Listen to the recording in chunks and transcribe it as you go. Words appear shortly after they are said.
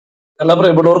എല്ലാ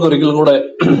പ്രിയപ്പെട്ടവർക്ക് ഒരിക്കലും കൂടെ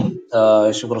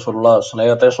യേശുക്രിസ്തുവിലുള്ള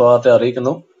സ്നേഹത്തെ സ്വാഗതത്തെ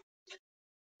അറിയിക്കുന്നു.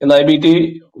 ഇന്ന് IBT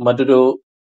മറ്റൊരു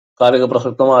കാലിക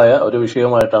പ്രസക്തമായ ഒരു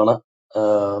വിഷയവുമായിട്ടാണ്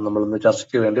നമ്മൾ ഇന്ന്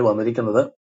ചർച്ചയ്ക്ക് വേണ്ടി വന്നിരിക്കുന്നത്.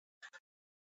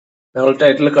 ഞങ്ങൾ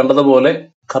ടൈറ്റിൽ കണ്ടതുപോലെ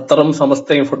ഖത്തറും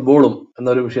സമസ്തയും ഫുട്ബോളും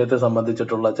എന്നൊരു വിഷയത്തെ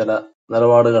സംബന്ധിച്ചിട്ടുള്ള ചില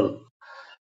നിലപാടുകൾ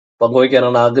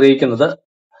പങ്കുവയ്ക്കാനാണ് ആഗ്രഹിക്കുന്നത്.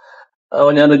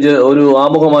 ഞാൻ ഒരു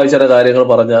ആമുഖമായ ചില കാര്യങ്ങൾ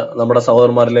പറഞ്ഞ് നമ്മുടെ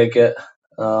സഹോദരന്മാരിലേക്ക്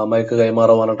മൈക്ക്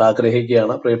കൈമാറുവാനായിട്ട്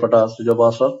ആഗ്രഹിക്കുകയാണ്. പ്രിയപ്പെട്ട സിജോ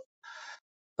പാസ്റ്റർ,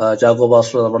 ചാക്കോ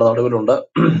പാസ്റ്റർ നമ്മുടെ നടുവിലുണ്ട്.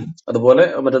 അതുപോലെ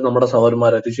മറ്റു നമ്മുടെ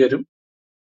സഹോദരന്മാർ എത്തിച്ചേരും.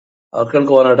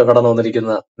 കേൾക്കുവാനായിട്ട് കടന്നു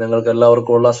വന്നിരിക്കുന്ന നിങ്ങൾക്ക്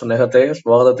എല്ലാവർക്കും ഉള്ള സ്നേഹത്തെ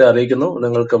സ്വാഗതത്തെ അറിയിക്കുന്നു.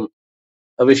 നിങ്ങൾക്കും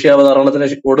വിഷയാവതരണത്തിന്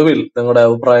ഒടുവിൽ നിങ്ങളുടെ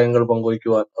അഭിപ്രായങ്ങൾ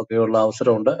പങ്കുവയ്ക്കുവാൻ ഒക്കെയുള്ള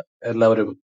അവസരമുണ്ട്. എല്ലാവരും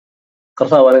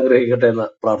കർത്താവ് അനുഗ്രഹിക്കട്ടെ എന്ന്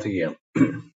പ്രാർത്ഥിക്കുകയാണ്.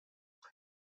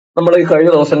 നമ്മൾ ഈ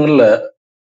കഴിഞ്ഞ ദിവസങ്ങളിൽ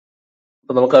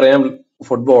നമുക്കറിയാം,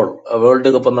 ഫുട്ബോൾ വേൾഡ്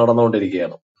കപ്പ്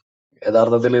നടന്നുകൊണ്ടിരിക്കുകയാണ്.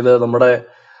 യഥാർത്ഥത്തിൽ ഇത് നമ്മുടെ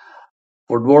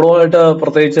ഫുട്ബോളുമായിട്ട്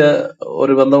പ്രത്യേകിച്ച്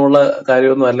ഒരു ബന്ധമുള്ള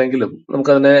കാര്യമൊന്നും അല്ലെങ്കിലും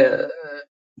നമുക്കതിനെ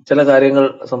ചില കാര്യങ്ങൾ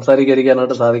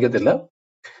സംസാരിക്കാനായിട്ട് സാധിക്കത്തില്ല.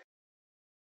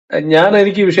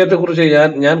 എനിക്ക് ഈ വിഷയത്തെക്കുറിച്ച്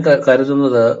ഞാൻ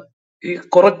കരുതുന്നത്, ഈ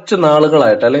കുറച്ച്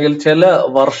നാളുകളായിട്ട് അല്ലെങ്കിൽ ചില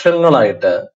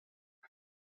വർഷങ്ങളായിട്ട്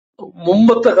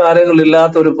മുമ്പത്തെ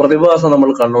കാര്യങ്ങളില്ലാത്ത ഒരു പ്രതിഭാസം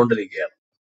നമ്മൾ കണ്ടുകൊണ്ടിരിക്കുകയാണ്.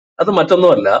 അത്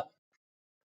മറ്റൊന്നുമല്ല,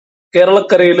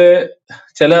 കേരളക്കരയിലെ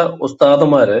ചില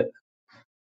ഉസ്താദന്മാര്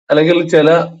അല്ലെങ്കിൽ ചില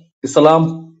ഇസ്ലാം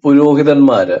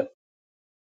പുരോഹിതന്മാര്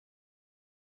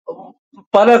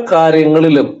പല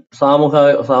കാര്യങ്ങളിലും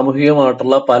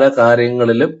സാമൂഹികമായിട്ടുള്ള പല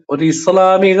കാര്യങ്ങളിലും ഒരു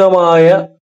ഇസ്ലാമികമായ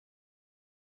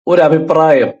ഒരു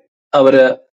അഭിപ്രായം അവര്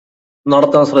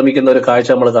നടത്താൻ ശ്രമിക്കുന്ന ഒരു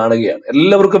കാഴ്ച നമ്മൾ കാണുകയാണ്.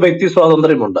 എല്ലാവർക്കും വ്യക്തി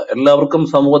സ്വാതന്ത്ര്യമുണ്ട്. എല്ലാവർക്കും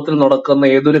സമൂഹത്തിൽ നടക്കുന്ന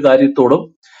ഏതൊരു കാര്യത്തോടും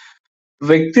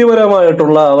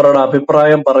വ്യക്തിപരമായിട്ടുള്ള അവരുടെ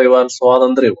അഭിപ്രായം പറയുവാൻ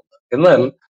സ്വാതന്ത്ര്യമുണ്ട്. എന്നാൽ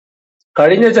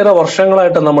കഴിഞ്ഞ ചില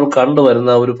വർഷങ്ങളായിട്ട് നമ്മൾ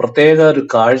കണ്ടുവരുന്ന ഒരു പ്രത്യേക ഒരു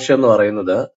കാഴ്ച എന്ന്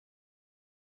പറയുന്നത്,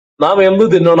 നാം എന്ത്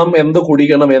തിന്നണം, എന്ത്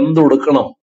കുടിക്കണം, എന്ത് ഉടുക്കണം,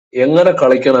 എങ്ങനെ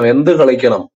കളിക്കണം, എന്ത്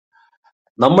കളിക്കണം,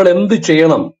 നമ്മൾ എന്ത്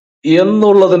ചെയ്യണം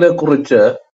എന്നുള്ളതിനെ കുറിച്ച്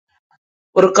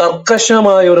ഒരു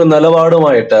കർക്കശമായ ഒരു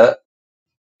നിലപാടുമായിട്ട്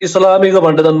ഇസ്ലാമിക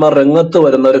പണ്ഡിതന്മാർ രംഗത്ത്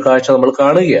വരുന്ന ഒരു കാഴ്ച നമ്മൾ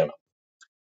കാണുകയാണ്.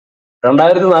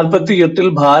 2048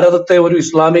 ഭാരതത്തെ ഒരു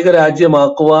ഇസ്ലാമിക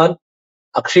രാജ്യമാക്കുവാൻ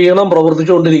അക്ഷീണം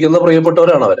പ്രവർത്തിച്ചുകൊണ്ടിരിക്കുന്ന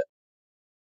പ്രിയപ്പെട്ടവരാണ് അവര്.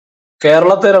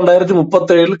 കേരളത്തെ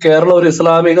 2037 കേരളം ഒരു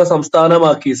ഇസ്ലാമിക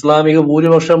സംസ്ഥാനമാക്കി, ഇസ്ലാമിക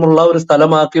ഭൂരിപക്ഷമുള്ള ഒരു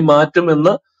സ്ഥലമാക്കി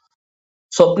മാറ്റുമെന്ന്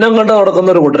സ്വപ്നം കണ്ട്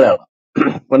നടക്കുന്ന ഒരു കൂട്ടരാണ്.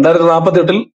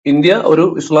 2048 ഇന്ത്യ ഒരു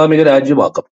ഇസ്ലാമിക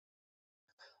രാജ്യമാക്കും.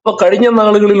 അപ്പൊ കഴിഞ്ഞ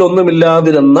നാളുകളിൽ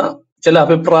ഒന്നുമില്ലാതിരുന്ന ചില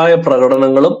അഭിപ്രായ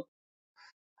പ്രകടനങ്ങളും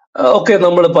ഒക്കെ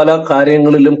നമ്മൾ പല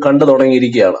കാര്യങ്ങളിലും കണ്ടു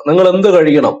തുടങ്ങിയിരിക്കുകയാണ്. നിങ്ങൾ എന്ത്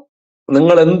കഴിക്കണം,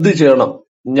 നിങ്ങൾ എന്ത് ചെയ്യണം,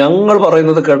 ഞങ്ങൾ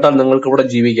പറയുന്നത് കേട്ടാൽ നിങ്ങൾക്ക് ഇവിടെ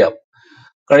ജീവിക്കാം.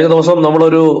 കഴിഞ്ഞ ദിവസം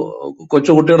നമ്മളൊരു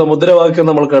കൊച്ചുകുട്ടിയുടെ മുദ്രാവാക്യം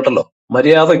നമ്മൾ കേട്ടല്ലോ,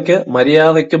 മര്യാദയ്ക്ക്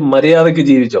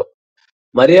ജീവിച്ചോ,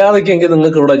 മര്യാദയ്ക്കെങ്കിൽ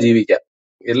നിങ്ങൾക്ക് ഇവിടെ ജീവിക്കാം,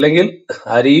 ഇല്ലെങ്കിൽ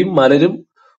അരിയും മലരും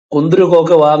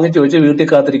കുന്തുരുക്കൊക്കെ വാങ്ങിച്ചു വെച്ച് വീട്ടിൽ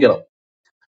കാത്തിരിക്കണം,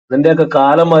 നിന്റെയൊക്കെ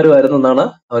കാലം വരുമായിരുന്നു എന്നാണ്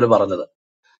അവർ പറഞ്ഞത്.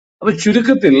 അപ്പൊ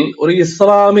ചുരുക്കത്തിൽ ഒരു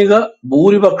ഇസ്ലാമിക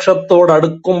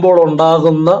ഭൂരിപക്ഷത്തോടടുക്കുമ്പോൾ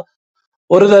ഉണ്ടാകുന്ന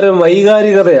ഒരു തരം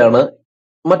വൈകാരികതയാണ്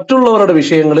മറ്റുള്ളവരുടെ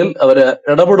വിഷയങ്ങളിൽ അവര്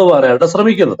ഇടപെടുവാനായിട്ട്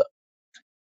ശ്രമിക്കുന്നത്.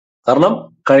 കാരണം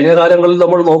കഴിഞ്ഞ കാലങ്ങളിൽ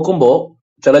നമ്മൾ നോക്കുമ്പോൾ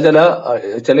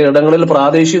ചില ഇടങ്ങളിൽ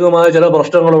പ്രാദേശികമായ ചില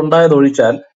പ്രശ്നങ്ങൾ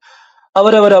ഉണ്ടായതൊഴിച്ചാൽ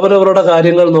അവരവരുടെ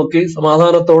കാര്യങ്ങൾ നോക്കി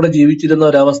സമാധാനത്തോടെ ജീവിച്ചിരുന്ന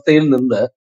ഒരവസ്ഥയിൽ നിന്ന്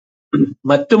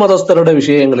മറ്റു മതസ്ഥരുടെ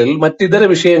വിഷയങ്ങളിൽ, മറ്റിതര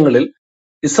വിഷയങ്ങളിൽ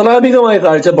ഇസ്ലാമികമായ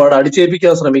കാഴ്ചപ്പാട്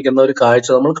അടിച്ചേൽപ്പിക്കാൻ ശ്രമിക്കുന്ന ഒരു കാഴ്ച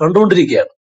നമ്മൾ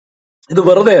കണ്ടുകൊണ്ടിരിക്കുകയാണ്. ഇത്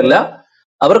വെറുതെ അല്ല,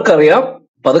 അവർക്കറിയാം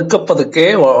പതുക്കെ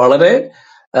വളരെ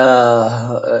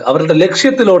അവരുടെ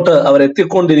ലക്ഷ്യത്തിലോട്ട്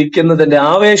അവരെത്തിക്കൊണ്ടിരിക്കുന്നതിന്റെ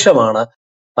ആവേശമാണ്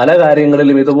പല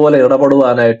കാര്യങ്ങളിലും ഇതുപോലെ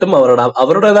ഇടപെടുവാനായിട്ടും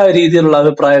അവരുടേതായ രീതിയിലുള്ള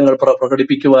അഭിപ്രായങ്ങൾ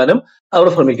പ്രകടിപ്പിക്കുവാനും അവർ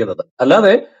ശ്രമിക്കുന്നത്.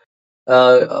 അല്ലാതെ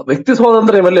വ്യക്തി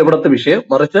സ്വാതന്ത്ര്യമല്ല ഇവിടുത്തെ വിഷയം,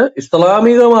 മറിച്ച്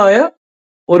ഇസ്ലാമികമായ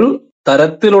ഒരു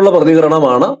തരത്തിലുള്ള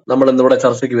പ്രതികരണമാണ് നമ്മൾ ഇന്നിവിടെ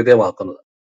ചർച്ചയ്ക്ക് വിധേയമാക്കുന്നത്.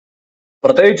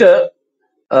 പ്രത്യേകിച്ച്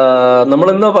നമ്മൾ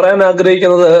ഇന്ന് പറയാൻ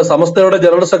ആഗ്രഹിക്കുന്നത്, സമസ്തയുടെ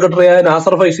ജനറൽ സെക്രട്ടറിയായ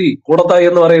നാസർ ഫൈസി കൂടത്തായി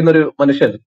എന്ന് പറയുന്ന ഒരു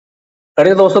മനുഷ്യൻ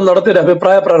കഴിഞ്ഞ ദിവസം നടത്തിയൊരു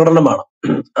അഭിപ്രായ പ്രകടനമാണ്.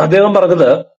 അദ്ദേഹം പറഞ്ഞത്,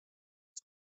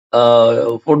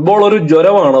 ഫുട്ബോൾ ഒരു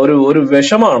ജ്വരമാണ്, ഒരു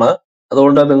വിഷമാണ്,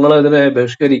 അതുകൊണ്ട് നിങ്ങൾ ഇതിനെ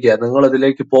ബഹിഷ്കരിക്കുക, നിങ്ങൾ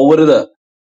ഇതിലേക്ക് പോകരുത്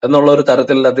എന്നുള്ള ഒരു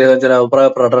തരത്തിൽ അദ്ദേഹം ചില അഭിപ്രായ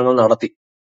പ്രകടനങ്ങൾ നടത്തി.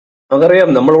 നമുക്കറിയാം,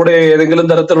 നമ്മളിവിടെ ഏതെങ്കിലും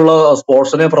തരത്തിലുള്ള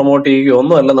സ്പോർട്സിനെ പ്രൊമോട്ട് ചെയ്യുകയോ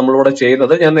ഒന്നുമല്ല നമ്മളിവിടെ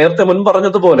ചെയ്യുന്നത്. ഞാൻ നേരത്തെ മുൻ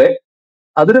പറഞ്ഞതുപോലെ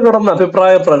അതിന് കടന്ന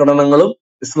അഭിപ്രായ പ്രകടനങ്ങളും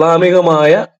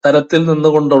ഇസ്ലാമികമായ തരത്തിൽ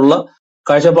നിന്നുകൊണ്ടുള്ള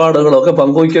കാഴ്ചപ്പാടുകളൊക്കെ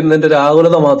പങ്കുവയ്ക്കുന്നതിന്റെ ഒരു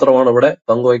ആകുലത മാത്രമാണ് ഇവിടെ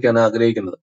പങ്കുവയ്ക്കാൻ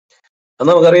ആഗ്രഹിക്കുന്നത്. അത്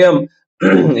നമുക്കറിയാം,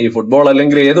 ഈ ഫുട്ബോൾ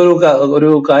അല്ലെങ്കിൽ ഏതൊരു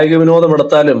കായിക വിനോദം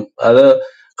എടുത്താലും അത്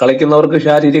കളിക്കുന്നവർക്ക്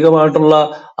ശാരീരികമായിട്ടുള്ള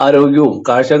ആരോഗ്യവും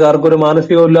കാഴ്ചക്കാർക്ക് ഒരു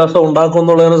മാനസിക ഉല്ലാസം ഉണ്ടാക്കും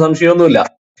എന്നുള്ളതിന് സംശയമൊന്നുമില്ല.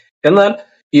 എന്നാൽ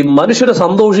ഈ മനുഷ്യരെ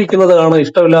സന്തോഷിക്കുന്നത് കാണാൻ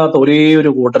ഇഷ്ടമില്ലാത്ത ഒരേ ഒരു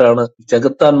കൂട്ടരാണ്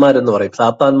ചെകുത്താന്മാരെന്ന് പറയും,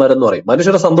 സാത്താന്മാരെന്ന് പറയും.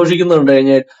 മനുഷ്യരെ സന്തോഷിക്കുന്നത് കണ്ടു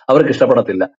കഴിഞ്ഞാൽ അവർക്ക്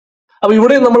ഇഷ്ടപ്പെടത്തില്ല. അപ്പൊ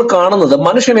ഇവിടെ നമ്മൾ കാണുന്നത്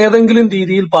മനുഷ്യൻ ഏതെങ്കിലും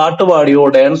രീതിയിൽ പാട്ട് പാടിയോ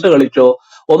ഡാൻസ് കളിച്ചോ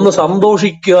ഒന്ന്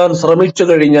സന്തോഷിക്കാൻ ശ്രമിച്ചു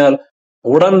കഴിഞ്ഞാൽ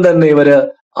ഉടൻ തന്നെ ഇവര്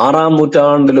 6-ാം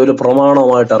നൂറ്റാണ്ടിൽ ഒരു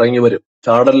പ്രമാണമായിട്ട് ഇറങ്ങി വരും.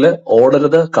 ചാടല്,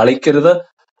 ഓടരുത്, കളിക്കരുത്,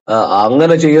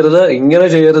 അങ്ങനെ ചെയ്യരുത്, ഇങ്ങനെ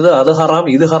ചെയ്യരുത്, അത് ഹറാം,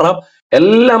 ഇത് ഹറാം,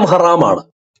 എല്ലാം ഹറാമാണ്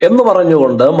എന്ന്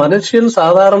പറഞ്ഞുകൊണ്ട് മനുഷ്യൻ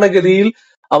സാധാരണഗതിയിൽ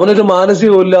അവനൊരു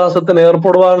മാനസിക ഉല്ലാസത്തിന്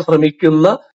ഏർപ്പെടുവാൻ ശ്രമിക്കുന്ന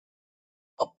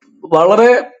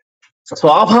വളരെ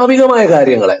സ്വാഭാവികമായ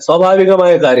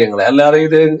കാര്യങ്ങളെ അല്ലാതെ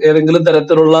ഇത് ഏതെങ്കിലും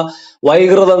തരത്തിലുള്ള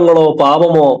വൈകൃതങ്ങളോ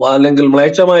പാപമോ അല്ലെങ്കിൽ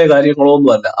മ്ലേച്ഛമായ കാര്യങ്ങളോ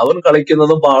ഒന്നുമല്ല. അവൻ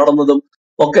കളിക്കുന്നതും പാടുന്നതും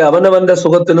ഒക്കെ അവനവന്റെ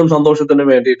സുഖത്തിനും സന്തോഷത്തിനും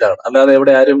വേണ്ടിയിട്ടാണ്. അല്ലാതെ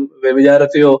ഇവിടെ ആരും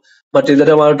വ്യഭിചാരത്തെയോ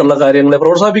മറ്റിതരമായിട്ടുള്ള കാര്യങ്ങളെ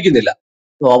പ്രോത്സാഹിപ്പിക്കുന്നില്ല.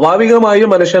 സ്വാഭാവികമായും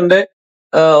മനുഷ്യന്റെ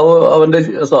അവന്റെ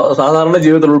സാധാരണ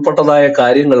ജീവിതത്തിൽ ഉൾപ്പെട്ടതായ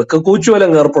കാര്യങ്ങൾക്ക്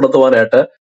കൂച്ചുവലം ഏർപ്പെടുത്തുവാനായിട്ട്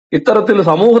ഇത്തരത്തിൽ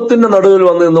സമൂഹത്തിന്റെ നടുവിൽ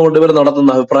വന്നു നിന്നുകൊണ്ട് ഇവർ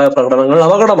നടത്തുന്ന അഭിപ്രായ പ്രകടനങ്ങൾ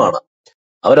അപകടമാണ്.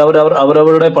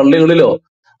 അവരവരുടെ പള്ളികളിലോ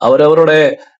അവരവരുടെ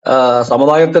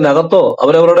സമുദായത്തിനകത്തോ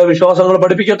അവരവരുടെ വിശ്വാസങ്ങൾ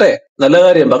പഠിപ്പിക്കട്ടെ, നല്ല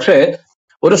കാര്യം. പക്ഷേ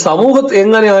ഒരു സമൂഹത്ത്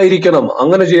എങ്ങനെ ആയിരിക്കണം,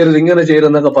 അങ്ങനെ ചെയ്യരുത്, ഇങ്ങനെ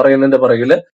ചെയ്യരുതെന്നൊക്കെ പറയുന്നതിന്റെ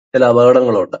പിറകില് ചില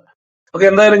അപകടങ്ങളുണ്ട്. ഓക്കെ,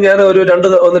 എന്തായാലും ഞാൻ ഒരു രണ്ട്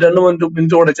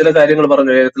മിനിറ്റോടെ ചില കാര്യങ്ങൾ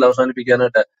പറഞ്ഞ വേഗത്തിൽ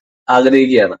അവസാനിപ്പിക്കാനായിട്ട്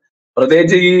ആഗ്രഹിക്കുകയാണ്.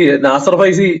 പ്രത്യേകിച്ച് ഈ നാസർ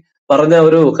ഫൈസി പറഞ്ഞ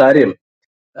ഒരു കാര്യം,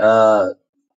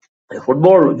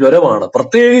 ഫുട്ബോൾ ജ്വരമാണ്,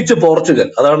 പ്രത്യേകിച്ച് പോർച്ചുഗൽ.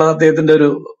 അതാണ്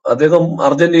അദ്ദേഹം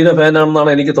അർജന്റീന ഫാനാണെന്നാണ്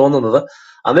എനിക്ക് തോന്നുന്നത്.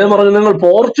 അദ്ദേഹം പറഞ്ഞു നിങ്ങൾ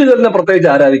പോർച്ചുഗലിനെ പ്രത്യേകിച്ച്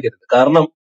ആരാധിക്കരുത്, കാരണം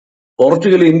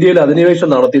പോർച്ചുഗൽ ഇന്ത്യയിൽ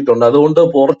അധിനിവേശം നടത്തിയിട്ടുണ്ട്, അതുകൊണ്ട്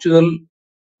പോർച്ചുഗൽ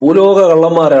ഭൂലോക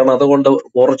കള്ളന്മാരാണ്, അതുകൊണ്ട്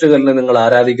പോർച്ചുഗലിനെ നിങ്ങൾ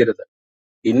ആരാധിക്കരുത്.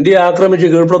 ഇന്ത്യ ആക്രമിച്ച്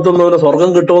കീഴ്പ്പെടുത്തുന്നവന് സ്വർഗം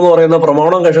കിട്ടുമെന്ന് പറയുന്ന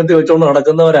പ്രമാണം കഷത്തി വെച്ചുകൊണ്ട്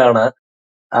നടക്കുന്നവരാണ്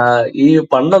ഈ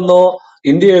പണ്ടെന്നോ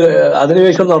ഇന്ത്യ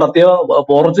അധിനിവേശം നടത്തിയ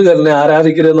പോർച്ചുഗലിനെ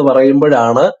ആരാധിക്കരുതെന്ന്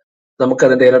പറയുമ്പോഴാണ്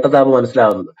നമുക്കതിന്റെ ഇരട്ടത്താപ്പ്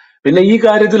മനസ്സിലാവുന്നത്. പിന്നെ ഈ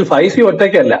കാര്യത്തിൽ ഫൈസി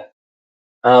ഒറ്റയ്ക്കല്ല.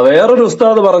 വേറൊരു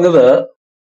ഉസ്താദ് പറഞ്ഞത്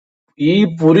ഈ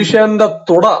പുരുഷന്റെ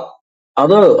തുട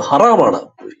അത് ഹറാമാണ്.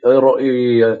 ഈ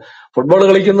ഫുട്ബോൾ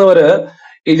കളിക്കുന്നവര്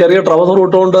ഈ ചെറിയ ട്രൗസർ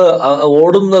ഇട്ടുകൊണ്ട്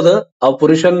ഓടുന്നത് ആ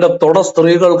പുരുഷന്റെ തുട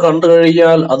സ്ത്രീകൾ കണ്ടു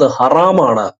കഴിഞ്ഞാൽ അത്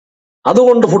ഹറാമാണ്,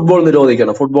 അതുകൊണ്ട് ഫുട്ബോൾ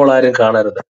നിരോധിക്കണം, ഫുട്ബോൾ ആരും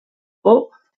കാണരുത്.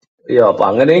 അപ്പൊ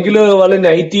അങ്ങനെയെങ്കിൽ വല്ല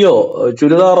നൈറ്റിയോ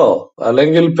ചുരിദാറോ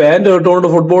അല്ലെങ്കിൽ പാന്റ് ഇട്ടുകൊണ്ട്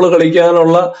ഫുട്ബോൾ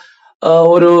കളിക്കാനുള്ള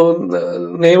ഒരു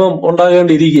നിയമം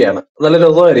ഉണ്ടാകേണ്ടിയിരിക്കുകയാണ്. നല്ല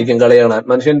രസമായിരിക്കും കളി കാണാൻ.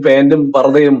 മനുഷ്യൻ പാന്റും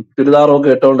പർദ്ദയും ചുരിദാറും ഒക്കെ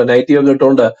ഇട്ടുകൊണ്ട് നൈറ്റിയൊക്കെ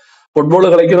ഇട്ടുകൊണ്ട് ഫുട്ബോൾ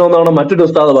കളിക്കണമെന്നാണ് മറ്റൊരു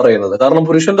ഉസ്താദ് പറയുന്നത്. കാരണം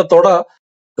പുരുഷന്റെ തുട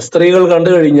സ്ത്രീകൾ കണ്ടു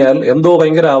കഴിഞ്ഞാൽ എന്തോ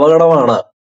ഭയങ്കര അപകടമാണ്,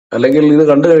 അല്ലെങ്കിൽ ഇത്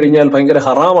കണ്ടു കഴിഞ്ഞാൽ ഭയങ്കര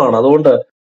ഹറാമാണ്, അതുകൊണ്ട്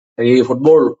ഈ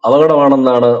ഫുട്ബോൾ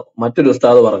അപകടമാണെന്നാണ് മറ്റൊരു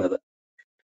ഉസ്താദ് പറഞ്ഞത്.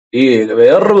 ഈ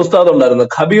വേറൊരു ഉസ്താദ് ഉണ്ടായിരുന്നു,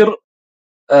 ഖബീർ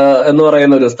എന്ന്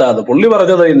പറയുന്ന ഒരു ഉസ്താദ്. പുള്ളി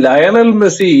പറഞ്ഞത് ലയണൽ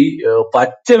മെസ്സി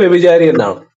പച്ച വ്യഭിചാരി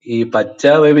എന്നാണ്. ഈ പച്ച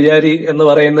വ്യഭിചാരി എന്ന്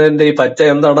പറയുന്നതിന്റെ ഈ പച്ച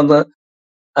എന്താണെന്ന്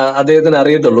അദ്ദേഹത്തിന്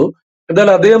അറിയത്തുള്ളൂ.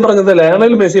 എന്തായാലും അദ്ദേഹം പറഞ്ഞത്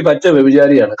ലയണൽ മെസ്സി പച്ച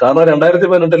വ്യഭിചാരിയാണ്. കാരണം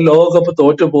 2018 ലോകകപ്പ്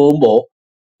തോറ്റു പോകുമ്പോ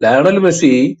ലയണൽ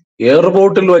മെസ്സി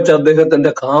എയർപോർട്ടിൽ വെച്ച്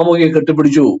അദ്ദേഹത്തിന്റെ കാമുകിയെ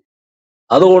കെട്ടിപ്പിടിച്ചു,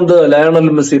 അതുകൊണ്ട് ലയണൽ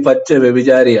മെസ്സി പച്ച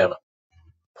വ്യഭിചാരിയാണ്.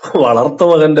 വളർത്തു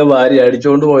മകന്റെ ഭാര്യ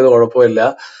അടിച്ചുകൊണ്ട് പോയത് കുഴപ്പമില്ല,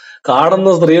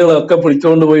 കാണുന്ന സ്ത്രീകളൊക്കെ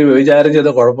പിടിച്ചുകൊണ്ട് പോയി വ്യഭിചാരം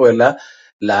ചെയ്ത കുഴപ്പമില്ല,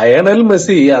 ലയണൽ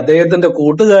മെസ്സി അദ്ദേഹത്തിന്റെ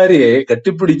കൂട്ടുകാരിയെ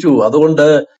കെട്ടിപ്പിടിച്ചു, അതുകൊണ്ട്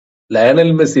ലയണൽ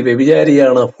മെസ്സി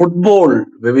വ്യഭിചാരിയാണ്, ഫുട്ബോൾ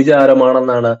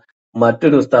വ്യഭിചാരമാണെന്നാണ്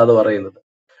മറ്റൊരു ഉസ്താദ് പറയുന്നത്.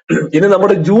 ഇനി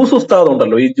നമ്മുടെ ജ്യൂസ് ഉസ്താദ്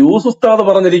ഉണ്ടല്ലോ, ഈ ജ്യൂസ് ഉസ്താദ്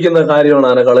പറഞ്ഞിരിക്കുന്ന കാര്യമാണ്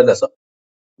അതിനേക്കാളും രസം.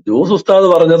 ജ്യൂസ് ഉസ്താദ്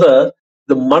പറഞ്ഞത്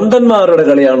ഇത് മണ്ടന്മാരുടെ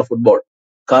കളിയാണ് ഫുട്ബോൾ.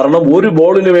 കാരണം ഒരു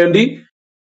ബോളിന് വേണ്ടി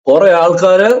കുറെ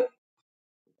ആൾക്കാര്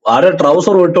അര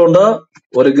ട്രൗസർ ഇട്ടുകൊണ്ട്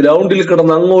ഒരു ഗ്രൗണ്ടിൽ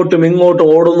കിടന്ന് അങ്ങോട്ടും ഇങ്ങോട്ടും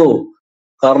ഓടുന്നു.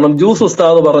 കാരണം ജ്യൂസ്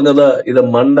ഉസ്താദ് പറഞ്ഞത് ഇത്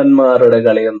മണ്ടന്മാരുടെ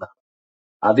കളി എന്നാണ്.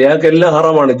 അദ്ദേഹക്കെല്ലാം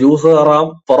ഹറാമാണ്. ജ്യൂസ് ഹറാം,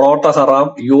 പൊറോട്ട ഹറാം,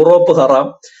 യൂറോപ്പ് ഹറാം,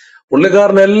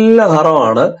 പുള്ളിക്കാരനെല്ലാം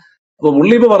ഹറാമാണ്. അപ്പൊ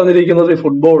പുള്ളി ഇപ്പൊ പറഞ്ഞിരിക്കുന്നത് ഈ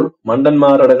ഫുട്ബോൾ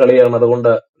മണ്ടന്മാരുടെ കളിയാണ്,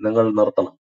 അതുകൊണ്ട് നിങ്ങൾ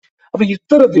നിർത്തണം. അപ്പൊ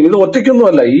ഇത്തരത്തിൽ ഇത്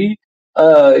ഒറ്റയ്ക്കൊന്നുമല്ല,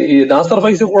 ഈ നാസർ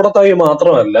ഫൈസി കൂടത്തായി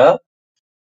മാത്രമല്ല,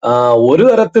 ഒരു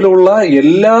തരത്തിലുള്ള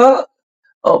എല്ലാ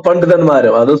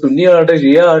പണ്ഡിതന്മാരും, അത് സുന്നിയാകട്ടെ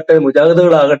ഷിയ ആകട്ടെ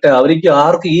മുജാഹിദുകളാകട്ടെ,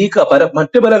 അവർക്ക്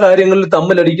മറ്റു പല കാര്യങ്ങളിൽ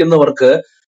തമ്മിലടിക്കുന്നവർക്ക്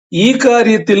ഈ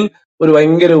കാര്യത്തിൽ ഒരു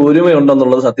ഭയങ്കര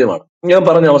ഒരുമയുണ്ടെന്നുള്ളത് സത്യമാണ്. ഞാൻ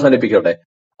പറഞ്ഞ് അവസാനിപ്പിക്കട്ടെ.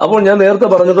 അപ്പോൾ ഞാൻ നേരത്തെ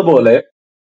പറഞ്ഞതുപോലെ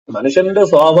മനുഷ്യന്റെ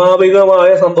സ്വാഭാവികമായ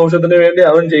സന്തോഷത്തിന് വേണ്ടി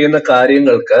അവൻ ചെയ്യുന്ന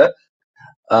കാര്യങ്ങൾക്ക്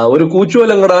ഒരു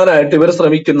കൂച്ചുവലങ്ങിടാനായിട്ട് ഇവർ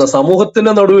ശ്രമിക്കുന്ന,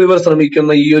 സമൂഹത്തിന്റെ നടുവിൽ ഇവർ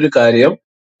ശ്രമിക്കുന്ന ഈ ഒരു കാര്യം,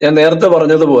 ഞാൻ നേരത്തെ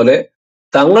പറഞ്ഞതുപോലെ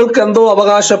തങ്ങൾക്ക് എന്തോ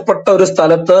അവകാശപ്പെട്ട ഒരു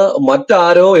സ്ഥലത്ത്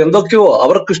മറ്റാരോ എന്തൊക്കെയോ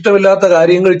അവർക്ക് ഇഷ്ടമില്ലാത്ത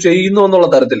കാര്യങ്ങൾ ചെയ്യുന്നു എന്നുള്ള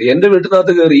തരത്തിൽ എന്റെ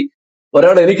വീട്ടിനകത്ത് കയറി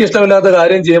ഒരാൾ എനിക്ക് ഇഷ്ടമില്ലാത്ത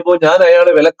കാര്യം ചെയ്യുമ്പോൾ ഞാൻ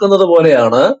അയാളെ വിലക്കുന്നത്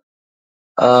പോലെയാണ്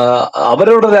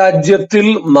അവരുടെ രാജ്യത്തിൽ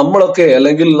നമ്മളൊക്കെ,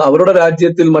 അല്ലെങ്കിൽ അവരുടെ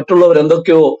രാജ്യത്തിൽ മറ്റുള്ളവർ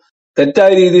എന്തൊക്കെയോ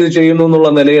തെറ്റായ രീതിയിൽ ചെയ്യുന്നു എന്നുള്ള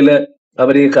നിലയിൽ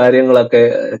അവർ ഈ കാര്യങ്ങളൊക്കെ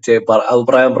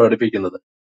അഭിപ്രായം പ്രകടിപ്പിക്കുന്നത്.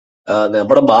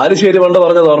 നമ്മുടെ ബാലുശ്ശേരി പണ്ട്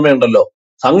പറഞ്ഞത് ഓർമ്മയുണ്ടല്ലോ,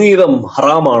 സംഗീതം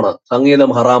ഹറാമാണ്,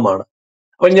 സംഗീതം ഹറാമാണ്.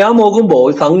 അപ്പൊ ഞാൻ നോക്കുമ്പോ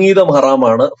സംഗീതം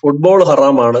ഹറാമാണ്, ഫുട്ബോൾ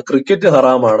ഹറാമാണ്, ക്രിക്കറ്റ്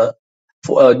ഹറാമാണ്,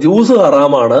 ജ്യൂസ്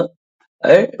ഹറാമാണ്,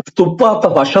 തുപ്പാത്ത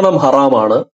ഭക്ഷണം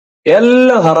ഹറാമാണ്,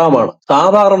 എല്ലാം ഹറാമാണ്.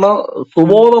 സാധാരണ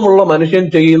സുബോധമുള്ള മനുഷ്യൻ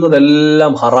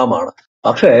ചെയ്യുന്നതെല്ലാം ഹറാമാണ്.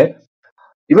 പക്ഷേ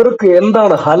ഇവർക്ക്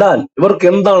എന്താണ് ഹലാൽ, ഇവർക്ക്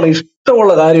എന്താണ്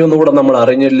ഇഷ്ടമുള്ള കാര്യം എന്ന് കൂടെ നമ്മൾ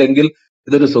അറിഞ്ഞില്ലെങ്കിൽ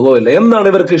ഇതൊരു സുഖമില്ല. എന്താണ്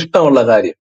ഇവർക്ക് ഇഷ്ടമുള്ള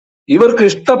കാര്യം? ഇവർക്ക്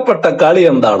ഇഷ്ടപ്പെട്ട കളി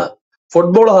എന്താണ്?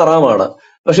 ഫുട്ബോൾ ഹറാമാണ്,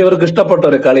 പക്ഷെ ഇവർക്ക് ഇഷ്ടപ്പെട്ട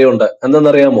ഒരു കളിയുണ്ട്.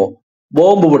 എന്തെന്നറിയാമോ?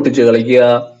 ബോംബ് പൊട്ടിച്ച് കളിക്കുക,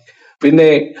 പിന്നെ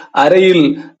അരയിൽ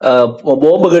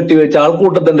ബോംബ് കെട്ടിവെച്ച്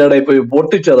ആൾക്കൂട്ടത്തിന്റെ ഇടയിൽ പോയി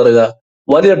പൊട്ടിച്ചെതറുക,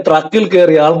 വലിയ ട്രക്കിൽ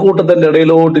കയറി ആൾക്കൂട്ടത്തിന്റെ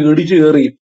ഇടയിലോട്ട് ഇടിച്ചു കയറി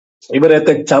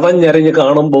ഇവരെയൊക്കെ ചതഞ്ഞരഞ്ഞ്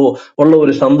കാണുമ്പോ ഉള്ള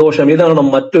ഒരു സന്തോഷം, ഇതാണ്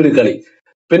മറ്റൊരു കളി.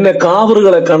 പിന്നെ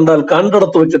കാവറുകളെ കണ്ടാൽ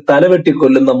കണ്ടിടത്ത് വെച്ച് തലവെട്ടി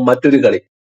കൊല്ലുന്ന മറ്റൊരു കളി.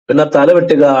 പിന്നെ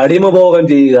തലവെട്ടുക, അടിമഭോഗം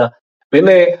ചെയ്യുക,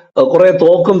 പിന്നെ കുറെ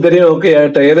തോക്കും തെരയും ഒക്കെ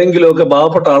ആയിട്ട് ഏതെങ്കിലുമൊക്കെ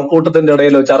പാവപ്പെട്ട ആൾക്കൂട്ടത്തിന്റെ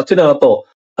ഇടയിലോ ചർച്ചിനകത്തോ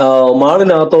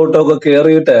മാളിനകത്തോട്ടോ ഒക്കെ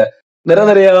കയറിയിട്ട്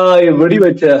നിരനിരയായി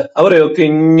വെടിവെച്ച് അവരെയൊക്കെ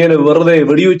ഇങ്ങനെ വെറുതെ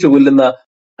വെടിവെച്ച് കൊല്ലുന്ന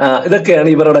ഇതൊക്കെയാണ്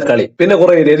ഇവരുടെ കളി. പിന്നെ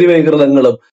കുറെ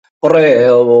രതിവൈകൃതങ്ങളും കുറെ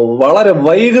വളരെ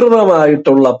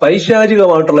വൈകൃതമായിട്ടുള്ള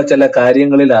പൈശാചികമായിട്ടുള്ള ചില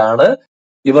കാര്യങ്ങളിലാണ്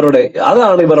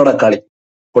അതാണ് ഇവരുടെ കളി.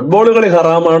 ഫുട്ബോൾ കളി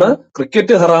ഹറാമാണ്,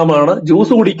 ക്രിക്കറ്റ് ഹറാമാണ്,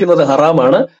 ജ്യൂസ് കുടിക്കുന്നത്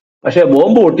ഹറാമാണ്. പക്ഷെ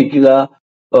ബോംബ് പൊട്ടിക്കുക,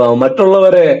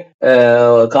 മറ്റുള്ളവരെ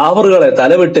കാവറുകളെ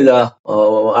തലവെട്ടുക,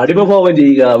 അടിമഭോഗം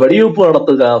ചെയ്യുക, വെടിവെപ്പ്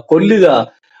നടത്തുക, കൊല്ലുക,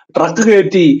 ട്രക്ക്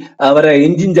കയറ്റി അവരെ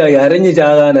ഇഞ്ചിഞ്ചായി അരഞ്ഞു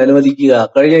ചാകാൻ അനുവദിക്കുക.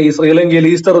 കഴിഞ്ഞ ഈ ശ്രീലങ്കയിൽ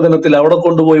ഈസ്റ്റർ ദിനത്തിൽ അവിടെ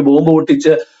കൊണ്ടുപോയി ബോംബ്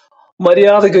പൊട്ടിച്ച്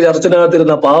മര്യാദയ്ക്ക്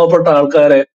ചർച്ചിനകത്തിരുന്ന പാവപ്പെട്ട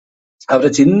ആൾക്കാരെ അവരെ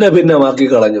ചിന്ന ഭിന്നമാക്കി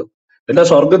കളഞ്ഞു. പിന്നെ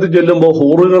സ്വർഗത്തിൽ ചെല്ലുമ്പോ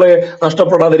ഹൂറുകളെ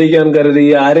നഷ്ടപ്പെടാതിരിക്കാൻ കരുതി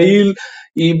അരയിൽ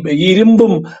ഈ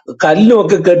ഇരുമ്പും കല്ലും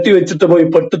ഒക്കെ കെട്ടിവെച്ചിട്ട് പോയി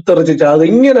പെട്ടിത്തെറിച്ച് ചാകുക.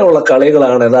 ഇങ്ങനെയുള്ള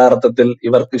കളികളാണ് യഥാർത്ഥത്തിൽ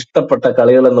ഇവർക്ക് ഇഷ്ടപ്പെട്ട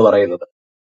കളികൾ എന്ന് പറയുന്നത്.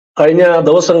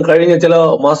 കഴിഞ്ഞ ചില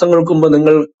മാസങ്ങൾക്ക് മുമ്പ്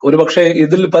നിങ്ങൾ ഒരുപക്ഷെ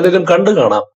ഇതിൽ പലരും കണ്ടു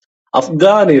കാണാം,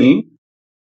 അഫ്ഗാനിൽ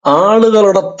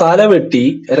ആളുകളുടെ തലവെട്ടി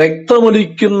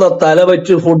രക്തമൊലിക്കുന്ന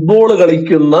തലവെച്ച് ഫുട്ബോൾ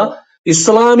കളിക്കുന്ന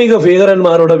ഇസ്ലാമിക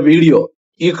ഭീകരന്മാരുടെ വീഡിയോ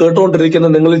ഈ കേട്ടുകൊണ്ടിരിക്കുന്ന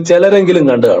നിങ്ങളിൽ ചിലരെങ്കിലും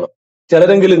കണ്ടു കാണും.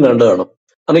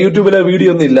 കാരണം യൂട്യൂബിലെ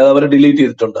വീഡിയോ ഒന്നും ഇല്ല, അവർ ഡിലീറ്റ്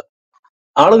ചെയ്തിട്ടുണ്ട്.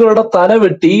 ആളുകളുടെ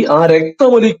തലവെട്ടി ആ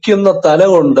രക്തമൊലിക്കുന്ന തല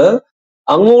കൊണ്ട്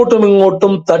അങ്ങോട്ടും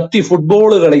ഇങ്ങോട്ടും തട്ടി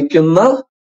ഫുട്ബോൾ കളിക്കുന്ന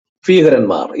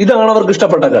ഭീകരന്മാർ. ഇതാണ് അവർക്ക്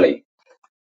ഇഷ്ടപ്പെട്ട കളി.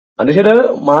 മനുഷ്യര്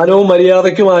മാനവും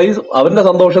മര്യാദയ്ക്കുമായി അവന്റെ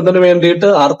സന്തോഷത്തിന് വേണ്ടിയിട്ട്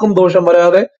ആർക്കും ദോഷം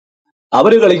വരാതെ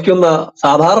അവര് കളിക്കുന്ന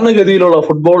സാധാരണഗതിയിലുള്ള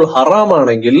ഫുട്ബോൾ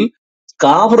ഹറാമാണെങ്കിൽ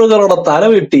കാഫറുകളുടെ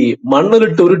തലവെട്ടി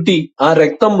മണ്ണിലിട്ട് ഉരുട്ടി ആ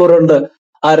രക്തം പുരണ്ട്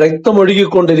ആ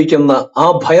രക്തമൊഴുകിക്കൊണ്ടിരിക്കുന്ന ആ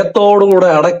ഭയത്തോടുകൂടെ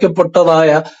അടയ്ക്കപ്പെട്ടതായ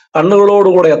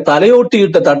കണ്ണുകളോടുകൂടെ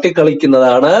തലയോട്ടിയിട്ട്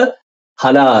തട്ടിക്കളിക്കുന്നതാണ്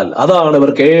ഹലാൽ. അതാണ്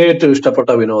ഇവർക്ക് ഏറ്റവും ഇഷ്ടപ്പെട്ട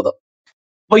വിനോദം.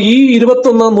 അപ്പൊ ഈ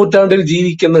 21-ാം നൂറ്റാണ്ടിൽ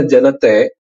ജീവിക്കുന്ന ജനത്തെ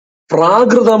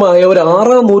പ്രാകൃതമായ ഒരു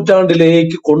 6-ാം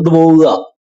നൂറ്റാണ്ടിലേക്ക് കൊണ്ടുപോവുക,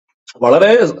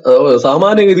 വളരെ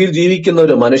സാമാന്യഗതിയിൽ ജീവിക്കുന്ന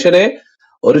ഒരു മനുഷ്യനെ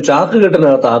ഒരു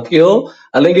ചാക്കുകെട്ടിനകത്താക്കിയോ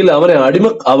അല്ലെങ്കിൽ അവനെ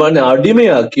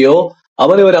അടിമയാക്കിയോ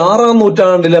അവനെ ഒരു 6-ാം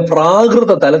നൂറ്റാണ്ടിലെ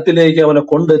പ്രാകൃത തലത്തിലേക്ക് അവനെ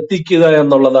കൊണ്ടെത്തിക്കുക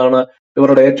എന്നുള്ളതാണ്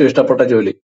ഇവരുടെ ഏറ്റവും ഇഷ്ടപ്പെട്ട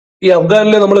ജോലി. ഈ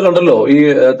അഫ്ഗാനിലെ നമ്മൾ കണ്ടല്ലോ, ഈ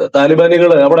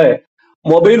താലിബാനികൾ അവിടെ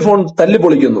മൊബൈൽ ഫോൺ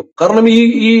തല്ലിപ്പൊളിക്കുന്നു. കാരണം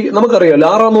ഈ നമുക്കറിയാലോ,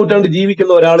 6-ാം നൂറ്റാണ്ട്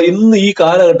ജീവിക്കുന്ന ഒരാൾ ഇന്ന് ഈ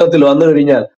കാലഘട്ടത്തിൽ വന്നു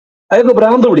കഴിഞ്ഞാൽ അയാൾക്ക്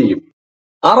ഭ്രാന്ത് പിടിക്കും.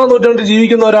 6-ാം നൂറ്റാണ്ടിൽ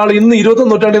ജീവിക്കുന്ന ഒരാൾ ഇന്ന് 20-ാം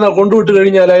നൂറ്റാണ്ടിൽ കൊണ്ടുവിട്ട്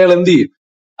കഴിഞ്ഞാൽ അയാൾ എന്ത് ചെയ്യും?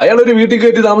 അയാൾ ഒരു വീട്ടിൽ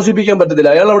കയറ്റി താമസിപ്പിക്കാൻ പറ്റത്തില്ല.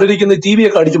 അയാൾ അവിടെ ഇരിക്കുന്ന TV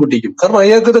ഒക്കെ അടിച്ചു പൊട്ടിക്കും. കാരണം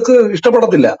അയാൾക്ക് ഇതൊക്കെ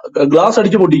ഇഷ്ടപ്പെടത്തില്ല. ഗ്ലാസ്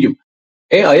അടിച്ചു പൊട്ടിക്കും.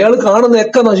 അയാൾ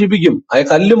കാണുന്നതൊക്കെ നശിപ്പിക്കും.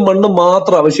 കല്ലും മണ്ണും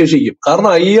മാത്രം അവശേഷിക്കും. കാരണം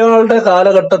അയാളുടെ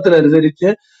കാലഘട്ടത്തിനനുസരിച്ച്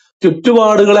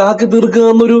ചുറ്റുപാടുകളെ ആക്കി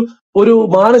തീർക്കുക ഒരു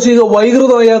മാനസിക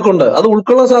വൈകൃതം അയാൾക്കുണ്ട്. അത്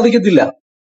ഉൾക്കൊള്ളാൻ സാധിക്കത്തില്ല.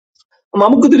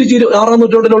 നമുക്ക് തിരിച്ച് 6-ാം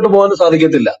നൂറ്റാണ്ടിലോട്ട് പോകാൻ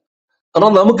സാധിക്കത്തില്ല.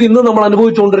 കാരണം നമുക്ക് ഇന്ന് നമ്മൾ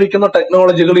അനുഭവിച്ചുകൊണ്ടിരിക്കുന്ന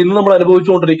ടെക്നോളജികൾ, ഇന്ന് നമ്മൾ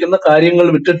അനുഭവിച്ചുകൊണ്ടിരിക്കുന്ന കാര്യങ്ങൾ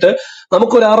വിട്ടിട്ട്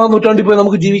നമുക്കൊരു 6-ാം നൂറ്റാണ്ടിൽ പോയി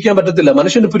നമുക്ക് ജീവിക്കാൻ പറ്റത്തില്ല.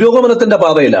 മനുഷ്യന് പുരോഗമനത്തിന്റെ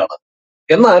പാതയിലാണ്.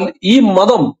 എന്നാൽ ഈ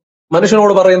മതം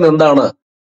മനുഷ്യനോട് പറയുന്നത് എന്താണ്?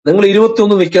 നിങ്ങൾ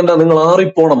 21 നിൽക്കേണ്ട, നിങ്ങൾ 6-ൽ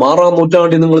പോണം. 6-ാം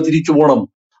നൂറ്റാണ്ടിൽ നിങ്ങൾ തിരിച്ചു പോണം.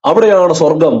 അവിടെയാണ്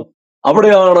സ്വർഗം,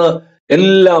 അവിടെയാണ്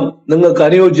എല്ലാം നിങ്ങൾക്ക്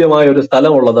അനുയോജ്യമായ ഒരു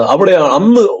സ്ഥലമുള്ളത്. അവിടെയാണ്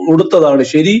അന്ന് ഉടുത്തതാണ്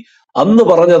ശരി, അന്ന്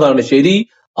പറഞ്ഞതാണ് ശരി,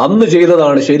 അന്ന്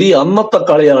ചെയ്തതാണ് ശരി, അന്നത്തെ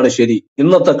കളിയാണ് ശരി,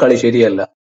 ഇന്നത്തെ കളി ശരിയല്ല.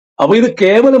 അപ്പൊ ഇത്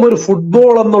കേവലം ഒരു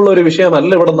ഫുട്ബോൾ എന്നുള്ള ഒരു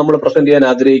വിഷയമല്ല ഇവിടെ നമ്മൾ പ്രസന്റ് ചെയ്യാൻ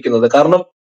ആഗ്രഹിക്കുന്നത്. കാരണം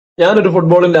ഞാനൊരു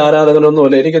ഫുട്ബോളിന്റെ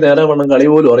ആരാധകനൊന്നുമല്ല. എനിക്ക് നേരാവണ്ണം കളി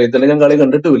പോലും അറിയത്തില്ല. ഞാൻ കളി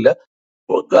കണ്ടിട്ടുമില്ല.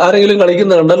 ആരെങ്കിലും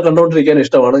കളിക്കുന്ന കണ്ടാൽ കണ്ടുകൊണ്ടിരിക്കാൻ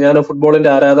ഇഷ്ടമാണ്. ഞാൻ ഫുട്ബോളിന്റെ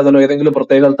ആരാധകനോ ഏതെങ്കിലും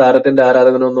പ്രത്യേക താരത്തിന്റെ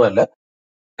ആരാധകനോ ഒന്നും അല്ല.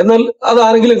 എന്നാൽ അത്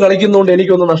ആരെങ്കിലും കളിക്കുന്നതുകൊണ്ട്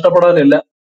എനിക്കൊന്നും നഷ്ടപ്പെടാനില്ല.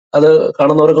 അത്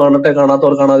കാണുന്നവർ കാണട്ടെ,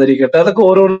 കാണാത്തവർ കാണാതിരിക്കട്ടെ. അതൊക്കെ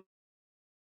ഓരോ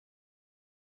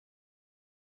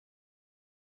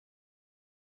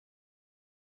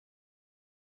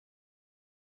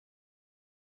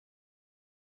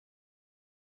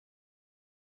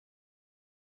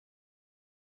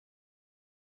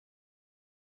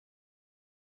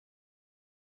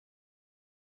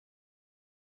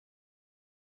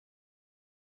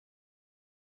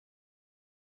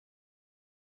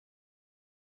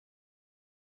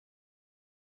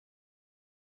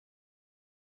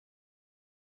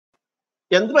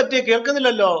എന്ത് പറ്റി?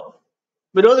 കേൾക്കുന്നില്ലല്ലോ.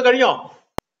 വിനോദ് കഴിഞ്ഞോ?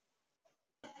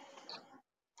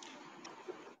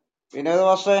 വിനോദ്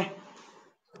മാസ്റ്ററെ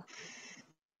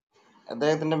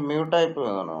അദ്ദേഹത്തിന്റെ മ്യൂട്ടായി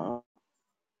പോയതാണോ?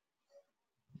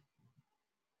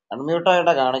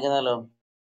 അൺമ്യൂട്ടായിട്ടാ കാണിക്കുന്നല്ലോ.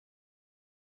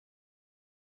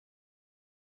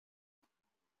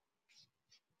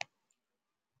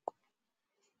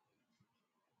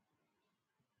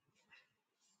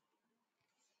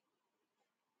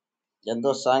 എന്തോ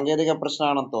സാങ്കേതിക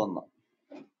പ്രശ്നമാണെന്ന് തോന്നുന്നു.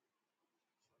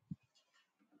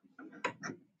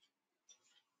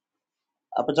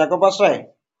 അപ്പൊ ചക്കോ പാസ്റ്ററെ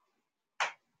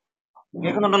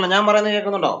കേൾക്കുന്നുണ്ടല്ലോ? ഞാൻ പറയുന്നത്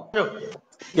കേൾക്കുന്നുണ്ടോ?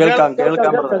 കേൾക്കാം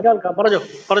കേൾക്കാം പറഞ്ഞോ.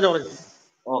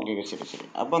 ഓക്കെ, ശരി ശരി.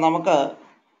 അപ്പൊ നമുക്ക്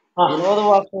വിനോദ്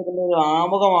പാസ്റ്ററിന്റെ ഒരു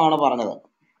ആമുഖമാണ് പറഞ്ഞത്.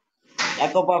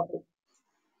 ചക്കോ പാസ്റ്റർ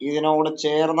ഇതിനോട്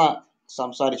ചേർന്ന്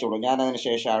സംസാരിച്ചോളൂ, ഞാൻ അതിന്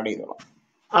ശേഷം ആഡ് ചെയ്തോളാം.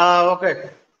 ഓക്കെ.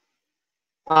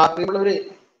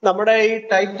 നമ്മുടെ ഈ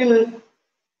ടൈറ്റിൽ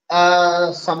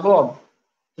സംഭവം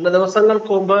ചില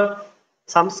ദിവസങ്ങൾക്ക് മുമ്പ്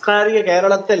സാംസ്കാരിക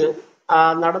കേരളത്തിൽ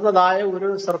നടന്നതായ ഒരു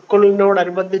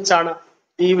സർക്കിളിനോടനുബന്ധിച്ചാണ്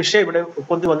ഈ വിഷയം ഇവിടെ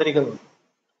കൊണ്ടു വന്നിരിക്കുന്നത്.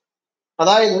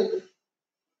 അതായത്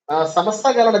സമസ്ത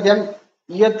കേരള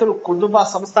ജംഇയ്യത്തുൽ ഖുതുബ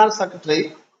സംസ്ഥാന സെക്രട്ടറി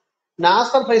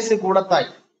നാസർ ഫൈസി കൂടത്തായി.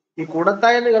 ഈ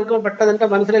കൂടത്തായി എന്ന് കേൾക്കുമ്പോൾ പെട്ടെന്ന് എന്റെ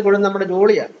മനസ്സിലേക്ക് വിടുന്ന നമ്മുടെ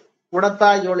ജോളിയാണ്.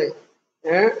 കൂടത്തായി ജോളി,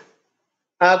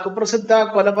 കുപ്രസിദ്ധ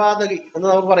കൊലപാതകി എന്ന്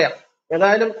നമുക്ക് പറയാം.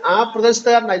 ഏതായാലും ആ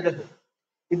പ്രദേശത്തുകാരനായി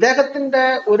ഇദ്ദേഹത്തിന്റെ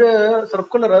ഒരു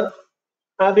സർക്കുലർ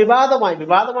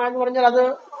വിവാദമായെന്ന് പറഞ്ഞാൽ അത്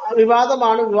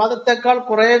വിവാദമാണ്. വിവാദത്തെക്കാൾ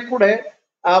കുറെ കൂടെ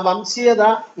വംശീയത,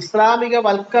 ഇസ്ലാമിക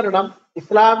വൽക്കരണം,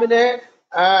 ഇസ്ലാമിനെ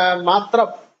മാത്രം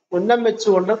ഉന്നം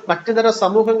വെച്ചുകൊണ്ട് മറ്റിതര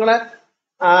സമൂഹങ്ങളെ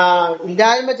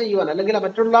ഇല്ലായ്മ ചെയ്യുവാൻ, അല്ലെങ്കിൽ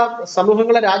മറ്റുള്ള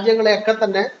സമൂഹങ്ങളെ, രാജ്യങ്ങളെയൊക്കെ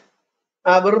തന്നെ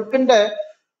വെറുപ്പിന്റെ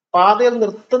പാതയിൽ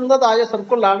നിർത്തുന്നതായ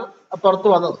സർക്കിളാണ് പുറത്തു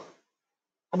വന്നത്.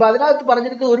 അപ്പൊ അതിനകത്ത്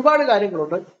പറഞ്ഞിരിക്കുന്ന ഒരുപാട്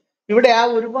കാര്യങ്ങളുണ്ട്. ഇവിടെ ആ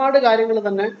ഒരുപാട് കാര്യങ്ങൾ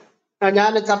തന്നെ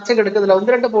ഞാൻ ചർച്ചയ്ക്ക് എടുക്കുന്നില്ല.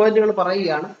 1-2 പോയിന്റുകൾ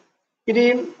പറയുകയാണ്.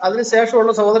 ഇനിയും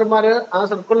അതിനുശേഷമുള്ള സഹോദരന്മാര് ആ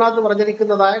സർക്കിളിനകത്ത്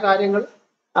പറഞ്ഞിരിക്കുന്നതായ കാര്യങ്ങൾ,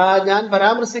 ഞാൻ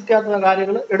പരാമർശിക്കാത്ത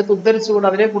കാര്യങ്ങൾ എടുത്ത് ഉദ്ധരിച്ചുകൊണ്ട്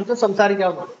അതിനെക്കുറിച്ച്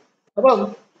സംസാരിക്കാവുന്നതാണ്. അപ്പം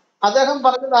അദ്ദേഹം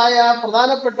പറഞ്ഞതായ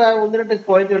പ്രധാനപ്പെട്ട 1-2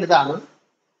 പോയിന്റുകൾ ഇതാണ്.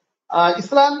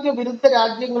 ഇസ്ലാമിക വിരുദ്ധ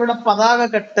രാജ്യങ്ങളുടെ പതാക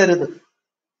കെട്ടരുത്.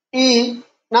 ഈ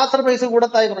നാസർ ഫൈസി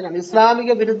കൂടത്തായി പറഞ്ഞാണ്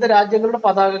ഇസ്ലാമിക വിരുദ്ധ രാജ്യങ്ങളുടെ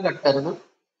പതാക കെട്ടരുത്.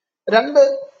 2,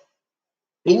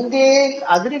 ഇന്ത്യയിൽ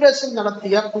അധിനിവേശം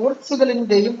നടത്തിയ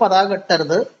പോർച്ചുഗലിന്റെയും പതാക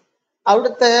കെട്ടരുത്.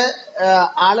 അവിടുത്തെ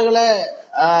ആളുകളെ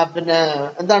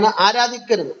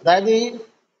ആരാധിക്കരുത്. അതായത് ഈ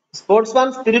സ്പോർട്സ്മാൻ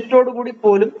സ്പിരിറ്റോട് കൂടി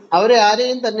പോലും അവരെ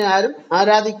ആരെയും തന്നെ ആരും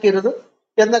ആരാധിക്കരുത്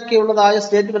എന്നൊക്കെയുള്ളതായ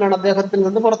സ്റ്റേറ്റ്മെന്റാണ് അദ്ദേഹത്തിൽ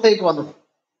നിന്ന് പുറത്തേക്ക് വന്നത്.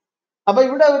 അപ്പൊ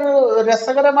ഇവിടെ ഒരു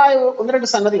രസകരമായ 1-2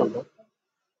 സംഗതിയുണ്ട്.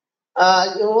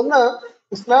 ഒന്ന്,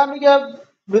 ഇസ്ലാമിക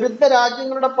വിരുദ്ധ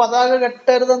രാജ്യങ്ങളുടെ പതാക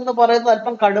കെട്ടരുതെന്ന് പറയുന്നത്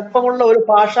അല്പം കടുപ്പമുള്ള ഒരു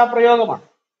ഭാഷാ പ്രയോഗമാണ്.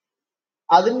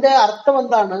 അതിന്റെ അർത്ഥം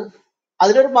എന്താണ്?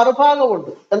 അതിനൊരു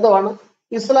മറുഭാഗമുണ്ട്. എന്താണ്?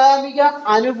 ഇസ്ലാമിക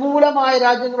അനുകൂലമായ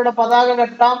രാജ്യങ്ങളുടെ പതാക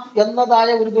കെട്ടാം എന്നതായ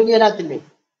ഒരു ദുനിയനത്തില്ലേ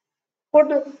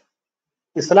കൊണ്ട്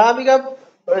ഇസ്ലാമിക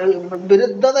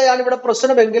വിരുദ്ധതയാണ് ഇവിടെ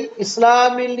പ്രശ്നമെങ്കിൽ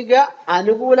ഇസ്ലാമിക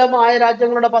അനുകൂലമായ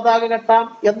രാജ്യങ്ങളുടെ പതാക കെട്ടാം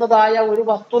എന്നതായ ഒരു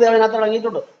വസ്തുത അതിനകത്ത്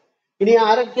അടങ്ങിയിട്ടുണ്ട്. ഇനി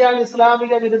ആരൊക്കെയാണ്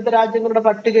ഇസ്ലാമിക വിരുദ്ധ രാജ്യങ്ങളുടെ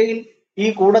പട്ടികയിൽ ഈ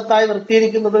കൂടത്തായി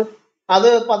നിർത്തിയിരിക്കുന്നത്? അത്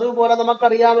പതിവ് പോലെ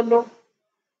നമുക്കറിയാമല്ലോ.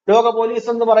 ലോക പോലീസ്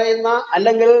എന്ന് പറയുന്ന,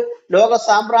 അല്ലെങ്കിൽ ലോക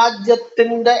സാമ്രാജ്യം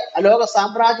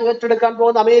ഏറ്റെടുക്കാൻ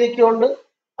പോകുന്ന അമേരിക്കയുണ്ട്.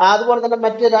 അതുപോലെ തന്നെ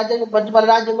മറ്റു പല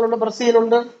രാജ്യങ്ങളുണ്ട്.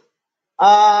 ബ്രസീലുണ്ട്,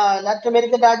 ലാറ്റിൻ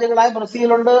അമേരിക്കൻ രാജ്യങ്ങളായ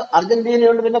ബ്രസീലുണ്ട്,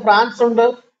 അർജന്റീനയുണ്ട്, പിന്നെ ഫ്രാൻസ് ഉണ്ട്,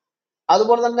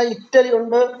 അതുപോലെ തന്നെ ഇറ്റലി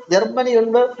ഉണ്ട്, ജർമ്മനി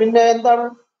ഉണ്ട്, പിന്നെ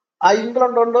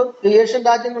ഇംഗ്ലണ്ട് ഉണ്ട്, ഏഷ്യൻ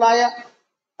രാജ്യങ്ങളായ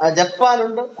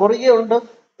ജപ്പാനുണ്ട്, കൊറിയ ഉണ്ട്,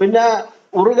 പിന്നെ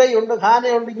ഉറുഗയുണ്ട്,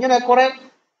 ഘാനയുണ്ട്. ഇങ്ങനെ കുറെ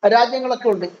രാജ്യങ്ങളൊക്കെ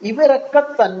ഉണ്ട്. ഇവരൊക്കെ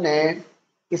തന്നെ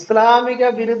ഇസ്ലാമിക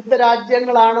വിരുദ്ധ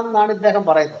രാജ്യങ്ങളാണെന്നാണ് ഇദ്ദേഹം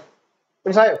പറയുന്നത്.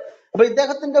 മനസ്സിലായോ? അപ്പൊ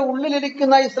ഇദ്ദേഹത്തിന്റെ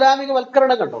ഉള്ളിലിരിക്കുന്ന ഇസ്ലാമിക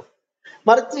വൽക്കരണം കണ്ടോ?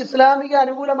 മറിച്ച് ഇസ്ലാമിക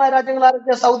അനുകൂലമായ രാജ്യങ്ങൾ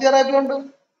ആരൊക്കെ? സൗദി അറേബ്യ ഉണ്ട്,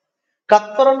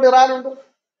 ഖത്തറുണ്ട്, ഇറാനുണ്ട്.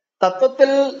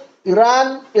 തത്വത്തിൽ ഇറാൻ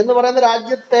എന്ന് പറയുന്ന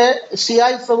രാജ്യത്തെ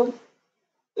ഷിയായിസവും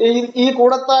ഈ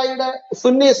കൂടത്തായിയുടെ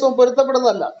സുന്നീസവും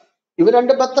പൊരുത്തപ്പെടുന്നതല്ല. ഇവർ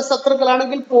 2 ബദ്ധ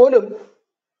ശത്രുക്കളാണെങ്കിൽ പോലും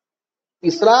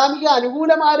ഇസ്ലാമിക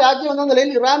അനുകൂലമായ രാജ്യം എന്ന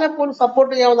നിലയിൽ ഇറാനെ പോലും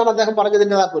സപ്പോർട്ട് ചെയ്യാമെന്നാണ് അദ്ദേഹം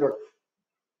പറഞ്ഞതിൻ്റെതാ പൊരുൾ.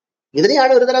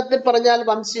 ഇതിനെയാണ് ഒരു തരത്തിൽ പറഞ്ഞാൽ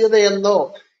വംശീയത എന്നോ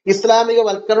ഇസ്ലാമിക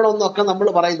വൽക്കരണം എന്നോ ഒക്കെ നമ്മൾ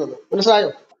പറയുന്നത്. മനസ്സിലായോ?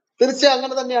 തീർച്ചയായും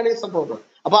അങ്ങനെ തന്നെയാണ് ഈ സംഭവം.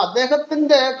 അപ്പൊ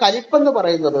അദ്ദേഹത്തിന്റെ കലിപ്പെന്ന്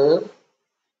പറയുന്നത്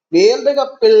വേൾഡ്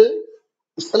കപ്പിൽ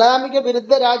ഇസ്ലാമിക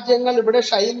വിരുദ്ധ രാജ്യങ്ങൾ ഇവിടെ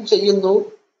ഷൈൻ ചെയ്യുന്നു,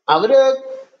 അവര്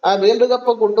വേൾഡ്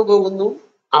കപ്പ് കൊണ്ടുപോകുന്നു,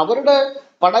 അവരുടെ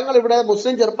പടങ്ങൾ ഇവിടെ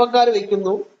മുസ്ലിം ചെറുപ്പക്കാർ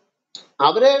വെക്കുന്നു,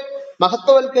 അവരെ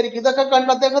മഹത്വവൽക്കരിക്കും. ഇതൊക്കെ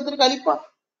കണ്ട് അദ്ദേഹത്തിന് കലിപ്പാണ്.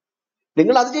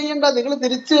 നിങ്ങൾ അത് ചെയ്യണ്ട. നിങ്ങൾ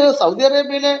തിരിച്ച് സൗദി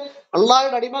അറേബ്യയിലെ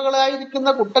അള്ളാഹയുടെ അടിമകളായിരിക്കുന്ന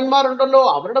കുട്ടന്മാരുണ്ടല്ലോ,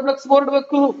 അവരുടെ ഫ്ലെക്സ് ബോർഡ്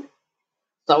വെക്കൂ,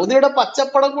 സൗദിയുടെ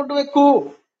പച്ചപ്പടം കൊണ്ട് വെക്കൂ,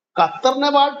 ഖത്തറിനെ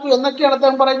വാഴ്ത്തു എന്നൊക്കെയാണ്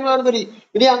അദ്ദേഹം പറഞ്ഞു വരുന്നത്.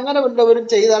 ഇനി അങ്ങനെ വല്ലവരും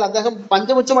ചെയ്താൽ അദ്ദേഹം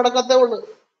പഞ്ചമുച്ച മടക്കത്തേ ഉള്ളൂ.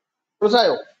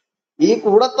 മനസ്സിലായോ? ഈ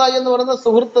കൂടത്തായി എന്ന് പറയുന്ന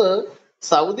സുഹൃത്ത്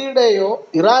സൗദിയുടെയോ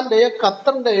ഇറാന്റെയോ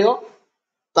ഖത്തറിന്റെയോ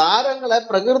താരങ്ങളെ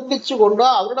പ്രകീർത്തിച്ചുകൊണ്ട്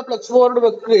അവരുടെ ഫ്ലെക്സ് ബോർഡ്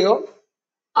വെക്കുകയോ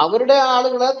അവരുടെ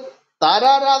ആളുകളെ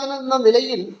താരാരാധന എന്ന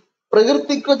നിലയിൽ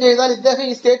പ്രകീർത്തിക്കുകയോ ചെയ്താൽ ഇദ്ദേഹം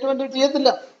ഈ സ്റ്റേറ്റ്മെന്റ് ചെയ്യത്തില്ല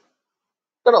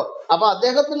കേട്ടോ. അപ്പൊ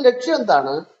അദ്ദേഹത്തിന്റെ ലക്ഷ്യം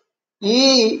എന്താണ്? ഈ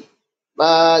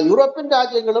യൂറോപ്യൻ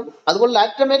രാജ്യങ്ങളും അതുപോലെ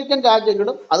ലാറ്റിൻ അമേരിക്കൻ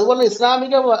രാജ്യങ്ങളും അതുപോലെ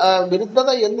ഇസ്ലാമിക വിരുദ്ധത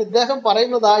എന്ന് ഇദ്ദേഹം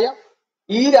പറയുന്നതായ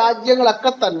ഈ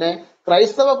രാജ്യങ്ങളൊക്കെ തന്നെ,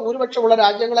 ക്രൈസ്തവ ഭൂരിപക്ഷമുള്ള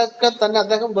രാജ്യങ്ങളൊക്കെ തന്നെ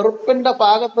അദ്ദേഹം വെറുപ്പിന്റെ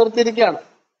ഭാഗത്ത് നിർത്തിയിരിക്കുകയാണ്.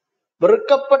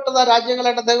 വെറുക്കപ്പെട്ട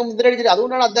രാജ്യങ്ങളായിട്ട് അദ്ദേഹം മുദ്രടിച്ചിട്ട്,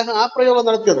 അതുകൊണ്ടാണ് അദ്ദേഹം ആ പ്രയോഗം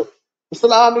നടത്തിയത്,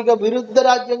 ഇസ്ലാമിക വിരുദ്ധ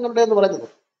രാജ്യങ്ങളുടെ എന്ന് പറഞ്ഞത്.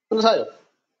 മനസ്സിലായോ?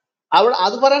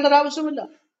 അത് പറയേണ്ട ഒരു ആവശ്യമില്ല.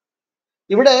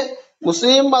 ഇവിടെ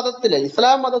മുസ്ലിം മതത്തിലെ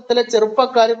ഇസ്ലാം മതത്തിലെ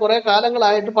ചെറുപ്പക്കാർ കുറെ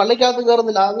കാലങ്ങളായിട്ട് പള്ളിക്കകത്ത്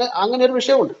കയറുന്നില്ല. അങ്ങനെ ഒരു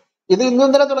വിഷയമുണ്ട്. ഇത് ഇന്നും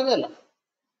ഇന്നലെ തുടങ്ങിയല്ല.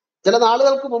 ചില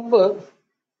നാളുകൾക്ക് മുമ്പ്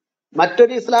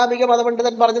മറ്റൊരു ഇസ്ലാമിക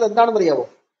മതപണ്ഡിതൻ പറഞ്ഞത് എന്താണെന്ന് അറിയാമോ?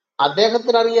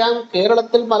 അദ്ദേഹത്തിനറിയാം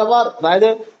കേരളത്തിൽ മലബാർ, അതായത്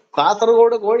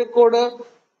കാസർഗോഡ്, കോഴിക്കോട്,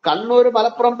 കണ്ണൂർ,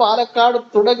 മലപ്പുറം, പാലക്കാട്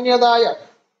തുടങ്ങിയതായ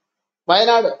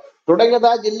വയനാട്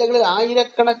തുടങ്ങിയതായ ജില്ലകളിൽ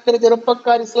ആയിരക്കണക്കിന്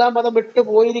ചെറുപ്പക്കാർ ഇസ്ലാം മതം വിട്ടു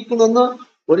പോയിരിക്കുന്നെന്ന്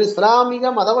ഒരു ഇസ്ലാമിക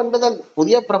മതപണ്ഡിതൻ,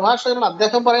 പുതിയ പ്രഭാഷകനാണ്,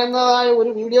 അദ്ദേഹം പറയുന്നതായ ഒരു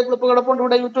വീഡിയോ ക്ലിപ്പ് കിടപ്പുണ്ട്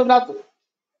ഇവിടെ യൂട്യൂബിനകത്ത്.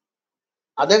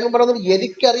 അദ്ദേഹം പറയുന്നത്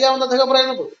എനിക്കറിയാവുന്ന അദ്ദേഹം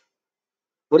പറയുന്നത്,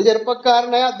 ഒരു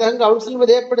ചെറുപ്പക്കാരനെ അദ്ദേഹം കൗൺസിൽ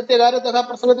വിധേയപ്പെടുത്തിയ കാര്യം അദ്ദേഹം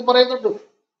പ്രസംഗത്തിൽ പറയുന്നുണ്ട്.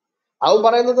 അവൻ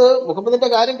പറയുന്നത് മുഹമ്മദിന്റെ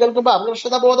കാര്യം കേൾക്കുമ്പോൾ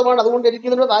അമർഷത ബോധമാണ്, അതുകൊണ്ട് എനിക്ക്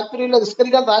ഇതിനോട് താല്പര്യമില്ല,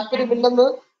 നിസ്കരിക്കാൻ താല്പര്യമില്ലെന്ന്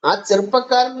ആ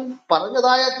ചെറുപ്പക്കാരൻ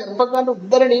പറഞ്ഞതായ ചെറുപ്പക്കാരന്റെ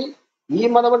ഉദ്ധരണി ഈ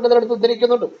മതപണ്ഡിതനെടുത്ത്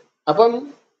ഉദ്ധരിക്കുന്നുണ്ട്. അപ്പം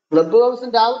ക്ലബ്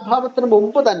ഹൗസിന്റെ ആവിർഭാവത്തിന്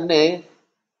മുമ്പ് തന്നെ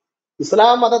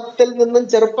ഇസ്ലാം മതത്തിൽ നിന്നും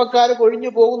ചെറുപ്പക്കാർ കൊഴിഞ്ഞു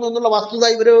പോകുന്നു എന്നുള്ള വസ്തുത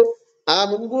ഇവര്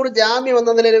മുൻകൂർ ജാമ്യം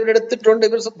എന്ന നിലയിൽ ഇവരെടുത്തിട്ടുണ്ട്,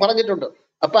 ഇവർ പറഞ്ഞിട്ടുണ്ട്.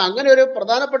 അപ്പൊ അങ്ങനെ ഒരു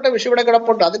പ്രധാനപ്പെട്ട വിഷയം ഇവിടെ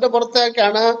കിടപ്പുണ്ട്. അതിന്റെ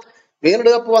പുറത്തേക്കാണ് വേൾഡ്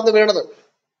കപ്പ് വന്ന് വീണത്.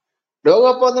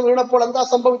 ലോകകപ്പ് വന്ന് വീണപ്പോൾ എന്താ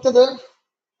സംഭവിച്ചത്?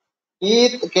 ഈ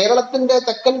കേരളത്തിന്റെ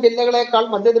തെക്കൻ ജില്ലകളെക്കാൾ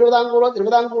മധ്യ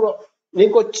തിരുവിതാംകൂറോ ഈ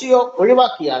കൊച്ചിയോ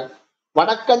ഒഴിവാക്കിയാൽ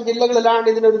വടക്കൻ ജില്ലകളിലാണ്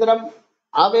ഇതിനൊരുതരം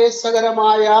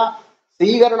ആവേശകരമായ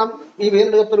സ്വീകരണം ഈ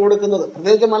വേൾഡ് കപ്പിന് കൊടുക്കുന്നത്.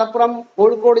 പ്രത്യേകിച്ച് മലപ്പുറം,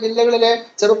 കോഴിക്കോട് ജില്ലകളിലെ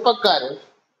ചെറുപ്പക്കാര്,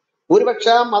 ഭൂരിപക്ഷ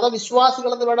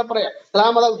മതവിശ്വാസികൾ എന്ന് വേണം പറയാം,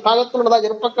 ഇസ്ലാം മത വിഭാഗത്തിലുള്ള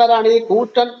ചെറുപ്പക്കാരാണ് ഈ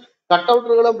കൂറ്റൻ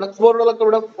കട്ടൗട്ടുകളും ഫ്ലെക്സ് ബോർഡുകളൊക്കെ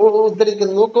ഇവിടെ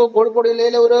ഉദ്ധരിക്കുന്നത്. നോക്കൂ, കോഴിക്കോട്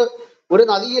ജില്ലയിലെ ഒരു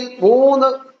നദിയിൽ 3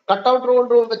 കട്ടൗട്ടർ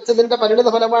കൊണ്ട് വെച്ചതിന്റെ പരിണിത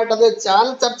ഫലമായിട്ട് അത്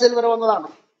ചാനൽ ചർച്ചയിൽ വരെ വന്നതാണ്.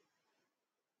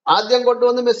 ആദ്യം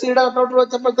കൊണ്ടുവന്ന് മെസ്സിയുടെ കട്ടൗട്ടർ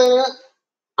വെച്ചപ്പോഴത്തേന്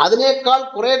അതിനേക്കാൾ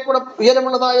കുറെ കൂടെ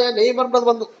ഉയരമുള്ളതായ നെയ്മറിന്റെ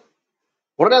വന്നു.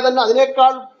 ഉടനെ തന്നെ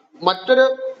അതിനേക്കാൾ മറ്റൊരു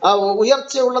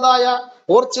ഉയർച്ചയുള്ളതായ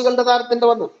പോർച്ചുഗലിന്റെ താരത്തിന്റെ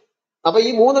വന്നു. അപ്പൊ ഈ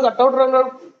 3 കട്ടൗട്ടറുകളെ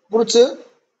കുറിച്ച്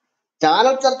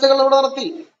ചാനൽ ചർച്ചകൾ ഇവിടെ നടത്തി.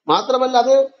 മാത്രമല്ല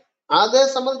അതേ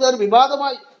സംബന്ധിച്ച് ഒരു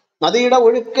വിവാദമായി. നദിയുടെ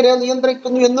ഒഴുക്കിനെ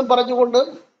നിയന്ത്രിക്കുന്നു എന്നും പറഞ്ഞുകൊണ്ട്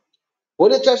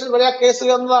പോലീസ് സ്റ്റേഷനിൽ വരെ കേസ്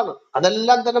എന്നതാണ്.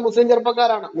 അതെല്ലാം തന്നെ മുസ്ലിം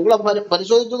ചെറുപ്പക്കാരാണ്. നിങ്ങൾ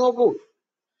പരിശോധിച്ചു നോക്കൂ.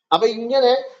 അപ്പൊ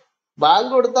ഇങ്ങനെ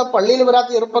ബാങ്ക് കൊടുത്ത പള്ളിയിൽ വരാത്ത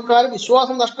ചെറുപ്പക്കാർ,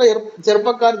 വിശ്വാസം നഷ്ട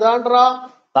ചെറുപ്പക്കാർ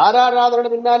താരാരാധനയുടെ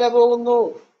പിന്നാലെ പോകുന്നു,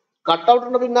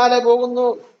 കട്ടൗട്ടിന്റെ പിന്നാലെ പോകുന്നു.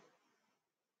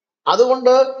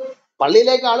 അതുകൊണ്ട്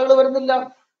പള്ളിയിലേക്ക് ആളുകൾ വരുന്നില്ല.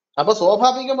 അപ്പൊ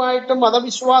സ്വാഭാവികമായിട്ടും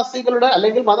മതവിശ്വാസികളുടെ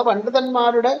അല്ലെങ്കിൽ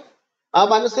മതപണ്ഡിതന്മാരുടെ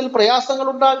മനസ്സിൽ പ്രയാസങ്ങൾ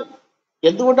ഉണ്ടാകും.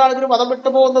 എന്തുകൊണ്ടാണ് ഇവർ മതം വിട്ടു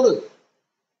പോകുന്നത്?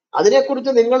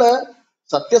 അതിനെക്കുറിച്ച് നിങ്ങൾ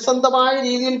സത്യസന്ധമായ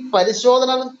രീതിയിൽ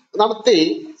പരിശോധന നടത്തി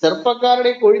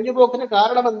ചെറുപ്പക്കാരുടെ കൊഴിഞ്ഞുപോക്കിന്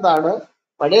കാരണം എന്താണ്,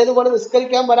 പഴയതുപോലെ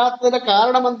നിസ്കരിക്കാൻ വരാത്തതിന്റെ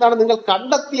കാരണം എന്താണ് നിങ്ങൾ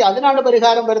കണ്ടെത്തി അതിനാണ്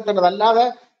പരിഹാരം വരുത്തേണ്ടത്. അല്ലാതെ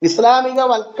ഇസ്ലാമിക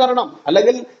വൽക്കരണം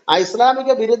അല്ലെങ്കിൽ ആ ഇസ്ലാമിക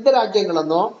വിരുദ്ധ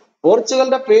രാജ്യങ്ങളെന്നോ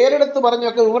പോർച്ചുഗലിന്റെ പേരെടുത്ത്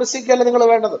പറഞ്ഞൊക്കെ വിമർശിക്കല്ല നിങ്ങൾ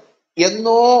വേണ്ടത്.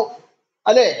 എന്നോ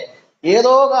അല്ലെ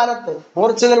ഏതോ കാലത്ത്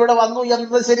പോർച്ചുഗൽ ഇവിടെ വന്നു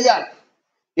എന്നത് ശരിയാണ്.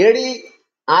 AD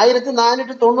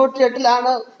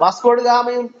 1498 വാസ്കോഡ്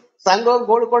ഗാമയും സംഘവും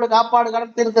കോഴിക്കോട് കാപ്പാട്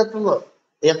കടൽത്തീരത്തെത്തുന്നത്.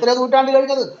 എത്ര നൂറ്റാണ്ട്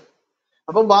കഴിഞ്ഞത്?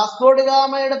 അപ്പം വാസ്കോഡ്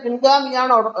ഗാമയുടെ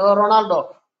പിൻഗാമിയാണോ റൊണാൾഡോ?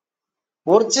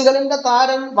 പോർച്ചുഗലിന്റെ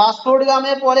താരം വാസ്കോഡ്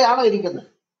ഗാമയെ പോലെയാണോ ഇരിക്കുന്നത്?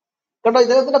 കേട്ടോ,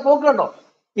 ഇദ്ദേഹത്തിന്റെ പോക്ക് കണ്ടോ.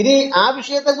 ഇനി ആ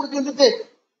വിഷയത്തെ കുറിച്ച് ചിന്തിച്ച്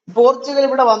പോർച്ചുഗൽ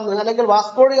ഇവിടെ വന്ന് അല്ലെങ്കിൽ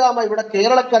വാസ്കോഡ് ഗാമ ഇവിടെ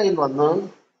കേരളക്കരയിൽ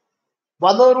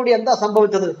വന്നതോടുകൂടി എന്താ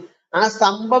സംഭവിച്ചത്? ആ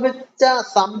സംഭവിച്ച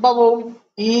സംഭവവും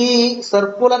ഈ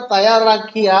സർക്കുലർ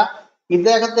തയ്യാറാക്കിയ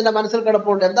ഇദ്ദേഹത്തിന്റെ മനസ്സിൽ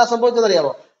കിടപ്പുണ്ട്. എന്താ സംഭവിച്ചത്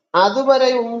അറിയാമോ? അതുവരെ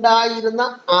ഉണ്ടായിരുന്ന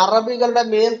അറബികളുടെ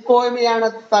മേൽക്കോയ്മയാണ്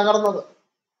തകർന്നത്.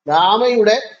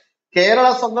 ഗാമയുടെ കേരള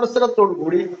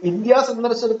സന്ദർശനത്തോടുകൂടി, ഇന്ത്യ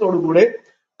സന്ദർശനത്തോടുകൂടി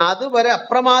അതുവരെ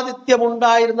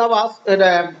അപ്രമാദിത്യമുണ്ടായിരുന്ന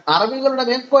അറബികളുടെ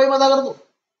മേൽക്കോയ്മ തകർന്നു.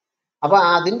 അപ്പൊ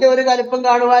അതിന്റെ ഒരു കലിപ്പം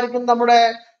കാണുമായിരിക്കും നമ്മുടെ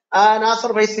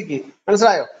നാസർ ഫൈസിക്ക്.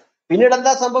 മനസ്സിലായോ? പിന്നീട്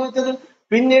എന്താ സംഭവിച്ചത്?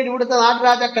 പിന്നീട് ഇവിടുത്തെ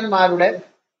നാട്ടുരാജാക്കന്മാരുടെ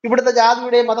ഇവിടുത്തെ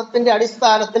ജാതിയുടെയും മതത്തിന്റെ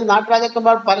അടിസ്ഥാനത്തിൽ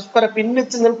നാട്ടുരാജാക്കന്മാർ പരസ്പരം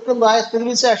ഭിന്നിച്ച് നിൽക്കുന്നതായ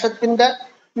സ്ഥിതിവിശേഷത്തിന്റെ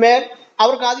മേൽ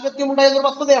അവർക്ക് ആധിപത്യം ഉണ്ടായെന്നൊരു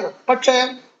വസ്തുതയാണ്. പക്ഷേ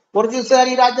പോർച്ചുഗീസുകാർ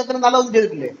ഈ രാജ്യത്തിന് നല്ലതൊന്നും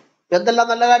ചെയ്തിട്ടില്ലേ? എന്തെല്ലാം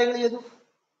നല്ല കാര്യങ്ങൾ ചെയ്തു?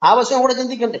 ആവശ്യം കൂടെ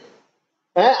ചിന്തിക്കണ്ടേ?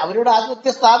 അവരുടെ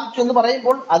ആധിപത്യം സ്ഥാപിച്ചു എന്ന്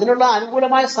പറയുമ്പോൾ അതിനുള്ള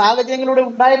അനുകൂലമായ സാഹചര്യങ്ങളിലൂടെ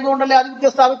ഉണ്ടായിരുന്നുകൊണ്ടല്ലേ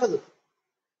ആധിപത്യം സ്ഥാപിച്ചത്.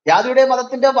 ജാതിയുടെ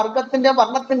മതത്തിന്റെ വർഗത്തിന്റെ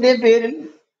വർണ്ണത്തിന്റെയും പേരിൽ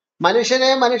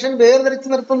മനുഷ്യൻ വേർതിരിച്ചു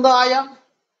നിർത്തുന്നതായ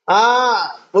ആ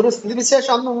ഒരു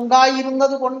സ്ഥിതിവിശേഷം അന്ന്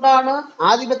ഉണ്ടായിരുന്നത് കൊണ്ടാണ്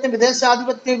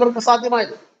വിദേശാധിപത്യം ഇവർക്ക്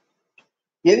സാധ്യമായത്.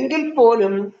 എങ്കിൽ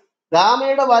പോലും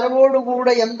ഗാമയുടെ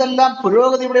വരവോടുകൂടെ എന്തെല്ലാം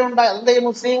പുരോഗതി ഇവിടെ ഉണ്ടായി. അതെന്താ ഈ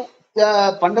മുസ്ലിം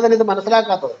പണ്ഡിതൻ ഇത്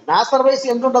മനസ്സിലാക്കാത്തത്? നാസർ വൈസി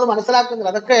എന്തുകൊണ്ടത്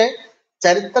മനസ്സിലാക്കുന്നില്ല? അതൊക്കെ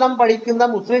ചരിത്രം പഠിക്കുന്ന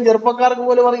മുസ്ലിം ചെറുപ്പക്കാർക്ക്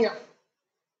പോലും അറിയാം.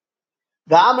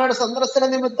 ഗാമയുടെ സന്ദർശന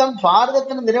നിമിത്തം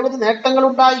ഭാരതത്തിന് നിരവധി നേട്ടങ്ങൾ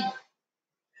ഉണ്ടായി.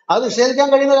 അത് നിഷേധിക്കാൻ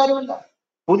കഴിയുന്ന കാര്യമല്ല.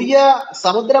 പുതിയ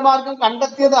സമുദ്രമാർഗം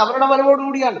കണ്ടെത്തിയത് അവരുടെ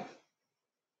വരവോടുകൂടിയാണ്.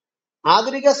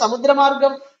 ആധുനിക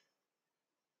സമുദ്രമാർഗം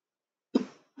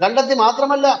കണ്ടെത്തി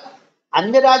മാത്രമല്ല,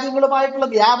 അന്യരാജ്യങ്ങളുമായിട്ടുള്ള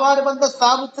വ്യാപാര ബന്ധം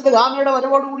സ്ഥാപിച്ചത് ഗാമയുടെ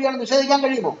വരവോടുകൂടിയാണ്. നിഷേധിക്കാൻ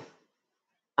കഴിയുമോ?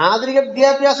 ആധുനിക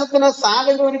വിദ്യാഭ്യാസത്തിന്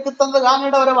സാഹചര്യം ഒരുക്കി തന്നത്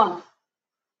ഗാമയുടെ വരവാണ്.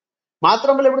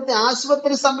 മാത്രമല്ല, ഇവിടുത്തെ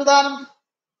ആശുപത്രി സംവിധാനം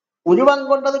ഉരുവം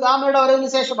കൊണ്ടത് ഗാമയുടെ വരവിന്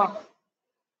ശേഷമാണ്.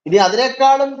 ഇനി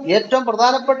അതിനേക്കാളും ഏറ്റവും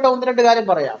പ്രധാനപ്പെട്ട ഒന്ന് രണ്ട് കാര്യം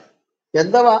പറയാം.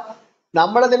 എന്തുവാ?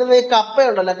 നമ്മുടെ നിലവിൽ ഈ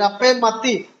കപ്പയുണ്ടല്ലോ, കപ്പയും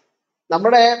മത്തിയും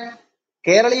നമ്മുടെ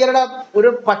കേരളീയരുടെ ഒരു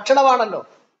ഭക്ഷണമാണല്ലോ.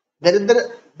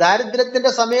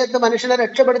 ദാരിദ്ര്യത്തിന്റെ സമയത്ത് മനുഷ്യനെ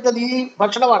രക്ഷപ്പെടുത്തിയത് ഈ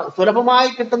ഭക്ഷണമാണ്. സുലഭമായി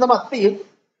കിട്ടുന്ന മത്തിയും,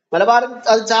 മലബാറിൽ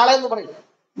അത് ചാള എന്ന് പറയും,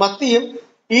 മത്തിയും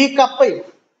ഈ കപ്പയും.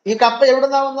 ഈ കപ്പ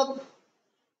എവിടുന്നാ വന്നത്?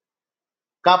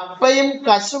 കപ്പയും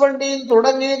കശുവണ്ടിയും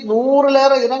തുടങ്ങി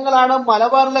 100-ലേറെ ഇനങ്ങളാണ്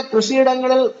മലബാറിലെ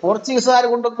കൃഷിയിടങ്ങളിൽ പോർച്ചുഗീസുകാർ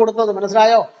കൊണ്ട് കൊടുത്തത്.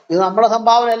 മനസ്സിലായോ? ഇത് നമ്മുടെ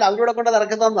സംഭാവനയല്ല, അവരുടെ കൊണ്ട്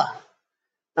ഇറക്കുന്നതാ.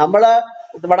 നമ്മള്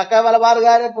വടക്കേ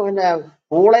മലബാറുകാര് പിന്നെ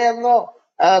പൂളയെന്നോ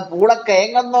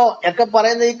പൂളക്കേങ്ങെന്നോ ഒക്കെ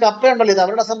പറയുന്ന ഈ കപ്പയുണ്ടല്ലോ, ഇത്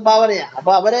അവരുടെ സംഭാവനയാണ്.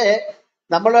 അപ്പൊ അവരെ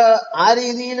നമ്മള് ആ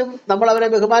രീതിയിലും നമ്മൾ അവരെ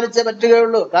ബഹുമാനിച്ചേ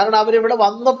പറ്റുകയുള്ളൂ. കാരണം അവരിവിടെ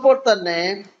വന്നപ്പോൾ തന്നെ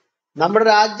നമ്മുടെ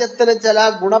രാജ്യത്തിന് ചില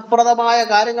ഗുണപ്രദമായ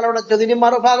കാര്യങ്ങൾ അവിടെ ചെയ്തു.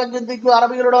 മറുഭാഗം ചിന്തിക്കുക,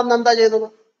 അറബികളോട് വന്ന് എന്താ ചെയ്തത്?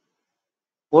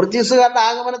 പോർച്ചുഗീസുകാരുടെ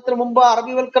ആഗമനത്തിന് മുമ്പ്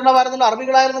അറബിവൽക്കരണമായിരുന്നല്ലോ,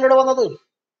 അറബികളായിരുന്നു ഇവിടെ വന്നത്.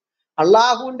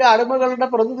 അള്ളാഹുവിന്റെ അടിമകളുടെ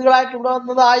പ്രതിനിധികളായിട്ട് ഇവിടെ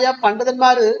വന്നതായ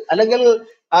പണ്ഡിതന്മാര് അല്ലെങ്കിൽ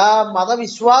ആ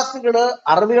മതവിശ്വാസികള്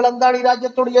അറബികൾ എന്താണ് ഈ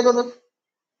രാജ്യത്തോട് ചെയ്തത്?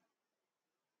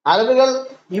 അറബികൾ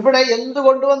ഇവിടെ എന്ത്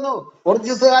കൊണ്ടുവന്നു?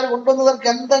 പോർച്ചുഗീസുകാർ കൊണ്ടുവന്നവർക്ക്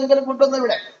എന്തെങ്കിലും കൊണ്ടുവന്നു?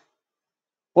 ഇവിടെ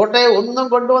കോട്ടെ ഒന്നും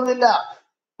കൊണ്ടുവന്നില്ല,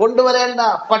 കൊണ്ടുവരേണ്ട.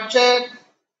 പക്ഷേ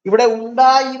ഇവിടെ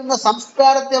ഉണ്ടായിരുന്ന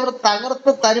സംസ്കാരത്തെ അവർ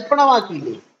തകർത്ത്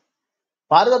തരിപ്പണമാക്കിയില്ലേ?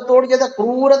 ഭാരതത്തോട് ചെയ്ത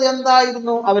ക്രൂരത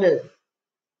എന്തായിരുന്നു? അവര്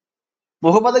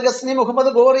മുഹമ്മദ് ഗസ്നി,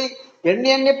 മുഹമ്മദ് ഗോറി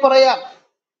എണ്ണി പറയാം.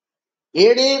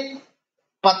 AD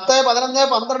 10, 11,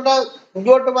 12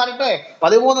 ഇങ്ങോട്ട് വരട്ടെ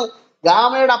 13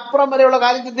 ഗാമയുടെ അപ്പുറം വരെയുള്ള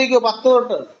കാര്യം ചിന്തിക്കൂ. 10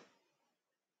 തൊട്ട്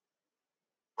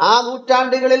ആ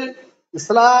നൂറ്റാണ്ടുകളിൽ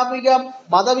ഇസ്ലാമിക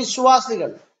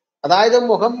മതവിശ്വാസികൾ, അതായത്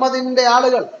മുഹമ്മദിന്റെ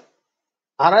ആളുകൾ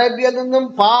അറേബ്യയിൽ നിന്നും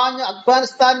പാഞ്ഞ്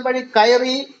അഫ്ഗാനിസ്ഥാൻ വഴി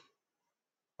കയറി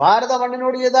ഭാരത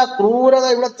മണ്ണിനോട് ചെയ്ത ക്രൂരത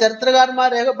ഇവിടെ ചരിത്രകാരന്മാർ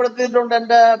രേഖപ്പെടുത്തിയിട്ടുണ്ട്.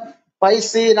 എന്റെ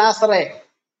പൈസി നാസറെ,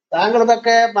 താങ്കൾ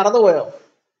ഇതൊക്കെ മറന്നുപോയോ?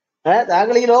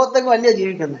 താങ്കൾ ഈ ലോകത്തെങ്ങും അല്ലേ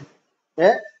ജീവിക്കുന്നത്?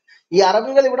 ഈ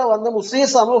അറബികൾ ഇവിടെ വന്ന്, മുസ്ലിം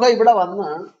സമൂഹം ഇവിടെ വന്ന്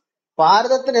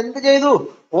ഭാരതത്തിന് എന്ത് ചെയ്തു?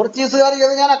 പോർച്ചുഗീസുകാർ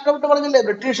ചെയ്ത് ഞാൻ അക്കമിട്ട് പറഞ്ഞില്ലേ.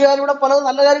 ബ്രിട്ടീഷുകാർ ഇവിടെ പല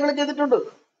നല്ല കാര്യങ്ങളും ചെയ്തിട്ടുണ്ട്.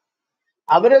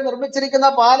 അവര് നിർമ്മിച്ചിരിക്കുന്ന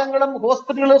പാലങ്ങളും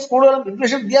ഹോസ്പിറ്റലുകളും സ്കൂളുകളും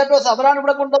ഇംഗ്ലീഷ് വിദ്യാഭ്യാസം അവരാണ്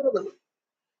ഇവിടെ കൊണ്ടുവന്നത്.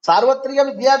 സാർവത്രിക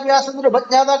വിദ്യാഭ്യാസത്തിന്റെ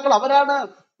ഉപജ്ഞാതാക്കൾ അവരാണ്.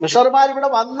 മിഷണർമാർ ഇവിടെ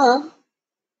വന്ന്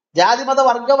ജാതിമത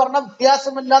വർഗവർണ്ണ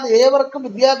വ്യത്യാസമില്ലാതെ ഏവർക്കും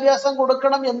വിദ്യാഭ്യാസം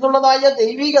കൊടുക്കണം എന്നുള്ളതായ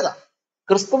ദൈവികത,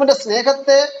 ക്രിസ്തുവിന്റെ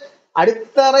സ്നേഹത്തെ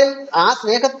അടിത്തറയിൽ, ആ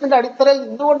സ്നേഹത്തിന്റെ അടിത്തറയിൽ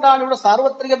നിന്നുകൊണ്ടാണ് ഇവിടെ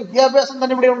സാർവത്രിക വിദ്യാഭ്യാസം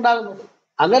തന്നെ ഇവിടെ ഉണ്ടാകുന്നത്.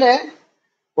 അങ്ങനെ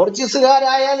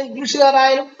പോർച്ചുഗീസുകാരായാലും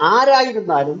ഇംഗ്ലീഷുകാരായാലും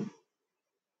ആരായിരുന്നാലും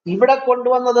ഇവിടെ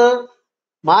കൊണ്ടുവന്നത്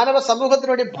മാനവ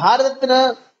സമൂഹത്തിന് വേണ്ടി, ഭാരതത്തിന്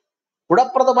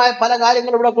ഗുണപ്രദമായ പല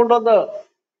കാര്യങ്ങളും ഇവിടെ കൊണ്ടുവന്ന്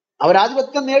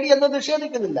അവരാധിപത്യം നേടി എന്ന്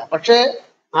നിഷേധിക്കുന്നില്ല. പക്ഷേ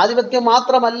ആധിപത്യം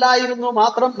മാത്രമല്ലായിരുന്നു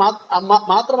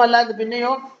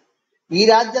പിന്നെയോ ഈ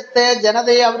രാജ്യത്തെ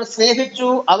ജനതയെ അവർ സ്നേഹിച്ചു,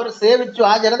 അവർ സേവിച്ചു.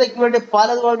 ആ ജനതയ്ക്ക് വേണ്ടി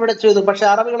പലതും ഇവിടെ ചെയ്തു. പക്ഷെ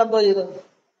അറബികൾ എന്തോ ചെയ്തു?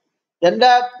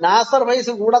 എന്റെ നാസർ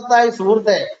വൈസ് കൂടത്തായി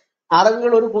സുഹൃത്തെ,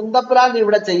 അറബികൾ ഒരു കുന്തപ്ലാന്റ്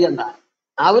ഇവിടെ ചെയ്യണ്ട.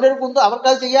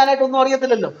 അവർക്കത് ചെയ്യാനായിട്ടൊന്നും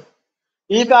അറിയത്തില്ലല്ലോ.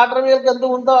 ഈ കാട്ടറബികൾക്ക് എന്ത്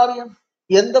കുന്തം അറിയാം?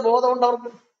 എന്ത് ബോധമുണ്ട്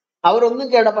അവർക്ക്? അവരൊന്നും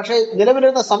ചെയ്യണ്ട. പക്ഷെ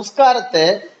നിലവിലിരുന്ന സംസ്കാരത്തെ,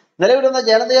 നിലവിലിരുന്ന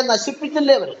ജനതയെ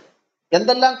നശിപ്പിച്ചില്ലേ അവര്?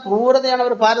 എന്തെല്ലാം ക്രൂരതയാണ്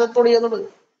അവർ ഭാരതത്തോട് ചെയ്യുന്നത്?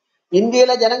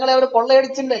 ഇന്ത്യയിലെ ജനങ്ങളെ അവർ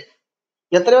കൊള്ളയടിച്ചില്ലേ?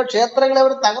 എത്രയോ ക്ഷേത്രങ്ങളെ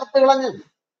അവർ തകർത്ത് കളഞ്ഞു.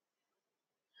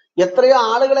 എത്രയോ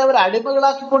ആളുകളെ അവർ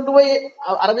അടിമകളാക്കി കൊണ്ടുപോയി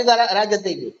അറബി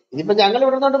രാജ്യത്തേക്ക്. ഇതിപ്പോ ഞങ്ങൾ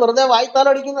ഇവിടുന്നുകൊണ്ട് വെറുതെ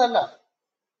വായ്ത്താലടിക്കുന്നതല്ല.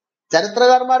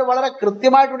 ചരിത്രകാരന്മാർ വളരെ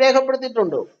കൃത്യമായിട്ട്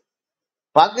രേഖപ്പെടുത്തിയിട്ടുണ്ട്.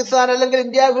 പാകിസ്ഥാൻ അല്ലെങ്കിൽ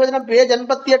ഇന്ത്യ വിഭജനം പേജ്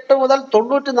 88 മുതൽ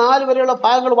 94 വരെയുള്ള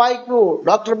ഭാഗങ്ങൾ വായിക്കൂ.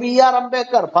 ഡോക്ടർ BR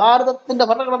അംബേദ്കർ, ഭാരതത്തിന്റെ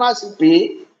ഭരണഘടനാ ശില്പി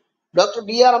ഡോക്ടർ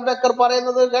BR അംബേദ്കർ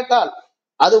പറയുന്നത് കേട്ടാൽ,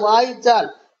 അത് വായിച്ചാൽ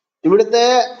ഇവിടുത്തെ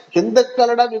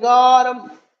ഹിന്ദുക്കളുടെ വികാരം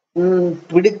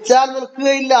പിടിച്ചാൽ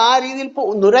നിൽക്കുകയില്ല. ആ രീതിയിൽ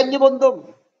നുരഞ്ഞു പൊന്തും.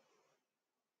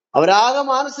 അവരാകെ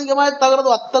മാനസികമായി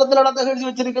തകർന്നു. അത്തരത്തിലാണ് അദ്ദേഹം എഴുതി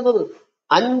വെച്ചിരിക്കുന്നത്.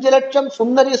 5 ലക്ഷം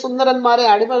സുന്ദരന്മാരെ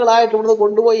അടിമകളായിട്ട് ഇവിടുന്ന്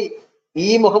കൊണ്ടുപോയി ഈ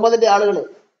മുഹമ്മദിന്റെ ആളുകൾ.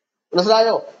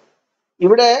 മനസ്സിലായോ?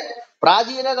 ഇവിടെ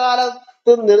പ്രാചീന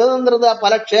കാലത്ത് നിലനിന്നിരുന്ന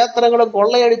പല ക്ഷേത്രങ്ങളും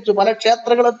കൊള്ളയടിച്ചു, പല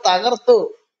ക്ഷേത്രങ്ങളും തകർത്തു,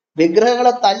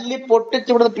 വിഗ്രഹങ്ങളെ തല്ലി പൊട്ടിച്ച്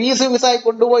ഇവിടുന്ന് പീസായി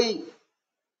കൊണ്ടുപോയി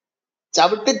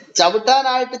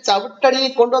ചവിട്ടാനായിട്ട് ചവിട്ടടി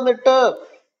കൊണ്ടുവന്നിട്ട്.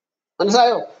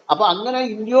 മനസ്സിലായോ? അപ്പൊ അങ്ങനെ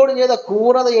ഇന്ത്യയോട് ചെയ്ത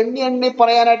ക്രൂരത എണ്ണി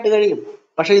പറയാനായിട്ട് കഴിയും.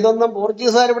 പക്ഷെ ഇതൊന്നും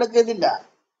പോർച്ചുഗീസുകാർ ഇവിടെ ചെയ്തില്ല.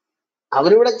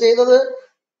 അവരിവിടെ ചെയ്തത്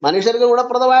മനുഷ്യർക്ക്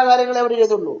ഗുണപ്രദമായ കാര്യങ്ങളെ അവർ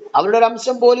ചെയ്തുള്ളൂ. അവരുടെ ഒരു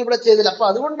അംശം പോലും ഇവിടെ ചെയ്തില്ല. അപ്പൊ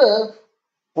അതുകൊണ്ട്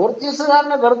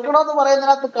പോർച്ചുഗീസുകാരനെ വെറുക്കണമെന്ന്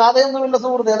പറയുന്നതിനകത്ത് കഥയൊന്നുമില്ല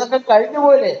സുഹൃത്ത്. അതൊക്കെ കഴിഞ്ഞു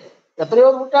പോയില്ലേ, എത്രയോ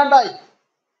നൂറ്റാണ്ടായി.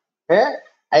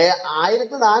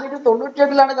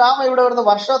 1498 ഗാമ ഇവിടെ വരുന്നത്.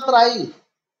 വർഷം എത്രയായി?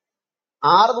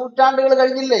 6 നൂറ്റാണ്ടുകൾ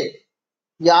കഴിഞ്ഞില്ലേ?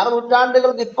 ഈ 6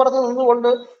 നൂറ്റാണ്ടുകൾക്ക് ഇപ്പുറത്ത്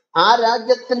നിന്നുകൊണ്ട് ആ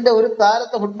രാജ്യത്തിന്റെ ഒരു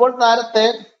താരത്തെ, ഫുട്ബോൾ താരത്തെ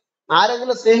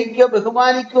ആരെങ്കിലും സ്നേഹിക്കുകയോ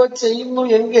ബഹുമാനിക്കുകയോ ചെയ്യുന്നു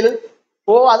എങ്കിൽ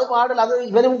അത് പാടില്ല. അത്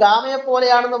ഇവനും ഗാമയെ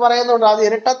പോലെയാണെന്ന് പറയുന്നുണ്ട്. അത്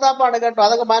ഇരട്ടത്താപ്പാണ് കേട്ടോ.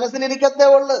 അതൊക്കെ മനസ്സിലിരിക്കത്തേ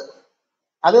ഉള്ളു.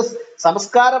 അത്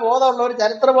സംസ്കാര ബോധമുള്ളവർ,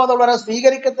 ചരിത്ര ബോധമുള്ളവരെ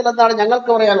സ്വീകരിക്കത്തില്ലെന്നാണ് ഞങ്ങൾക്ക്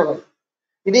പറയാനുള്ളത്.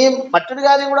 ഇനിയും മറ്റൊരു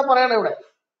കാര്യം കൂടെ പറയണം. ഇവിടെ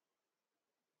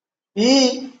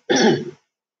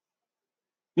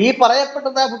ഈ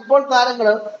പറയപ്പെട്ടതായ ഫുട്ബോൾ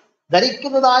താരങ്ങള്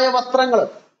ധരിക്കുന്നതായ വസ്ത്രങ്ങള്,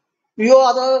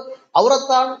 അത്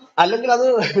ഔറത്താണ്, അല്ലെങ്കിൽ അത്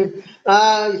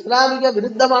ഇസ്ലാമിക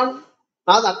വിരുദ്ധമാണ്,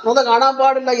 ആ നഗ്നത കാണാൻ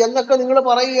പാടില്ല എന്നൊക്കെ നിങ്ങൾ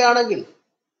പറയുകയാണെങ്കിൽ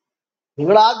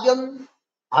നിങ്ങൾ ആദ്യം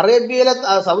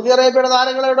സൗദി അറേബ്യയുടെ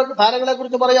താരങ്ങളെ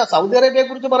കുറിച്ച് പറയാ. സൗദി അറേബ്യയെ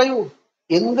കുറിച്ച് പറയൂ.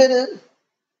 എന്തിന്?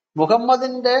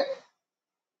 മുഹമ്മദിന്റെ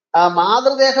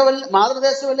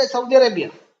മാതൃദേശമല്ലേ സൗദി അറേബ്യ?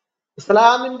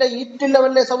 ഇസ്ലാമിന്റെ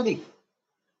ഈറ്റില്ലവല്ലേ സൗദി?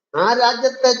 ആ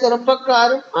രാജ്യത്തെ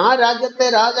ചെറുപ്പക്കാരും ആ രാജ്യത്തെ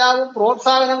രാജാവും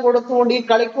പ്രോത്സാഹനം കൊടുത്തുകൊണ്ട് ഈ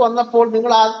കളിക്ക് വന്നപ്പോൾ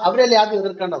നിങ്ങൾ അവരല്ലേ ആദ്യം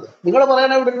എതിർക്കേണ്ടത്? നിങ്ങൾ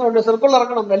പറയണ ഇവിടെ ഇരുന്നുകൊണ്ട് സർക്കിൾ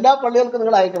ഇറക്കണം, എല്ലാ പള്ളികൾക്കും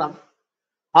നിങ്ങൾ അയക്കണം.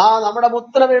 നമ്മുടെ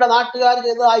മുത്തുനബിയുടെ നാട്ടുകാർ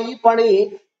ചെയ്ത ഈ പണി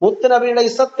മുത്തുനബിയുടെ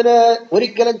ഇസ്സത്തിന്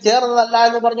ഒരിക്കലും ചേർന്നതല്ല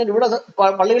എന്ന് പറഞ്ഞിട്ട് ഇവിടെ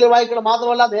പള്ളികളിൽ വായിക്കണം.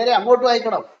 മാത്രമല്ല നേരെ അങ്ങോട്ട്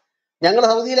വായിക്കണം. ഞങ്ങൾ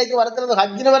സൗദിയിലേക്ക് വരത്തില്ലെന്ന്,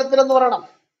 ഹജ്ജിന് വരത്തില്ലെന്ന് പറയണം.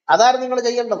 അതായിരുന്നു നിങ്ങൾ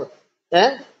ചെയ്യേണ്ടത്.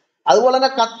 അതുപോലെ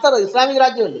തന്നെ ഖത്തർ ഇസ്ലാമിക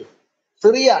രാജ്യമല്ലേ,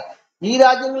 സിറിയ, ഈ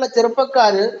രാജ്യങ്ങളിലെ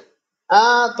ചെറുപ്പക്കാര്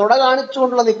തുട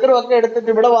കാണിച്ചുകൊണ്ടുള്ള നിക്കറുമൊക്കെ എടുത്തിട്ട്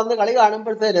ഇവിടെ വന്ന് കളി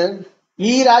കാണുമ്പോഴത്തേന്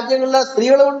ഈ രാജ്യങ്ങളിലെ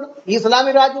സ്ത്രീകളുമുണ്ട്, ഈ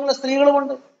ഇസ്ലാമിക രാജ്യങ്ങളിലെ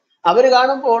സ്ത്രീകളുമുണ്ട്. അവര്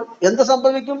കാണുമ്പോൾ എന്ത്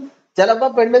സംഭവിക്കും? ചിലപ്പോ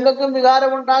പെണ്ണുങ്ങൾക്കും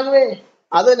വികാരം ഉണ്ടാകുവേ.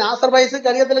 അത് നാസർ പൈസക്ക്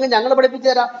അറിയത്തില്ലെങ്കിൽ ഞങ്ങൾ പഠിപ്പിച്ചു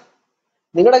തരാം.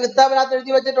 നിങ്ങളുടെ കിതാബിനകത്ത്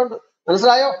എഴുതി വെച്ചിട്ടുണ്ട്.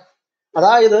 മനസ്സിലായോ?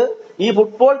 അതായത് ഈ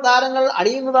ഫുട്ബോൾ താരങ്ങൾ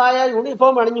അണിയുന്നതായ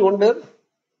യൂണിഫോം അണിഞ്ഞുകൊണ്ട്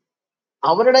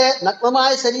അവരുടെ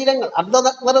നഗ്നമായ ശരീരങ്ങൾ,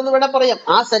 അർദ്ധനഗ്നർ എന്ന് വേണേൽ പറയാം,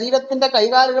 ആ ശരീരത്തിന്റെ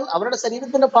കൈകാലുകൾ, അവരുടെ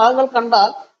ശരീരത്തിന്റെ ഭാഗങ്ങൾ കണ്ടാൽ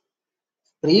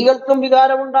സ്ത്രീകൾക്കും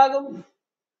വികാരമുണ്ടാകും,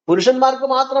 പുരുഷന്മാർക്ക്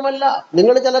മാത്രമല്ല.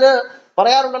 നിങ്ങൾ ചിലര്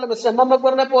പറയാറുണ്ടല്ലോ, മിസ്റ്റർ MM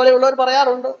അക്ബറിനെ പോലെയുള്ളവർ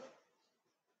പറയാറുണ്ട്,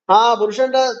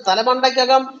 പുരുഷന്റെ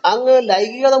തലമണ്ടയ്ക്കകം അങ്ങ്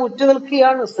ലൈംഗികത മുറ്റി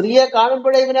നിൽക്കുകയാണ്, സ്ത്രീയെ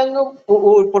കാണുമ്പോഴേ ഇവനങ്ങ്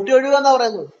പൊട്ടിയൊഴുക എന്നാ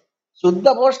പറയുന്നത്. ശുദ്ധ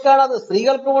പോഷ്കാണ് അത്,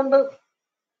 സ്ത്രീകൾക്കുമുണ്ട്.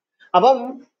 അപ്പം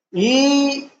ഈ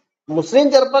മുസ്ലിം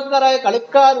ചെറുപ്പക്കാരായ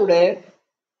കളിക്കാരുടെ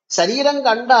ശരീരം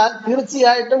കണ്ടാൽ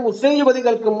തീർച്ചയായിട്ടും മുസ്ലിം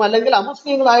യുവതികൾക്കും അല്ലെങ്കിൽ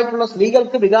അമുസ്ലിങ്ങളായിട്ടുള്ള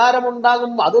സ്ത്രീകൾക്ക്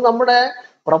വികാരമുണ്ടാകും. അത് നമ്മുടെ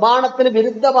പ്രമാണത്തിന്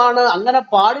വിരുദ്ധമാണ്, അങ്ങനെ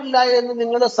പാടില്ല എന്ന്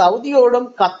നിങ്ങൾ സൗദിയോടും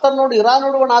ഖത്തറിനോടും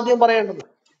ഇറാനോടുമാണ് ആദ്യം പറയേണ്ടത്.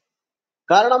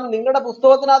 കാരണം നിങ്ങളുടെ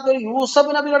പുസ്തകത്തിനകത്ത് ഒരു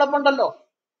യൂസഫ് നബി കിടപ്പുണ്ടല്ലോ,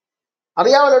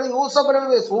 അറിയാമല്ലോ. ഒരു യൂസഫ്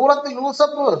നബി, സൂറത്ത്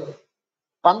യൂസഫ്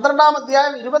 12-ാം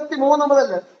അധ്യായം 23 മുതൽ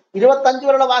 25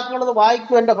 വരെയുള്ള വാക്യങ്ങളൊന്ന്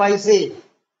വായിക്കൂ എന്റെ പൈസ.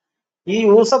 ഈ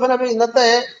യൂസഫ് നബി ഇന്നത്തെ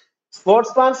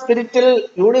സ്പോർട്സ്മാൻ സ്പിരിറ്റിൽ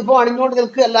യൂണിഫോം അണിഞ്ഞുകൊണ്ട്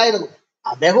നിൽക്കുകയല്ലായിരുന്നു.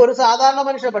 അദ്ദേഹം ഒരു സാധാരണ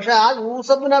മനുഷ്യൻ. പക്ഷെ ആ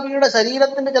യൂസഫ് നബിയുടെ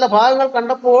ശരീരത്തിന്റെ ചില ഭാഗങ്ങൾ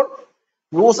കണ്ടപ്പോൾ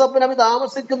യൂസഫ് നബി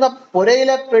താമസിക്കുന്ന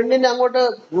പുരയിലെ പെണ്ണിനെ അങ്ങോട്ട്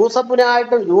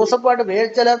യൂസഫുമായിട്ട്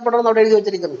വേഴ്ചലേർപ്പെടണം അവിടെ എഴുതി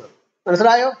വെച്ചിരിക്കുന്നത്.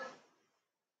 മനസ്സിലായോ?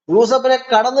 യൂസഫിനെ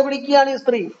കടന്നു പിടിക്കുകയാണ് ഈ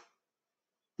സ്ത്രീ.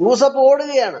 യൂസഫ്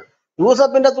ഓടുകയാണ്,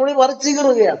 യൂസഫിന്റെ തുണി പറിച്ചു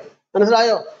കീറുകയാണ്.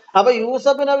 മനസ്സിലായോ? അപ്പൊ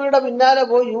യൂസഫ് നബിയുടെ പിന്നാലെ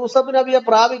പോയി യൂസഫ് നബിയെ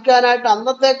പ്രാപിക്കാനായിട്ട്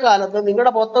അന്നത്തെ കാലത്ത്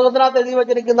നിങ്ങളുടെ പുസ്തകത്തിനകത്ത് എഴുതി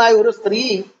വെച്ചിരിക്കുന്ന ഒരു സ്ത്രീ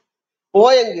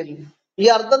പോയെങ്കിൽ ഈ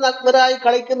അർദ്ധനഗ്നരായി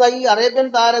കളിക്കുന്ന ഈ അറേബ്യൻ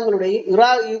താരങ്ങളുടെയും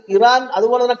ഇറാൻ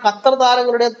അതുപോലെ തന്നെ ഖത്തർ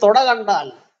താരങ്ങളുടെയും തുട കണ്ടാൽ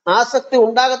ആസക്തി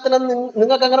ഉണ്ടാകത്തില്ലെന്ന്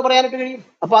നിങ്ങൾക്ക് എങ്ങനെ പറയാനായിട്ട് കഴിയും?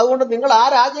 അപ്പൊ അതുകൊണ്ട് നിങ്ങൾ ആ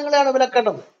രാജ്യങ്ങളെയാണ്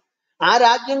വിലക്കേണ്ടത്. ആ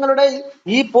രാജ്യങ്ങളുടെ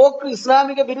ഈ പോക്ക്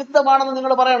ഇസ്ലാമിക വിരുദ്ധമാണെന്ന്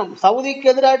നിങ്ങൾ പറയണം.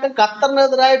 സൗദിക്കെതിരായിട്ടും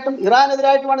ഖത്തറിനെതിരായിട്ടും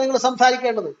ഇറാനെതിരായിട്ടുമാണ് നിങ്ങൾ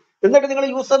സംസാരിക്കേണ്ടത്. എന്നിട്ട് നിങ്ങൾ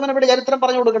യൂസഫ് നബിയുടെ ചരിത്രം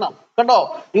പറഞ്ഞു കൊടുക്കണം. കണ്ടോ,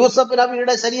 യൂസഫ്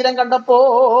നബിയുടെ ശരീരം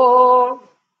കണ്ടപ്പോൾ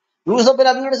യൂസഫ്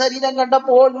നബിയുടെ ശരീരം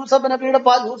കണ്ടപ്പോൾ യൂസഫ്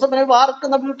നബി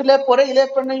വാർക്കുന്ന വീട്ടിലെ പുരയിലെ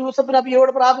പെണ്ണ് യൂസഫ്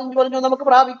നബിയോട് പ്രാപിച്ചു പറഞ്ഞു, നമുക്ക്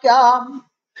പ്രാപിക്കാം.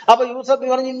 അപ്പൊ യൂസഫ്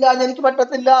നബി പറഞ്ഞില്ല, എനിക്ക്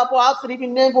പറ്റത്തില്ല. അപ്പൊ ആ സ്ത്രീ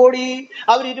പിന്നെയും പോടി.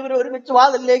 അവരിരുവരും ഒരുമിച്ച്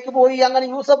വാതിലേക്ക് പോയി. അങ്ങനെ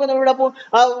യൂസഫ് നബിയുടെ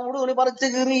ഉടുതുണി പറിച്ച്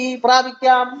കീറി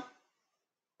പ്രാപിക്കാം.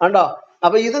 കണ്ടോ?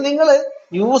 അപ്പൊ ഇത് നിങ്ങള്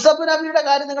യൂസഫ് നബിയുടെ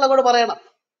കാര്യം നിങ്ങൾ അങ്ങോട്ട് പറയണം.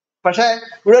 പക്ഷെ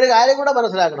ഇവിടെ ഒരു കാര്യം കൂടെ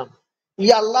മനസ്സിലാക്കണം. ഈ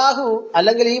അള്ളാഹു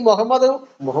അല്ലെങ്കിൽ ഈ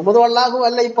മുഹമ്മദും അള്ളാഹു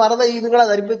അല്ല ഈ പർദ്ദ ഈ നിങ്ങളെ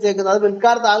ധരിപ്പിച്ചേക്കുന്നത്. അത്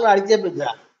പിൽക്കാലത്ത് ആളുകൾ അടിച്ചേപ്പിച്ച.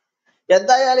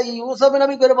 എന്തായാലും ഈ യൂസഫ്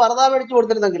നബിക്ക് ഒരു പർദ്ദ മേടിച്ചു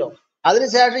കൊടുത്തിരുന്നെങ്കിലോ,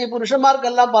 അതിനുശേഷം ഈ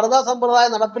പുരുഷന്മാർക്കെല്ലാം പർദ്ദ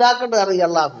സമ്പ്രദായം നടപ്പിലാക്കേണ്ടതാണ് ഈ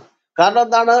അള്ളാഹു. കാരണം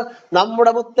എന്താണ്?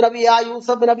 നമ്മുടെ മുത്തനബിയായ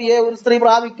യൂസഫ് നബിയെ ഒരു സ്ത്രീ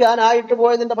പ്രാപിക്കാനായിട്ട്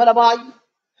പോയതിന്റെ ഫലമായി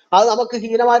അത് നമുക്ക്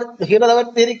ഹീനത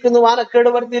വരുത്തിയിരിക്കുന്നു, മാനക്കേട്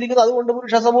വരുത്തിയിരിക്കുന്നു. അതുകൊണ്ട്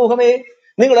പുരുഷ സമൂഹമേ,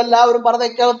 നിങ്ങളെല്ലാവരും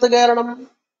പർദ്ദയ്ക്കകത്ത് കയറണം.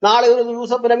 നാളെ ഒരു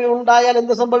യൂസഫ് നബി ഉണ്ടായാൽ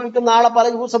എന്ത് സംഭവിക്കും? നാളെ പല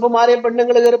യൂസഫുമാരെ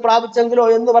പെണ്ണുങ്ങൾ കയറി പ്രാപിച്ചെങ്കിലോ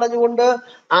എന്ന് പറഞ്ഞുകൊണ്ട്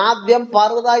ആദ്യം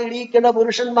പർദ്ദ ഇടിയിക്കേണ്ട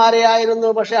പുരുഷന്മാരെ ആയിരുന്നു.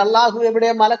 പക്ഷെ അള്ളാഹു എവിടെ?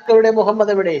 മലക്ക് എവിടെ?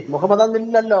 മുഹമ്മദ് എവിടെ? മുഹമ്മദ്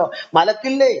അന്നില്ലല്ലോ,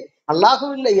 മലക്കില്ലേ, അള്ളാഹു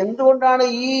ഇല്ല. എന്തുകൊണ്ടാണ്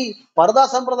ഈ പർദ്ദ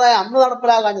സമ്പ്രദായം അന്ന്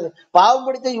നടപ്പിലാകാഞ്ഞത്? പാവം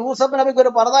പിടിച്ച യൂസഫ് നബിക്ക്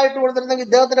ഒരു പർദ്ദ ഇട്ട് കൊടുത്തിരുന്നെങ്കിൽ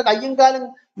ഇദ്ദേഹത്തിന്റെ കയ്യും കാലും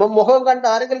മുഖവും കണ്ട്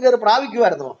ആരെങ്കിലും കയറി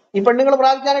പ്രാപിക്കുമായിരുന്നോ? ഈ പെണ്ണുങ്ങൾ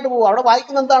പ്രാപിക്കാനായിട്ട് പോകും. അവിടെ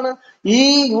വായിക്കുന്ന എന്താണ്? ഈ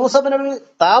യൂസഫ് നബി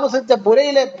താമസിച്ച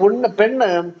പുരയിലെ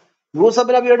പെണ്ണ്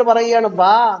യൂസഫ് നബിയോട് പറയുകയാണ്,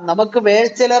 വാ നമുക്ക്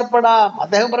വേഴ്ചയിലേർപ്പെടാം.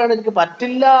 അദ്ദേഹം പറയാണ്, എനിക്ക്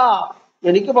പറ്റില്ല,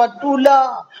 എനിക്ക് പറ്റൂല,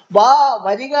 വാ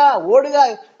വരിക, ഓടുക.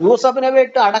 യൂസഫ്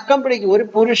നബിയിട്ട് അടക്കം പിടിക്കും. ഒരു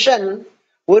പുരുഷൻ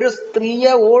ഒരു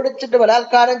സ്ത്രീയെ ഓടിച്ചിട്ട്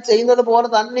ബലാത്കാരം ചെയ്യുന്നത് പോലെ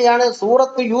തന്നെയാണ്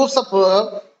സൂറത്ത് യൂസഫ്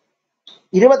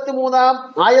 23-ാം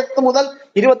ആയത്ത് മുതൽ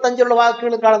 25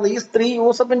 വാക്കുകൾ കാണുന്നത്. ഈ സ്ത്രീ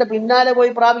യൂസഫിന്റെ പിന്നാലെ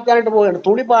പോയി പ്രാപിക്കാനായിട്ട് പോവുകയാണ്,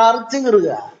 തുണി പറിച്ചു കീറുക.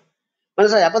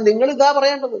 മനസ്സിലായി? അപ്പൊ നിങ്ങൾ ഇതാ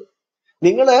പറയേണ്ടത്.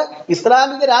 നിങ്ങള്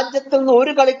ഇസ്ലാമിക രാജ്യത്തിൽ നിന്ന്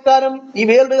ഒരു കളിക്കാരും ഈ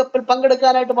വേൾഡ് കപ്പിൽ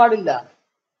പങ്കെടുക്കാനായിട്ട് പാടില്ല.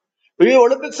 ഈ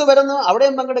ഒളിമ്പിക്സ് വരുന്നു,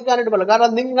 അവിടെയും പങ്കെടുക്കാനായിട്ട് പാടില്ല.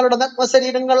 കാരണം നിങ്ങളുടെ നഗ്ന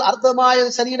ശരീരങ്ങൾ, അർദ്ധമായ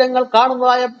ശരീരങ്ങൾ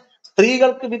കാണുന്നതായ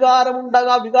സ്ത്രീകൾക്ക്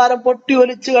വികാരമുണ്ടാകാം. വികാരം പൊട്ടി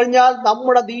ഒലിച്ചു കഴിഞ്ഞാൽ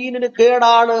നമ്മുടെ ദീനിന്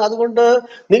കേടാണ്. അതുകൊണ്ട്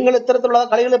നിങ്ങൾ ഇത്തരത്തിലുള്ള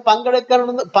കളികളിൽ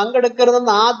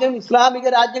പങ്കെടുക്കരുതെന്ന് ആദ്യം ഇസ്ലാമിക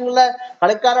രാജ്യങ്ങളിലെ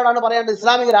കളിക്കാരോടാണ് പറയേണ്ടത്,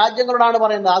 ഇസ്ലാമിക രാജ്യങ്ങളോടാണ്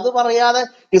പറയേണ്ടത്. അത് പറയാതെ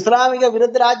ഇസ്ലാമിക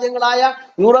വിരുദ്ധ രാജ്യങ്ങളായ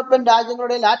യൂറോപ്യൻ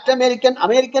രാജ്യങ്ങളുടെ,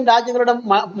 അമേരിക്കൻ രാജ്യങ്ങളുടെ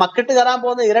മക്കിട്ട് കയറാൻ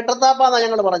പോകുന്ന ഇരട്ടത്താപ്പാന്നാണ്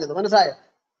ഞങ്ങൾ പറഞ്ഞത്. മനസ്സിലായോ?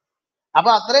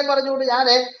 അപ്പൊ അത്രയും പറഞ്ഞുകൊണ്ട് ഞാൻ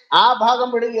ആ ഭാഗം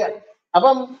വിടുകയാണ്.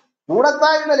 അപ്പം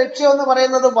കൂടത്തായുടെ ലക്ഷ്യം എന്ന്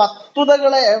പറയുന്നത്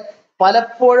വസ്തുതകളെ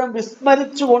പലപ്പോഴും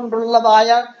വിസ്മരിച്ചു കൊണ്ടുള്ളതായ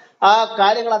ആ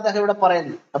കാര്യങ്ങൾ അദ്ദേഹം ഇവിടെ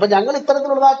പറയുന്നു. അപ്പൊ ഞങ്ങൾ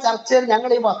ഇത്തരത്തിലുള്ള ആ ചർച്ചയിൽ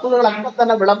ഞങ്ങൾ ഈ വസ്തുതകളൊക്കെ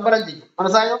തന്നെ വിളംബരം ചെയ്യും.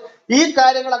 മനസ്സിലായോ? ഈ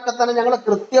കാര്യങ്ങളൊക്കെ തന്നെ ഞങ്ങൾ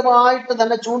കൃത്യമായിട്ട്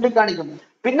തന്നെ ചൂണ്ടിക്കാണിക്കും.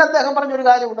 പിന്നെ അദ്ദേഹം പറഞ്ഞൊരു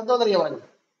കാര്യമുണ്ട്, എന്തോന്നറിയാ പറഞ്ഞത്?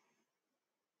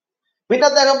 പിന്നെ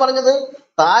അദ്ദേഹം പറഞ്ഞത്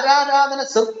താരാരാധന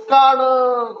ശിർക്കാണ്.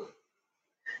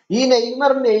 ഈ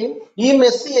നെയ്മറിനെയും ഈ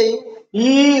മെസ്സിയെയും ഈ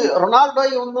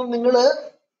റൊണാൾഡോയും ഒന്നും നിങ്ങൾ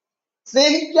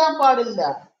സ്നേഹിക്കാൻ പാടില്ല.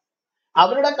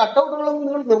 അവരുടെ കട്ടൗട്ടുകളൊന്നും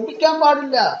നിങ്ങൾ നിർമ്മിക്കാൻ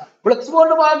പാടില്ല, ഫ്ലെക്സ്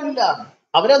ബോർഡ് പാടില്ല,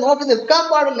 അവരെ നോക്കി നിൽക്കാൻ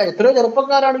പാടില്ല. എത്രയോ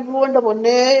ചെറുപ്പക്കാരാണ് യുവന്റെ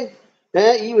പൊന്നെ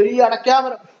ഈ വലിയ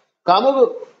അടയ്ക്കാമരം കമുക്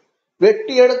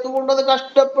വെട്ടിയെടുത്തുകൊണ്ടത്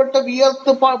കഷ്ടപ്പെട്ട്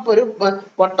വിയർത്ത്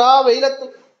പട്ടാ വെയിലത്ത്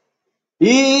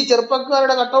ഈ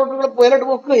ചെറുപ്പക്കാരുടെ കട്ടൗട്ടുകൾ പോയിട്ട്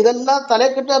നോക്കുക. ഇതെല്ലാം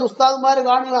തലക്കെട്ടാൻ ഉസ്താദ്മാര്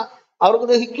കാണുക. അവർക്ക്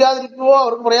ദഹിക്കാതിരിക്കുവോ?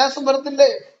 അവർക്ക് പ്രയാസം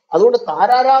വരത്തില്ലേ? അതുകൊണ്ട്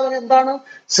താരാരാധന എന്താണ്?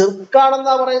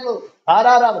 ശിർക്കാണെന്നാ പറയുന്നത്.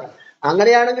 താരാരാധന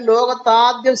അങ്ങനെയാണെങ്കിൽ ലോകത്ത്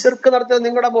ആദ്യം ശിർക്ക് നടത്തിയത്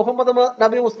നിങ്ങളുടെ മുഹമ്മദ്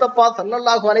നബി മുസ്തഫ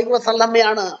സല്ലല്ലാഹു അലൈഹി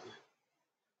വസല്ലമയാണ്.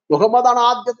 മുഹമ്മദാണ്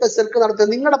ആദ്യത്തെ ശിർക്ക്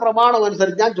നടത്തിയത്. നിങ്ങളുടെ പ്രമാണം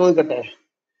അനുസരിച്ച് ഞാൻ ചോദിക്കട്ടെ,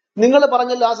 നിങ്ങൾ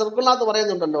പറഞ്ഞല്ലോ, ആ ശിർക്കിനകത്ത്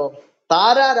പറയുന്നുണ്ടല്ലോ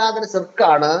താരാരാധന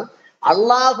ശിർക്കാണ്,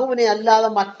 അള്ളാഹുവിനെ അല്ലാതെ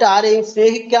മറ്റാരെയും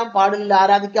സ്നേഹിക്കാൻ പാടില്ല,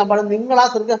 ആരാധിക്കാൻ പാടില്ല. നിങ്ങൾ ആ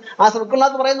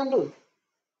ശിർക്കിനകത്ത് പറയുന്നുണ്ട്.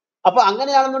 അപ്പൊ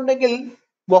അങ്ങനെയാണെന്നുണ്ടെങ്കിൽ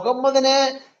മുഹമ്മദിനെ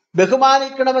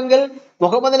ബഹുമാനിക്കണമെങ്കിൽ,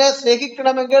 മുഹമ്മദിനെ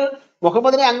സ്നേഹിക്കണമെങ്കിൽ,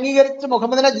 മുഹമ്മദിനെ അംഗീകരിച്ച്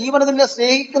മുഹമ്മദിനെ ജീവനത്തിൽ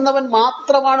സ്നേഹിക്കുന്നവൻ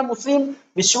മാത്രമാണ് മുസ്ലിം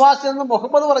വിശ്വാസി എന്ന്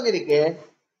മുഹമ്മദ് പറഞ്ഞിരിക്കെ,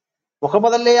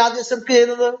 മുഹമ്മദല്ലേ ആദ്യം ശിർക്ക്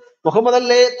ചെയ്തത്?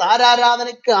 മുഹമ്മദല്ലേ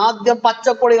താരാരാധനയ്ക്ക് ആദ്യം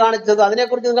പച്ചക്കൊടി കാണിച്ചത്?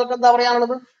 അതിനെക്കുറിച്ച് നിങ്ങൾക്ക് എന്താ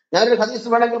പറയാനുള്ളത്? ഞാനൊരു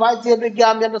ഹദീസ് വേണമെങ്കിൽ വായിച്ചു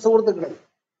കേൾപ്പിക്കാം എന്റെ സുഹൃത്തുക്കളെ.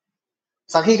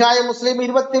 സഹിഹായ മുസ്ലിം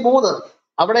 23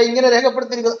 അവിടെ ഇങ്ങനെ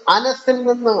രേഖപ്പെടുത്തിയിരിക്കുന്നത്, അനസിൽ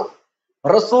നിന്ന്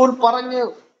റസൂൽ പറഞ്ഞു,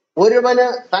 ഒരുവന്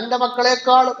തന്റെ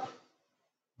മക്കളെക്കാളും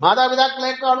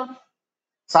മാതാപിതാക്കളെക്കാളും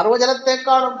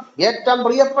സർവജനത്തെക്കാളും ഏറ്റവും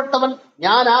പ്രിയപ്പെട്ടവൻ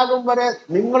ഞാനാകും വരെ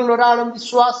നിങ്ങൾ ഒരാളും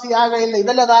വിശ്വാസിയാകയില്ല.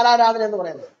 ഇതല്ല താരാരാധന എന്ന്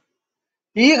പറയുന്നത്.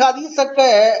 ഈ ഹദീസൊക്കെ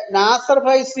നാസർ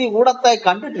ഫൈസി കൂടത്തെ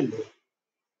കണ്ടിട്ടില്ലേ?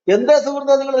 എന്തേ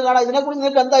സുഹൃത്തെ നിങ്ങൾ കാണാം. ഇതിനെക്കുറിച്ച്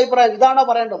നിങ്ങൾക്ക് എന്താ അഭിപ്രായം? ഇതാണോ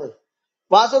പറയേണ്ടത്?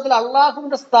 വാസ്തവത്തിൽ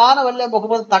അള്ളാഹുവിന്റെ സ്ഥാനമല്ലേ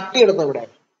മുഹമ്മദ് തട്ടിയെടുത്തത് ഇവിടെ?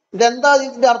 ഇതെന്താ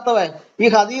ഇതിന്റെ അർത്ഥമേ? ഈ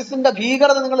ഹദീസിന്റെ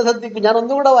ഭീകരത നിങ്ങൾ ശ്രദ്ധിക്കും. ഞാൻ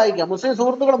ഒന്നുകൂടെ വായിക്കാം, മുസ്ലിം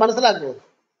സുഹൃത്തുക്കൾ മനസ്സിലാക്കുക.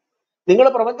 നിങ്ങൾ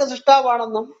പ്രപഞ്ച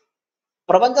സൃഷ്ടാവാണെന്നും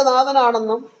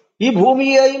പ്രപഞ്ചനാഥനാണെന്നും ഈ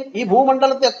ഭൂമിയെയും ഈ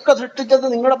ഭൂമണ്ഡലത്തെ ഒക്കെ സൃഷ്ടിച്ചത്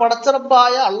നിങ്ങളുടെ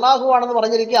പടച്ചിറപ്പായ അള്ളാഹു ആണെന്ന്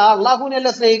പറഞ്ഞിരിക്കുക. ആ അള്ളാഹുവിനെ അല്ല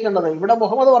സ്നേഹിക്കേണ്ടത്. ഇവിടെ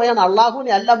മുഹമ്മദ് പറയാണ്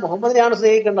അള്ളാഹുവിനെ അല്ല മുഹമ്മദിനെയാണ്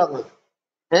സ്നേഹിക്കേണ്ടത്.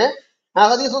 ആ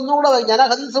ഹദീസ് ഒന്നുകൂടെ വായിക്കും. ഞാൻ ആ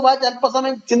ഹദീസ് വായിച്ച്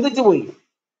അല്പസമയം ചിന്തിച്ചു പോയി.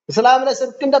 ഇസ്ലാമിലെ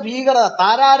ശിർക്കിന്റെ ഭീകരത,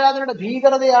 താരാരാധനയുടെ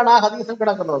ഭീകരതയാണ് ആ ഹദീസിൽ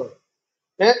കിടക്കുന്നത്.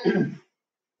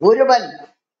 ഒരുവൻ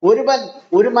ഒരുവൻ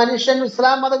ഒരു മനുഷ്യൻ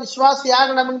ഇസ്ലാം മത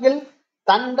വിശ്വാസിയാകണമെങ്കിൽ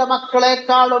തന്റെ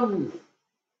മക്കളെക്കാളും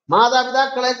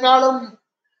മാതാപിതാക്കളെക്കാളും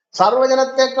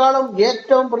സർവജനത്തെക്കാളും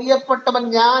ഏറ്റവും പ്രിയപ്പെട്ടവൻ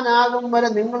ഞാനാകും വരെ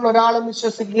നിങ്ങൾ ഒരാളും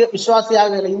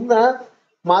വിശ്വാസിയാകുകയില്ല. ഇന്ന്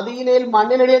മദീനയിൽ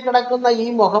മണ്ണിനടിയിൽ കിടക്കുന്ന ഈ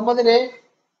മുഹമ്മദിനെ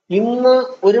ഇന്ന്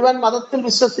ഒരുവൻ മതത്തിൽ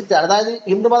വിശ്വസിച്ചാൽ, അതായത്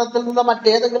ഹിന്ദു മതത്തിൽ നിന്ന്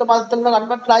മറ്റേതെങ്കിലും മതത്തിൽ നിന്ന്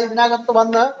കൺവെർട്ടായി ഇതിനകത്ത്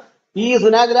വന്ന് ഈ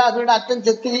സുനാഗ്രാഹിയുടെ അറ്റം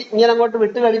ചെത്തി ഇങ്ങനെ അങ്ങോട്ട്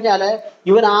വിട്ടുകഴിഞ്ഞാല്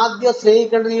ഇവൻ ആദ്യം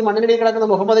സ്നേഹിക്കേണ്ടത് ഈ മണ്ണിനടിയിൽ കിടക്കുന്ന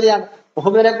മുഹമ്മദിനെയാണ്.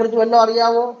 മുഹമ്മദിനെ കുറിച്ച് വല്ലതും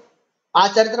അറിയാവോ? ആ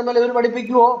ചരിത്രം വല്ല ഇവർ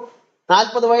പഠിപ്പിക്കുവോ?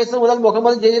 40 വയസ്സ് മുതൽ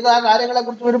മുഹമ്മദ് ചെയ്ത ആ കാര്യങ്ങളെ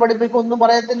കുറിച്ച് ഇവർ പഠിപ്പിക്കും? ഒന്നും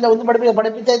പറയത്തില്ല. ഒന്നും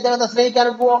പഠിപ്പിച്ച ഇദ്ദേഹത്തെ സ്നേഹിക്കാൻ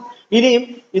പോവോ? ഇനിയും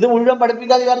ഇത് മുഴുവൻ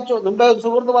പഠിപ്പിക്കാതെ വിചാരിച്ചു. മുമ്പ്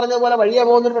സുഹൃത്ത് പറഞ്ഞതുപോലെ വഴിയെ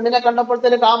പോകുന്ന ഒരു പെണ്ണിനെ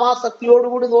കണ്ടപ്പോഴത്തേന്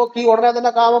കാമാസക്തിയോടുകൂടി നോക്കി ഉടനെ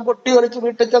തന്നെ കാമം പൊട്ടി ഒളിച്ച്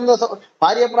വീട്ടിൽ ചെന്ന്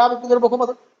ഭാര്യയെ പ്രാപിക്കുന്ന ഒരു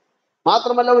മുഹമ്മദ്.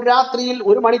 മാത്രമല്ല ഒരു രാത്രിയിൽ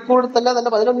 1 മണിക്കൂറിൽ തന്നെ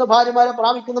 11 ഭാര്യമാരെ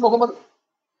പ്രാപിക്കുന്ന മുഹമ്മദ്.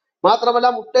 മാത്രമല്ല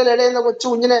മുട്ടയിൽ എഴയുന്ന കൊച്ചു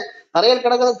കുഞ്ഞിനെ, തറയിൽ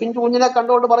കിടക്കുന്ന പിഞ്ചു കുഞ്ഞിനെ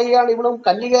കണ്ടുകൊണ്ട് പറയുകയാണ് ഇവളും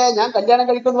കന്യകയെ ഞാൻ കല്യാണം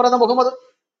കഴിക്കുമെന്ന് പറയുന്ന മുഹമ്മദ്.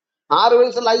 6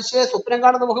 വയസ്സുള്ള ഐശയെ സ്വപ്നം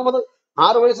കാണുന്ന മുഹമ്മദ്.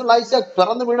 6 വയസ്സുള്ള ഐശ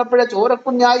പിറന്നു വീണപ്പോഴേ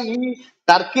ചോരക്കുഞ്ഞായി ഈ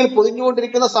ടർക്കിയിൽ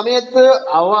പൊതിഞ്ഞുകൊണ്ടിരിക്കുന്ന സമയത്ത്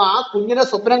ആ കുഞ്ഞിനെ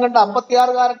സ്വപ്നം കണ്ട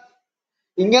 56കാരൻ.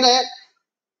 ഇങ്ങനെ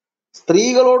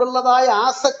സ്ത്രീകളോടുള്ളതായ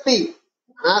ആസക്തി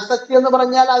എന്ന്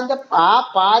പറഞ്ഞാൽ അതിന്റെ ആ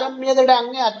പാരമ്യതയുടെ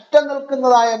അങ്ങേ അറ്റം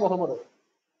നിൽക്കുന്നതായ മുഹമ്മദ്.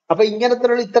 അപ്പൊ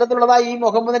ഇത്തരത്തിലുള്ളതായ ഈ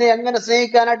മുഹമ്മദിനെ എങ്ങനെ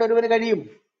സ്നേഹിക്കാനായിട്ട് ഒരുവന് കഴിയും?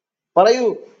 പറയൂ.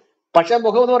 പക്ഷെ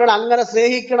മുഹമ്മദ് പറയണം അങ്ങനെ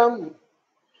സ്നേഹിക്കണം.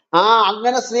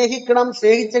 അങ്ങനെ സ്നേഹിക്കണം.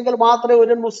 സ്നേഹിച്ചെങ്കിൽ മാത്രമേ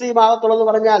ഒരു മുസ്ലിം ആകത്തുള്ളൂ എന്ന്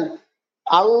പറഞ്ഞാൽ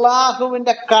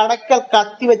അള്ളാഹുവിന്റെ കടക്കൽ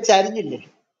കത്തി വെച്ച് അരിഞ്ഞില്ലേ?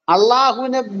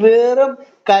 അള്ളാഹുവിനെ വെറും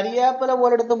കരിയാപ്പല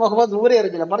പോലെ എടുത്ത് മുഹമ്മദ് ദൂരെ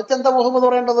എറിഞ്ഞില്ല. മറിച്ച് എന്താ മുഹമ്മദ്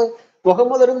പറയേണ്ടത്?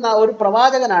 മുഹമ്മദ് ഒരു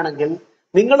പ്രവാചകനാണെങ്കിൽ,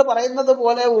 നിങ്ങൾ പറയുന്നത്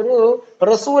പോലെ ഒരു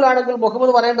റസൂലാണെങ്കിൽ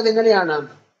മുഹമ്മദ് പറയേണ്ടത് എങ്ങനെയാണ്?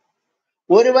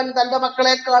 ഒരുവൻ തന്റെ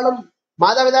മക്കളെക്കാളും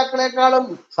മാതാപിതാക്കളെക്കാളും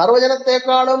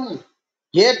സർവജനത്തെക്കാളും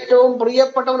ഏറ്റവും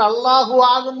പ്രിയപ്പെട്ടവൻ അള്ളാഹു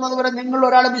ആകുന്നത് വരെ നിങ്ങൾ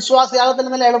ഒരാളെ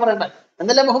വിശ്വാസിയാകത്തില്ലെന്നല്ലേ അയാൾ പറയേണ്ടത്?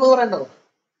 എന്നല്ലേ മുഹമ്മദ് പറയേണ്ടത്?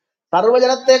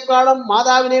 സർവജനത്തെക്കാളും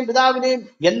മാതാവിനെയും പിതാവിനെയും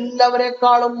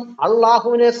എല്ലാവരെക്കാളും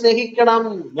അള്ളാഹുവിനെ സ്നേഹിക്കണം.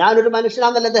 ഞാനൊരു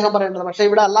മനുഷ്യനാന്നല്ലേ അദ്ദേഹം പറയേണ്ടത്. പക്ഷെ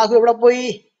ഇവിടെ അള്ളാഹു എവിടെ പോയി?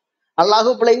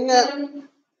 അള്ളാഹു പ്ലിങ്.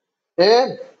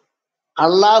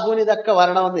 അള്ളാഹുവിന് ഇതൊക്കെ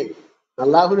വരണമെന്നേ.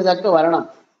 അള്ളാഹുവിന് ഇതൊക്കെ വരണം.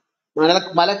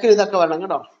 മലക്കിന് ഇതൊക്കെ വരണം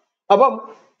കേട്ടോ. അപ്പം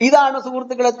ഇതാണ്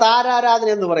സുഹൃത്തുക്കളെ താരാരാധന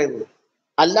എന്ന് പറയുന്നത്.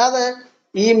 അല്ലാതെ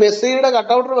ഈ മെസ്സിയുടെ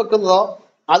കട്ടൗട്ടർ വെക്കുന്നതോ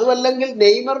അതുമല്ലെങ്കിൽ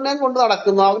നെയ്മറിനെയും കൊണ്ട്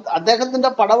നടക്കുന്നോ അദ്ദേഹത്തിന്റെ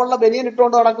പടവുള്ള ബനിയൻ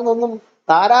ഇട്ടുകൊണ്ട് നടക്കുന്നൊന്നും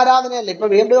താരാരാധനയല്ല. ഇപ്പൊ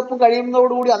വേൾഡ് കപ്പ്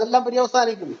കഴിയുന്നതോടുകൂടി അതെല്ലാം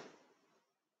പര്യവസാനിക്കും.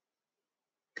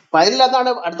 ഫൈനൽ അതാണ്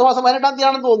അടുത്ത മാസം 18-ാം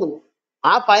തീയതിയാണെന്ന് തോന്നുന്നു.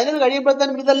 ആ ഫൈനൽ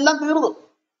കഴിയുമ്പോഴത്തേനും ഇതെല്ലാം തീർന്നു.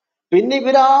 പിന്നെ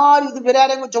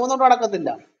ഇവരാരെയും ചുമന്നുകൊണ്ട് നടക്കത്തില്ല.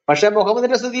 പക്ഷെ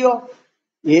മുഹമ്മദിന്റെ സ്ഥിതിയോ?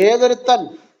 ഏതൊരുവൻ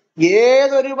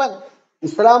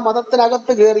ഇസ്ലാം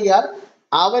മതത്തിനകത്ത് കയറിയാൽ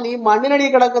അവൻ ഈ മണ്ണിനടി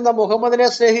കിടക്കുന്ന മുഹമ്മദിനെ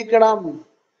സ്നേഹിക്കണം.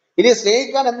 ഇനി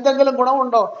സ്നേഹിക്കാൻ എന്തെങ്കിലും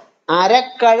ഗുണമുണ്ടോ?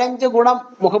 അരക്കഴഞ്ച് ഗുണം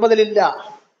മുഹമ്മദിലില്ല.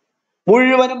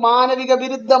 മുഴുവനും മാനവിക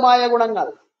വിരുദ്ധമായ ഗുണങ്ങൾ,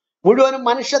 മുഴുവനും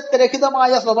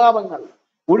മനുഷ്യത്വരഹിതമായ സ്വഭാവങ്ങൾ,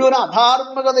 മുഴുവൻ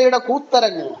അധാർമികതയുടെ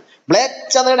കൂത്തരങ്ങ്,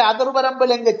 മ്ലേച്ഛതയുടെ അതിർവരമ്പ്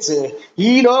ലംഘിച്ച് ഈ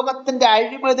ലോകത്തിന്റെ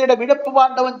അഴിമതിയുടെ വിഴപ്പ്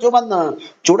പാണ്ഡവൻ ചുമന്ന്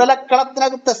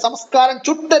ചുടലക്കളത്തിനകത്തെ സംസ്കാരം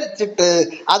ചുട്ടരിച്ചിട്ട്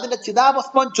അതിന്റെ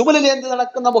ചിതാഭസ്മം ചുമലിലേന്തി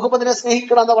നടക്കുന്ന മുഹമ്മദിനെ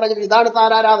സ്നേഹിക്കണം എന്ന് പറഞ്ഞത് ഇതാണ്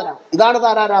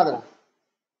താരാരാധന.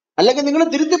 അല്ലെങ്കിൽ നിങ്ങൾ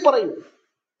തിരുത്തി പറയൂ,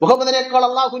 മുഹമ്മദിനേക്കാൾ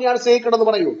അള്ളാഹുവിനെയാണ് സ്നേഹിക്കണമെന്ന്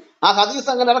പറയൂ. ആ ഹദീസ്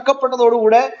അങ്ങനെ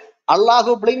ഇറക്കപ്പെട്ടതോടുകൂടെ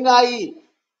അള്ളാഹു ബ്ലിങ്ങായി,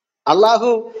 അള്ളാഹു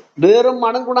വേറും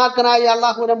മണംകുണാക്കനായി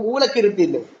അള്ളാഹുവിനെ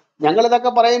മൂലക്കിരുത്തിയില്ലേ? ഞങ്ങൾ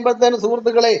ഇതൊക്കെ പറയുമ്പോഴത്തേനും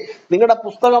സുഹൃത്തുക്കളെ നിങ്ങളുടെ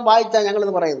പുസ്തകം വായിച്ചാ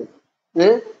ഞങ്ങളിത് പറയുന്നത്.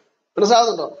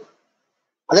 മനസ്സിലാകുന്നുണ്ടോ?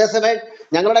 അതേസമയം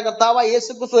ഞങ്ങളുടെ കർത്താവ്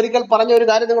യേശുക്രിസ്തു ഒരിക്കൽ പറഞ്ഞ ഒരു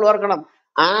കാര്യം നിങ്ങൾ ഓർക്കണം.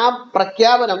 ആ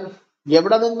പ്രഖ്യാപനം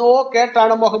എവിടെ നിന്നോ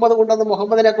കേട്ടാണ് മുഹമ്മദ് കൊണ്ടുവന്ന്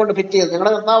മുഹമ്മദിനെ കൊണ്ട് ഫിറ്റ് ചെയ്തത്.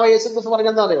 ഞങ്ങളുടെ കർത്താവ് യേശുക്രിസ്തു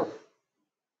പറഞ്ഞെന്താ അറിയോ?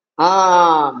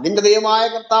 നിന്റെ ദൈവമായ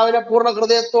കർത്താവിനെ പൂർണ്ണ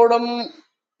ഹൃദയത്തോടും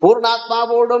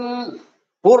പൂർണ്ണാത്മാവോടും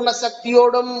പൂർണ്ണ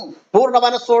ശക്തിയോടും പൂർണ്ണ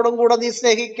മനസ്സോടും കൂടെ നീ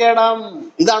സ്നേഹിക്കണം.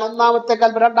 ഇതാണ് ഒന്നാമത്തെ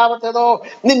കൽപ്പന. രണ്ടാമത്തേതോ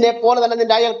നിന്നെ പോലെ തന്നെ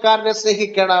നിന്റെ അയൽക്കാരനെ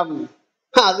സ്നേഹിക്കണം.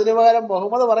 അതിനു പകരം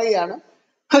മുഹമ്മദ് പറയുകയാണ്,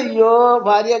 അയ്യോ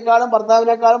ഭാര്യയെക്കാളും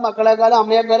ഭർത്താവിനേക്കാളും മക്കളെക്കാളും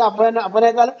അമ്മയെക്കാളും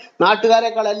അപ്പനേക്കാളും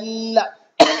നാട്ടുകാരെക്കാളും എല്ലാം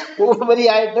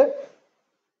ഉപരിയായിട്ട്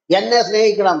എന്നെ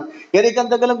സ്നേഹിക്കണം.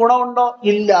 എനിക്കെന്തെങ്കിലും ഗുണമുണ്ടോ?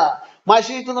 ഇല്ല.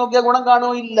 മഷീത്ത് നോക്കിയ ഗുണം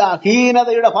കാണുമോ? ഇല്ല.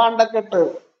 ഹീനതയുടെ ഭാണ്ഡക്കെട്ട്,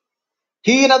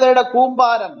 ഹീനതയുടെ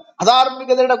കൂമ്പാരം,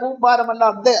 അധാർമികതയുടെ കൂമ്പാരമല്ല.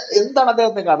 എന്താണ്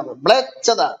അദ്ദേഹത്തെ കാണുന്നത്?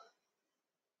 മ്ലേച്ഛത.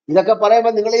 ഇതൊക്കെ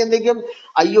പറയുമ്പോൾ നിങ്ങൾ ചിന്തിക്കും,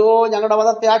 അയ്യോ ഞങ്ങളുടെ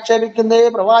മതത്തെ ആക്ഷേപിക്കുന്നേ,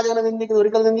 പ്രവാചകനെ നിന്ദിക്കുന്ന.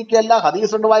 ഒരിക്കൽ നിന്ദിക്കുകയല്ല,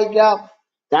 ഹദീസ് കൊണ്ട് വായിക്കാം.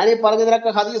 ഞാനീ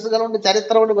പറഞ്ഞതിനൊക്കെ ഹദീസുകളുണ്ട്,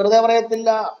 ചരിത്രമുണ്ട്. വെറുതെ പറയത്തില്ല,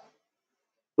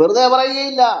 വെറുതെ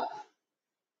പറയുകയില്ല.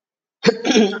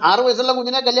 6 വയസ്സുള്ള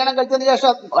കുഞ്ഞിനെ കല്യാണം കഴിച്ചതിന്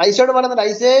ശേഷം ഐസയോട് പറയുന്നുണ്ട്,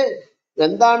 ഐസേ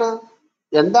എന്താണ്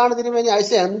എന്താണ് തിരുമേനി,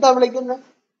 ഐസ എന്താ വിളിക്കുന്നത്?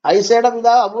 ഐസയുടെ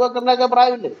പിതാവ് അബൂബക്കറിനൊക്കെ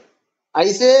പ്രായമില്ലേ?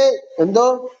 ഐസേ എന്തോ,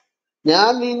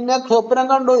 ഞാൻ നിന്നെ സ്വപ്നം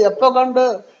കണ്ടു. എപ്പോ കണ്ട്?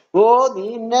 ഓ,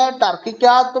 നിന്നെ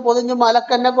ടർക്കിക്കകത്ത് പൊതിഞ്ഞ്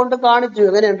മലക്കെന്നെ കൊണ്ട് കാണിച്ചു.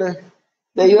 എങ്ങനെയുണ്ട്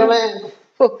ദൈവമേ?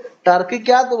 ഹോ,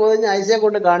 ടർക്കിക്കകത്ത് പൊതിഞ്ഞ് ഐസയെ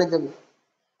കൊണ്ട് കാണിച്ചത്.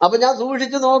 അപ്പൊ ഞാൻ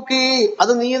സൂക്ഷിച്ചു നോക്കി,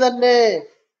 അത് നീ തന്നെ.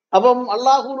 അപ്പം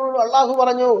അള്ളാഹു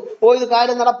പറഞ്ഞു, ഓ ഇത്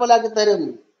കാര്യം നടപ്പിലാക്കി തരും.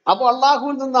 അപ്പൊ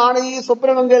അള്ളാഹുവിൽ നിന്നാണ് ഈ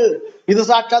സ്വപ്നമെങ്കിൽ ഇത്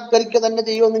സാക്ഷാത്കരിക്കുക തന്നെ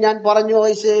ചെയ്യുമെന്ന് ഞാൻ പറഞ്ഞു.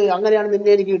 ഐസേ, അങ്ങനെയാണ്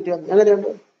നിന്നെ എനിക്ക് കിട്ടിയത്.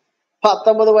 എങ്ങനെയുണ്ട്?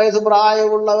 19 വയസ്സ്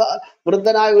പ്രായമുള്ള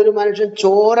വൃദ്ധനായ ഒരു മനുഷ്യൻ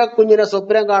ചോരക്കുഞ്ഞിനെ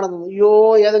സ്വപ്നം കാണുന്നു. അയ്യോ,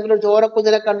 ഏതെങ്കിലും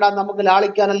ചോരക്കുഞ്ഞിനെ കണ്ടാൽ നമുക്ക്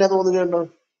ലാളിക്കാനല്ലേ തോന്നുകയുള്ളൂ?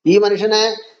 ഈ മനുഷ്യനെ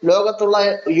ലോകത്തുള്ള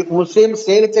മുസ്ലിം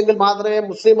സ്നേഹിച്ചെങ്കിൽ മാത്രമേ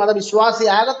മുസ്ലിം മതവിശ്വാസി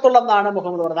ആകത്തുള്ളെന്നാണ്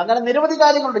മുഹമ്മദ് പറഞ്ഞത്. അങ്ങനെ നിരവധി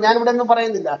കാര്യങ്ങളുണ്ട്, ഞാൻ ഇവിടെ ഒന്നും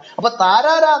പറയുന്നില്ല. അപ്പൊ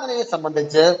താരാരാധനയെ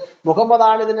സംബന്ധിച്ച്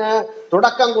മുഹമ്മദാണ് ഇതിന്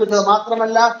തുടക്കം കുറിച്ചത്.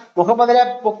 മാത്രമല്ല, മുഹമ്മദിനെ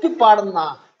പൊക്കിപ്പാടുന്ന,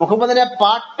 മുഹമ്മദിനെ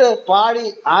പാട്ട് പാടി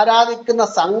ആരാധിക്കുന്ന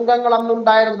സംഘങ്ങൾ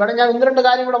അന്നുണ്ടായിരുന്നു. വേണം ഞാൻ 1-2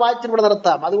 കാര്യം കൂടെ വായിച്ചിട്ട് ഇവിടെ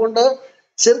നിർത്താം. അതുകൊണ്ട്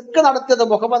ശിർക്ക് നടത്തിയത്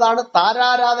മുഹമ്മദാണ്,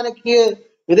 താരാരാധനയ്ക്ക്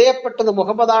വിധേയപ്പെട്ടത്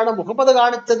മുഹമ്മദാണ്. മുഹമ്മദ്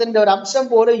കാണിച്ചതിന്റെ ഒരു അംശം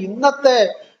പോലും ഇന്നത്തെ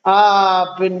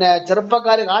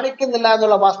ചെറുപ്പക്കാർ കാണിക്കുന്നില്ല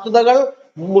എന്നുള്ള വസ്തുതകൾ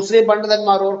മുസ്ലിം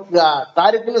പണ്ഡിതന്മാർ ഓർക്കുക.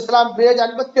 താരിഖുൽ ഇസ്ലാം പേജ്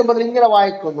 59 ഇങ്ങനെ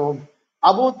വായിക്കുന്നു: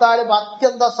 അബൂ താലിബ്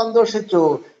അത്യന്തം സന്തോഷിച്ചു,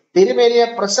 തിരുമേനിയെ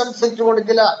പ്രശംസിച്ചുകൊണ്ട്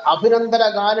ചില അഭിനന്ദന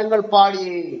ഗാനങ്ങൾ പാടി.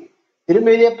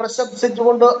 തിരുമേനിയെ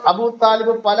പ്രശംസിച്ചുകൊണ്ട് അബൂ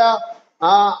താലിബ് പല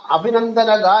അഭിനന്ദന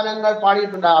ഗാനങ്ങൾ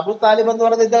പാടിയിട്ടുണ്ട്. അബൂ താലിബ് എന്ന്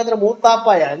പറയുന്നത് ഇദ്ദേഹത്തിന്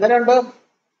മൂത്താപ്പായ. എങ്ങനെയുണ്ട്?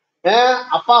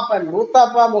 അപ്പാപ്പൻ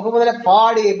മൂത്താപ്പ മുഹമ്മദിനെ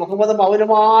പാടി. മുഹമ്മദ്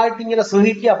മൗനമായിട്ട് ഇങ്ങനെ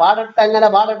സുഹിക്കുക. പാടട്ടെ അങ്ങനെ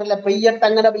പാടട്ടില്ല, പെയ്യട്ടെ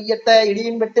അങ്ങനെ പെയ്യട്ടെ,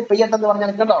 ഇടിയും വെട്ടി പെയ്യട്ടെ എന്ന്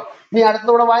പറഞ്ഞാൽ കേട്ടോ. ഇനി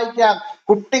അടുത്തൂടെ വായിക്കാം.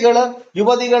 കുട്ടികള്,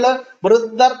 യുവതികള്,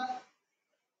 വൃദ്ധർ,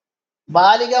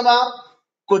 ബാലികമാർ,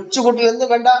 കൊച്ചുകുട്ടികൾ എന്ന്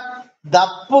വേണ്ട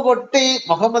ദപ്പ് കൊട്ടി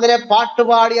മുഹമ്മദിനെ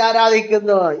പാട്ടുപാടി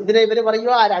ആരാധിക്കുന്നു. ഇതിനെ ഇവര്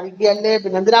പറയുക ആരാധിക്കുകയല്ലേ,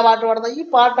 പിന്നെ എന്തിനാ പാട്ട് പാടുന്നത്? ഈ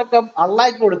പാട്ടൊക്കെ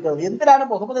അള്ളാഹ്ക്ക് കൊടുക്കുന്നത്. എന്തിനാണ്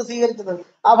മുഹമ്മദ് സ്വീകരിച്ചത്?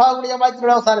 ആ ഭാഗം കൂടി ഞാൻ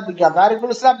വായിച്ചിട്ട് അവസാനിപ്പിക്കാം.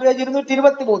 താരിഖുൽ ഇസ്ലാം പേജ്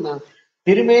 223.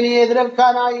 തിരുമേനിയെ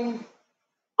എതിരേൽക്കാനായി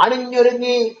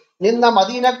അണിഞ്ഞൊരുങ്ങി നിന്ന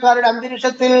മദീനക്കാരുടെ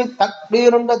അന്തരീക്ഷത്തിൽ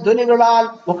തക്ബീറിന്റെ ധ്വനികളാൽ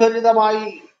മുഖരിതമായി.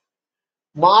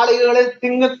 മാളികകളിൽ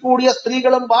തിങ്ങിക്കൂടിയ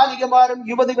സ്ത്രീകളും ബാലികമാരും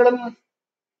യുവതികളും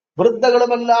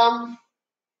വൃദ്ധകളുമെല്ലാം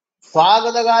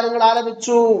സ്വാഗതഗാനങ്ങൾ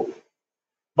ആലപിച്ചു.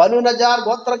 ബനു നജാർ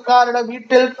ഗോത്രക്കാരുടെ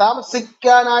വീട്ടിൽ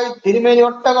താമസിക്കാനായി തിരുമേനി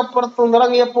ഒട്ടകപ്പുറത്ത്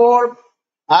നിറങ്ങിയപ്പോൾ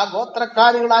ആ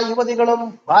ഗോത്രക്കാരികളായ യുവതികളും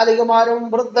ബാലികമാരും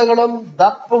വൃദ്ധകളും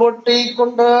ദപ്പ്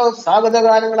കൊട്ടിക്കൊണ്ട്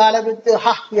സ്വാഗതഗാനങ്ങൾ ആലപിച്ച്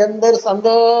എന്തൊരു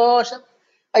സന്തോഷം!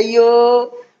 അയ്യോ,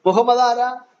 മുഹമ്മദാര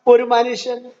ഒരു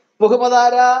മനുഷ്യൻ,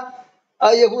 മുഹമ്മദാര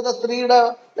യഹൂദ സ്ത്രീയുടെ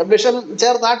വിഷം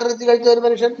ചേർത്ത് ആട്ടിറച്ചി കഴിച്ച ഒരു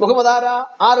മനുഷ്യൻ, മുഹമ്മദാര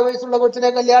 6 വയസ്സുള്ള കൊച്ചിനെ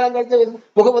കല്യാണം കഴിച്ച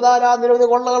മുഹമ്മദാര നിരവധി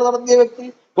കൊള്ളകൾ നടത്തിയ വ്യക്തി,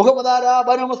 മുഹമ്മദാര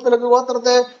ബനു മുസ്തലിഖ്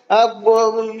ഗോത്രത്തെ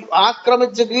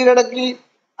ആക്രമിച്ച് കീഴടക്കി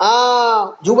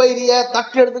ജുബൈരിയെ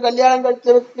തട്ടിയെടുത്ത് കല്യാണം കഴിച്ച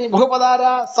വ്യക്തി, മുഹമ്മദാര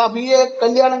സബിയെ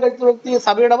കല്യാണം കഴിച്ച വ്യക്തി,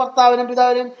 സബിയുടെ ഭർത്താവിനും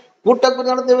പിതാവിനും കൂട്ടക്കുരി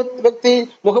നടത്തിയ വ്യക്തി,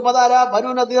 മുഹമ്മദാര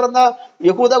ബനു നദീർ എന്ന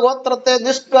യഹൂദ ഗോത്രത്തെ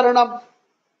നിഷ്കരണം,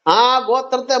 ആ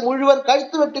ഗോത്രത്തെ മുഴുവൻ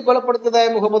കഴുത്തു വെട്ടി കൊലപ്പെടുത്തിയതായ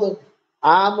മുഹമ്മദ്.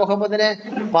 ആ മുഹമ്മദിനെ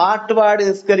പാട്ടുപാടി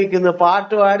നിസ്കരിക്കുന്നു,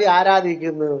 പാട്ടുപാടി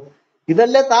ആരാധിക്കുന്നു.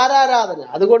 ഇതല്ലേ താരാരാധന?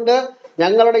 അതുകൊണ്ട്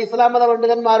ഞങ്ങളുടെ ഇസ്ലാം മത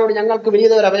പണ്ഡിതന്മാരോട് ഞങ്ങൾക്ക്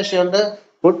വിനീത ഒരു അപേക്ഷയുണ്ട്.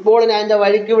 ഫുട്ബോളിനെ അതിന്റെ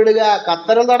വഴിക്ക് വിടുക,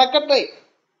 ഖത്തറിൽ നടക്കട്ടെ.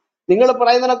 നിങ്ങൾ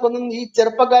പറയുന്നതിനൊക്കൊന്നും ഈ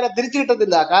ചെറുപ്പക്കാരെ തിരിച്ചു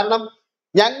കിട്ടത്തില്ല. കാരണം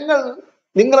ഞങ്ങൾ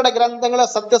നിങ്ങളുടെ ഗ്രന്ഥങ്ങളെ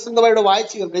സത്യസന്ധമായിട്ട്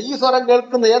വായിച്ചു കേൾക്കുക. ഈ സ്വരം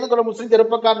കേൾക്കുന്ന ഏതൊക്കെ മുസ്ലിം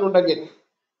ചെറുപ്പക്കാരനുണ്ടെങ്കിൽ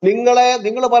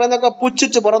നിങ്ങൾ പറയുന്നതൊക്കെ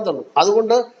പുച്ഛിച്ച് പുറന്തള്ളും.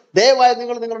 അതുകൊണ്ട് ദയവായി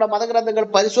നിങ്ങൾ നിങ്ങളുടെ മതഗ്രന്ഥങ്ങൾ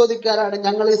പരിശോധിക്കാനാണ്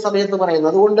ഞങ്ങൾ ഈ സമയത്ത് പറയുന്നത്.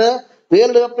 അതുകൊണ്ട്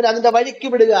വേൾഡ് കപ്പിന് അതിന്റെ വഴിക്ക്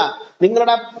വിടുക.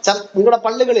 നിങ്ങളുടെ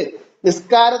പള്ളികളിൽ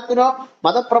നിസ്കാരത്തിനോ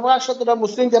മതപ്രഭാഷണത്തിനോ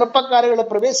മുസ്ലിം ചെറുപ്പക്കാരുകൾ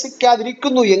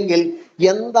പ്രവേശിക്കാതിരിക്കുന്നു എങ്കിൽ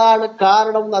എന്താണ്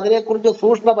കാരണം എന്ന് അതിനെക്കുറിച്ച്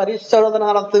സൂക്ഷ്മ പരിശോധന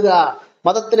നടത്തുക.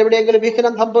 മതത്തിന് എവിടെയെങ്കിലും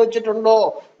വിഘ്നം സംഭവിച്ചിട്ടുണ്ടോ?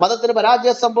 മതത്തിന്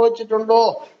പരാജയം സംഭവിച്ചിട്ടുണ്ടോ?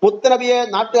 മുത്തനബിയെ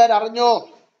നാട്ടുകാർ അറിഞ്ഞോ?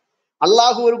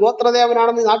 അള്ളാഹു ഒരു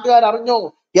ഗോത്രദേവനാണെന്ന് നാട്ടുകാർ അറിഞ്ഞോ?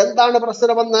 എന്താണ്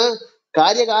പ്രശ്നമെന്ന്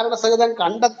കാര്യകാരണ സഹിതം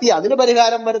കണ്ടെത്തി അതിന്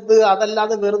പരിഹാരം വരുത്തുക.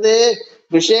 അതല്ലാതെ വെറുതെ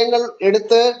വിഷയങ്ങൾ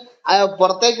എടുത്ത്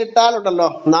പുറത്തേക്ക് ഇട്ടാലുണ്ടല്ലോ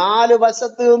 4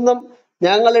 വശത്ത് നിന്നും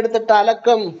ഞങ്ങൾ എടുത്തിട്ട്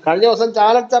അലക്കം. കഴിഞ്ഞ ദിവസം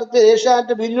ചാനൽ ചർച്ച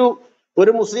ഏഷ്യാനെറ്റ് ബില്ലു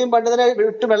ഒരു മുസ്ലിം പണ്ഡിതനെ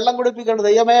വിട്ട് വെള്ളം കുടിപ്പിക്കേണ്ടത്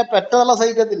ദൈവമേ പെറ്റതള്ള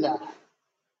സഹിക്കത്തില്ല.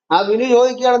 ആ ബിനു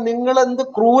ചോദിക്കുകയാണ്, നിങ്ങൾ എന്ത്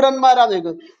ക്രൂരന്മാരാന്ന്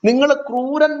ചോദിക്കുന്നത്. നിങ്ങൾ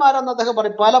ക്രൂരന്മാരാന്ന് അദ്ദേഹം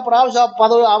പറയും. പല പ്രാവശ്യം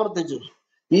പദവി ആവർത്തിച്ചു.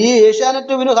 ഈ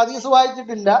ഏഷ്യാനെറ്റ് ബിനു ഹദീസ്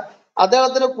വായിച്ചിട്ടില്ല,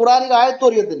 അദ്ദേഹത്തിന് ഖുറാനിക ആയത്തും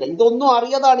അറിയത്തില്ല. ഇതൊന്നും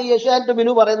അറിയാതാണ് ഈ ഏഷ്യാനെറ്റ്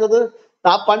ബിനു പറയുന്നത്.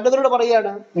 ആ പണ്ഡിതരോട്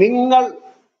പറയാണ് നിങ്ങൾ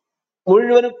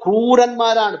മുഴുവനും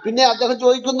ക്രൂരന്മാരാണ്. പിന്നെ അദ്ദേഹം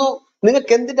ചോദിക്കുന്നു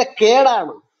നിങ്ങൾക്ക് എന്തിന്റെ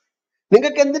കേടാണ്,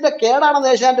 നിങ്ങൾക്ക് എന്തിന്റെ കേടാണെന്ന്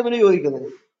ഏഷ്യാനെറ്റ് ബിനു ചോദിക്കുന്നത്.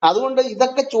 അതുകൊണ്ട്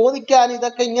ഇതൊക്കെ ചോദിക്കാൻ,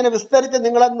 ഇതൊക്കെ ഇങ്ങനെ വിസ്തരിച്ച്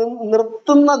നിങ്ങളെ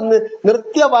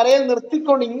നിർത്തിയ വരയിൽ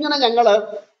നിർത്തിക്കൊണ്ട് ഇങ്ങനെ ഞങ്ങള്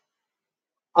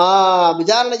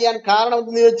വിചാരണ ചെയ്യാൻ കാരണം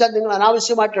എന്തെന്ന് ചോദിച്ചാൽ നിങ്ങൾ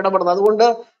അനാവശ്യമായിട്ട് ഇടപെടുന്നത്. അതുകൊണ്ട്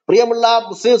പ്രിയമുള്ള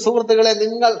മുസ്ലിം സുഹൃത്തുക്കളെ,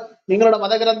 നിങ്ങളുടെ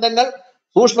മതഗ്രന്ഥങ്ങൾ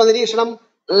സൂക്ഷ്മ നിരീക്ഷണം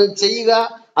ചെയ്യുക,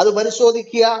 അത്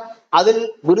പരിശോധിക്കുക. അതിൽ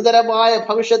ഗുരുതരമായ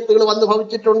ഭവിഷ്യത്തുകൾ വന്നു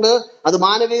ഭവിച്ചിട്ടുണ്ട്. അത്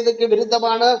മാനവികതയ്ക്ക്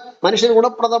വിരുദ്ധമാണ്. മനുഷ്യന്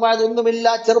ഗുണപ്രദമായതൊന്നുമില്ല.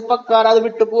 ചെറുപ്പക്കാർ അത്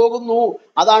വിട്ടു പോകുന്നു.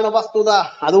 അതാണ് വസ്തുത.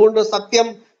 അതുകൊണ്ട് സത്യം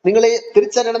നിങ്ങളെ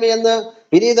തിരിച്ചറിയണമേ എന്ന്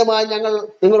വിനീതമായി ഞങ്ങൾ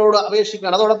നിങ്ങളോട്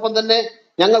അപേക്ഷിക്കുകയാണ്. അതോടൊപ്പം തന്നെ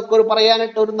ഞങ്ങൾക്കൊരു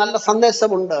പറയാനായിട്ട് ഒരു നല്ല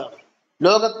സന്ദേശമുണ്ട്.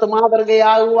 ലോകത്ത്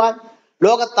മാതൃകയാകുവാൻ,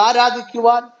 ലോകത്ത്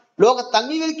ആരാധിക്കുവാൻ, ലോകത്ത്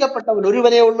അംഗീകരിക്കപ്പെട്ടവൻ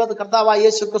ഒരുവനെ ഉള്ളത് കർത്താവായ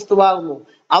യേശു ക്രിസ്തുവാകുന്നു.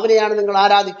 അവനെയാണ് നിങ്ങൾ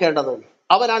ആരാധിക്കേണ്ടത്.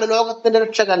 അവനാണ് ലോകത്തിന്റെ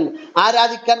രക്ഷകൻ.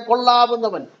 ആരാധിക്കാൻ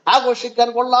കൊള്ളാവുന്നവൻ, ആഘോഷിക്കാൻ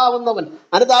കൊള്ളാവുന്നവൻ,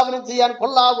 അനുധാവനം ചെയ്യാൻ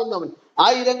കൊള്ളാവുന്നവൻ,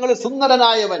 ആയിരങ്ങളിൽ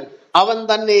സുന്ദരനായവൻ അവൻ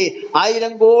തന്നെ.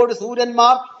 1000 കോടി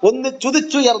സൂര്യന്മാർ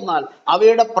ഒന്നിച്ചുദിച്ചുയർന്നാൽ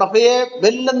അവയുടെ പ്രഭയെ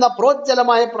വെല്ലുന്ന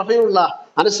പ്രോജ്വലമായ പ്രഭയുള്ള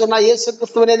അനശ്വരനായ യേശു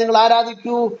ക്രിസ്തുവിനെ നിങ്ങൾ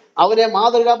ആരാധിക്കൂ. അവനെ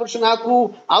മാതൃകാ പുരുഷനാക്കൂ.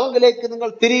 അവങ്കിലേക്ക് നിങ്ങൾ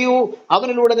തിരിയൂ.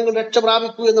 അവനിലൂടെ നിങ്ങൾ രക്ഷ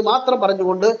പ്രാപിക്കൂ എന്ന് മാത്രം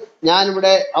പറഞ്ഞുകൊണ്ട്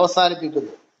ഞാനിവിടെ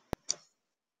അവസാനിപ്പിക്കുന്നു.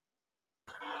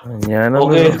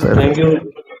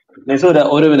 നിസു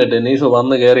ഒരു മിനിറ്റ്. നിസു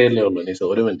വന്ന് കയറിയല്ലേ ഉള്ളൂ. നിസു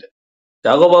ഒരു മിനിറ്റ്.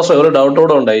 ചാക്കോ പാസ്റ്റർ ഒരു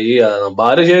ഡൗട്ടോടെ ഉണ്ടായി. ഈ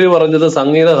ബാലുശ്ശേരി പറഞ്ഞത്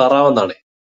സംഗീത ഹറാമെന്നാണ്.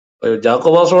 ചാക്കോ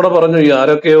പാസ്റ്ററോടെ പറഞ്ഞു ഈ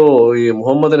ആരൊക്കെയോ ഈ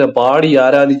മുഹമ്മദിനെ പാടി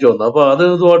ആരാധിച്ചു വന്നു. അപ്പൊ അത്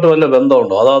ഇതുമായിട്ട് വല്ല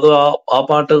ബന്ധമുണ്ടോ? അത് ആ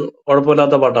പാട്ട്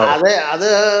കുഴപ്പമില്ലാത്ത പാട്ടാണ്. അതെ, അത്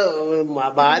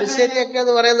ബാലുശ്ശേരിയൊക്കെ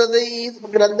എന്ന് പറയുന്നത് ഈ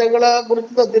ഗ്രന്ഥങ്ങളെ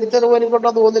കുറിച്ച് തിരിച്ചറിവ്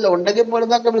എനിക്കൊണ്ടോ തോന്നില്ല. ഉണ്ടെങ്കിൽ പോലും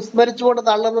ഇതൊക്കെ വിസ്മരിച്ചുകൊണ്ട്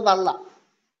തള്ളാം.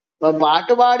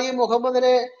 പാട്ടുപാടി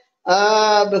മുഹമ്മദിനെ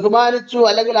ബഹുമാനിച്ചു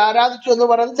അല്ലെങ്കിൽ ആരാധിച്ചു എന്ന്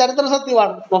പറയുന്നത് ചരിത്ര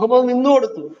സത്യമാണ്. മുഹമ്മദ് നിന്നു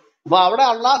കൊടുത്തു. അപ്പൊ അവിടെ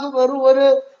അള്ളാഹു വെറും ഒരു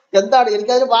എന്താണ്,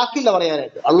 എനിക്കതിന് വാക്കില്ല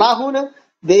പറയാനായിട്ട്. അള്ളാഹുവിന്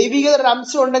ദൈവികത ഒരു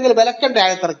അംശം ഉണ്ടെങ്കിൽ വിലക്കണ്ടേ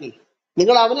ആയത്തിറക്കി?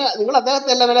 നിങ്ങൾ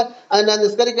അദ്ദേഹത്തെ അല്ല അതിനെ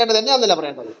നിസ്കരിക്കേണ്ടത്, തന്നെയാണെന്നല്ല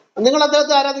പറയേണ്ടത്. നിങ്ങൾ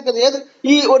അദ്ദേഹത്തെ ആരാധിക്കുന്നത് ഏത്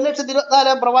ഈ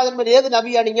 1,24,000 പ്രവാചകന്മാർ ഏത്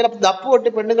നബിയാണ് ഇങ്ങനെ ദപ്പ് കൊട്ടി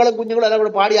പെണ്ണുങ്ങളും കുഞ്ഞുങ്ങളും എല്ലാം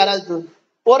കൂടെ പാടി ആരാധിച്ചത്?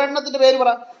 ഒരെണ്ണത്തിന്റെ പേര്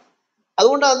പറ.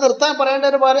 അതുകൊണ്ട് അത് നിർത്താൻ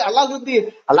പറയേണ്ടവര് പോലെ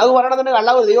അള്ളാഹു പറയണതിന്റെ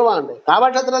അള്ളാഹു ദൈവമാകണ്ടേ?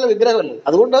 കാവാക്ഷത്തിനല്ല വിഗ്രഹമല്ലേ?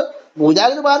 അതുകൊണ്ട്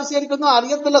മുജാഹിദ് ബാലുശ്ശേരിക്കൊന്നും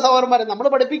അറിയത്തില്ല സഹോദരന്മാരെ, നമ്മൾ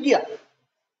പഠിപ്പിക്കുക.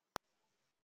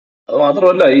 അത്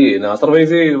മാത്രമല്ല, ഈ നാസർ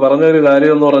ഫൈസി പറഞ്ഞൊരു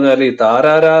കാര്യം എന്ന് പറഞ്ഞാൽ, ഈ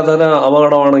താരാരാധന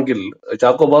അപകടമാണെങ്കിൽ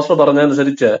ചാക്കോ പാസ്റ്റർ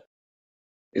പറഞ്ഞതനുസരിച്ച്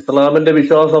ഇസ്ലാമിന്റെ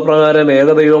വിശ്വാസപ്രകാരം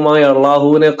ഏകദൈവമായ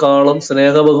അള്ളാഹുവിനേക്കാളും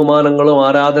സ്നേഹബഹുമാനങ്ങളും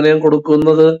ആരാധനയും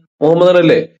കൊടുക്കുന്നത്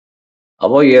മുഹമ്മദിനല്ലേ?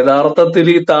 അപ്പോ യഥാർത്ഥത്തിൽ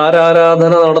ഈ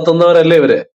താരാരാധന നടത്തുന്നവരല്ലേ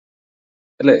ഇവര്?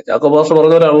 അല്ലേ? ചാക്കോ പാസ്റ്റർ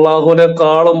പറഞ്ഞവര്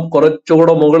അള്ളാഹുവിനേക്കാളും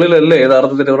കുറച്ചുകൂടെ മുകളിലല്ലേ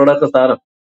യഥാർത്ഥത്തിൽ ഇവരുടെയൊക്കെ സ്ഥാനം?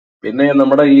 പിന്നെ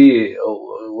നമ്മുടെ ഈ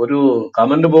ഒരു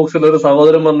കമന്റ് ബോക്സിൽ ഒരു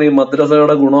സഹോദരൻ വന്ന് ഈ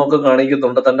മദ്രസയുടെ ഗുണമൊക്കെ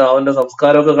കാണിക്കുന്നുണ്ട്, അവന്റെ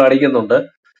സംസ്കാരമൊക്കെ കാണിക്കുന്നുണ്ട്.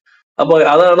 അപ്പൊ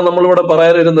അതാണ് നമ്മളിവിടെ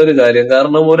പറയാനിരുന്ന ഒരു കാര്യം.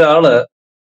 കാരണം ഒരാള്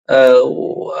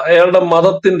അയാളുടെ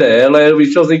മതത്തിന്റെ, അയാളെ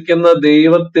വിശ്വസിക്കുന്ന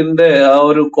ദൈവത്തിന്റെ ആ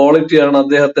ഒരു ക്വാളിറ്റിയാണ്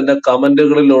അദ്ദേഹത്തിന്റെ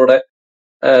കമന്റുകളിലൂടെ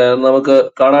നമുക്ക്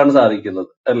കാണാൻ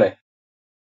സാധിക്കുന്നത്, അല്ലേ?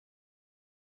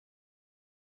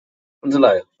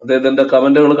 മനസ്സിലായോ? അദ്ദേഹത്തിന്റെ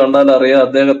കമന്റുകൾ കണ്ടാൽ അറിയാം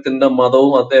അദ്ദേഹത്തിന്റെ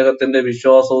മതവും അദ്ദേഹത്തിന്റെ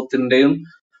വിശ്വാസത്തിന്റെയും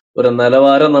ഒരു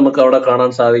നിലവാരം നമുക്ക് അവിടെ കാണാൻ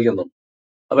സാധിക്കുന്നു.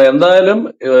 അപ്പൊ എന്തായാലും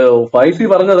ഫൈസി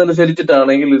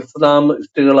പറഞ്ഞതനുസരിച്ചിട്ടാണെങ്കിൽ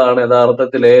ഇസ്ലാമിസ്റ്റുകളാണ്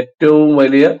യഥാർത്ഥത്തിൽ ഏറ്റവും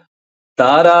വലിയ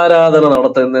താരാരാധന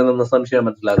നടത്തുന്നതെന്ന് സംശയം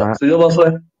മനസ്സിലാക്കാം. സിജോ പാസ്റ്ററെ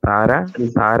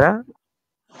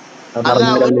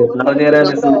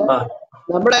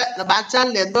നമ്മുടെ ബാക്ക്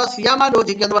ചാനലിൽ എന്തോ സിയാമ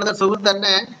ലോജിക് എന്ന് പറഞ്ഞ സുഹൃത്ത്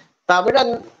തന്നെ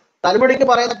തലമുടിക്ക്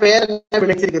പറയുന്ന പേരെന്നെ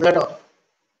വിളിച്ചിരിക്കുന്നു കേട്ടോ.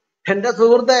 എന്റെ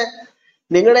സുഹൃത്തെ,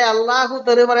 നിങ്ങളുടെ അള്ളാഹു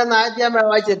തെറി പറയുന്ന ആദ്യം ഞാൻ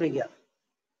വായിച്ചേൽപ്പിക്കുക.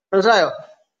 മനസ്സിലായോ?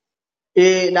 ഈ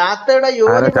ലാത്തയുടെ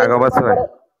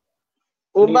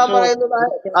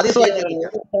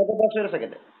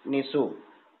നിസു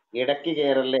ഇടയ്ക്ക്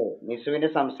കയറല്ലേ? നിസുവിന്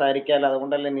സംസാരിക്കാല്ലോ,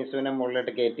 അതുകൊണ്ടല്ലേ നിസുവിനെ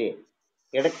മുകളിലോട്ട് കയറ്റിയേ.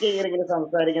 ഇടയ്ക്ക് കയറിങ്ങനെ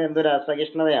സംസാരിക്കുന്നത് എന്തൊരു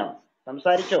അസഹിഷ്ണുതയാണ്.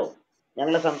 സംസാരിച്ചോ,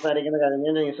 ഞങ്ങള് സംസാരിക്കുന്ന കഴിഞ്ഞ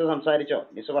നിസു സംസാരിച്ചോ?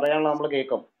 നിസു പറയാനുള്ള നമ്മൾ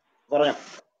കേൾക്കും. പറഞ്ഞോ.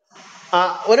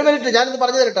 ഒരു മിനിറ്റ് ഞാനിത്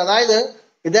പറഞ്ഞു തരട്ടെ. അതായത്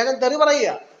ഇദ്ദേഹം തെറി പറയുക,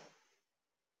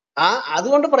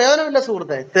 അതുകൊണ്ട് പ്രയോജനമില്ല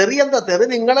സുഹൃത്തെ. തെറി എന്താ? തെറി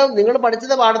നിങ്ങൾ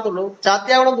പഠിച്ചതേ പാടത്തുള്ളൂ.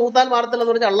 ചാത്യാവണം തൂത്താൻ മാറത്തില്ല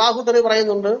എന്ന് പറഞ്ഞാൽ അള്ളാഹു തെറി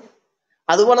പറയുന്നുണ്ട്.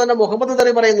 അതുപോലെ തന്നെ മുഹമ്മദ്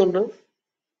തെറി പറയുന്നുണ്ട്.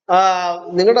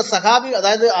 നിങ്ങളുടെ സഹാബി,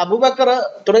 അതായത് അബൂബക്കർ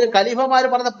തുടങ്ങിയ ഖലീഫമാര്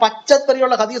പറഞ്ഞ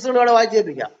പച്ചത്തെറിയുള്ള ഹദീസുകൾ ഇവിടെ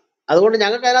വായിച്ചേൽപ്പിക്കാം. അതുകൊണ്ട്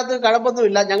ഞങ്ങൾക്ക് അതിനകത്ത്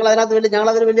കഴമ്പൊന്നുമില്ല. ഞങ്ങൾ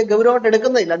അതിന് വലിയ ഗൗരവമായിട്ട്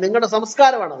എടുക്കുന്നില്ല. നിങ്ങളുടെ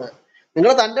സംസ്കാരമാണത്.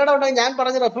 നിങ്ങൾ തന്റെ ഇടം ഉണ്ടെങ്കിൽ ഞാൻ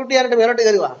പറഞ്ഞ് റെഫ്യൂട്ട് ചെയ്യാനായിട്ട് മേലോട്ട്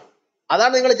കയറുക.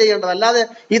 അതാണ് നിങ്ങൾ ചെയ്യേണ്ടത്. അല്ലാതെ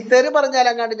ഈ തെറി പറഞ്ഞാൽ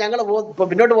അങ്ങാണ്ട് ഞങ്ങൾ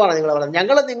പിന്നോട്ട് പോകണം. നിങ്ങൾ പറഞ്ഞത്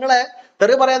ഞങ്ങൾ നിങ്ങളെ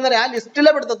തെറി പറയുന്നവരെ ആ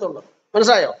ലിസ്റ്റിലെ പെടുത്തത്തുള്ളൂ.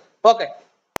 മനസ്സിലായോ? ഓക്കെ.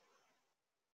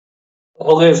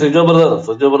 സിജോ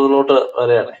ബ്രദറിലോട്ട്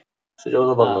വരെയാണ്. സിജോ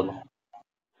പറഞ്ഞു.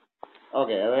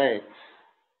 ഓക്കെ. അതെ,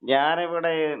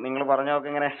 ഞാനിവിടെ നിങ്ങൾ പറഞ്ഞൊക്കെ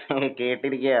ഇങ്ങനെ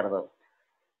കേട്ടിരിക്കുകയായിരുന്നു.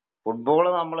 ഫുട്ബോള്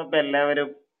നമ്മളിപ്പോ എല്ലാവരും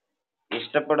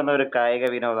ഇഷ്ടപ്പെടുന്ന ഒരു കായിക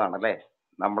വിനോദമാണ് അല്ലേ?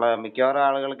 നമ്മള് മിക്കവാറും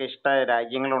ആളുകൾക്ക് ഇഷ്ട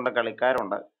രാജ്യങ്ങളുണ്ട്,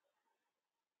 കളിക്കാരുണ്ട്,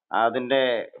 അതിന്റെ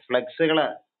ഫ്ലെക്സുകള്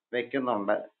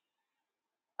വെക്കുന്നുണ്ട്.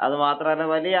 അത് മാത്രമല്ല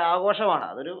വലിയ ആഘോഷമാണ്.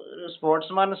 അതൊരു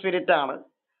സ്പോർട്സ്മാൻ സ്പിരിറ്റ് ആണ്.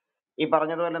 ഈ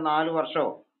പറഞ്ഞതുപോലെ 4 വർഷമോ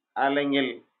അല്ലെങ്കിൽ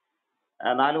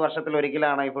 4 വർഷത്തിൽ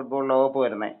ഒരിക്കലാണ് ഈ ഫുട്ബോൾ ലോകകപ്പ്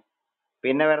വരുന്നത്.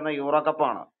 പിന്നെ വരുന്ന യൂറോ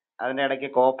കപ്പാണ്. അതിന്റെ ഇടയ്ക്ക്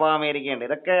കോപ്പ അമേരിക്ക ഉണ്ട്.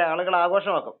 ഇതൊക്കെ ആളുകൾ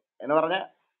ആഘോഷമാക്കും. എന്ന് പറഞ്ഞാൽ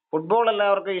ഫുട്ബോൾ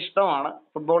എല്ലാവർക്കും ഇഷ്ടമാണ്.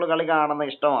 ഫുട്ബോൾ കളി കാണുന്നത്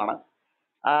ഇഷ്ടമാണ്.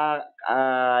 ആ ആ,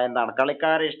 എന്താണ്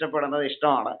കളിക്കാരെ ഇഷ്ടപ്പെടുന്നത്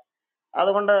ഇഷ്ടമാണ്.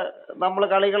 അതുകൊണ്ട് നമ്മൾ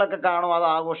കളികളൊക്കെ കാണും, അത്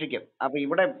ആഘോഷിക്കും. അപ്പൊ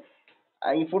ഇവിടെ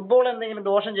ഈ ഫുട്ബോൾ എന്തെങ്കിലും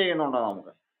ദോഷം ചെയ്യുന്നുണ്ടോ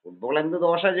നമുക്ക്? ഫുട്ബോൾ എന്ത്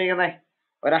ദോഷം ചെയ്യുന്നേ?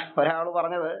 ഒരാൾ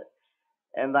പറഞ്ഞത്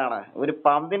എന്താണ്, ഒരു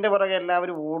പന്തിന്റെ പുറകെ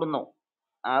എല്ലാവരും ഓടുന്നു,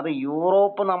 അത്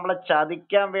യൂറോപ്പ് നമ്മളെ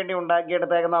ചതിക്കാൻ വേണ്ടി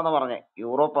ഉണ്ടാക്കിയെടുത്തേക്കുന്നതാന്ന് പറഞ്ഞേ.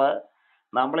 യൂറോപ്പ്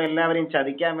നമ്മളെല്ലാവരെയും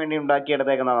ചതിക്കാൻ വേണ്ടി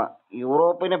ഉണ്ടാക്കിയെടുത്തേക്കുന്നതാണ്.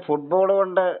 യൂറോപ്പിന് ഫുട്ബോൾ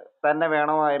കൊണ്ട് തന്നെ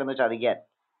വേണമായിരുന്നു ചതിക്കാൻ.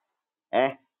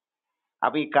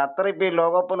 അപ്പൊ ഈ ഖത്തർ ഇപ്പൊ ഈ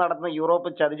ലോകകപ്പ് നടത്തുന്ന യൂറോപ്പ്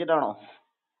ചതിച്ചിട്ടാണോ?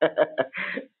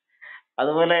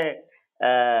 അതുപോലെ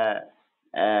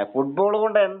ഫുട്ബോൾ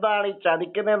കൊണ്ട് എന്താണ് ഈ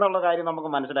ചതിക്കുന്നതെന്നുള്ള കാര്യം നമുക്ക്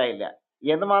മനസ്സിലായില്ല.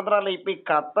 എന്ന് മാത്രമല്ല, ഇപ്പൊ ഈ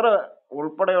ഖത്തർ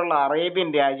ഉൾപ്പെടെയുള്ള അറേബ്യൻ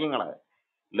രാജ്യങ്ങള്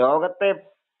ലോകത്തെ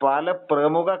പല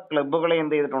പ്രമുഖ ക്ലബ്ബുകളെ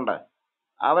എന്ത് ചെയ്തിട്ടുണ്ട്,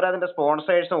 അവരതിന്റെ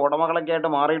സ്പോൺസേഴ്സും ഉടമകളൊക്കെ ആയിട്ട്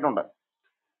മാറിയിട്ടുണ്ട്.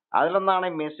 അതിലൊന്നാണ്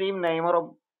മെസ്സിയും നെയ്മറും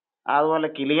അതുപോലെ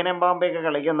കിലിയൻ എംബാപ്പയൊക്കെ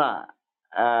കളിക്കുന്ന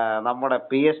നമ്മുടെ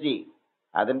PSG.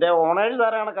 അതിന്റെ ഓണേഴ്സ്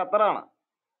ആരാണ്? ഖത്തറാണ്.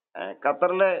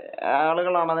 ഖത്തറിലെ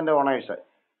ആളുകളാണ് അതിന്റെ ഓണേഴ്സ്.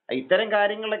 ഇത്തരം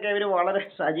കാര്യങ്ങളിലൊക്കെ ഇവർ വളരെ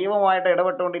സജീവമായിട്ട്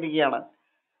ഇടപെട്ടുകൊണ്ടിരിക്കുകയാണ്.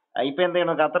 ഇപ്പൊ എന്ത്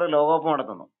ചെയ്യുന്നു? ഖത്തർ ലോകകപ്പ്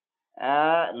നടത്തുന്നു.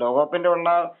 ലോകകപ്പിന്റെ ഉള്ള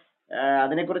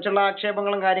അതിനെക്കുറിച്ചുള്ള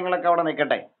ആക്ഷേപങ്ങളും കാര്യങ്ങളൊക്കെ അവിടെ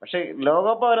നിൽക്കട്ടെ. പക്ഷെ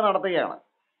ലോകകപ്പ് അവർ നടത്തുകയാണ്.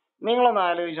 നിങ്ങളൊന്ന്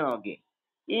ആലോചിച്ച് നോക്കി,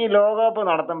 ഈ ലോകകപ്പ്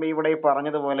നടത്തുമ്പോൾ ഇവിടെ ഈ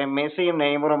പറഞ്ഞതുപോലെ മെസ്സിയും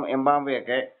നെയ്മറും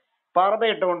എംബാപ്പയൊക്കെ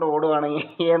പർദ്ദ ഇട്ടുകൊണ്ട് ഓടുകയാണെങ്കിൽ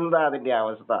എന്താ അതിന്റെ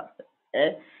അവസ്ഥ?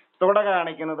 തുട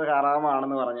കാണിക്കുന്നത്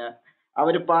ഹറാമാണെന്ന് പറഞ്ഞാൽ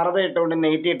അവര് പർദ്ദ ഇട്ടുകൊണ്ട്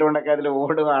നെയ്റ്റി ഇട്ടുകൊണ്ടൊക്കെ അതിൽ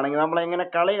ഓടുകയാണെങ്കിൽ നമ്മൾ എങ്ങനെ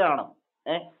കളി കാണും?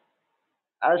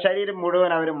 അത് ശരീരം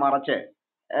മുഴുവൻ അവർ മറച്ച്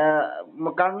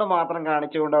കണ്ണു മാത്രം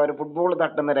കാണിച്ചുകൊണ്ട് അവർ ഫുട്ബോൾ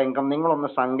തട്ടുന്ന രംഗം നിങ്ങളൊന്ന്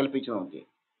സങ്കല്പിച്ചു നോക്കി.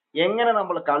 എങ്ങനെ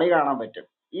നമ്മൾ കളി കാണാൻ പറ്റും?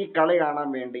 ഈ കളി കാണാൻ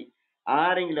വേണ്ടി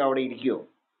ആരെങ്കിലും അവിടെ ഇരിക്കുവോ?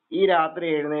 ഈ രാത്രി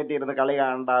എഴുന്നേറ്റ് ഇരുന്ന് കളി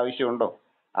കാണേണ്ട ആവശ്യമുണ്ടോ?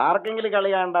 ആർക്കെങ്കിലും കളി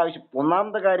കാണേണ്ട ആവശ്യം?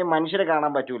 ഒന്നാമത്തെ കാര്യം, മനുഷ്യരെ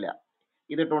കാണാൻ പറ്റൂല.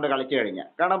 ഇതിട്ടുകൊണ്ട് കളിച്ചു കഴിഞ്ഞാൽ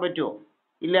കാണാൻ പറ്റുമോ?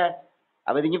 ഇല്ല.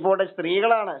 അപ്പൊ ഇതിപ്പോട്ടെ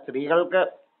സ്ത്രീകളാണ്. സ്ത്രീകൾക്ക്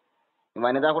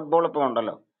വനിതാ ഫുട്ബോൾ ഇപ്പൊ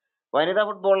ഉണ്ടല്ലോ. വനിതാ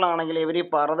ഫുട്ബോളിലാണെങ്കിൽ ഇവർ ഈ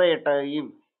പർദ്ദയിട്ട് ഈ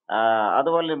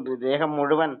അതുപോലെ ദേഹം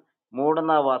മുഴുവൻ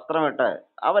മൂടുന്ന വസ്ത്രമിട്ട്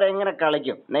അവരെങ്ങനെ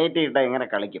കളിക്കും? നെയ്റ്റി ഇട്ട് എങ്ങനെ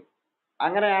കളിക്കും?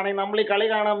 അങ്ങനെയാണെങ്കിൽ നമ്മൾ ഈ കളി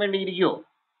കാണാൻ വേണ്ടി ഇരിക്കുവോ?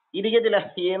 ഇരിക്കത്തില്ല.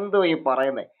 എന്തോ ഈ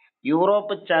പറയുന്നത്?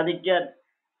 യൂറോപ്പ് ചതിക്കാൻ.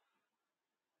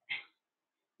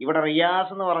 ഇവിടെ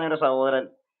റിയാസ് എന്ന് പറഞ്ഞൊരു സഹോദരൻ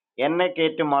എന്നെ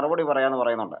കയറ്റി മറുപടി പറയാന്ന്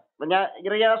പറയുന്നുണ്ട്. അപ്പൊ ഞാൻ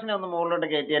റിയാസിനെ ഒന്ന് മുകളിലോട്ട്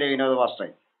കയറ്റിയാലേ വിനോദ് പാസ്റ്ററെ.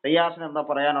 റിയാസിന് എന്താ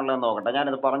പറയാനുള്ളതെന്ന് നോക്കട്ടെ.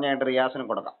 ഞാനിത് പറഞ്ഞു കഴിഞ്ഞിട്ട് റിയാസിന്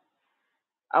കൊടുക്കാം.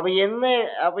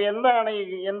 അപ്പൊ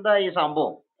എന്താ ഈ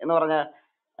സംഭവം എന്ന് പറഞ്ഞാൽ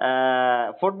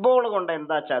ഫുട്ബോൾ കൊണ്ട്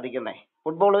എന്താ ചതിക്കുന്നേ?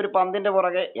 ഫുട്ബോൾ ഒരു പന്തിന്റെ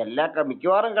പുറകെ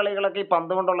മിക്കവാറും കളികളൊക്കെ ഈ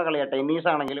പന്ത് കൊണ്ടുള്ള കളിയാണ്. ടെന്നീസ്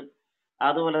ആണെങ്കിലും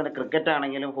അതുപോലെ തന്നെ ക്രിക്കറ്റ്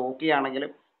ആണെങ്കിലും ഹോക്കി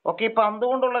ആണെങ്കിലും ഒക്കെ ഈ പന്ത്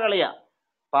കൊണ്ടുള്ള കളിയാ.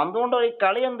 പന്ത് കൊണ്ട് ഈ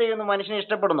കളി എന്ത് ചെയ്യുന്നു? മനുഷ്യനെ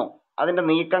ഇഷ്ടപ്പെടുന്നു. അതിന്റെ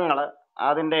നീക്കങ്ങള്,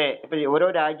 അതിന്റെ ഇപ്പൊ ഓരോ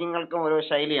രാജ്യങ്ങൾക്കും ഓരോ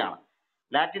ശൈലിയാണ്.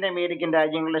 ലാറ്റിൻ അമേരിക്കൻ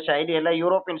രാജ്യങ്ങളുടെ ശൈലിയല്ല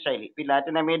യൂറോപ്യൻ ശൈലി. ഇപ്പൊ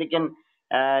ലാറ്റിൻ അമേരിക്കൻ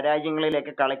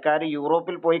രാജ്യങ്ങളിലേക്ക് കളിക്കാർ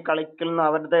യൂറോപ്പിൽ പോയി കളിക്കുന്ന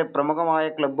അവരുടെ പ്രമുഖമായ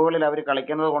ക്ലബ്ബുകളിൽ അവർ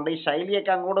കളിക്കുന്നത് കൊണ്ട് ഈ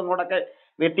ശൈലിയൊക്കെ അങ്ങോട്ടും ഇങ്ങോട്ടൊക്കെ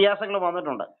വ്യത്യാസങ്ങൾ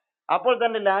വന്നിട്ടുണ്ട്. അപ്പോൾ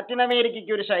തന്നെ ലാറ്റിൻ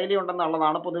അമേരിക്കയ്ക്ക് ഒരു ശൈലി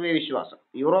ഉണ്ടെന്നുള്ളതാണ് പൊതുവെ വിശ്വാസം.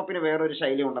 യൂറോപ്പിന് വേറൊരു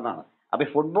ശൈലി ഉണ്ടെന്നാണ്. അപ്പൊ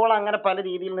ഫുട്ബോൾ അങ്ങനെ പല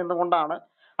രീതിയിൽ നിന്നുകൊണ്ടാണ്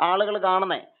ആളുകൾ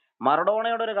കാണുന്നത്.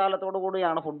 മറഡോണയുടെ ഒരു കാലത്തോടു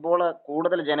കൂടിയാണ് ഫുട്ബോൾ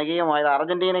കൂടുതൽ ജനകീയമായത്.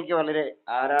 അർജന്റീനയ്ക്ക് വളരെ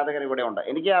ആരാധകർ ഇവിടെ ഉണ്ട്.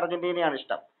 എനിക്ക് അർജന്റീനയാണ്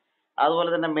ഇഷ്ടം. അതുപോലെ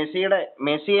തന്നെ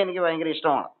മെസ്സിയെ എനിക്ക് ഭയങ്കര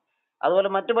ഇഷ്ടമാണ്. അതുപോലെ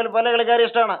മറ്റു പല കളിക്കാരെ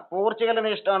ഇഷ്ടമാണ്. പോർച്ചുഗലിനെ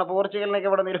ഇഷ്ടമാണ്. പോർച്ചുഗലിനൊക്കെ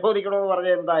ഇവിടെ നിരോധിക്കണമെന്ന്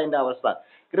പറഞ്ഞാൽ എന്താ അതിന്റെ അവസ്ഥ?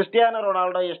 ക്രിസ്ത്യാനോ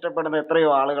റൊണാൾഡോ ഇഷ്ടപ്പെടുന്ന എത്രയോ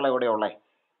ആളുകൾ ഇവിടെ ഉള്ളേ.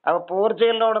 അപ്പൊ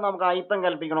പോർച്ചുഗലിനോട് നമുക്ക് അയിത്തം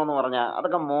കൽപ്പിക്കണമെന്ന് പറഞ്ഞാൽ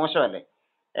അതൊക്കെ മോശമല്ലേ?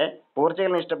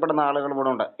 പോർച്ചുഗലിനെ ഇഷ്ടപ്പെടുന്ന ആളുകൾ ഇവിടെ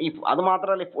ഉണ്ട്. അത്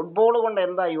മാത്രമല്ല, ഫുട്ബോൾ കൊണ്ട്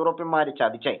എന്താ യൂറോപ്യന്മാര്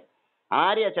ചതിച്ചേ?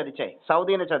 ആരെയാ ചതിച്ചേ?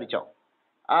 സൗദിനെ ചതിച്ചോ?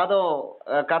 അതോ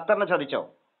ഖത്തറിനെ ചതിച്ചോ?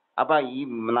 അപ്പൊ ഈ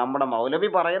നമ്മുടെ മൗലവി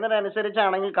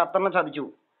പറയുന്നതിനനുസരിച്ചാണെങ്കിൽ ഖത്തറിനെ ചതിച്ചു,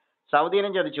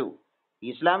 സൗദിനെയും ചതിച്ചു.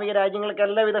 ഇസ്ലാമിക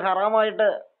രാജ്യങ്ങൾക്കെല്ലാം ഇത് ഹറാമായിട്ട്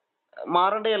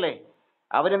മാറേണ്ടതല്ലേ?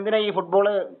 അവരെന്തിനാ ഈ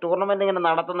ഫുട്ബോള് ടൂർണമെന്റ് ഇങ്ങനെ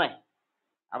നടത്തുന്നേ?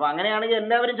 അപ്പൊ അങ്ങനെയാണെങ്കിൽ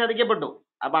എല്ലാവരും ചതിക്കപ്പെട്ടു.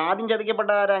 അപ്പൊ ആദ്യം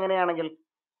ചതിക്കപ്പെട്ട ആരങ്ങനെയാണെങ്കിൽ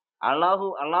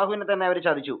അള്ളാഹുവിനെ തന്നെ അവർ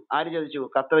ചതിച്ചു. ആര് ചതിച്ചു?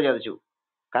 ഖത്തർ ചതിച്ചു.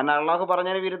 കാരണം അള്ളാഹു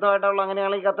പറഞ്ഞതിന് വിരുദ്ധമായിട്ടുള്ള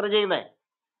അങ്ങനെയാണെങ്കിൽ ഖത്തർ ചെയ്യുന്നേ.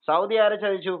 സൗദി ആരെ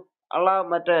ചതിച്ചു?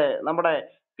 മറ്റേ നമ്മുടെ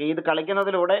ഇത്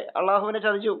കളിക്കുന്നതിലൂടെ അള്ളാഹുവിനെ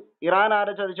ചതിച്ചു. ഇറാൻ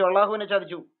ആരെ ചതിച്ചു? അള്ളാഹുവിനെ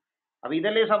ചതിച്ചു. അപ്പൊ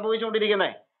ഇതല്ലേ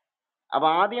സംഭവിച്ചുകൊണ്ടിരിക്കുന്നേ? അപ്പൊ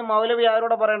ആദ്യം മൗലവി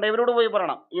ആരോട് പറയണ്ട? ഇവരോട് പോയി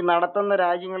പറയണം. ഈ നടത്തുന്ന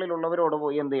രാജ്യങ്ങളിലുള്ളവരോട്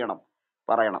പോയി എന്ത് ചെയ്യണം?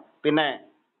 പറയണം. പിന്നെ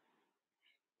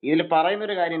ഇതിൽ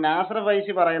പറയുന്നൊരു കാര്യം, നാസർ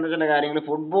ഫൈസി പറയുന്ന ചില കാര്യങ്ങൾ,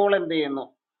 ഫുട്ബോൾ എന്ത് ചെയ്യുന്നു,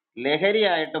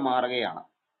 ലഹരിയായിട്ട് മാറുകയാണ്.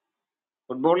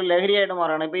 ഫുട്ബോൾ ലഹരിയായിട്ട്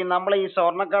മാറുകയാണ്. ഇപ്പൊ നമ്മൾ ഈ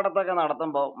സ്വർണ്ണക്കടത്തൊക്കെ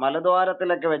നടത്തുമ്പോൾ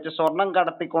മലദ്വാരത്തിലൊക്കെ വെച്ച് സ്വർണം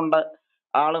കടത്തിക്കൊണ്ട്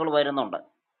ആളുകൾ വരുന്നുണ്ട്.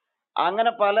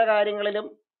 അങ്ങനെ പല കാര്യങ്ങളിലും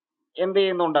എന്ത്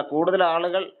ചെയ്യുന്നുണ്ട്, കൂടുതൽ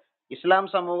ആളുകൾ ഇസ്ലാം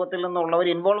സമൂഹത്തിൽ നിന്നുള്ളവർ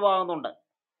ഇൻവോൾവ് ആകുന്നുണ്ട്.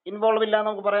 ഇൻവോൾവ് ഇല്ല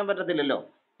നമുക്ക് പറയാൻ പറ്റത്തില്ലല്ലോ.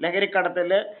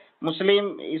 ലഹരിക്കടത്തില് മുസ്ലിം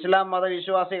ഇസ്ലാം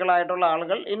മതവിശ്വാസികളായിട്ടുള്ള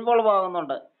ആളുകൾ ഇൻവോൾവ്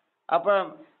ആകുന്നുണ്ട്. അപ്പൊ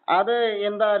അത്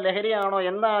എന്താ, ലഹരിയാണോ?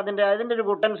 എന്താ അതിന്റെ ഒരു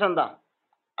ഗുട്ടൻസ് എന്താ?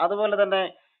 അതുപോലെ തന്നെ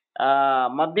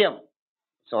മദ്യം,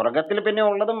 സ്വർഗത്തിൽ പിന്നെ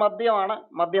ഉള്ളത് മദ്യമാണ്.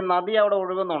 മദ്യം നദി അവിടെ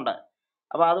ഒഴുകുന്നുണ്ട്.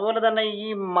 അപ്പൊ അതുപോലെ തന്നെ ഈ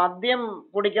മദ്യം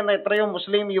കുടിക്കുന്ന എത്രയോ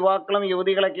മുസ്ലിം യുവാക്കളും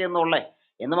യുവതികളൊക്കെ എന്നുള്ളേ.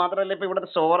 എന്ന് മാത്രമല്ല, ഇപ്പൊ ഇവിടുത്തെ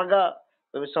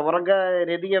സ്വർഗ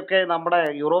രതിയൊക്കെ നമ്മുടെ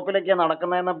യൂറോപ്പിലൊക്കെ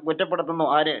നടക്കുന്നതെന്ന് കുറ്റപ്പെടുത്തുന്നു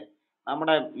ആര്?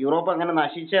 നമ്മുടെ യൂറോപ്പ് അങ്ങനെ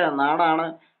നശിച്ച നാടാണ്,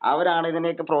 അവരാണ്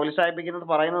ഇതിനെയൊക്കെ പ്രോത്സാഹിപ്പിക്കുന്നത്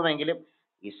പറയുന്നതെങ്കിലും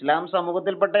ഇസ്ലാം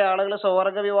സമൂഹത്തിൽപ്പെട്ട ആളുകൾ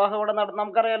സ്വർഗ വിവാഹം ഇവിടെ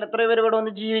നമുക്കറിയാലോ, എത്രയോ പേര് ഇവിടെ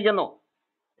വന്ന് ജീവിക്കുന്നു.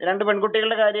 2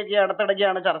 പെൺകുട്ടികളുടെ കാര്യമൊക്കെ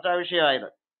അടുത്തിടയ്ക്കാണ് ചർച്ചാ വിഷയമായത്.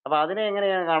 അപ്പൊ അതിനെ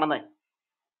എങ്ങനെയാണ് കാണുന്നത്?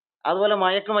 അതുപോലെ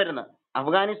മയക്കുമരുന്ന്,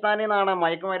 അഫ്ഗാനിസ്ഥാനിൽ നിന്നാണ്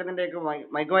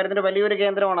മയക്കുമരുന്നിന്റെ വലിയൊരു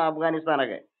കേന്ദ്രമാണ്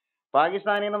അഫ്ഗാനിസ്ഥാനൊക്കെ.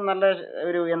 പാകിസ്ഥാനിൽ നിന്നും നല്ല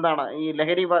ഒരു എന്താണ് ഈ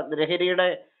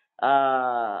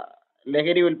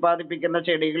ലഹരി ഉൽപ്പാദിപ്പിക്കുന്ന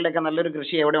ചെടികളിലൊക്കെ നല്ലൊരു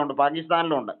കൃഷി എവിടെയുണ്ട്?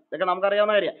 പാകിസ്ഥാനിലുണ്ട്. ഇതൊക്കെ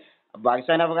നമുക്കറിയാവുന്ന കാര്യം.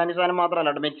 പാകിസ്ഥാനും അഫ്ഗാനിസ്ഥാനും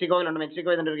മാത്രമല്ല, മെക്സിക്കോയിലുണ്ട്. മെക്സിക്കോ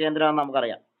ഇതിന്റെ ഒരു കേന്ദ്രമാണെന്ന്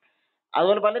നമുക്കറിയാം.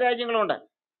 അതുപോലെ പല രാജ്യങ്ങളുണ്ട്.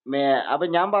 അപ്പൊ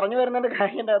ഞാൻ പറഞ്ഞു വരുന്നതിന്റെ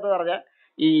കാര്യത്തിന്റെ അകത്ത് പറഞ്ഞാൽ,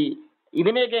 ഈ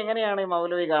ഇതിനെയൊക്കെ എങ്ങനെയാണ് ഈ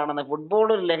മൗലവി കാണുന്നത്? ഫുട്ബോൾ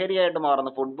ഒരു ലഹരിയായിട്ട്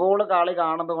മാറുന്നത്. ഫുട്ബോൾ കളി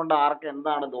കാണുന്നത് കൊണ്ട് ആർക്ക്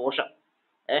എന്താണ് ദോഷം?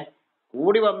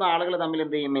 കൂടി വന്ന ആളുകൾ തമ്മിൽ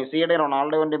എന്ത് ചെയ്യും? മെസ്സിയുടെ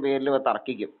റൊണാൾഡോന്റെ പേരിൽ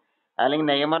തർക്കിക്കും, അല്ലെങ്കിൽ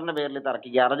നെയ്മറിന്റെ പേരിൽ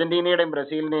തർക്കിക്കും, അർജന്റീനയുടെയും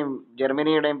ബ്രസീലിന്റെയും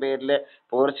ജർമ്മനിയുടെയും പേരിൽ,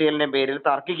 പോർച്ചുഗലിന്റെയും പേരിൽ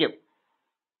തർക്കിക്കും.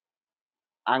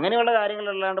 അങ്ങനെയുള്ള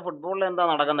കാര്യങ്ങളല്ലാണ്ട് ഫുട്ബോളിൽ എന്താ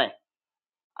നടക്കുന്നേ?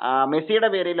 മെസ്സിയുടെ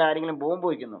പേരിൽ ആരെങ്കിലും ബോംബ്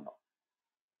വയ്ക്കുന്നുണ്ടോ?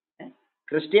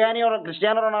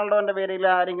 ക്രിസ്ത്യാനോ റൊണാൾഡോന്റെ പേരിൽ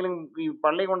ആരെങ്കിലും ഈ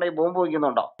പള്ളി കൊണ്ടുപോയി ബോംബ്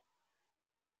വയ്ക്കുന്നുണ്ടോ?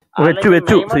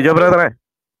 വെച്ചു സിജോ ബ്രദറെ.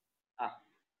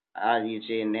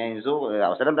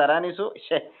 അവസരം തരാ നിസു.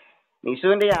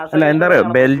 നിസുവിന്റെ അല്ല, എന്താ പറയാ,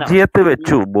 ബെൽജിയത്ത്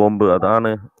വെച്ചു ബോംബ്.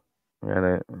 അതാണ് ഞാൻ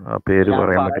ആ പേര്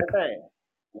പറയാൻ പറ്റട്ടെ.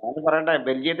 ഞാൻ പറയട്ടെ,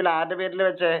 ബെൽജിയത്തിൽ ആരുടെ പേരിൽ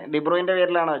വെച്ചേ? ഡിബ്രോയിന്റെ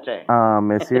പേരിലാണോ വെച്ചേ?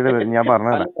 മെസ്സിയുടെ പേര് ഞാൻ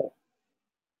പറഞ്ഞതാ.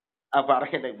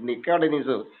 പറയട്ടെ, നിക്കോട്ടെ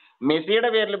നിസു. മെസ്സിയുടെ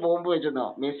പേരിൽ ബോംബ് വെച്ചെന്നോ?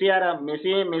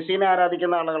 മെസ്സിനെ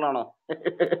ആരാധിക്കുന്ന ആളുകളാണോ?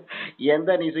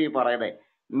 എന്താ നിസു ഈ പറയുന്നേ?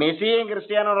 മെസ്സിയും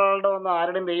ക്രിസ്ത്യാനോ റൊണാൾഡോ ഒന്നും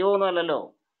ആരുടെയും ദൈവമൊന്നും അല്ലല്ലോ.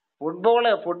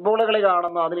 ഫുട്ബോൾ കളി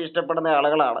കാണുന്നു, അതിന് ഇഷ്ടപ്പെടുന്ന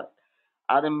ആളുകളാണ്.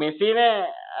 അത് മെസ്സിനെ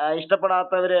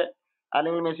ഇഷ്ടപ്പെടാത്തവര്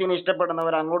അല്ലെങ്കിൽ മെസ്സിനെ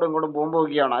ഇഷ്ടപ്പെടുന്നവർ അങ്ങോട്ടും ഇങ്ങോട്ടും ബോംബ്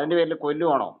വയ്ക്കുകയാണോ? അതിന്റെ പേരിൽ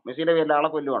കൊല്ലുവാണോ? മെസ്സിയുടെ പേരിൽ ആളെ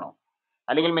കൊല്ലുവാണോ?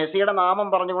 അല്ലെങ്കിൽ മെസ്സിയുടെ നാമം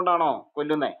പറഞ്ഞുകൊണ്ടാണോ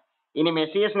കൊല്ലുന്നേ? ഇനി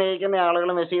മെസ്സിയെ സ്നേഹിക്കുന്ന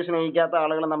ആളുകളും മെസ്സിയെ സ്നേഹിക്കാത്ത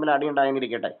ആളുകളും തമ്മിൽ അടി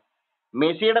ഉണ്ടായിരിക്കട്ടെ,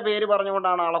 മെസ്സിയുടെ പേര്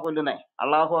പറഞ്ഞുകൊണ്ടാണ് ആളെ കൊല്ലുന്നേ.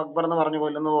 അള്ളാഹു അക്ബർ എന്ന് പറഞ്ഞു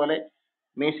കൊല്ലുന്ന പോലെ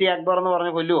മെസ്സി അക്ബർ എന്ന്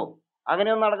പറഞ്ഞു കൊല്ലുവോ?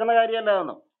 അങ്ങനെയൊന്നും നടക്കുന്ന കാര്യമല്ല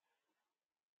അതൊന്നും.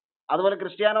 അതുപോലെ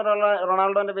ക്രിസ്ത്യാനോ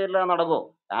റൊണാൾഡോന്റെ പേരിൽ നടക്കുമോ?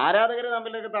 ആരാധകർ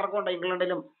തമ്മിലൊക്കെ തർക്കമുണ്ട്.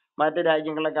 ഇംഗ്ലണ്ടിലും മറ്റു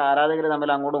രാജ്യങ്ങളിലൊക്കെ ആരാധകർ തമ്മിൽ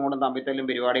അങ്ങോട്ടും ഇങ്ങോട്ടും തമ്മിത്തല്ലും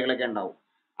പരിപാടികളൊക്കെ ഉണ്ടാവും.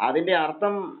 അതിന്റെ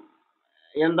അർത്ഥം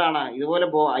എന്താണ്? ഇതുപോലെ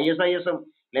ISIS-ഉം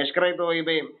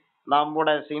ലഷ്കർ-ഇ-തോയ്ബയും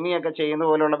നമ്മുടെ സിമിയൊക്കെ ചെയ്യുന്ന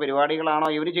പോലെയുള്ള പരിപാടികളാണോ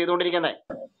ഇവര് ചെയ്തുകൊണ്ടിരിക്കുന്നത്?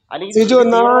 സിജോ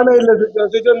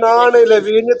നാണയില്ല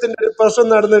വീര്യത്തിന്റെ ഒരു പ്രശ്നം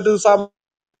നടന്നിട്ട്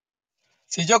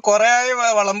സിജോ കൊറേ ആയി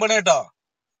വളമ്പണി കേട്ടോ.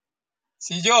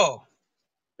 സിജോ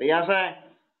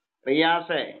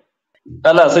റിയാസേ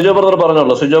അല്ല, സിജോ ബ്രദർ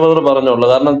പറഞ്ഞോളൂ.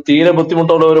 കാരണം തീരെ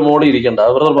ബുദ്ധിമുട്ടുള്ള ഒരു മോളി ഇരിക്കണ്ട.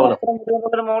 ബ്രദർ പറഞ്ഞു.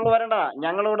 മോള് വരണ്ട.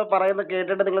 ഞങ്ങളിവിടെ പറയുന്നത്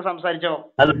കേട്ടിട്ട് നിങ്ങൾ സംസാരിച്ചോ.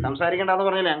 സംസാരിക്കണ്ടെന്ന്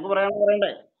പറഞ്ഞില്ലേ? ഞങ്ങൾക്ക് പറയാമെന്ന്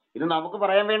പറയണ്ടേ? ഇത് നമുക്ക്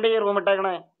പറയാൻ വേണ്ടി റൂം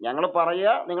ഇട്ടേക്കണേ. ഞങ്ങൾ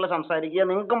പറയുക, നിങ്ങൾ സംസാരിക്കുക.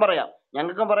 നിങ്ങൾക്കും പറയാം,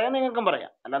 ഞങ്ങൾക്കും പറയാം, നിങ്ങൾക്കും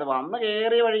പറയാം. അല്ലാതെ വന്ന്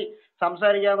കയറിയ വഴി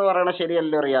സംസാരിക്കുക എന്ന് പറയണത്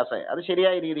ശരിയല്ലോ റിയാസെ. അത്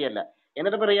ശരിയായ രീതിയല്ല.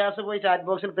 എന്നിട്ട് ഇപ്പൊ റിയാസ് പോയി ചാറ്റ്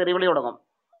ബോക്സിൽ തെറിവിളി തുടങ്ങും.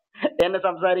 എന്നെ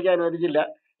സംസാരിക്കാൻ അനുവദിച്ചില്ല,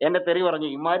 എന്നെ തെറി പറഞ്ഞു.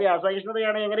 ഇമാരി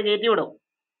അസഹിഷ്ണുതയാണ് എങ്ങനെ കയറ്റി വിടും?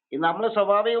 ഇത് നമ്മൾ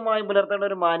സ്വാഭാവികമായും പുലർത്തേണ്ട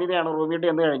ഒരു മാന്യതയാണ്. റൂമിട്ട്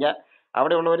എന്ന് കഴിഞ്ഞാൽ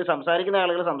അവിടെ ഉള്ളവർ സംസാരിക്കുന്ന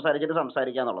ആളുകൾ സംസാരിച്ചിട്ട്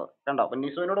സംസാരിക്കാന്നുള്ളത് കണ്ടോ. അപ്പൊ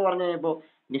നിസുവിനോട് പറഞ്ഞു കഴിഞ്ഞപ്പോൾ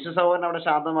നിസു സഹോദരൻ അവിടെ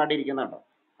ശാന്തമായിട്ട് ഇരിക്കുന്നുണ്ടോ?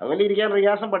 അതുപോലെ ഇരിക്കാൻ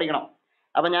റിയാസും പഠിക്കണം.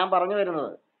 അപ്പൊ ഞാൻ പറഞ്ഞു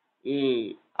വരുന്നത്, ഈ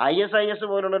ISIS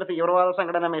പോലുള്ള ഒരു തീവ്രവാദ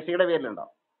സംഘടന മെസ്സിയുടെ പേരിലുണ്ടോ?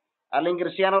 അല്ലെങ്കിൽ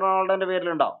ക്രിസ്ത്യാനോ റൊണാൾഡോന്റെ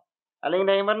പേരിലുണ്ടോ? അല്ലെങ്കിൽ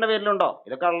നെയ്മറിന്റെ പേരിലുണ്ടോ?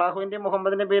 ഇതൊക്കെ അള്ളാഹുവിന്റെയും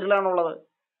മുഹമ്മദിന്റെ പേരിലാണുള്ളത്.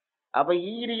 അപ്പൊ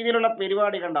ഈ രീതിയിലുള്ള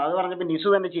പരിപാടി കണ്ടോ? അത് പറഞ്ഞപ്പോ നിസു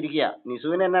തന്നെ ചിരിക്കുക.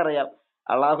 നിസുവിന് തന്നെ അറിയാം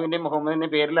അള്ളാഹുവിന്റെയും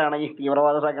മുഹമ്മദിന്റെയും പേരിലാണ് ഈ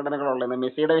തീവ്രവാദ സംഘടനകളുള്ളത്.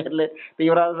 മെസ്സിയുടെ പേരിൽ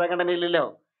തീവ്രവാദ സംഘടന ഇല്ലല്ലോ.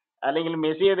 അല്ലെങ്കിൽ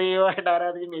മെസ്സിയെ ദൈവമായിട്ട്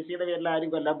ആരാധിച്ച് മെസ്സിയുടെ പേരിൽ ആരും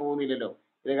കൊല്ലാൻ പോകുന്നില്ലല്ലോ.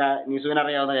 ഇത് നിസുവിന്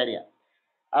അറിയാവുന്ന കാര്യമാണ്.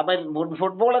 അപ്പൊ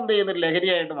ഫുട്ബോൾ എന്ത് ചെയ്യുന്നു?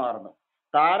 ലഹരിയായിട്ട് മാറുന്നു.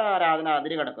 താര ആരാധന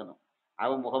അതിര് കിടക്കുന്നു.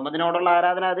 അപ്പൊ മുഹമ്മദിനോടുള്ള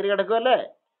ആരാധന അതിര് കിടക്കുമല്ലേ?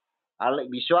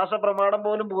 വിശ്വാസ പ്രമാണം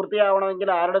പോലും പൂർത്തിയാവണമെങ്കിൽ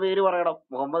ആരുടെ പേര് പറയണം?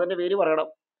 മുഹമ്മദിന്റെ പേര് പറയണം.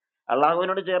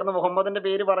 അള്ളാഹുവിനോട് ചേർന്ന് മുഹമ്മദിന്റെ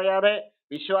പേര് പറയാതെ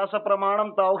വിശ്വാസ പ്രമാണം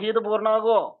തൗഹീദ്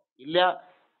പൂർണ്ണമാകുമോ? ഇല്ല.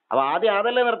 അപ്പൊ ആദ്യം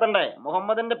അതല്ലേ നിർത്തണ്ടേ?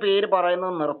 മുഹമ്മദിന്റെ പേര്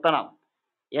പറയുന്നത് നിർത്തണം.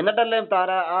 എന്നിട്ടല്ലേ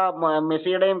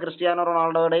മെസ്സിയുടെയും ക്രിസ്ത്യാനോ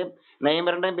റൊണാൾഡോയുടെയും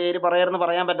നെയ്മറിന്റെയും പേര് പറയരുന്ന്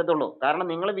പറയാൻ പറ്റത്തുള്ളൂ. കാരണം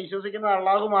നിങ്ങൾ വിശ്വസിക്കുന്ന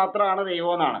അള്ളാഹു മാത്രമാണ്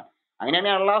ദൈവം എന്നാണ്.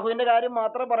 അങ്ങനെയാണെങ്കിൽ അള്ളാഹുവിന്റെ കാര്യം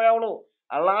മാത്രമേ പറയാവുള്ളൂ.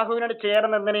 അള്ളാഹുവിനോട്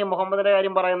ചേർന്ന് എന്തിനാ മുഹമ്മദിന്റെ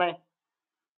കാര്യം പറയുന്നേ?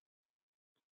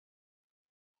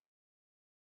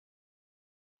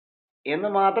 എന്ന്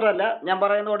മാത്രമല്ല, ഞാൻ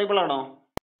പറയുന്നത് ഓഡിബിളാണോ?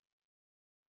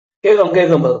 കേൾക്കാം.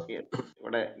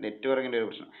 ഇവിടെ നെറ്റ്വർക്കിന്റെ ഒരു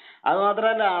പ്രശ്നം. അത്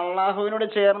മാത്രമല്ല, അള്ളാഹുവിനോട്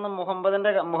ചേർന്ന്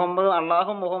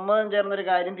അള്ളാഹും മുഹമ്മദും ചേർന്നൊരു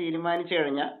കാര്യം തീരുമാനിച്ചു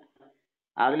കഴിഞ്ഞാൽ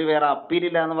അതിൽ വേറെ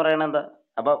അപ്പീലില്ല എന്ന് പറയണ എന്താ?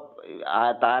 അപ്പൊ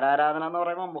താരാരാധന എന്ന്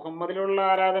പറയുമ്പോൾ മുഹമ്മദിലുള്ള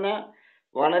ആരാധന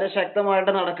വളരെ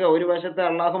ശക്തമായിട്ട് നടക്കുക. ഒരു വശത്ത്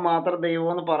അള്ളാഹു മാത്രം ദൈവം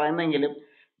എന്ന് പറയുന്നെങ്കിലും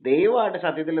ദൈവമായിട്ട്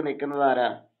സത്യത്തിൽ നിൽക്കുന്നത് ആരാ?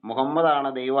 മുഹമ്മദാണ്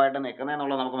ദൈവമായിട്ട് നിൽക്കുന്നത്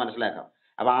എന്നുള്ളത് നമുക്ക് മനസ്സിലാക്കാം.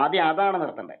 അപ്പൊ ആദ്യം അതാണ്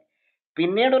നിർത്തണ്ടേ.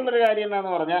 പിന്നീടുള്ളൊരു കാര്യം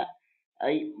എന്താന്ന് പറഞ്ഞാൽ,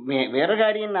 വേറൊരു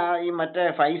കാര്യം ഈ മറ്റേ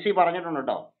ഫൈസി പറഞ്ഞിട്ടുണ്ട്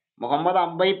കേട്ടോ. മുഹമ്മദ്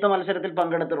അമ്പെയ്ത്ത് മത്സരത്തിൽ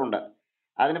പങ്കെടുത്തിട്ടുണ്ട്,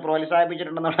 അതിന്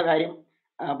പ്രോത്സാഹിപ്പിച്ചിട്ടുണ്ടെന്നുള്ള കാര്യം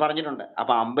പറഞ്ഞിട്ടുണ്ട്.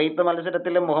 അപ്പൊ അമ്പെയ്ത്ത്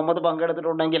മത്സരത്തിൽ മുഹമ്മദ്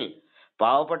പങ്കെടുത്തിട്ടുണ്ടെങ്കിൽ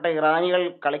പാവപ്പെട്ട ഇറാനികൾ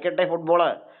കളിക്കട്ടെ ഫുട്ബോള്,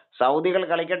 സൗദികൾ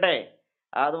കളിക്കട്ടെ.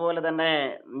 അതുപോലെ തന്നെ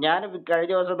ഞാൻ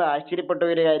കഴിഞ്ഞ ദിവസം ആശ്ചര്യപ്പെട്ട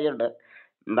ഒരു കാര്യമുണ്ട്.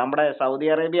 നമ്മുടെ സൗദി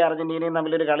അറേബ്യ അർജന്റീനയും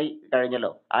തമ്മിലൊരു കളി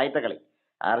കഴിഞ്ഞല്ലോ, ആദ്യത്തെ കളി.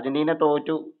 അർജന്റീന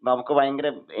തോറ്റു. നമുക്ക് ഭയങ്കര,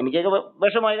 എനിക്കൊക്കെ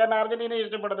വിഷമായി, കാരണം അർജന്റീന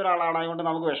ഇഷ്ടപ്പെടുന്ന ഒരാളാണ്, അതുകൊണ്ട്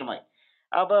നമുക്ക് വിഷമായി.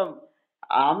 അപ്പം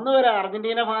അന്ന് വരെ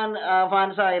അർജന്റീന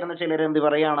ഫാൻസ് ആയിരുന്ന ചിലർ എന്ത്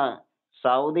പറയാണ്,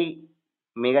 സൗദി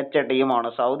മികച്ച ടീമാണ്,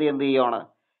 സൗദി എന്ത് ചെയ്യുവാണ്,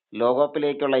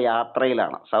 ലോകകപ്പിലേക്കുള്ള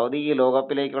യാത്രയിലാണ്, സൗദി ഈ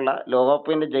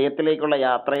ലോകകപ്പിന്റെ ജയത്തിലേക്കുള്ള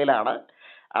യാത്രയിലാണ്.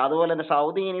 അതുപോലെ തന്നെ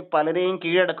സൗദി ഇനി പലരെയും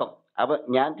കീഴടക്കും. അപ്പൊ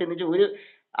ഞാൻ ചിന്തിച്ചു,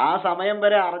 ആ സമയം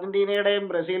വരെ അർജന്റീനയുടെയും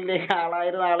ബ്രസീലിന്റെയും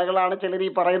ആളായിരുന്ന ആളുകളാണ് ചിലർ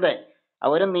ഈ പറയുന്നത്.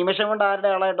 ഒരു നിമിഷം കൊണ്ട് ആരുടെ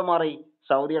ആളായിട്ട് മാറി?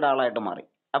 സൗദിയുടെ ആളായിട്ട് മാറി.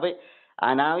 അപ്പൊ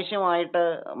അനാവശ്യമായിട്ട്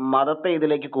മതത്തെ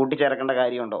ഇതിലേക്ക് കൂട്ടിച്ചേർക്കേണ്ട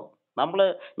കാര്യമുണ്ടോ?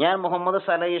 ഞാൻ മുഹമ്മദ്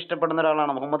സലയെ ഇഷ്ടപ്പെടുന്ന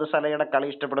ഒരാളാണ്, മുഹമ്മദ് സലയുടെ കളി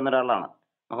ഇഷ്ടപ്പെടുന്ന ഒരാളാണ്,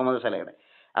 മുഹമ്മദ് സലയുടെ.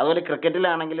 അതുപോലെ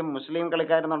ക്രിക്കറ്റിലാണെങ്കിലും മുസ്ലിം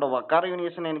കളിക്കാരുന്നുണ്ടോ? വക്കാർ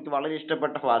യൂനിസിനെ എനിക്ക് വളരെ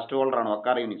ഇഷ്ടപ്പെട്ട ഫാസ്റ്റ് ബോളറാണ്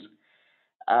വക്കാർ യൂനിസ്.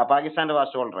 പാകിസ്ഥാന്റെ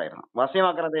ഫാസ്റ്റ് ബോളറായിരുന്നു. വസീം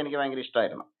അക്രത്തെ എനിക്ക് ഭയങ്കര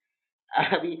ഇഷ്ടമായിരുന്നു.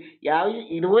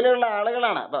 ഇതുപോലെയുള്ള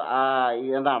ആളുകളാണ്.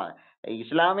 എന്താണ്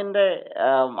ഇസ്ലാമിന്റെ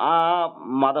ആ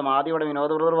മതം, ആദ്യം ഇവിടെ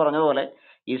വിനോദ ബ്രദർ പറഞ്ഞതുപോലെ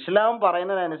ഇസ്ലാം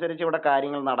പറയുന്നതനുസരിച്ച് ഇവിടെ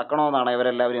കാര്യങ്ങൾ നടക്കണമെന്നാണ്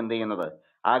ഇവരെല്ലാവരും എന്ത് ചെയ്യുന്നത്,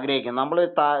 ആഗ്രഹിക്കുന്നത്. നമ്മൾ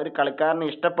ഒരു കളിക്കാരനെ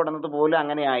ഇഷ്ടപ്പെടുന്നത് പോലും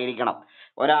അങ്ങനെ ആയിരിക്കണം.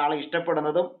 ഒരാളെ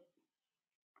ഇഷ്ടപ്പെടുന്നതും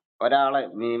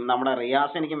നമ്മുടെ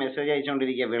റിയാസ് എനിക്ക് മെസ്സേജ്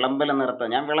അയച്ചുകൊണ്ടിരിക്കുക, വിളമ്പൽ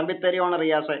നിർത്താൻ. ഞാൻ വിളമ്പിത്തരുവാണ്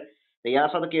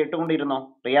റിയാസ് അത് കേട്ടുകൊണ്ടിരുന്നോ?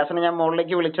 റിയാസിനെ ഞാൻ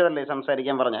മുകളിലേക്ക് വിളിച്ചതല്ലേ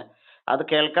സംസാരിക്കാൻ പറഞ്ഞ, അത്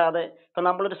കേൾക്കാതെ ഇപ്പൊ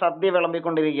നമ്മളൊരു സദ്യ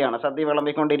വിളമ്പിക്കൊണ്ടിരിക്കുകയാണ്. സദ്യ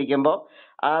വിളമ്പിക്കൊണ്ടിരിക്കുമ്പോൾ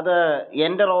അത്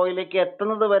എന്റെ റോയിലേക്ക്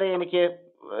എത്തുന്നത് വരെ എനിക്ക്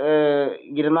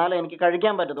ഇരുന്നാലേ എനിക്ക്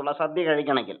കഴിക്കാൻ പറ്റത്തുള്ളൂ, സദ്യ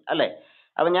കഴിക്കണമെങ്കിൽ, അല്ലേ?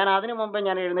 അപ്പൊ ഞാൻ അതിനു മുമ്പ്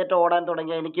ഞാൻ എഴുന്നേറ്റ് ഓടാൻ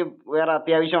തുടങ്ങിയ, എനിക്ക് വേറെ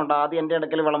അത്യാവശ്യമുണ്ട്, ആദ്യം എന്റെ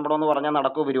അടുക്കൽ വിളമ്പണമെന്ന് പറഞ്ഞാൽ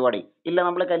നടക്കൂ പരിപാടി ഇല്ല.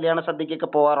 നമ്മൾ കല്യാണ സദ്യക്കൊക്കെ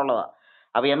പോകാറുള്ളതാ.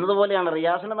 അപ്പൊ എന്നതുപോലെയാണ്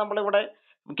റിയാസിനെ നമ്മളിവിടെ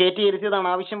കയറ്റി ഇരുത്തിയതാണ്,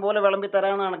 ആവശ്യം പോലെ വിളമ്പി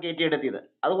തരാമെന്നാണ് കയറ്റിയെടുത്തിയത്.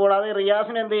 അതുകൂടാതെ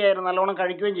റിയാസിന് എന്ത് ചെയ്യായിരുന്നു, നല്ലോണം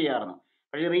കഴിക്കുകയും ചെയ്യാറുണ്ട്.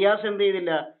 പക്ഷെ റിയാസ് എന്ത്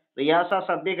ചെയ്തില്ല, റിയാസ് ആ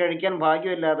സദ്യ കഴിക്കാൻ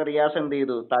ഭാഗ്യമില്ലാതെ റിയാസ് എന്ത്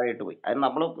ചെയ്തു, താഴെയിട്ട് പോയി. അത്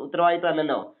നമ്മൾ ഉത്തരവാദിത്തം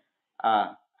അല്ലല്ലോ.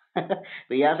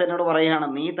 റിയാസ് എന്നോട് പറയുകയാണ്,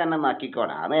 നീ തന്നെ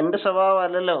നക്കിക്കോണം. അത് എന്റെ സ്വഭാവം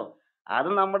അല്ലല്ലോ, അത്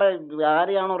നമ്മുടെ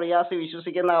ആരെയാണോ റിയാസ്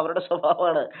വിശ്വസിക്കുന്ന അവരുടെ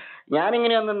സ്വഭാവമാണ്.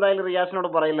 ഞാനിങ്ങനെയൊന്നും എന്തായാലും റിയാസിനോട്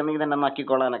പറയില്ല നീ തന്നെ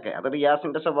നക്കിക്കോളാനൊക്കെ. അത്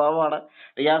റിയാസിന്റെ സ്വഭാവമാണ്.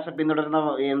 റിയാസ്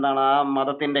പിന്തുടരുന്ന ആ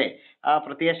മതത്തിന്റെ ആ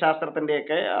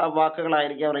പ്രത്യയശാസ്ത്രത്തിന്റെയൊക്കെ ആ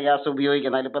വാക്കുകളായിരിക്കും റിയാസ്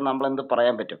ഉപയോഗിക്കുന്നത്. അതിലിപ്പോ നമ്മൾ എന്ത്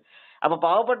പറയാൻ പറ്റും? അപ്പൊ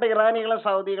പാവപ്പെട്ട ഇറാനികളും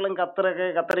സൗദികളും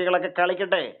ഖത്തറികളൊക്കെ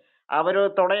കളിക്കട്ടെ, അവര്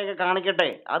തുടയൊക്കെ കാണിക്കട്ടെ.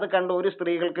 അത് കണ്ട് ഒരു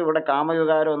സ്ത്രീകൾക്ക് ഇവിടെ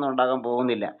കാമവികാരം ഒന്നും ഉണ്ടാകാൻ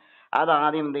പോകുന്നില്ല.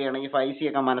 അതാദ്യം എന്ത് ചെയ്യണം, ഈ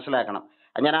ഫൈസിയൊക്കെ മനസ്സിലാക്കണം.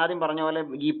 ഞാൻ ആദ്യം പറഞ്ഞ പോലെ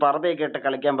ഈ പർദ്ദയൊക്കെ ഇട്ട്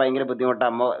കളിക്കാൻ ഭയങ്കര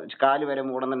ബുദ്ധിമുട്ടാണ്. കാല് വരെ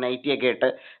മൂടുന്ന നൈറ്റിയൊക്കെ ഇട്ട്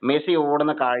മെസ്സി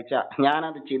ഓടുന്ന കാഴ്ച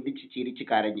ഞാനത് ചിരിച്ച്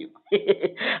കരഞ്ഞു.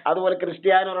 അതുപോലെ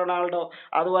ക്രിസ്ത്യാനോ റൊണാൾഡോ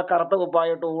അതുപോലെ കറുത്ത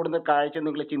കുപ്പായിട്ട് ഓടുന്ന കാഴ്ച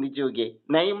നിങ്ങൾ ചിന്തിച്ചു നോക്കിയേ.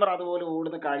 നെയ്മർ അതുപോലെ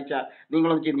ഓടുന്ന കാഴ്ച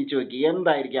നിങ്ങളൊന്ന് ചിന്തിച്ചു നോക്കി,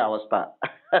 എന്തായിരിക്കും അവസ്ഥ?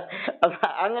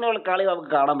 അങ്ങനെയുള്ള കളി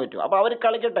നമുക്ക് കാണാൻ പറ്റും. അപ്പൊ അവർ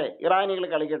കളിക്കട്ടെ, ഇറാനികൾ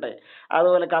കളിക്കട്ടെ,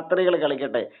 അതുപോലെ ഖത്തറികൾ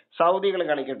കളിക്കട്ടെ, സൗദികൾ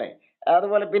കളിക്കട്ടെ.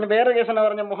 അതുപോലെ പിന്നെ വേറെ കേസ് എന്ന്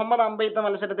പറഞ്ഞാൽ മുഹമ്മദ് അമ്പെയ്ത്ത്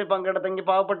മത്സരത്തിൽ പങ്കെടുത്തെങ്കിൽ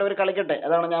പാവപ്പെട്ടവർ കളിക്കട്ടെ.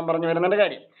 അതാണ് ഞാൻ പറഞ്ഞു വരുന്നതിന്റെ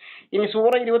കാര്യം. ഇനി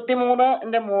സൂറ 23:3,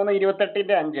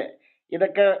 28:5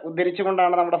 ഇതൊക്കെ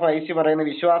ഉദ്ധരിച്ചുകൊണ്ടാണ് നമ്മുടെ ഫൈസി പറയുന്നത്,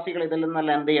 വിശ്വാസികൾ ഇതിൽ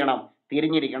നിന്നെല്ലാം എന്ത് ചെയ്യണം,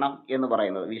 തിരിഞ്ഞിരിക്കണം എന്ന്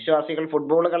പറയുന്നത്. വിശ്വാസികൾ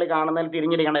ഫുട്ബോൾ കളി കാണുന്നതിൽ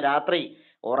തിരിഞ്ഞിരിക്കണം. രാത്രി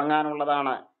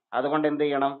ഉറങ്ങാനുള്ളതാണ്. അതുകൊണ്ട് എന്ത്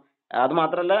ചെയ്യണം? അത്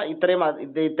മാത്രമല്ല, ഇത്തരം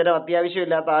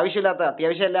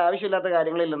ആവശ്യമില്ലാത്ത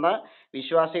കാര്യങ്ങളിൽ നിന്ന്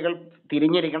വിശ്വാസികൾ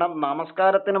തിരിഞ്ഞിരിക്കണം.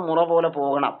 നമസ്കാരത്തിന് മുറ പോലെ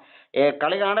പോകണം.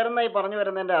 കളി കാണരുതെന്നായി പറഞ്ഞു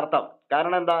വരുന്നതിന്റെ അർത്ഥം.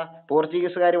 കാരണം എന്താ,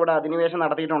 പോർച്ചുഗീസുകാർ ഇവിടെ അധിനിവേശം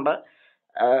നടത്തിയിട്ടുണ്ട്.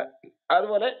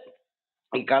 അതുപോലെ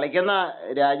ഈ കളിക്കുന്ന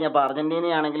രാജ്യം ഇപ്പൊ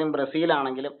അർജന്റീന ആണെങ്കിലും ബ്രസീൽ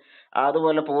ആണെങ്കിലും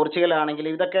അതുപോലെ പോർച്ചുഗൽ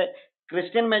ആണെങ്കിലും ഇതൊക്കെ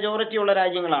ക്രിസ്ത്യൻ മെജോറിറ്റി ഉള്ള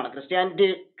രാജ്യങ്ങളാണ്.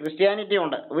 ക്രിസ്ത്യാനിറ്റി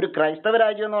ഉണ്ട്. ഒരു ക്രൈസ്തവ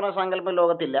രാജ്യം എന്ന് പറയുന്ന സങ്കല്പം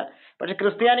ലോകത്തില്ല. പക്ഷെ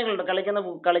ക്രിസ്ത്യാനികളുണ്ട്.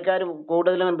 കളിക്കാർ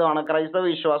കൂടുതലും എന്താണ് ക്രൈസ്തവ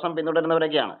വിശ്വാസം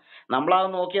പിന്തുടരുന്നവരൊക്കെയാണ്. നമ്മളത്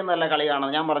നോക്കിയൊന്നല്ല കളി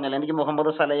കാണുന്നത്. ഞാൻ പറഞ്ഞല്ലോ, എനിക്ക്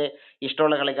മുഹമ്മദ് സലയെ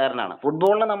ഇഷ്ടമുള്ള കളിക്കാരനാണ്.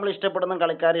 ഫുട്ബോളിനെ നമ്മൾ ഇഷ്ടപ്പെടുന്ന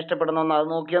കളിക്കാർ ഇഷ്ടപ്പെടുന്ന അത്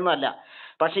നോക്കിയൊന്നും അല്ല.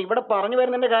 പക്ഷെ ഇവിടെ പറഞ്ഞു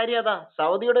വരുന്നതിന്റെ കാര്യം അതാ.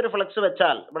 സൗദിയുടെ ഒരു ഫ്ലെക്സ്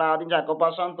വെച്ചാൽ, ഇവിടെ ആദ്യം ചാക്കോ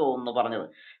പാസ്സാന്ന് തോന്നുന്നു പറഞ്ഞത്,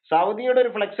 സൗദിയുടെ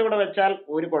ഒരു ഫ്ലെക്സ് ഇവിടെ വെച്ചാൽ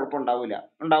ഒരു കുഴപ്പം ഉണ്ടാവില്ല.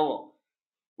 ഉണ്ടാവോ?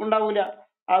 ഉണ്ടാവൂല.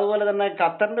 അതുപോലെ തന്നെ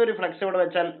ഖത്തറിന്റെ ഒരു ഫ്ലെക്സ് ഇവിടെ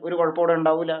വെച്ചാൽ ഒരു കുഴപ്പം ഇവിടെ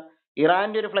ഉണ്ടാവില്ല.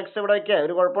 ഇറാന്റെ ഒരു ഫ്ലെക്സ് ഇവിടെ വെക്കുക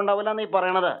ഒരു കുഴപ്പം ഉണ്ടാവില്ല എന്ന് ഈ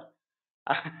പറയണത്.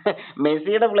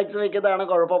 മെസ്സിയുടെ ഫ്ലെക്സ് വെക്കുന്നതാണ്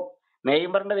കുഴപ്പം,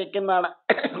 നെയ്മറിന്റെ വെക്കുന്നതാണ്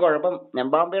കുഴപ്പം,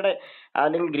 എംബാപ്പയുടെ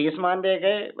അല്ലെങ്കിൽ ഗ്രീസ്മാന്റെ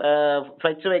ഒക്കെ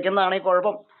ഫ്ലെക്സ് വെക്കുന്നതാണ് ഈ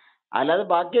കുഴപ്പം. അല്ലാതെ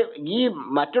ബാക്കി ഈ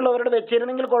മറ്റുള്ളവരുടെ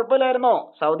വെച്ചിരുന്നെങ്കിൽ കുഴപ്പമില്ലായിരുന്നോ?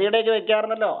 സൗദിയുടെയൊക്കെ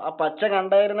വെക്കാറുണ്ടല്ലോ. ആ പച്ച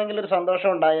കണ്ടായിരുന്നെങ്കിൽ ഒരു സന്തോഷം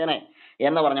ഉണ്ടായേനെ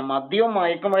എന്ന് പറഞ്ഞു. മദ്യവും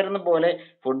മയക്കുമരുന്ന് പോലെ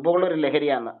ഫുട്ബോൾ ഒരു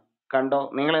ലഹരിയാന്ന്. കണ്ടോ?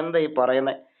 നിങ്ങൾ എന്താ ഈ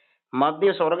പറയുന്നത്?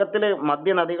 സ്വർഗത്തില്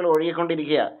മദ്യ നദികൾ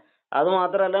ഒഴുകിക്കൊണ്ടിരിക്കുക.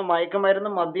 അതുമാത്രമല്ല,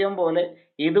 മയക്കുമരുന്നും മദ്യവും പോലെ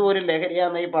ഇതും ഒരു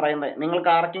ലഹരിയാന്ന് ഈ പറയുന്നത്. നിങ്ങൾക്ക്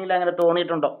ആർക്കെങ്കിലും അങ്ങനെ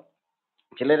തോന്നിയിട്ടുണ്ടോ?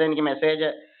 ചിലർ എനിക്ക് മെസ്സേജ്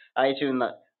അയച്ചു, ഇന്ന്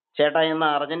ചേട്ടാ ഇന്ന്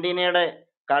അർജന്റീനയുടെ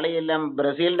കളിയെല്ലാം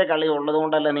ബ്രസീലിന്റെ കളി ഉള്ളത്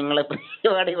കൊണ്ടല്ല നിങ്ങൾ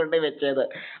പരിപാടി കൊണ്ട് വെച്ചത്,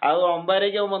 അത്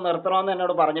 9:30 മുമ്പ് നിർത്തണമെന്ന്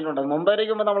എന്നോട് പറഞ്ഞിട്ടുണ്ട്.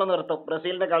 9:30 മുമ്പ് നമ്മൾ നിർത്തും.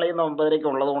 ബ്രസീലിന്റെ കളി ഇന്ന്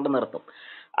 9:30 ഉള്ളത് കൊണ്ട് നിർത്തും.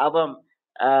 അപ്പം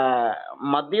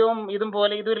മദ്യവും ഇതും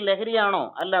പോലെ ഇതൊരു ലഹരിയാണോ?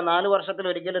 അല്ല. 4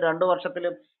 വർഷത്തിലൊരിക്കലും 2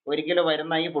 വർഷത്തിലും ഒരിക്കലും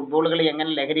വരുന്ന ഈ ഫുട്ബോൾ കളി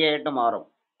എങ്ങനെ ലഹരിയായിട്ട് മാറും?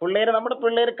 നമ്മുടെ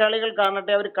പിള്ളേർ കളികൾ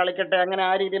കാണട്ടെ, അവർ കളിക്കട്ടെ. അങ്ങനെ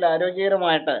ആ രീതിയിൽ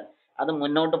ആരോഗ്യകരമായിട്ട് അത്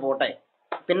മുന്നോട്ട് പോട്ടെ.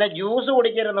 പിന്നെ ജ്യൂസ്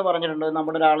കുടിക്കരുതെന്ന് പറഞ്ഞിട്ടുണ്ട്.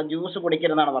 നമ്മുടെ ഒരാൾ ജ്യൂസ്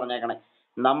കുടിക്കരുതെന്നാണ് പറഞ്ഞേക്കണേ.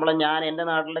 ഞാൻ എൻ്റെ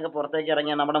നാട്ടിലൊക്കെ പുറത്തേക്ക്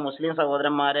ഇറങ്ങിയ നമ്മുടെ മുസ്ലിം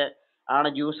സഹോദരന്മാര് ആണ്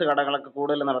ജ്യൂസ് കടകളൊക്കെ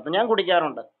കൂടുതൽ നടത്തുന്നത്. ഞാൻ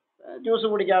കുടിക്കാറുണ്ട്, ജ്യൂസ്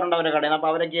കുടിക്കാറുണ്ട് അവരുടെ കടയിൽ. അപ്പൊ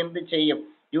അവരൊക്കെ എന്ത് ചെയ്യും?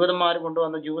 ജൂതന്മാർ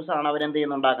കൊണ്ടുവന്ന ജ്യൂസാണ് അവരെന്ത്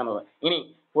ചെയ്യുന്നുണ്ടാക്കുന്നത്. ഇനി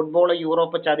ഫുട്ബോൾ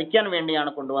യൂറോപ്പ് ചതിക്കാൻ വേണ്ടിയാണ്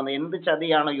കൊണ്ടുവന്നത്. എന്ത്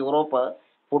ചതിയാണ് യൂറോപ്പ്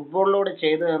ഫുട്ബോളിലൂടെ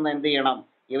ചെയ്തതെന്ന് എന്ത് ചെയ്യണം?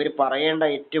 ഇവർ പറയേണ്ട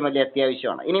ഏറ്റവും വലിയ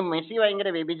അത്യാവശ്യമാണ്. ഇനി മെസ്സി ഭയങ്കര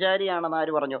വ്യഭിചാരിയാണെന്ന്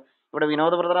ആര് പറഞ്ഞു? ഇവിടെ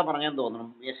വിനോദ ബ്രദറ പറഞ്ഞെന്ന് തോന്നുന്നു.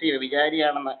 മെസ്സി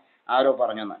വ്യഭിചാരിയാണെന്ന് ആരോ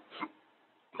പറഞ്ഞെന്ന്.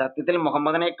 സത്യത്തിൽ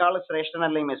മുഹമ്മദിനേക്കാൾ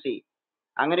ശ്രേഷ്ഠനല്ലേ മെസ്സി?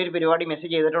 അങ്ങനെ ഒരു പരിപാടി മെസ്സി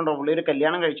ചെയ്തിട്ടുണ്ടോ? പുള്ളി ഒരു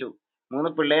കല്യാണം കഴിച്ചു,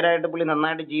 3 പിള്ളേരായിട്ട് പുള്ളി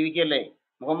നന്നായിട്ട് ജീവിക്കല്ലേ.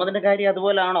 മുഹമ്മദിന്റെ കാര്യം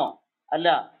അതുപോലാണോ? അല്ല.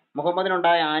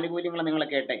 മുഹമ്മദിനുണ്ടായ ആനുകൂല്യങ്ങൾ നിങ്ങൾ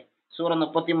കേട്ടെ. സൂറ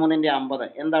 33:50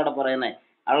 എന്താ അവിടെ പറയുന്നത്?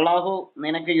 അള്ളാഹു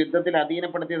നിനക്ക് യുദ്ധത്തിൽ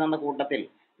അധീനപ്പെടുത്തി തന്ന കൂട്ടത്തിൽ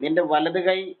നിന്റെ വലത്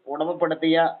കൈ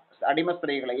ഉടമപ്പെടുത്തിയ അടിമ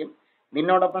സ്ത്രീകളെയും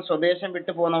നിന്നോടൊപ്പം സ്വദേശം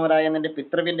വിട്ടു പോന്നവരായ നിന്റെ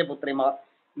പിതൃവിന്റെ പുത്രിമാർ,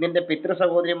 നിന്റെ പിതൃ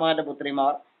സഹോദരിമാരുടെ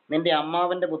പുത്രിമാർ, നിന്റെ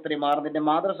അമ്മാവന്റെ പുത്രിമാർ, നിന്റെ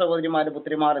മാതൃ സഹോദരിമാരുടെ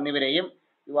പുത്രിമാർ എന്നിവരെയും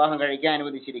വിവാഹം കഴിക്കാൻ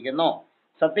അനുവദിച്ചിരിക്കുന്നു.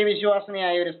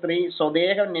 സത്യവിശ്വാസിനിയായ ഒരു സ്ത്രീ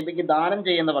സ്വദേഹം നബിക്ക് ദാനം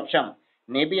ചെയ്യുന്ന പക്ഷം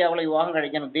നബി അവളെ വിവാഹം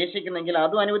കഴിക്കാൻ ഉദ്ദേശിക്കുന്നെങ്കിൽ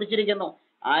അതും അനുവദിച്ചിരിക്കുന്നു.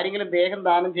 ആരെങ്കിലും ദേഹം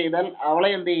ദാനം ചെയ്താൽ അവളെ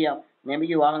എന്ത് ചെയ്യാം?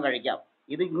 നബിക്ക് വിവാഹം കഴിക്കാം.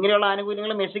 ഇത് ഇങ്ങനെയുള്ള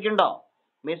ആനുകൂല്യങ്ങൾ മെസ്സിക്കുണ്ടോ?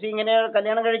 മെസ്സി ഇങ്ങനെ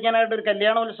കല്യാണം കഴിക്കാനായിട്ട് ഒരു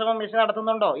കല്യാണ ഉത്സവം മെസ്സി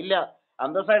നടത്തുന്നുണ്ടോ? ഇല്ല.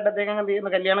 അന്തസ്സായിട്ട് അദ്ദേഹം എന്ത്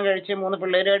ചെയ്യുന്നു? കല്യാണം കഴിച്ച് 3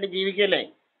 പിള്ളേരുമായിട്ട് ജീവിക്കല്ലേ.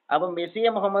 അപ്പം മെസ്സിയെ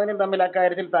മുഹമ്മദിനും തമ്മിൽ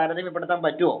അക്കാര്യത്തിൽ താരതമ്യപ്പെടുത്താൻ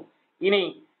പറ്റുമോ? ഇനി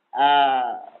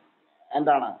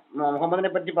എന്താണ് മുഹമ്മദിനെ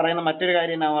പറ്റി പറയുന്ന മറ്റൊരു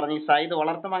കാര്യം ഞാൻ പറഞ്ഞു, സയ്യിദ്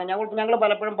വളർത്തുമകൻ. ഞങ്ങൾ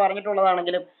പലപ്പോഴും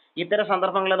പറഞ്ഞിട്ടുള്ളതാണെങ്കിലും ഇത്തരം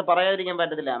സന്ദർഭങ്ങളിൽ അത് പറയാതിരിക്കാൻ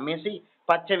പറ്റത്തില്ല. മെസ്സി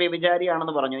പച്ച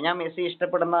വ്യഭിചാരിയാണെന്ന് പറഞ്ഞു. ഞാൻ മെസ്സി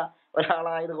ഇഷ്ടപ്പെടുന്ന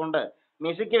ഒരാളായതുകൊണ്ട്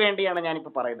മെസ്സിക്ക് വേണ്ടിയാണ്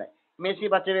ഞാനിപ്പോൾ പറയുന്നത്. മെസ്സി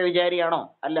പച്ച വ്യഭിചാരിയാണോ?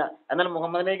 അല്ല. എന്നാൽ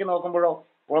മുഹമ്മദിലേക്ക് നോക്കുമ്പോഴോ,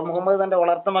 മുഹമ്മദ് തന്റെ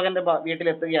വളർത്തുമകന്റെ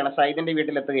വീട്ടിലെത്തുകയാണ്, സയ്യിദിന്റെ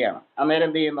വീട്ടിലെത്തുകയാണ്. അന്നേരം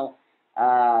എന്ത് ചെയ്യുന്നു?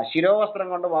 ശിരോവസ്ത്രം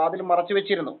കൊണ്ട് വാതിൽ മറച്ചു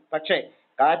വെച്ചിരുന്നു. പക്ഷേ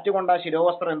കാറ്റുകൊണ്ട് ആ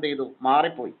ശിരോവസ്ത്രം എന്ത് ചെയ്തു?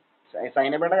 മാറിപ്പോയി.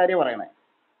 സൈനബയുടെ കാര്യം പറയണേ.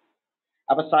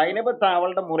 അപ്പൊ സൈനബ്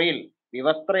അവളുടെ മുറിയിൽ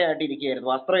വിവസ്ത്രയായിട്ട് ഇരിക്കുകയായിരുന്നു.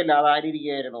 വസ്ത്രമില്ലാതെ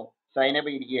ആരിയിരിക്കുകയായിരുന്നു? സൈനബ്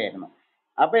ഇരിക്കുകയായിരുന്നു.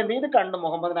 അപ്പൊ എന്ത് ചെയ്ത് കണ്ടു?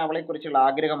 മുഹമ്മദിന് അവളെ കുറിച്ചുള്ള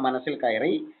ആഗ്രഹം മനസ്സിൽ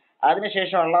കയറി.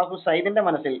 അതിനുശേഷം അള്ളാഹു സയ്യിദിന്റെ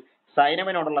മനസ്സിൽ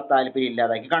സൈനബിനോടുള്ള താല്പര്യം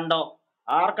ഇല്ലാതാക്കി. കണ്ടോ?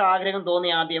 ആർക്ക് ആഗ്രഹം തോന്നി?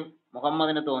 ആദ്യം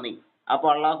മുഹമ്മദിന് തോന്നി. അപ്പൊ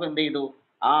അള്ളാഹു എന്ത് ചെയ്തു?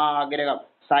 ആ ആഗ്രഹം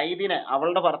സയ്യിദിന്,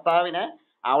 അവളുടെ ഭർത്താവിന്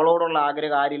അവളോടുള്ള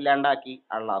ആഗ്രഹം ആരില്ലാണ്ടാക്കി?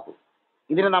 അള്ളാഹു.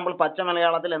 ഇതിന് നമ്മൾ പച്ച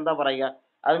മലയാളത്തിൽ എന്താ പറയുക?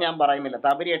 അത് ഞാൻ പറയുന്നില്ല.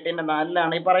 തബരി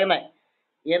 8:4 ഈ പറയുന്നത്.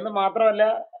 എന്ന് മാത്രമല്ല,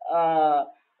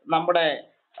 നമ്മുടെ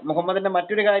മുഹമ്മദിന്റെ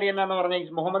മറ്റൊരു കാര്യം എന്നാന്ന് പറഞ്ഞാൽ,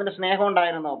 മുഹമ്മദിന്റെ സ്നേഹം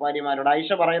ഉണ്ടായിരുന്നോ ഭാര്യമാരോട്?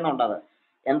 ആയിഷ പറയുന്നുണ്ട്. അത്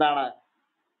എന്താണ്?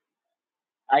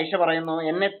 ആയിഷ പറയുന്നു,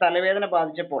 എന്നെ തലവേദന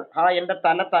ബാധിച്ചപ്പോൾ എന്റെ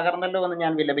തല തകർന്നല്ലോ എന്ന്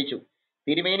ഞാൻ വിലപിച്ചു.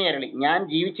 തിരുമേനി അരുളി, ഞാൻ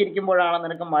ജീവിച്ചിരിക്കുമ്പോഴാണ്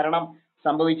നിനക്ക് മരണം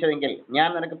സംഭവിച്ചതെങ്കിൽ ഞാൻ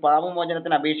നിനക്ക്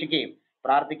പാപമോചനത്തിന് അപേക്ഷിക്കുകയും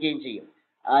പ്രാർത്ഥിക്കുകയും ചെയ്യും.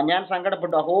 ഞാൻ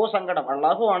സങ്കടപ്പെട്ടു. അഹോ സങ്കടം,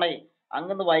 അള്ളാഹു ആണേ,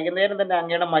 അങ്ങ് വൈകുന്നേരം തന്നെ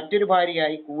അങ്ങയുടെ മറ്റൊരു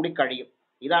ഭാര്യയായി കൂടിക്കഴിയും.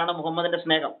 ഇതാണ് മുഹമ്മദിന്റെ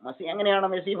സ്നേഹം. മെസ്സി എങ്ങനെയാണ്?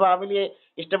 മെസ്സി ഫാമിലിയെ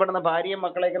ഇഷ്ടപ്പെടുന്ന, ഭാര്യയും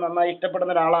മക്കളെയൊക്കെ നന്നായി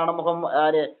ഇഷ്ടപ്പെടുന്ന ഒരാളാണ്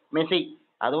മെസ്സി.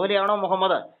 അതുപോലെയാണോ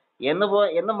മുഹമ്മദ്?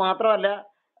 എന്ന് മാത്രമല്ല,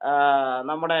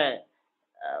 നമ്മുടെ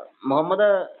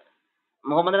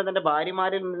മുഹമ്മദിന് തന്റെ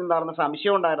ഭാര്യമാരിൽ നിന്നുണ്ടായിരുന്ന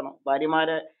സംശയം ഉണ്ടായിരുന്നു.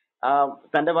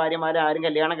 തന്റെ ഭാര്യമാരെ ആരും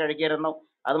കല്യാണം കഴിക്കരുതെന്നോ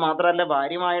അത് മാത്രമല്ല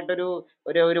ഭാര്യയുമായിട്ടൊരു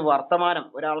ഒരു ഒരു വർത്തമാനം,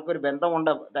 ഒരാൾക്കൊരു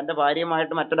ബന്ധമുണ്ട്, തന്റെ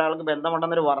ഭാര്യയുമായിട്ട് മറ്റൊരാൾക്ക്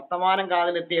ബന്ധമുണ്ടെന്നൊരു വർത്തമാനം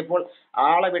കാതിലെത്തിയപ്പോൾ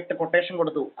ആളെ വിട്ട് കൊട്ടേഷൻ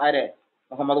കൊടുത്തു. ആര്?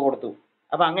 മുഹമ്മദ് കൊടുത്തു.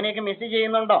 അപ്പൊ അങ്ങനെയൊക്കെ മെസ്സി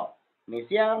ചെയ്യുന്നുണ്ടോ?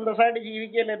 മെസ്സി അന്തസ്സായിട്ട്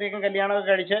ജീവിക്കുകയല്ലേ, അദ്ദേഹം കല്യാണമൊക്കെ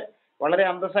കഴിച്ച് വളരെ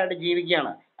അന്തസ്സായിട്ട്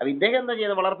ജീവിക്കുകയാണ്. അപ്പൊ ഇദ്ദേഹം എന്താ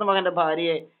ചെയ്തത്? വളർത്തു മകന്റെ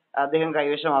ഭാര്യയെ അദ്ദേഹം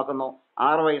കൈവശമാക്കുന്നു,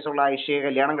 6 വയസ്സുള്ള ആയിഷയെ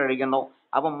കല്യാണം കഴിക്കുന്നു.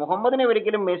 അപ്പൊ മുഹമ്മദിനെ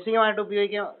ഒരിക്കലും മെസ്സിയുമായിട്ട്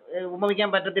ഉപമിക്കാൻ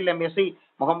പറ്റത്തില്ല. മെസ്സി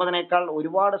മുഹമ്മദിനേക്കാൾ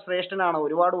ഒരുപാട് ശ്രേഷ്ഠനാണ്,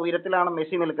 ഒരുപാട് ഉയരത്തിലാണ്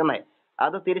മെസ്സി നിൽക്കുന്നത്.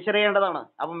 അത് തിരിച്ചറിയേണ്ടതാണ്.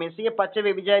 അപ്പൊ മെസ്സിയെ പച്ച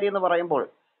വ്യഭിചാരി എന്ന് പറയുമ്പോൾ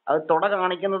അത് തുട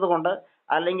കാണിക്കുന്നത് കൊണ്ട്,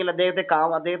 അല്ലെങ്കിൽ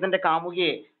അദ്ദേഹത്തിന്റെ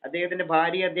കാമുകിയെ, അദ്ദേഹത്തിന്റെ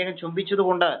ഭാര്യയെ അദ്ദേഹം ചുംബിച്ചത്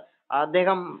കൊണ്ട്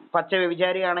അദ്ദേഹം പച്ച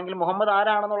വ്യഭിചാരിയാണെങ്കിൽ മുഹമ്മദ്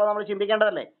ആരാണെന്നുള്ളത് നമ്മൾ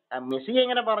ചിന്തിക്കേണ്ടതല്ലേ? മെസ്സി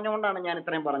ഇങ്ങനെ പറഞ്ഞുകൊണ്ടാണ് ഞാൻ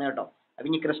ഇത്രയും പറഞ്ഞു കേട്ടോ. അപ്പൊ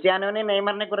ഇനി ക്രിസ്ത്യാനോനെ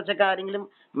നെയ്മറിനെ കുറിച്ചൊക്കെ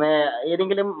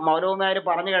ഏതെങ്കിലും മൗലവിമാര്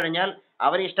പറഞ്ഞു കഴിഞ്ഞാൽ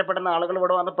അവരെ ഇഷ്ടപ്പെടുന്ന ആളുകൾ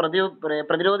ഇവിടെ വന്ന്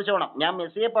പ്രതിരോധിച്ചോണം. ഞാൻ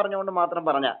മെസ്സിയെ പറഞ്ഞുകൊണ്ട് മാത്രം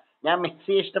ഞാൻ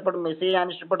മെസ്സിയെ ഞാൻ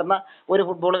ഇഷ്ടപ്പെടുന്ന ഒരു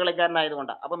ഫുട്ബോൾ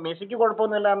കളിക്കാരനായതുകൊണ്ട്. അപ്പൊ മെസ്സിക്ക്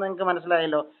കുഴപ്പമൊന്നുമില്ല എന്ന് നിങ്ങൾക്ക്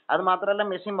മനസ്സിലായല്ലോ. അത് മാത്രമല്ല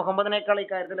മെസ്സി മുഹമ്മദിനേക്കാൾ ഈ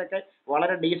കാര്യത്തിലൊക്കെ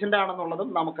വളരെ ഡീസന്റ്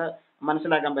ആണെന്നുള്ളതും നമുക്ക്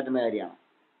മനസ്സിലാക്കാൻ പറ്റുന്ന കാര്യമാണ്.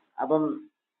 അപ്പം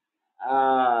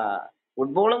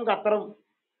ഫുട്ബോളും ഖത്തറും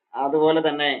അതുപോലെ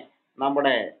തന്നെ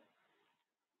നമ്മുടെ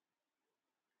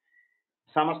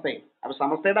സമസ്തയും. അപ്പൊ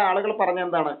സമസ്തയുടെ ആളുകൾ പറഞ്ഞ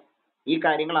എന്താണ്? ഈ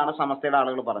കാര്യങ്ങളാണ് സമസ്തയുടെ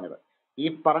ആളുകൾ പറഞ്ഞത്. ഈ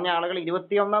പറഞ്ഞ ആളുകൾ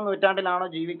 21-ാം നൂറ്റാണ്ടിലാണോ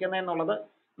ജീവിക്കുന്നത് എന്നുള്ളത്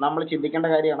നമ്മൾ ചിന്തിക്കേണ്ട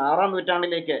കാര്യമാണ്. 6-ാം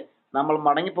നൂറ്റാണ്ടിലേക്ക് നമ്മൾ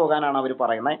മടങ്ങിപ്പോകാനാണ് അവർ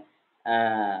പറയുന്നത്.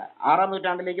 6-ാം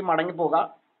നൂറ്റാണ്ടിലേക്ക് മടങ്ങിപ്പോകാം,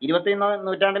 21-ാം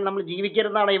നൂറ്റാണ്ടിൽ നമ്മൾ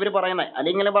ജീവിക്കരുതെന്നാണ് ഇവർ പറയുന്നത്.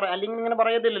 അല്ലെങ്കിൽ ഇങ്ങനെ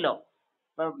പറയത്തില്ലല്ലോ.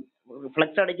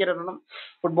 ഫ്ലെക്സ് അടിക്കരുതെന്നും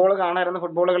ഫുട്ബോൾ കാണരുതെന്നും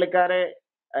ഫുട്ബോൾ കളിക്കാരെ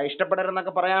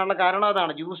ഇഷ്ടപ്പെടരുതെന്നൊക്കെ പറയാനുള്ള കാരണം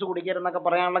അതാണ്. ജ്യൂസ് കുടിക്കരുതെന്നൊക്കെ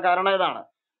പറയാനുള്ള കാരണം ഇതാണ്.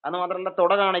 അത്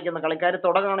മാത്രമല്ല കളിക്കാർ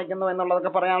തുട കാണിക്കുന്നു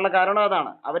എന്നുള്ളതൊക്കെ പറയാനുള്ള കാരണം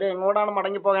അതാണ്. അവര് എങ്ങോട്ടാണ്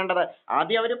മടങ്ങിപ്പോകേണ്ടത്?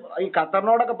 ആദ്യം അവർ ഈ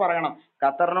ഖത്തറിനോടൊക്കെ പറയണം.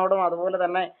 ഖത്തറിനോടും അതുപോലെ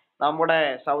തന്നെ നമ്മുടെ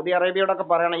സൗദി അറേബ്യയോടൊക്കെ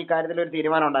പറയണം ഈ കാര്യത്തിൽ ഒരു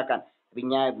തീരുമാനം ഉണ്ടാക്കാൻ.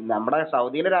 പിന്നെ നമ്മുടെ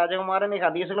സൗദിയിലെ രാജകുമാരൻ ഈ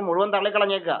ഹദീസുകൾ മുഴുവൻ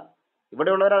തള്ളിക്കളഞ്ഞേക്കുക.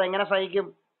 ഇവിടെയുള്ളവർ അതെങ്ങനെ സഹിക്കും?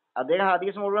 അദ്ദേഹം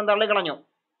ഹദീസ് മുഴുവൻ തള്ളിക്കളഞ്ഞു.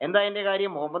 എന്താ അതിന്റെ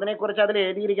കാര്യം? മുഹമ്മദിനെ കുറിച്ച് അതിൽ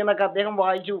എഴുതിയിരിക്കുന്നൊക്കെ അദ്ദേഹം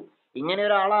വായിച്ചു. ഇങ്ങനെ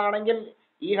ഒരാളാണെങ്കിൽ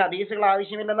ഈ ഹദീസുകൾ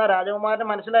ആവശ്യമില്ലെന്ന രാജകുമാരന്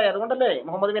മനസ്സിലായി. അതുകൊണ്ടല്ലേ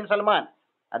മുഹമ്മദ് ബിൻ സൽമാൻ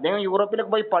അദ്ദേഹം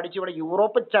യൂറോപ്പിലൊക്കെ പോയി പഠിച്ചു. ഇവിടെ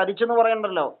യൂറോപ്പ് ചതിച്ചെന്ന്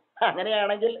പറയണ്ടല്ലോ.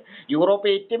 അങ്ങനെയാണെങ്കിൽ യൂറോപ്പ്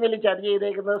ഏറ്റവും വലിയ ചതി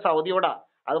ചെയ്തേക്കുന്നത് സൗദിയോടാ,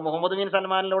 അത് മുഹമ്മദ് ബിൻ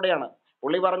സൽമാനിലൂടെയാണ്.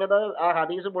 പുള്ളി പറഞ്ഞത് ആ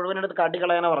ഹദീസ് മുഴുവൻ എടുത്ത്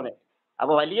കാട്ടിക്കളയാനാ പറഞ്ഞത്.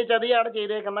 അപ്പൊ വലിയ ചതിയാണ്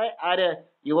ചെയ്തേക്കുന്നത് ആര്?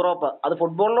 യൂറോപ്പ്. അത്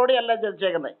ഫുട്ബോളിലൂടെ അല്ല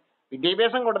ചതിച്ചേക്കുന്നത്,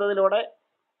 വിദ്യാഭ്യാസം കൊടുത്തതിലൂടെ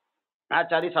ആ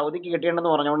ചതി സൗദിക്ക്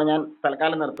കിട്ടിയിട്ടുണ്ടെന്ന് പറഞ്ഞുകൊണ്ട് ഞാൻ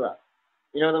തൽക്കാലം നിർത്തുക.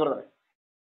 വിനോദ ബ്രദറെ.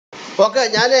 ഓക്കെ,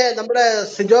 ഞാന് നമ്മുടെ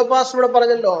സിജോ പാസ് ഇവിടെ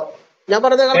പറഞ്ഞല്ലോ, ഞാൻ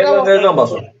പറഞ്ഞത് കേൾക്കാമോ? കേൾക്കാം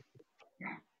പാസ്റ്റർ.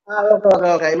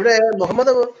 ഓക്കെ. ഇവിടെ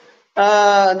മുഹമ്മദ്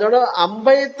എന്താണ്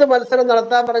അമ്പെയ്ത്ത് മത്സരം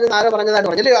നടത്താൻ ആരോ പറഞ്ഞതായിട്ട്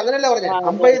പറഞ്ഞല്ലോ, അങ്ങനെയല്ല പറഞ്ഞത്?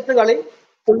 അമ്പെയ്ത്ത് കളി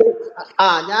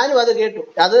ഞാനും അത് കേട്ടു.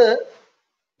 അത്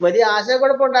വലിയ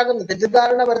ആശയക്കുഴപ്പമുണ്ടാക്കുന്നു,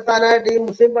 തെറ്റിദ്ധാരണ വരുത്താനായിട്ട് ഈ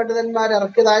മുസ്ലിം പണ്ഡിതന്മാർ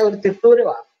ഇറക്കിയതായ ഒരു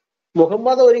തിട്ടൂരമാണ്.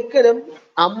 മുഹമ്മദ് ഒരിക്കലും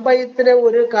അമ്പെയ്ത്തിനെ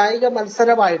ഒരു കായിക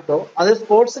മത്സരമായിട്ടോ അത്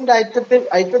സ്പോർട്സിന്റെ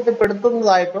ഐറ്റത്തിൽ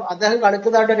പെടുത്തുന്നതായിട്ടോ അദ്ദേഹം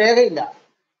കളിക്കുന്നതായിട്ട് രേഖയില്ല.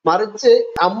 മറിച്ച്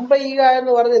അമ്പെയ്യുക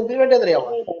എന്ന് പറഞ്ഞത് എന്തിനു വേണ്ടി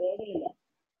അറിയാമോ?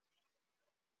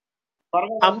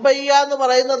 അമ്പെയ്യുക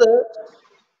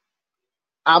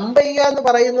എന്ന്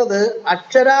പറയുന്നത്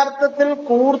അക്ഷരാർത്ഥത്തിൽ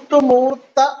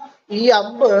കൂർത്തുമൂർത്ത ഈ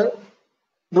അമ്പ്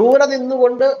ദൂരെ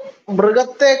നിന്നുകൊണ്ട്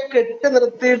മൃഗത്തെ കെട്ടി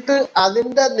നിർത്തിയിട്ട്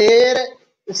അതിന്റെ നേരെ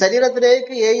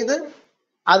ശരീരത്തിലേക്ക് എയ്ത്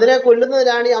അതിനെ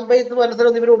കൊല്ലുന്നതിനാണ് ഈ അമ്പെയ്ത്ത്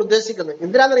മത്സരം ഇവരോട് ഉദ്ദേശിക്കുന്നത്.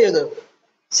 എന്തിനാണെന്നറിയത്?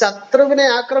 ശത്രുവിനെ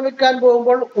ആക്രമിക്കാൻ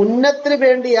പോകുമ്പോൾ ഉന്നത്തിന്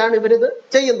വേണ്ടിയാണ് ഇവരിത്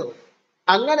ചെയ്യുന്നത്.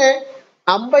 അങ്ങനെ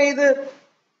അമ്പെയ്ത്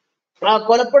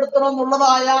കൊലപ്പെടുത്തണം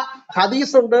എന്നുള്ളതായ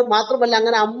ഹദീസുണ്ട്. മാത്രമല്ല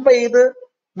അങ്ങനെ അമ്പെയ്ത്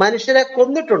മനുഷ്യരെ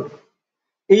കൊന്നിട്ടുണ്ട്.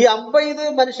 ഈ അമ്പെയ്ത്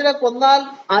മനുഷ്യരെ കൊന്നാൽ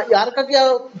ആർക്കൊക്കെയാ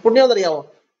പുണ്യം എന്നറിയാമോ?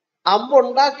 അമ്പ്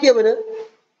ഉണ്ടാക്കിയവന്,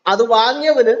 അത്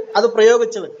വാങ്ങിയവന്, അത്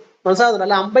പ്രയോഗിച്ചവന്. മനസ്സിലാകുന്നില്ല?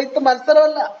 അല്ല, അമ്പെയ്ത്ത്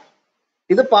മത്സരമല്ല.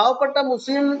 ഇത് പാവപ്പെട്ട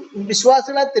മുസ്ലിം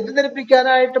വിശ്വാസികളെ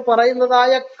തെറ്റിദ്ധരിപ്പിക്കാനായിട്ട്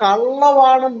പറയുന്നതായ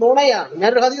കള്ളമാണ്, നുണയാണ്.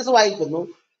 ഞാനൊരു ഹദീസ് വായിക്കുന്നു.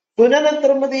 സുനൻ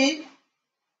തിർമിദി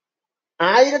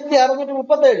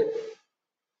 1637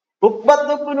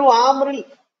 ഉഖ്ബത്ത് ആമിറിൽ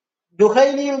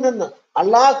ജുഹൈനിയിൽ നിന്ന്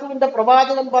അള്ളാഹുവിന്റെ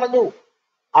പ്രവാചകൻ പറഞ്ഞു,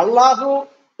 അള്ളാഹു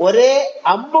ഒരേ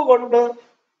അമ്പ് കൊണ്ട്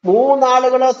 3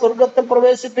 ആളുകളെ സ്വർഗത്തിൽ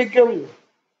പ്രവേശിപ്പിക്കും.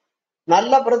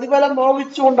 നല്ല പ്രതിഫലം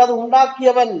മോഹിച്ചുകൊണ്ട് അത്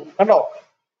ഉണ്ടാക്കിയവൻ, കണ്ടോ,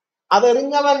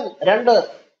 അതെറിഞ്ഞവൻ 2,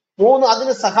 3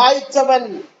 അതിന് സഹായിച്ചവൻ.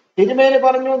 തിരുമേനി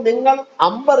പറഞ്ഞു, നിങ്ങൾ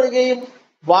അമ്പെറിയുകയും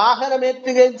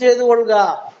വാഹനമേറ്റുകയും ചെയ്തു കൊള്ളുക.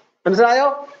 മനസ്സിലായോ?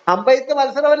 അമ്പെയ്ത്ത്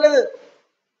മത്സരമല്ലത്.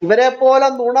 ഇവരെ പോലെ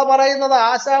നുണ പറയുന്നത്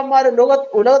ആശാന്മാര്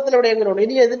ഉലകത്തിലെവിടെയെങ്കിലും ഉണ്ട്.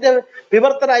 ഇനി ഇതിന്റെ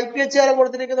വിവർത്തനം IPH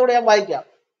കൊടുത്തിരിക്കുന്നതോടെ ഞാൻ വായിക്കാം.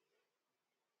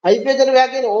 IPH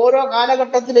വ്യാഖ്യാനം: ഓരോ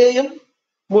കാലഘട്ടത്തിലെയും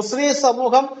മുസ്ലിം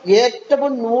സമൂഹം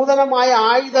ഏറ്റവും നൂതനമായ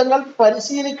ആയുധങ്ങൾ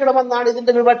പരിശീലിക്കണമെന്നാണ്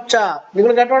ഇതിന്റെ വിവക്ഷ.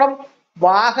 നിങ്ങൾ കേട്ടോണം.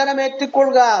 വാഹനം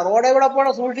ഏറ്റിക്കൊള്ളുക. റോഡെവിടെ പോണ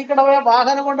സൂക്ഷിക്കണമേ,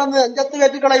 വാഹനം കൊണ്ടുവന്ന് നെഞ്ചത്ത്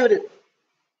കയറ്റിക്കളയവര്.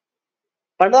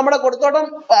 പണ്ട് നമ്മുടെ കൊടുത്തോട്ടം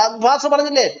ഭാഷ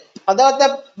പറഞ്ഞില്ലേ, അദ്ദേഹത്തെ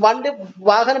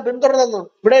വാഹനം പിന്തുടർന്നു.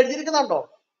 ഇവിടെ എഴുതിയിരിക്കുന്നുണ്ടോ?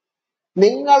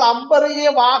 നിങ്ങൾ അമ്പെറിയെ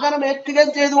വാഹനം ഏറ്റുകയും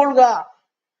ചെയ്തുകൊള്ളുക,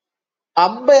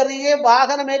 അമ്പെറിയെ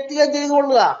വാഹനം ഏറ്റുകയും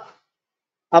ചെയ്തുകൊള്ളുക.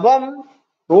 അപ്പം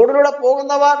റോഡിലൂടെ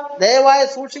പോകുന്നവർ ദയവായി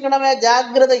സൂക്ഷിക്കണമേ,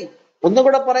 ജാഗ്രത.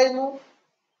 ഒന്നുകൂടെ പറയുന്നു,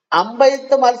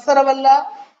 അമ്പെയ്ത്ത് മത്സരമല്ല,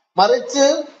 മറിച്ച്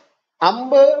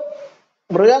അമ്പ്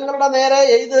മൃഗങ്ങളുടെ നേരെ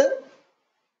എയ്ത്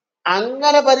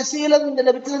അങ്ങനെ പരിശീലനം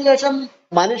ലഭിച്ചതിന് ശേഷം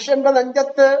മനുഷ്യന്റെ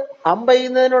നെഞ്ചത്ത്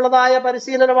അമ്പെയ്യുന്നതിനുള്ളതായ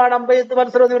പരിശീലനമാണ് അമ്പെയ്ത്ത്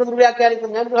മത്സരം എന്ന് ഇവർ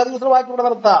വ്യാഖ്യാനിക്കുന്നത്. ഞാൻ ഹദീസ് വായിച്ചു ഇവിടെ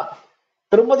നിർത്താം.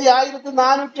 തിരുമതി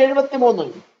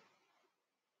 1473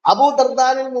 അബൂ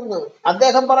ദർദാനിൽ നിന്ന്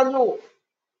അദ്ദേഹം പറഞ്ഞു,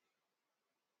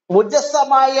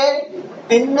 മുജസ്സമയെ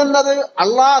തിന്നുന്നത്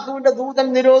അള്ളാഹുവിന്റെ ദൂതൻ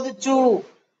നിരോധിച്ചു.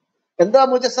 എന്താ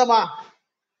മുജസ്സമ?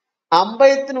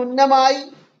 അമ്പയത്തിന് ഉന്നമായി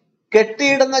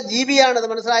കെട്ടിയിടുന്ന ജീവിയാണിത്.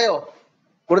 മനസ്സിലായോ?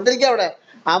 കൊടുത്തിരിക്കുക അവിടെ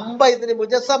അമ്പയത്തിന്.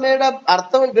 മുജസ്സമയുടെ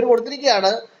അർത്ഥം ഇവർ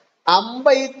കൊടുത്തിരിക്കുകയാണ്.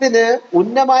 അമ്പയത്തിന്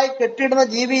ഉന്നമായി കെട്ടിയിടുന്ന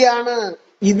ജീവിയാണ്.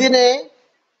 ഇതിനെ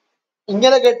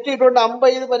ഇങ്ങനെ കെട്ടിയിട്ടുണ്ട്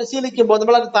അമ്പെയ്ത് പരിശീലിക്കുമ്പോൾ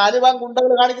നമ്മളെ താലിബാൻ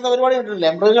ഗുണ്ടകൾ കാണിക്കുന്ന പരിപാടി ഉണ്ടല്ലേ,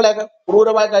 മൃഗങ്ങളെയൊക്കെ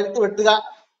ക്രൂരമായി കഴുത്ത് വെട്ടുക,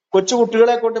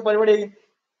 കൊച്ചുകുട്ടികളെ കൊണ്ട് പരിപാടി.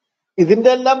 ഇതിന്റെ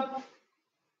എല്ലാം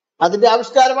അതിന്റെ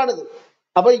ആവിഷ്കാരമാണിത്.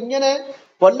 അപ്പൊ ഇങ്ങനെ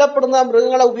കൊല്ലപ്പെടുന്ന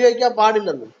മൃഗങ്ങളെ ഉപയോഗിക്കാൻ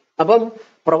പാടില്ലെന്ന്. അപ്പം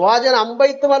പ്രവാചകൻ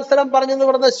അമ്പെയ്ത്ത് മത്സരം പറഞ്ഞെന്ന്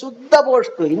പറഞ്ഞ ശുദ്ധ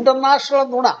പോസ്റ്റ്, ഇന്റർനാഷണൽ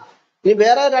നുണ. ഇനി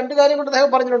വേറെ 2 കാര്യം കൊണ്ട്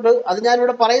അദ്ദേഹം പറഞ്ഞിട്ടുണ്ട്, അത്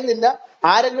ഞാനിവിടെ പറയുന്നില്ല.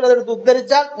 ആരെങ്കിലും അതെടുത്ത്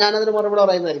ഉദ്ധരിച്ചാൽ ഞാൻ അതിന് മറുപടി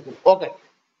പറയുന്നതായിരിക്കും. ഓക്കെ.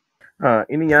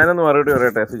 ഇനി ഞാനൊന്ന് മറുപടി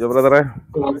പറയട്ടെ സിജോ ബ്രദറെ.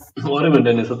 ഒരു മിനിറ്റ്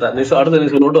അടുത്ത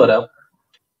നിമിഷത്തോട്ട് വരാം.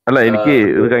 അല്ല, എനിക്ക്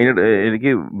ഇത് കഴിഞ്ഞിട്ട്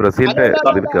എനിക്ക് ബ്രസീലിന്റെ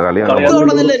കളി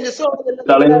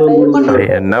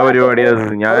എന്നാ പരിപാടിയാ.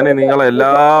 ഞാൻ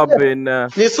നിങ്ങളെല്ലാ പിന്നെ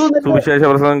സുവിശേഷ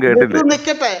പ്രസംഗം കേട്ടില്ലേ?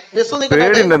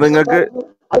 പേടിയുണ്ട് നിങ്ങൾക്ക്?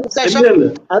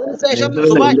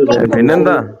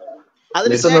 പിന്നെന്താ,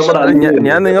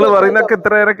 ഞാൻ നിങ്ങൾ പറയുന്നൊക്കെ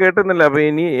ഇത്രയേറെ കേട്ടുന്നില്ല. അപ്പൊ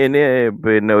ഇനി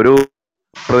പിന്നെ ഒരു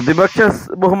പ്രതിപക്ഷ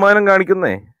ബഹുമാനം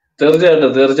കാണിക്കുന്നേ.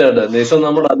 തീർച്ചയായിട്ടും നിഷു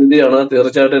നമ്മുടെ അതിഥിയാണ്.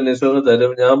 തീർച്ചയായിട്ടും നിഷുവിന്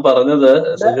തരും. ഞാൻ പറഞ്ഞത്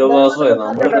സിജോ ഭാസ്കറെ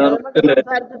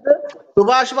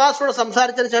സുഭാഷ് ഭാസ്കറോട്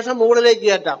സംസാരിച്ചതിന് ശേഷം മുകളിലേക്ക്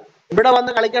കയറ്റാം. ഇവിടെ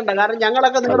വന്ന് കളിക്കണ്ട. കാരണം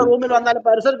ഞങ്ങളൊക്കെ നിങ്ങളുടെ റൂമിൽ വന്നാലും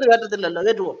പരിസരത്ത് കയറ്റത്തില്ലല്ലോ.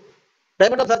 കേട്ടുവോ?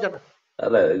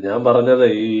 അല്ലെ, ഞാൻ പറഞ്ഞത്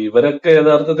ഇവരൊക്കെ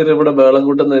യഥാർത്ഥത്തിൽ ഇവിടെ ബേളം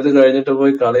കൂട്ടുന്ന ഇത് കഴിഞ്ഞിട്ട്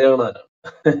പോയി കളി കാണാനാണ്.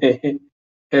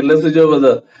 എല്ലാ സിജോ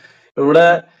ബ്രദർ, ഇവിടെ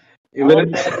ഇവര്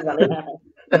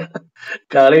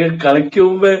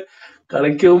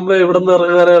കളിക്ക് മുമ്പേ ഇവിടെ നിന്ന്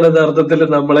ഇറങ്ങാനാണ് യഥാർത്ഥത്തിൽ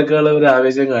നമ്മളെക്കാൾ ഒരു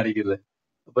ആവേശം കാണിക്കുന്നത്.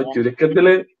 അപ്പൊ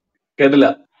ചുരുക്കത്തില് കേട്ടില്ല.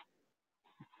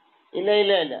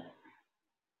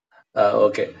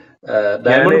 ഓക്കെ.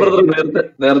 ഡയമണ്ട് ബ്രദർ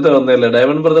നേരത്തെ വന്നല്ലേ?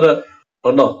 ഡയമണ്ട് ബ്രദർ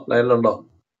ഉണ്ടോ? ലൈനിലുണ്ടോ?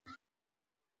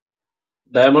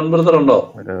 ഡയമണ്ട് ബ്രദർ ഉണ്ടോ?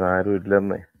 ആരും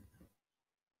ഇല്ലെന്നേ.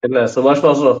 ഇല്ല. സുഭാഷ്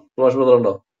ബ്രദർ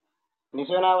ഉണ്ടോ?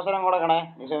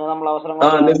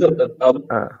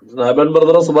 ഡയമണ്ട്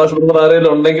ബ്രദറോ സുഭാഷ് ബ്രദർ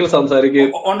ആരെങ്കിലും ഉണ്ടെങ്കിൽ സംസാരിക്കും.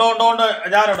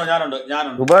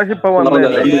 സുഭാഷ് ഇപ്പൊ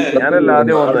വന്നല്ലേ? ഞാനല്ല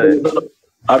ആദ്യം വന്നത്.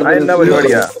 എന്നാ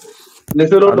പരിപാടിയാ?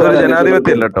 അതൊരു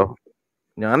ജനാധിപത്യം ഇല്ല കേട്ടോ.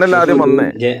 ഞാനല്ല ആദ്യം വന്നേ.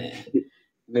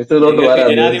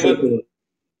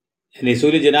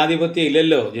 നിസുവിന് ജനാധിപത്യം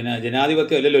ഇല്ലല്ലോ.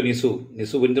 ജനാധിപത്യം അല്ലല്ലോ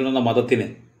നിസു പിന്തുടർന്ന മതത്തിന്.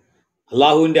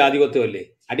 അള്ളാഹുവിന്റെ ആധിപത്യമല്ലേ,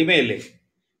 അടിമയല്ലേ.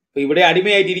 അപ്പൊ ഇവിടെ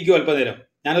അടിമയായിട്ടിരിക്കും അല്പനേരം.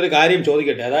 ഞാനൊരു കാര്യം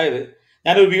ചോദിക്കട്ടെ. അതായത്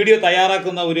ഞാനൊരു വീഡിയോ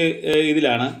തയ്യാറാക്കുന്ന ഒരു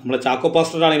ഇതിലാണ്. നമ്മളെ ചാക്കോ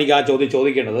പാസ്റ്ററാണ് എനിക്ക് ആ ചോദ്യം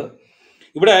ചോദിക്കേണ്ടത്.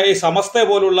 ഇവിടെ ഈ സമസ്ത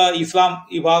പോലുള്ള ഇസ്ലാം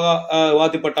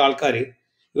വിഭാഗത്തിൽപ്പെട്ട ആൾക്കാർ,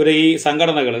 ഇവരെ ഈ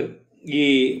സംഘടനകൾ, ഈ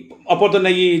അപ്പോൾ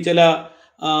തന്നെ ഈ ചില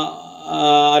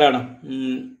ആരാണ്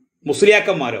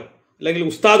മുസ്ലിയാക്കന്മാരോ അല്ലെങ്കിൽ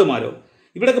ഉസ്താദുമാരോ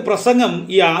ഇവിടെയൊക്കെ പ്രസംഗം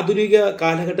ഈ ആധുനിക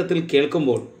കാലഘട്ടത്തിൽ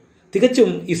കേൾക്കുമ്പോൾ തികച്ചും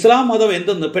ഇസ്ലാം മതം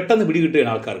എന്തെന്ന് പെട്ടെന്ന്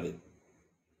പിടികിട്ടുകയാണ് ആൾക്കാർക്ക്.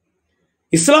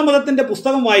 ഇസ്ലാം മതത്തിന്റെ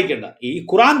പുസ്തകം വായിക്കേണ്ട, ഈ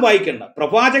ഖുറാൻ വായിക്കേണ്ട,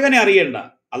 പ്രവാചകനെ അറിയേണ്ട,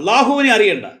 അള്ളാഹുവിനെ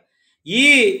അറിയേണ്ട ഈ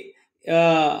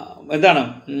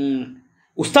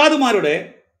ഉസ്താദുമാരുടെ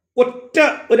ഒറ്റ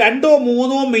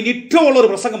 2-3 മിനിറ്റോ ഉള്ള ഒരു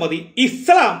പ്രസംഗം മതി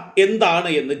ഇസ്ലാം എന്താണ്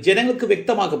എന്ന് ജനങ്ങൾക്ക്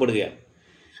വ്യക്തമാക്കപ്പെടുകയാണ്.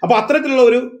 അപ്പോൾ അത്തരത്തിലുള്ള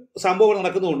ഒരു സംഭവം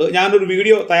നടക്കുന്നതുകൊണ്ട് ഞാനൊരു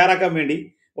വീഡിയോ തയ്യാറാക്കാൻ വേണ്ടി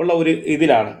ഉള്ള ഒരു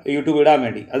ഇതിലാണ്, യൂട്യൂബ് ഇടാൻ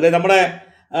വേണ്ടി. അത് നമ്മുടെ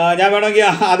ഞാൻ വേണമെങ്കിൽ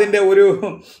അതിൻ്റെ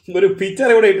ഒരു പിക്ചർ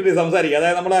ഇവിടെ ഇട്ടിട്ട് സംസാരിക്കുക.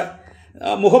 അതായത് നമ്മുടെ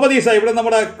മുഹമ്മദ് ഈസ, ഇവിടെ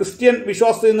നമ്മുടെ ക്രിസ്ത്യൻ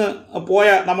വിശ്വാസത്തിൽ നിന്ന് പോയ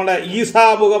നമ്മുടെ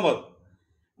മുഹമ്മദ്,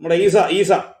 നമ്മുടെ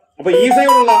ഈസ. അപ്പോൾ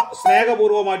ഈസയോടുള്ള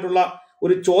സ്നേഹപൂർവ്വമായിട്ടുള്ള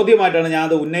ഒരു ചോദ്യമായിട്ടാണ് ഞാൻ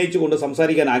അത് ഉന്നയിച്ചുകൊണ്ട്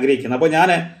സംസാരിക്കാൻ ആഗ്രഹിക്കുന്നത്. അപ്പോൾ ഞാൻ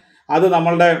അത്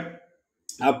നമ്മളുടെ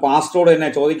പാസ്റ്ററോട് തന്നെ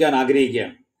ചോദിക്കാൻ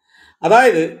ആഗ്രഹിക്കുകയാണ്.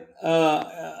 അതായത്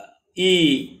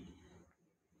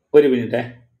ഒരു മിനിറ്റേ,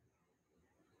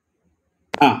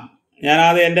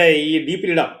 ഞാനത് എൻ്റെ ഈ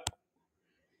ഡീപ്പിലിടാം.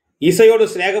 ഈസയോട്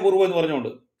സ്നേഹപൂർവ്വം എന്ന്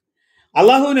പറഞ്ഞുകൊണ്ട്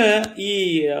അള്ളാഹുവിന്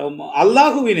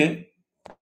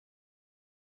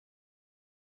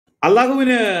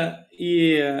അള്ളാഹുവിന് ഈ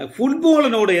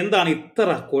ഫുട്ബോളിനോട് എന്താണ് ഇത്ര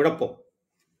കുഴപ്പം?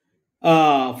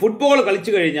 ഫുട്ബോൾ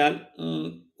കളിച്ചു കഴിഞ്ഞാൽ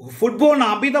ഫുട്ബോളിന്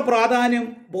അമിത പ്രാധാന്യം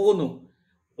പോകുന്നു.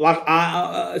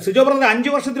 സിജോ ബ്രദർ 5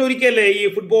 വർഷത്തിൽ ഒരിക്കലല്ലേ ഈ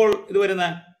ഫുട്ബോൾ ഇത് വരുന്നത്?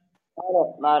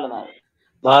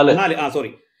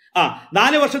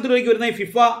 4 വർഷത്തിലൊരിക്കൽ വരുന്ന ഈ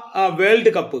ഫിഫ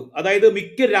വേൾഡ് കപ്പ്, അതായത്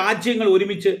മിക്ക രാജ്യങ്ങൾ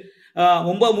ഒരുമിച്ച്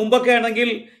മുമ്പൊക്കെ ആണെങ്കിൽ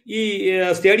ഈ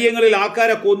സ്റ്റേഡിയങ്ങളിൽ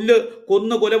ആൾക്കാരെ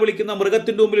കൊന്ന് കൊല വിളിക്കുന്ന,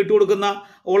 മൃഗത്തിന്റെ മുമ്പിൽ ഇട്ട് കൊടുക്കുന്ന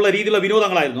ഉള്ള രീതിയിലുള്ള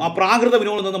വിനോദങ്ങളായിരുന്നു. ആ പ്രാകൃത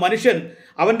വിനോദം നിന്ന് മനുഷ്യൻ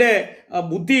അവന്റെ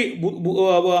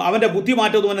ബുദ്ധി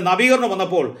മാറ്റവും നവീകരണം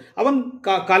വന്നപ്പോൾ അവൻ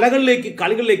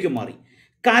കളികളിലേക്ക് മാറി.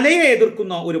 കലയെ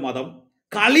എതിർക്കുന്ന ഒരു മതം,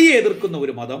 കളിയെ എതിർക്കുന്ന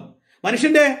ഒരു മതം,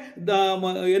 മനുഷ്യന്റെ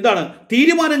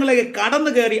തീരുമാനങ്ങളെ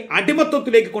കടന്നു കയറി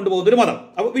അടിമത്വത്തിലേക്ക് കൊണ്ടുപോകുന്ന ഒരു മതം.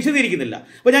 അപ്പോൾ വിശദീകരിക്കുന്നില്ല.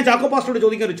 അപ്പോൾ ഞാൻ ചാക്കോ പാസ്റ്ററോട്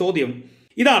ചോദിക്കുന്ന ഒരു ചോദ്യം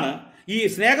ഇതാണ്. ഈ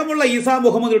സ്നേഹമുള്ള ഈസാ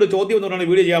മുഹമ്മദിയുടെ ചോദ്യം എന്ന് പറഞ്ഞാണ്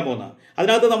വീഡിയോ ചെയ്യാൻ പോകുന്നത്.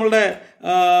 അതിനകത്ത് നമ്മളുടെ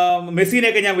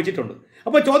മെസ്സിനെയൊക്കെ ഞാൻ വെച്ചിട്ടുണ്ട്.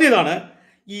 അപ്പോൾ ചോദ്യം ഇതാണ്,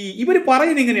 ഇവർ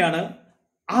പറയുന്നത് ഇങ്ങനെയാണ്: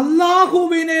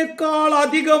 അള്ളാഹുവിനേക്കാൾ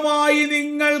അധികമായി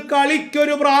നിങ്ങൾ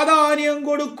കളിക്കൊരു പ്രാധാന്യം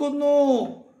കൊടുക്കുന്നു.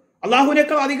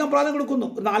 അള്ളാഹുവിനേക്കാൾ അധികം പ്രാധാന്യം കൊടുക്കുന്നു.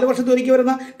 4 വർഷത്തിൽ ഒരിക്കൽ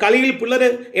വരുന്ന കളിയിൽ പിള്ളേർ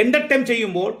എന്റർടൈൻ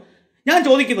ചെയ്യുമ്പോൾ ഞാൻ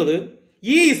ചോദിക്കുന്നത്,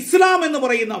 ഈ ഇസ്ലാം എന്ന്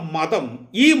പറയുന്ന മതം,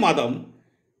 ഈ മതം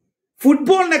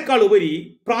ഫുട്ബോളിനേക്കാൾ ഉപരി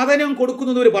പ്രാധാന്യം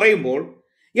കൊടുക്കുന്നവർ പറയുമ്പോൾ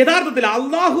യഥാർത്ഥത്തിൽ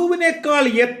അള്ളാഹുവിനേക്കാൾ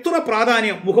എത്ര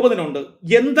പ്രാധാന്യം മുഹമ്മദിനുണ്ട്?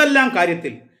 എന്തെല്ലാം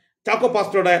കാര്യത്തിൽ? ചാക്കോ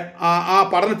പാസ്റ്ററുടെ ആ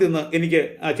പഠനത്തിൽ നിന്ന് എനിക്ക്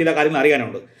ചില കാര്യങ്ങൾ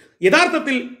അറിയാനുണ്ട്.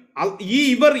 യഥാർത്ഥത്തിൽ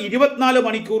ഇവർ 24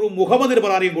 മണിക്കൂറും മുഹമ്മദിന്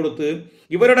പ്രാധാന്യം കൊടുത്ത്,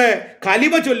 ഇവരുടെ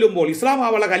കലിമ ചൊല്ലുമ്പോൾ, ഇസ്ലാം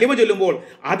ആവുള്ള കലിമ ചൊല്ലുമ്പോൾ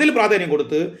അതിൽ പ്രാധാന്യം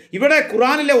കൊടുത്ത്, ഇവിടെ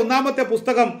ഖുറാനിലെ 1-ാമത്തെ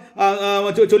പുസ്തകം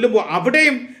ചൊല്ലുമ്പോൾ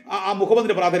അവിടെയും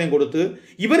മുഹമ്മദിന് പ്രാധാന്യം കൊടുത്ത്,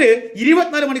 ഇവര്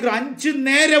 24 മണിക്കൂർ 5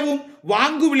 നേരവും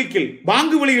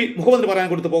ബാങ്കുവിളിയിൽ മുഹമ്മദിന്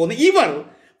പ്രാധാന്യം കൊടുത്ത് പോകുന്നു. ഇവർ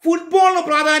ഫുട്ബോളിന്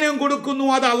പ്രാധാന്യം കൊടുക്കുന്നു,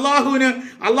 അത്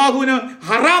അള്ളാഹുവിന്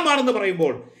ഹറാമാണെന്ന്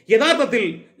പറയുമ്പോൾ യഥാർത്ഥത്തിൽ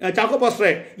ചാക്കോ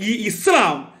പാസ്റ്ററെ, ഈ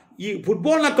ഇസ്ലാം ഈ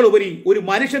ഫുട്ബോളിനേക്കാൾ ഉപരി ഒരു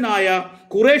മനുഷ്യനായ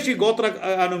ഖുറേഷി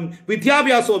ഗോത്രനും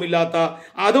വിദ്യാഭ്യാസവും ഇല്ലാത്ത,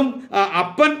 അതും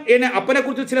അപ്പനെ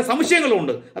കുറിച്ച് ചില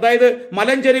സംശയങ്ങളുണ്ട്, അതായത്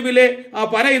മലഞ്ചെരുവിലെ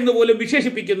പന എന്ന് പോലും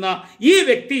വിശേഷിപ്പിക്കുന്ന ഈ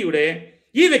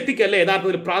വ്യക്തിക്കല്ലേ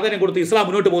യഥാർത്ഥത്തിൽ പ്രാധാന്യം കൊടുത്ത് ഇസ്ലാം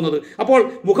മുന്നോട്ട് പോകുന്നത്? അപ്പോൾ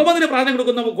മുഹമ്മദിന് പ്രാധാന്യം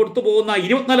കൊടുത്തു പോകുന്ന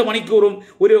 24 മണിക്കൂറും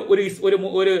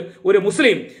ഒരു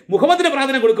മുസ്ലിം മുഹമ്മദിന്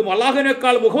പ്രാധാന്യം കൊടുക്കുമ്പോൾ,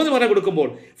 അള്ളാഹുവിനേക്കാൾ മുഹമ്മദിന് പ്രാധാന്യം കൊടുക്കുമ്പോൾ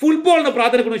ഫുട്ബോളിന്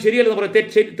പ്രാധാന്യം കൊടുക്കുന്നത് ശരിയല്ലെന്ന്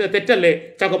പറയുന്നത് തെറ്റല്ലേ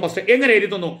ചാക്കോ പാസ്റ്റർ? എങ്ങനെ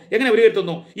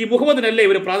വിലയിരുത്തുന്നു? ഈ മുഹമ്മദിനല്ലേ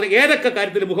ഇവർ പ്രാധാന്യം, ഏതൊക്കെ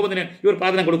കാര്യത്തിൽ മുഹമ്മദിന് ഇവർ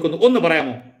പ്രാധാന്യം കൊടുക്കുന്നു? ഒന്ന്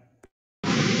പറയാമോ?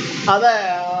 അതെ,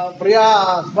 പ്രിയ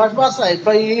സുഭാഷ് പാസ്റ്റർ,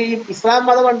 ഇപ്പൊ ഈ ഇസ്ലാം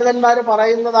മത പണ്ഡിതന്മാര്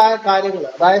പറയുന്നതായ കാര്യങ്ങൾ,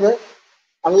 അതായത്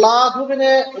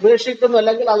അള്ളാഹുവിനെ ഉപേക്ഷിക്കുന്നു,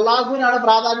 അല്ലെങ്കിൽ അള്ളാഹുവിനാണ്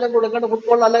പ്രാധാന്യം കൊടുക്കേണ്ടത്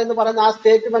ഫുട്ബോൾ അല്ല എന്ന് പറയുന്ന ആ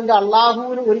സ്റ്റേറ്റ്മെന്റ്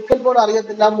അള്ളാഹുവിന് ഒരിക്കൽ പോലും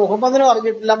അറിയത്തില്ല, മുഹമ്മദിനും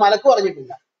അറിഞ്ഞിട്ടില്ല, മലക്കും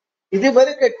അറിഞ്ഞിട്ടില്ല. ഇത്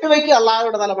ഇവര് കെട്ടുവയ്ക്കുക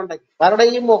അള്ളാഹുയുടെ തലമുണ്ടയ്ക്ക്. കാരണം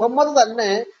ഈ മുഹമ്മദ് തന്നെ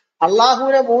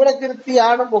അള്ളാഹുവിനെ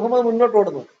മൂലക്കിരുത്തിയാണ് മുഹമ്മദ് മുന്നോട്ട്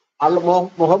ഓടുന്നത്.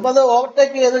 മുഹമ്മദ്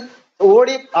ഓവർടേക്ക് ചെയ്ത്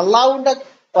ഓടി അള്ളാഹുവിന്റെ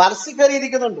വരസി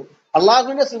കയറിയിരിക്കുന്നുണ്ട്,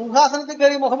 അള്ളാഹുവിന്റെ സിംഹാസനത്തിൽ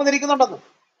കയറി മുഹമ്മദ് ഇരിക്കുന്നുണ്ടെന്ന്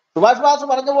സുഭാഷ് ബാസ്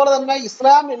പറഞ്ഞ പോലെ തന്നെ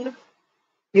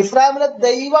ഇസ്ലാമിലെ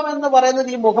ദൈവം എന്ന്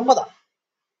പറയുന്നത് ഈ മുഹമ്മദാണ്.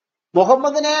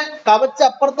 മുഹമ്മദിനെ കവച്ച്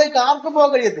അപ്പുറത്തേക്ക് ആർക്കും പോകാൻ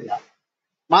കഴിയത്തില്ല.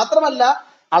 മാത്രമല്ല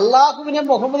അള്ളാഹുവിനെയും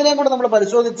മുഹമ്മദിനെയും കൂടെ നമ്മൾ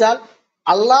പരിശോധിച്ചാൽ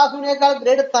അള്ളാഹുവിനേക്കാൾ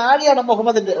ഗ്രേഡ് താഴെയാണ്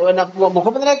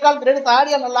മുഹമ്മദിനേക്കാൾ ഗ്രേഡ്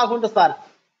താഴെയാണ് അള്ളാഹുവിന്റെ സ്ഥാനം.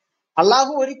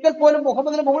 അള്ളാഹു ഒരിക്കൽ പോലും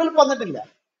മുഹമ്മദിന് മുകളിൽ വന്നിട്ടില്ല.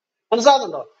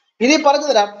 മനസ്സിലാകുന്നുണ്ടോ? ഇനി പറഞ്ഞു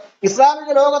തരാം. ഇസ്ലാമിക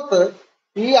ലോകത്ത്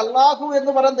ഈ അള്ളാഹു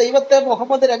എന്ന് പറയുന്ന ദൈവത്തെ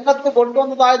മുഹമ്മദ് രംഗത്ത്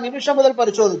കൊണ്ടുവന്നതായ നിമിഷം മുതൽ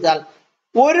പരിശോധിച്ചാൽ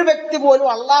ഒരു വ്യക്തി പോലും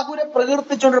അള്ളാഹുവിനെ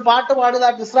പ്രകീർത്തിച്ചുകൊണ്ട് പാട്ട്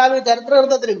പാടിയതായിട്ട് ഇസ്ലാമിക ചരിത്ര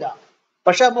ഗ്രന്ഥത്തിലില്ല.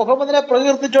 പക്ഷെ മുഹമ്മദിനെ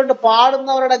പ്രകീർത്തിച്ചുകൊണ്ട്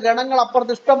പാടുന്നവരുടെ ഗണങ്ങൾ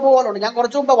അപ്പുറത്ത് ഇഷ്ടം പോലെ ഉണ്ട്. ഞാൻ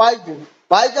കുറച്ചു മുമ്പ്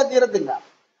വായിക്കാൻ തീരത്തില്ല.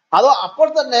 അതോ അപ്പോൾ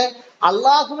തന്നെ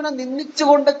അള്ളാഹുവിനെ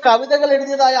നിന്ദിച്ചുകൊണ്ട് കവിതകൾ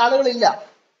എഴുതിയതായ ആളുകളില്ല.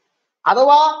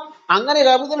 അഥവാ അങ്ങനെ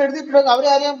കവിതകൾ എഴുതിയിട്ടുണ്ടെങ്കിൽ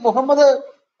അവരെ ആരെയും മുഹമ്മദ്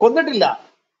കൊന്നിട്ടില്ല.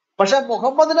 പക്ഷെ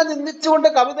മുഹമ്മദിനെ നിന്ദിച്ചുകൊണ്ട്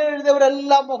കവിത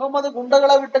എഴുതിയവരെല്ലാം മുഹമ്മദ്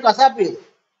ഗുണ്ടകളെ വിട്ട് കശാപ്പ് ചെയ്തു.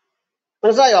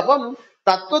 മനസ്സിലായോ? അപ്പം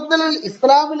തത്വത്തിൽ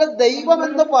ഇസ്ലാമിലെ ദൈവം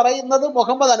എന്ന് പറയുന്നത്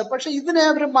മുഹമ്മദാണ്. പക്ഷെ ഇതിനെ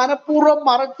അവർ മനഃപൂർവ്വം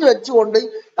മറച്ചു വെച്ചുകൊണ്ട്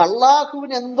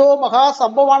അള്ളാഹുവിന് എന്തോ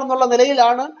മഹാസംഭവമാണെന്നുള്ള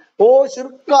നിലയിലാണ്,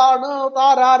 ശിർക്കാണ്,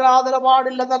 താരാരാധന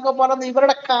പാടില്ലെന്നൊക്കെ പറഞ്ഞ്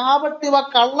ഇവരുടെ കാപട്യവ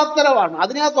കള്ളത്തരമാണ്.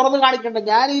 അതിനെ തുറന്നു കാണിക്കേണ്ടത്.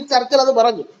 ഞാൻ ഈ ചർച്ചയിൽ അത്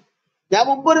പറഞ്ഞു. ഞാൻ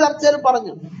മുമ്പൊരു ചർച്ചയിൽ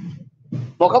പറഞ്ഞു,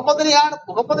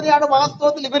 മുഹമ്മദിനെയാണ്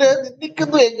വാസ്തവത്തിൽ ഇവര്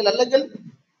നിന്ദിക്കുന്നു എങ്കിൽ, അല്ലെങ്കിൽ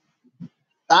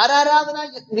താരാരാധന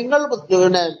നിങ്ങൾ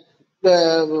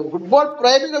ഫുട്ബോൾ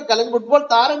പ്രേമികൾക്ക് അല്ലെങ്കിൽ ഫുട്ബോൾ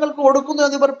താരങ്ങൾക്ക് കൊടുക്കുന്നു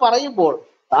എന്ന് ഇവർ പറയുമ്പോൾ,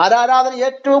 താരാരാധന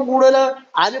ഏറ്റവും കൂടുതൽ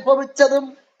അനുഭവിച്ചതും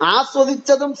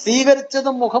ആസ്വദിച്ചതും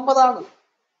സ്വീകരിച്ചതും മുഹമ്മദാണ്.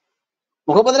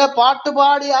 മുഹമ്മദിനെ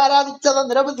പാട്ടുപാടി ആരാധിച്ചത്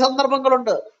നിരവധി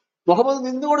സന്ദർഭങ്ങളുണ്ട്. മുഹമ്മദ്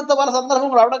നിന്നുകൊടുത്ത പല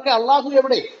സന്ദർഭങ്ങൾ. അവിടെയൊക്കെ അള്ളാഹു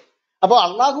എവിടെ? അപ്പൊ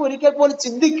അള്ളാഹു ഒരിക്കൽ പോലും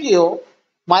ചിന്തിക്കുകയോ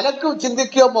മലക്ക്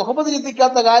ചിന്തിക്കുകയോ മുഹമ്മദ്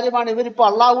ചിന്തിക്കാത്ത കാര്യമാണ് ഇവരിപ്പോ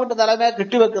അള്ളാഹുവിന്റെ തലമേ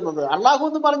കെട്ടിവെക്കുന്നത്. അള്ളാഹു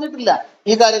ഒന്നും പറഞ്ഞിട്ടില്ല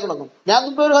ഈ കാര്യങ്ങളൊന്നും. ഞാൻ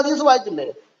മുമ്പേ ഒരു ഹദീസ് വായിച്ചില്ലേ,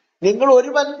 നിങ്ങൾ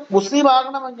ഒരുവൻ മുസ്ലിം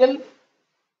ആകണമെങ്കിൽ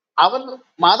അവൻ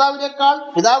മാതാവിനേക്കാൾ,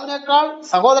 പിതാവിനേക്കാൾ,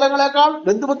 സഹോദരങ്ങളെക്കാൾ,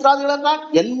 ബന്ധുമിത്രാദികളെക്കാൾ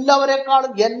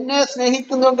എല്ലാവരെക്കാളും എന്നെ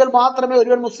സ്നേഹിക്കുന്നുവെങ്കിൽ മാത്രമേ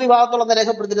ഒരുവൻ മുസ്ലിം ആകത്തുള്ളൂ എന്ന്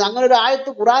രേഖപ്പെടുത്തിയിരുന്നു. അങ്ങനെ ഒരു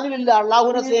ആയത്ത് ഖുറാനിലില്ല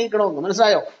അള്ളാഹുവിനെ സ്നേഹിക്കണമെന്ന്.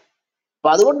 മനസ്സിലായോ? അപ്പൊ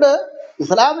അതുകൊണ്ട്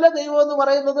ഇസ്ലാമിലെ ദൈവം എന്ന്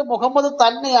പറയുന്നത് മുഹമ്മദ്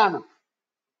തന്നെയാണ്.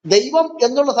 ദൈവം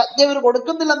എന്നുള്ള സംജ്ഞ ഇവർ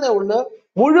കൊടുക്കുന്നില്ലെന്നേ ഉള്ളു.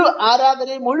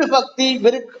 ആരാധനയും ഭക്തി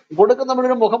ഇവർ കൊടുക്കുന്ന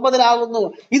മുഴുവൻ മുഹമ്മദിനാകുന്നു.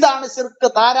 ഇതാണ് ശിർക്ക്,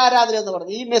 താരാരാധന എന്ന്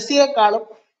പറയുന്നത്. ഈ മെസ്സിയെക്കാളും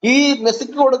ഈ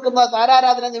മെസ്സിക്ക് കൊടുക്കുന്ന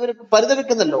താരാരാധന ഇവർ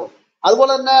പരിതപിക്കുന്നല്ലോ.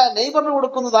 അതുപോലെ തന്നെ നെയ്ബറിന്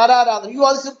കൊടുക്കുന്ന താരാരാധന,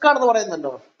 അത് ശിർക്കാണെന്ന്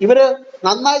പറയുന്നല്ലോ. ഇവര്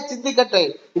നന്നായി ചിന്തിക്കട്ടെ.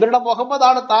 ഇവരുടെ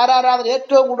മുഹമ്മദാണ് താരാരാധന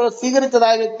ഏറ്റവും കൂടുതൽ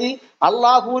സ്വീകരിച്ചതായ വ്യക്തി.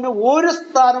 അള്ളാഹുവിന് ഒരു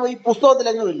സ്ഥാനവും ഈ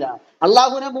പുസ്തകത്തിലെങ്ങുമില്ല.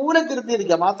 അള്ളാഹുവിനെ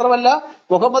മൂലക്കിരുത്തിയിരിക്കുക. മാത്രമല്ല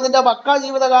മുഹമ്മദിന്റെ മക്ക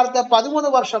ജീവിതകാലത്തെ 13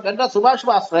 വർഷം, എന്റെ സുഭാഷ്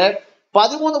പാസ്റ്ററെ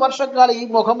 13 വർഷക്കാലം ഈ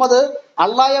മുഹമ്മദ്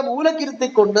അള്ളാഹയെ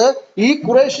മൂലക്കിരുത്തിക്കൊണ്ട് ഈ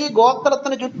ഖുറൈശി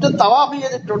ഗോത്രത്തിന് ചുറ്റും തവാഫ്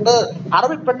ചെയ്തിട്ടുണ്ട്.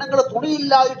 അറബി പെണ്ണുങ്ങൾ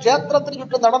തുണിയില്ലാതെ ക്ഷേത്രത്തിന്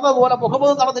ചുറ്റും നടന്ന പോലെ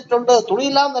മുഹമ്മദ് നടന്നിട്ടുണ്ട്.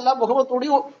 തുണിയില്ലാന്നല്ല, മുഹമ്മദ് തുണി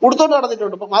ഉടുത്തോണ്ട്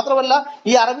നടന്നിട്ടുണ്ട്. മാത്രമല്ല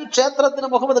ഈ അറബി ക്ഷേത്രത്തിന്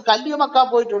മുഹമ്മദ് കല്ലുമക്കാൻ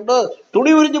പോയിട്ടുണ്ട്,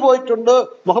 തുണി ഉരിഞ്ഞു പോയിട്ടുണ്ട്.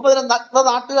 മുഹമ്മദിനെ നഗ്ന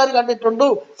നാട്ടുകാർ കണ്ടിട്ടുണ്ട്,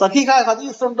 സഹീഹായ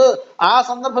ഹദീസ് ഉണ്ട്. ആ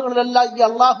സന്ദർഭങ്ങളിലെല്ലാം ഈ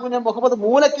അള്ളാഹുവിനെ മുഹമ്മദ്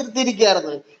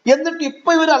മൂലക്കിരുത്തിയിരിക്കുകയായിരുന്നു. എന്നിട്ട് ഇപ്പൊ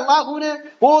ഇവര് അള്ളാഹുവിനെ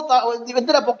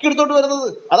എന്തിനാ പൊക്കിയെടുത്തോണ്ട് വരുന്നത്?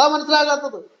 അതാ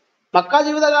മനസ്സിലാകാത്തത്. മക്ക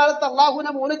ജീവിതകാലത്ത്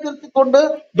അള്ളാഹുവിനെ മൂലക്കിരുത്തിക്കൊണ്ട്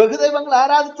ബഹുദൈവങ്ങൾ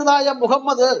ആരാധിച്ചതായ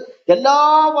മുഹമ്മദ്, എല്ലാ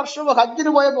വർഷവും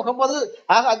ഹജ്ജിന് പോയ മുഹമ്മദ്,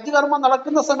 ആ ഹജ്ജ് കർമ്മം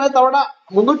നടക്കുന്ന സമയത്ത് അവിടെ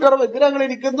 360 വിഗ്രഹങ്ങൾ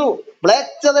ഇരിക്കുന്നു.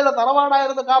 മ്ലേച്ഛതയുടെ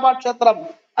തറവാടായിരുന്നു കാബ ക്ഷേത്രം.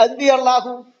 എന്തി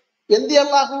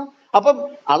അള്ളാഹു. അപ്പം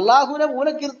അള്ളാഹുവിനെ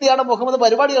മൂലക്കിരുത്തിയാണ് മുഹമ്മദ്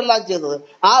പരിപാടികളെല്ലാം ചെയ്തത്.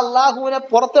 ആ അള്ളാഹുവിനെ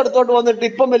പുറത്തെടുത്തോണ്ട് വന്നിട്ട്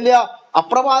ഇപ്പം വലിയ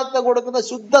അപ്രമാദത്തെ കൊടുക്കുന്ന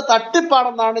ശുദ്ധ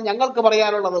തട്ടിപ്പാണെന്നാണ് ഞങ്ങൾക്ക്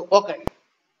പറയാനുള്ളത്.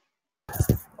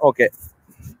 ഓക്കെ,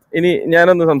 ഇനി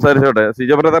ഞാനൊന്ന് സംസാരിച്ചോട്ടെ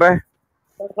സിജോ ബ്രദറെ.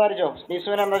 സംസാരിച്ചോ.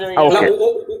 Okay,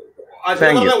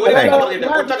 thank you.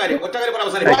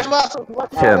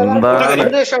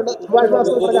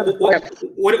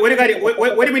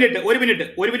 ഒരു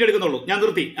മിനിറ്റ് എടുക്കുന്നുള്ളൂ, ഞാൻ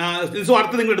നിർത്തി.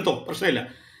 അടുത്ത് നിങ്ങൾ എടുത്തോ, പ്രശ്നമില്ല.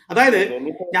 അതായത്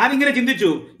ഞാനിങ്ങനെ ചിന്തിച്ചു,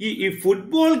 ഈ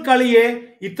ഫുട്ബോൾ കളിയെ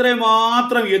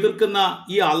ഇത്രമാത്രം എതിർക്കുന്ന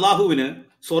ഈ അള്ളാഹുവിന്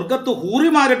സ്വർഗത്ത്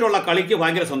ഹൂറിമാരായിട്ടുള്ള കളിക്ക്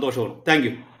ഭയങ്കര സന്തോഷമാണ്. Thank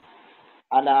you.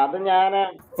 അല്ല, അത് ഞാന്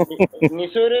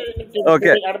നിസൂര്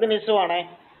അടുത്ത നിസുവാണേ.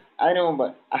 അതിനു മുമ്പ്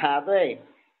അതെ,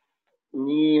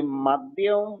 ഈ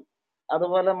മദ്യവും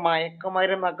അതുപോലെ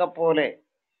മയക്കുമരുന്നൊക്കെ പോലെ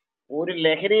ഒരു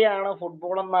ലഹരിയാണ്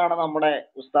ഫുട്ബോൾ എന്നാണ് നമ്മുടെ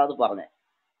ഉസ്താദ് പറഞ്ഞത്.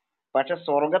 പക്ഷെ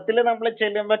സ്വർഗത്തിൽ നമ്മൾ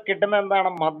ചെല്ലുമ്പോൾ കിട്ടുന്ന എന്താണ്?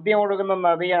 മദ്യം ഒഴുകുന്ന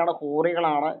നദിയാണ്,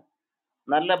 ഹൂറികളാണ്,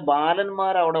 നല്ല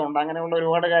ബാലന്മാർ അവിടെ ഉണ്ട്. അങ്ങനെയുള്ള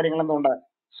ഒരുപാട് കാര്യങ്ങൾ എന്തുണ്ട്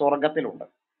സ്വർഗത്തിലുണ്ട്.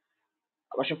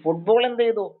 പക്ഷെ ഫുട്ബോൾ എന്ത്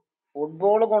ചെയ്തു?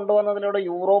 ഫുട്ബോൾ കൊണ്ടുവന്നതിലൂടെ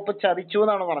യൂറോപ്പ് ചതിച്ചു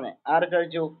എന്നാണ് പറഞ്ഞത്. ആര്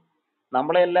ചതിച്ചു?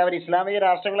 നമ്മളെ എല്ലാവരും ഇസ്ലാമിക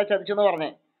രാഷ്ട്രങ്ങളെ ചതിച്ചു എന്ന് പറഞ്ഞേ.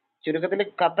 ചുരുക്കത്തിൽ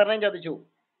ഖത്തറിനെയും ചതിച്ചു,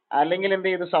 അല്ലെങ്കിൽ എന്ത്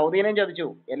ചെയ്തു? സൗദിനെയും ചതിച്ചു,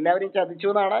 എല്ലാവരും ചതിച്ചു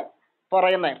എന്നാണ്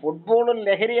പറയുന്നത്. ഫുട്ബോൾ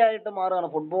ലഹരിയായിട്ട് മാറുകയാണ്.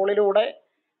 ഫുട്ബോളിലൂടെ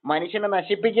മനുഷ്യനെ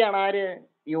നശിപ്പിക്കുകയാണ് ആര്?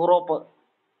 യൂറോപ്പ്.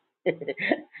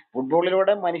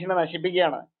 ഫുട്ബോളിലൂടെ മനുഷ്യനെ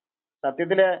നശിപ്പിക്കുകയാണ്.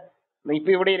 സത്യത്തില്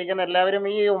ഇപ്പൊ ഇവിടെ ഇരിക്കുന്ന എല്ലാവരും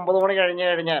ഈ 9 മണി കഴിഞ്ഞു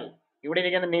കഴിഞ്ഞാൽ ഇവിടെ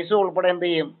ഇരിക്കുന്ന നിസു ഉൾപ്പെടെ എന്ത്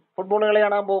ചെയ്യും? ഫുട്ബോൾ കളി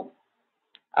കാണാൻ പോകും.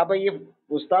 അപ്പൊ ഈ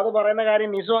ഉസ്താദ് പറയുന്ന കാര്യം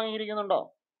നിസു അംഗീകരിക്കുന്നുണ്ടോ?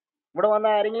 ഇവിടെ വന്ന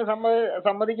ആരെങ്കിലും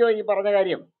സമ്മതിക്കോ ഈ പറഞ്ഞ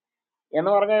കാര്യം? എന്ന്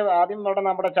പറഞ്ഞ ആദ്യം ഇവിടെ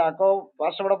നമ്മുടെ ചാക്കോ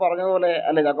പാഷ ഇവിടെ പറഞ്ഞതുപോലെ,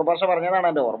 അല്ലെ ചാക്കോ പാഷ പറഞ്ഞതാണ്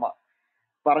എന്റെ ഓർമ്മ,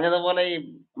 പറഞ്ഞതുപോലെ ഈ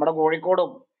നമ്മുടെ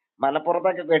കോഴിക്കോടും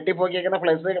മലപ്പുറത്തൊക്കെ കെട്ടിപ്പോക്കിയേക്കുന്ന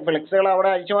ഫ്ലെക്സുകൾ അവിടെ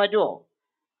അഴിച്ചു മാറ്റുമോ?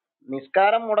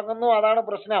 നിസ്കാരം മുടങ്ങുന്നു, അതാണ്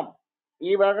പ്രശ്നം.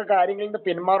 ഈ വക കാര്യങ്ങളിൽ നിന്ന്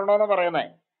പിന്മാറണോന്ന് പറയുന്നേ.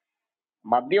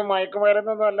 മദ്യം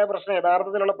മയക്കുമരുന്നൊന്നും അല്ല പ്രശ്നം.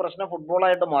 യഥാർത്ഥത്തിലുള്ള പ്രശ്നം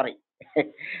ഫുട്ബോളായിട്ട് മാറി.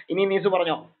 ഇനി നീസു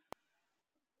പറഞ്ഞോ.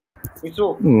 നിസു.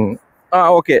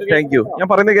 Okay, thank you. ഞാൻ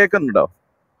പറയുന്നത് കേൾക്കുന്നുണ്ടോ?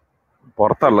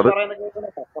 പുറത്തുള്ളത്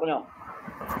പറഞ്ഞോ.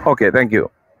 Okay, thank you.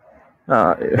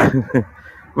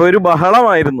 ഒരു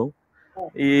ബഹളമായിരുന്നു.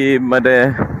 ഈ മറ്റേ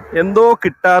എന്തോ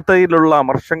കിട്ടാത്തതിലുള്ള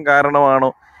അമർഷം കാരണമാണോ,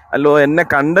 അല്ലോ എന്നെ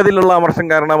കണ്ടതിലുള്ള അമർഷം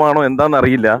കാരണമാണോ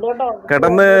എന്താന്നറിയില്ല,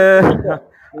 കിടന്ന്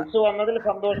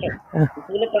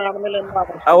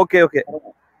ഓക്കെ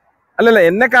അല്ലല്ല,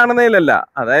 എന്നെ കാണുന്നതിലല്ല.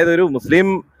 അതായത് ഒരു മുസ്ലിം,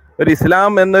 ഒരു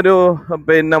ഇസ്ലാം എന്നൊരു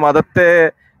പിന്നെ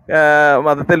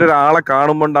മതത്തിലൊരാളെ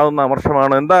കാണുമ്പോൾ ഉണ്ടാകുന്ന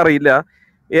അമർഷമാണോ എന്താ അറിയില്ല.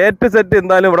 ഏറ്റ സെറ്റ്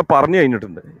എന്തായാലും ഇവിടെ പറഞ്ഞു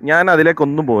കഴിഞ്ഞിട്ടുണ്ട്. ഞാൻ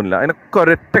അതിലേക്കൊന്നും പോകുന്നില്ല. അതിനൊക്കെ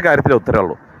ഒരൊറ്റ കാര്യത്തിലേ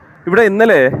ഉത്തരവുള്ളൂ. ഇവിടെ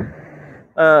ഇന്നലെ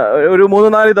ഒരു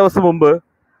 3-4 ദിവസം മുമ്പ്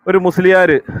ഒരു മുസ്ലിയാർ,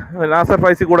 നാസർ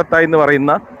ഫൈസി കൂടത്തായി എന്ന്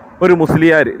പറയുന്ന ഒരു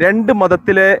മുസ്ലിയാർ, 2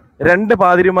 മതത്തിലെ 2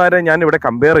 പാതിരിമാരെ ഞാൻ ഇവിടെ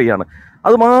കമ്പയർ ചെയ്യാണ്.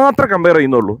 അത് മാത്രം കമ്പയർ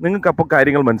ചെയ്യുന്നുള്ളൂ. നിങ്ങൾക്ക് അപ്പോൾ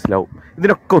കാര്യങ്ങൾ മനസ്സിലാവും.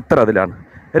 ഇതിനൊക്കെ ഉത്തരം അതിലാണ്.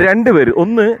 2 പേര്,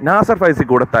 ഒന്ന് നാസർ ഫൈസി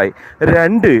കൂടത്തായി,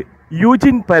 2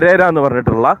 യൂജിൻ പെരേര എന്ന്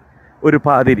പറഞ്ഞിട്ടുള്ള ഒരു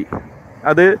പാതിരി.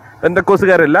 അത്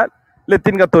പെന്തക്കോസുകാരല്ല,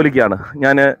 ലത്തീൻ കത്തോലിക്കാണ്.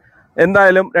 ഞാൻ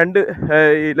എന്തായാലും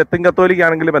ഈ ലത്തീൻ കത്തോലിക്ക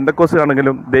ആണെങ്കിലും പെന്തക്കോസ്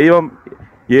ആണെങ്കിലും ദൈവം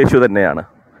യേശു തന്നെയാണ്.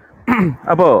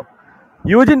 അപ്പോൾ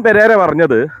യൂജിൻ പെരേര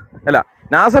പറഞ്ഞത്,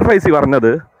 നാസർ ഫൈസി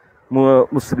പറഞ്ഞത്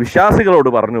വിശ്വാസികളോട്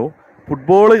പറഞ്ഞു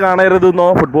ഫുട്ബോൾ കാണരുതെന്നോ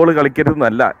ഫുട്ബോൾ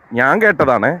കളിക്കരുതെന്നല്ല. ഞാൻ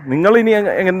കേട്ടതാണ്. നിങ്ങൾ ഇനി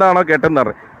എന്താണോ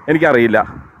കേട്ടതെന്ന് എനിക്കറിയില്ല.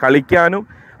 കളിക്കാനും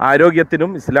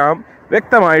ആരോഗ്യത്തിനും ഇസ്ലാം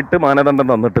വ്യക്തമായിട്ട് മാനദണ്ഡം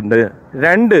തന്നിട്ടുണ്ട്.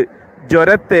 2,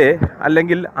 ജ്വരത്തെ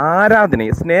അല്ലെങ്കിൽ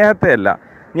ആരാധനയെ, സ്നേഹത്തെ അല്ല.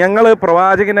 ഞങ്ങൾ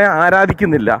പ്രവാചകനെ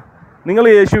ആരാധിക്കുന്നില്ല, നിങ്ങൾ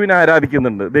യേശുവിനെ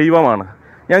ആരാധിക്കുന്നുണ്ട്, ദൈവമാണ്.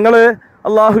 ഞങ്ങൾ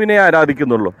അള്ളാഹുവിനെ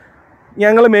ആരാധിക്കുന്നുള്ളൂ,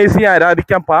 ഞങ്ങൾ മേസിയെ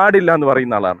ആരാധിക്കാൻ പാടില്ല എന്ന്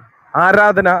പറയുന്ന ആളാണ്.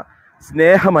 ആരാധന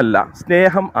സ്നേഹമല്ല,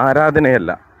 സ്നേഹം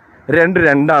ആരാധനയല്ല.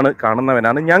 2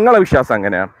 കാണുന്നവനാണ്. ഞങ്ങളെ വിശ്വാസം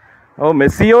അങ്ങനെയാണ്. അപ്പോൾ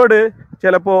മെസ്സിയോട്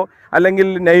ചിലപ്പോൾ അല്ലെങ്കിൽ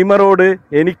നെയ്മറോട്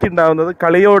എനിക്കുണ്ടാകുന്നത്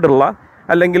കളിയോടുള്ള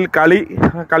അല്ലെങ്കിൽ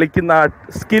കളിക്കുന്ന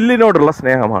സ്കില്ലിനോടുള്ള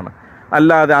സ്നേഹമാണ്,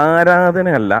 അല്ലാതെ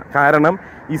ആരാധനയല്ല. കാരണം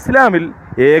ഇസ്ലാമിൽ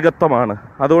ഏകത്വമാണ്.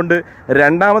 അതുകൊണ്ട്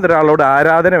രണ്ടാമതൊരാളോട്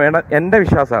ആരാധന വേണം. എൻ്റെ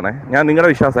വിശ്വാസമാണ്, ഞാൻ നിങ്ങളുടെ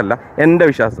വിശ്വാസമല്ല, എൻ്റെ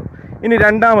വിശ്വാസം. ഇനി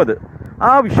രണ്ടാമത്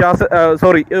ആ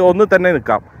ഒന്ന് തന്നെ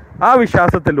നിൽക്കാം. ആ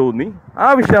വിശ്വാസത്തിലൂന്നി ആ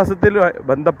വിശ്വാസത്തിൽ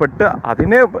ബന്ധപ്പെട്ട്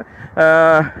അതിനെ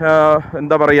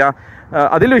എന്താ പറയുക,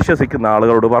 അതിൽ വിശ്വസിക്കുന്ന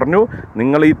ആളുകളോട് പറഞ്ഞു,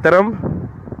 നിങ്ങൾ ഇത്തരം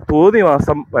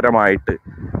തോന്നിവാസം പരമായിട്ട്,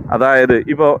 അതായത്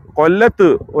ഇപ്പോൾ കൊല്ലത്ത്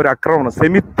ഒരു ആക്രമണം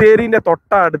സെമിത്തേരിൻ്റെ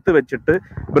തൊട്ടടുത്ത് വെച്ചിട്ട്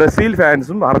ബ്രസീൽ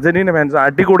ഫാൻസും അർജന്റീന ഫാൻസും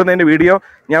അടികൂടുന്നതിൻ്റെ വീഡിയോ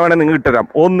ഞാൻ വേണേൽ നിങ്ങൾക്ക് ഇട്ടുതരാം.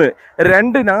 1.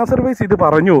 2, നാസർ വൈസ് ഇത്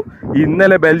പറഞ്ഞു.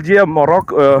 ഇന്നലെ ബെൽജിയം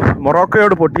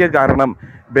മൊറോക്കോയോട് പൊട്ടിയ കാരണം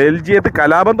ബെൽജിയത്ത്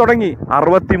കലാപം തുടങ്ങി.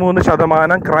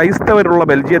 63% ക്രൈസ്തവരുള്ള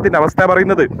ബെൽജിയത്തിൻ്റെ അവസ്ഥ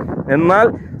പറയുന്നത്. എന്നാൽ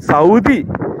സൗദി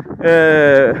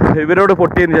ഇവരോട്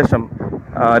പൊട്ടിയതിന് ശേഷം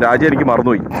രാജ്യം എനിക്ക്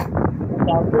മറന്നുപോയി,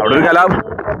 അവിടെ ഒരു കലാപം.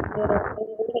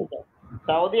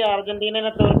 സൗദി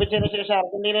അർജന്റീനയെ തോൽപ്പിച്ചതിന് ശേഷം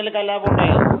അർജന്റീനയിൽ കലാപം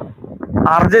ഉണ്ടായോ?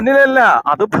 അർജന്റീനയല്ല,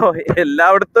 അതിപ്പോ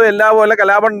എല്ലായിടത്തും എല്ലാ പോലെ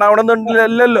കലാപം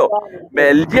ഉണ്ടാവണമെന്നില്ലല്ലോ.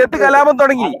 ബെൽജിയത്ത് കലാപം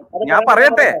തുടങ്ങി. ഞാൻ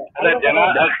പറയട്ടെ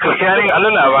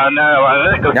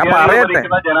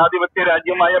ജനാധിപത്യ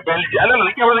രാജ്യമായ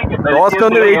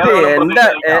ഒന്ന് വെയിറ്റ് ചെയ്യേ,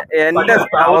 എന്റെ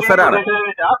അവസരമാണ്.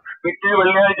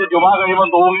 വെള്ളിയാഴ്ച ജുമാ കഴിയുമ്പോൾ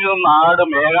തോന്നിയ നാട്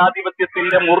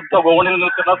ഏകാധിപത്യത്തിന്റെ മൂർത്ത കോണിൽ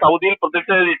നിൽക്കുന്ന സൗദിയിൽ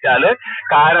പ്രതിഷേധിച്ചാല്,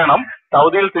 കാരണം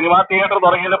സൗദിയിൽ സിനിമാ തിയേറ്റർ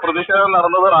തുടങ്ങിയ പ്രതിഷേധം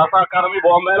നടന്നത് റാസ അക്കാദമി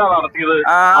ബോംബെയിലാണ് നടത്തിയത്.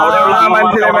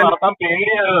 നടത്താൻ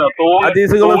പേടിയായിരുന്നു.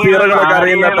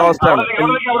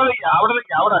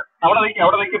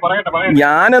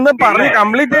 ഞാനൊന്ന് പറഞ്ഞ്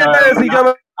കംപ്ലീറ്റ് ചെയ്യട്ടെ സിജോ.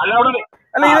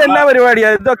 അല്ല, ഇതെന്നാ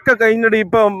പരിപാടിയാ? ഇതൊക്കെ കഴിഞ്ഞിട്ട്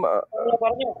ഇപ്പം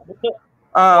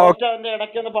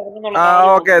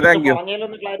okay, thank you.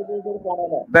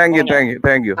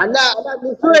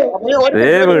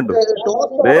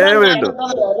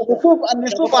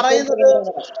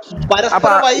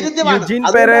 Eugene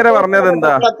Pereira പറഞ്ഞത്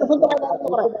എന്താ?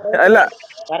 അല്ല,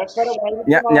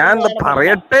 ഞാൻ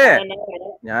പറയട്ടെ,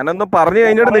 ഞാനൊന്ന് പറഞ്ഞു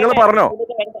കഴിഞ്ഞിട്ട് നിങ്ങൾ പറഞ്ഞോ.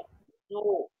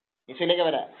 നിസുലേക്ക്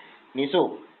വരാം. നിസു,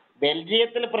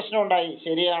 ബെൽജിയത്തിൽ പ്രശ്നം ഉണ്ടായി,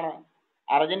 ശരിയാണ്.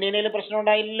 അർജന്റീനയിൽ പ്രശ്നം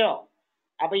ഉണ്ടായില്ലല്ലോ.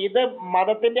 അപ്പൊ ഇത്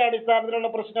മതത്തിന്റെ അടിസ്ഥാനത്തിലുള്ള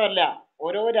പ്രശ്നമല്ല.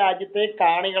 ഓരോ രാജ്യത്തെ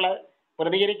കാണികള്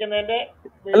പ്രതികരിക്കുന്നതിന്റെ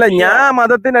അല്ല. ഞാൻ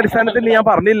മതത്തിന്റെ അടിസ്ഥാനത്തിൽ ഞാൻ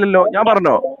പറഞ്ഞില്ലല്ലോ. ഞാൻ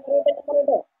പറഞ്ഞോ?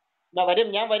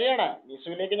 ഞാൻ വരികയാണ്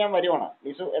നിസുവിലേക്ക്, ഞാൻ വരുവാണ്.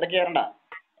 നിസു ഇടയ്ക്ക് കയറണ്ട.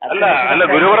 അല്ല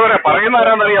ഗുരുവറെ പറയുന്ന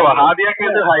ആരാന്നറിയാവോ? ആദ്യ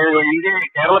കേസ് ഇന്ത്യ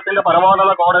കേരളത്തിന്റെ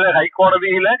പരമോന്നത കോടതി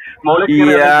ഹൈക്കോടതിയിലെ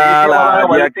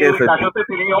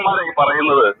തിരിയോമാരായി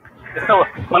പറയുന്നത്.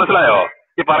 മനസ്സിലായോ?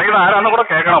 ഈ പറയുന്ന ആരാന്ന് കൂടെ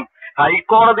കേൾക്കണം.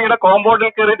 ഹൈക്കോടതിയുടെ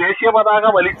കോമ്പൗണ്ടിൽ കയറി ദേശീയ പതാക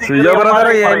വലിച്ചു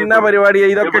എന്നാ പരിപാടിയാ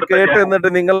ഇതൊക്കെ കേട്ട് എന്നിട്ട്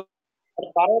നിങ്ങൾ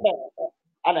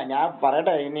അല്ല ഞാൻ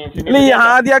പറയട്ടെ. ഈ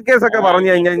ആദ്യ കേസൊക്കെ പറഞ്ഞു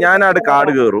കഴിഞ്ഞാൽ ഞാനത്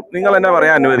കാട് കയറും. നിങ്ങൾ എന്നെ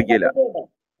പറയാൻ അനുവദിക്കില്ല.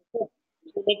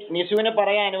 നിസുവിനെ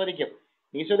പറയാൻ അനുവദിക്കും.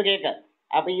 നിസു ഇത് കേക്ക്.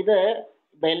 അപ്പൊ ഇത്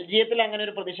ബെൽജിയത്തിൽ അങ്ങനെ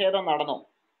ഒരു പ്രതിഷേധം നടന്നു.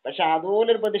 പക്ഷെ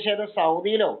അതുപോലൊരു പ്രതിഷേധം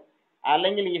സൗദിയിലോ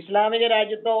അല്ലെങ്കിൽ ഇസ്ലാമിക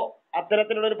രാജ്യത്തോ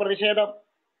അത്തരത്തിലുള്ള ഒരു പ്രതിഷേധം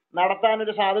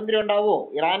നടത്താനൊരു സ്വാതന്ത്ര്യം ഉണ്ടാവുമോ?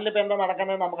 ഇറാനിൽ ഇപ്പൊ എന്താ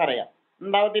നടക്കുന്നത് നമുക്കറിയാം.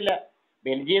 ഉണ്ടാവത്തില്ല.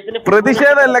 ബെൽജിയത്തിൽ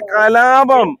പ്രതിഷേധമല്ല,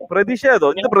 കലാപം.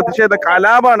 പ്രതിഷേധം ഇത് പ്രതിഷേധ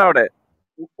കലാപമാണ് അവിടെ.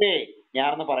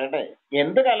 ഞാനൊന്ന് പറയട്ടെ,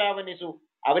 എന്ത് കലാപം നിസു?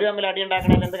 അവര് തമ്മിൽ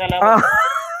അടിയുണ്ടാക്കണേൽ എന്ത് കലാപം?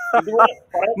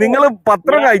 നിങ്ങൾ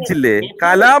പത്രം വായിച്ചില്ലേ?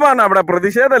 കലാപാണ് അവിടെ,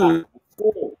 പ്രതിഷേധമല്ല.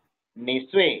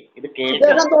 നിസ്വേ ഇത്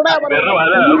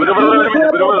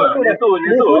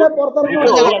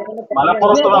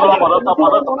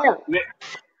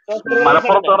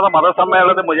മലപ്പുറത്ത് നടന്ന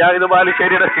മതസമ്മേളനത്തിൽ മുജാഹിദ്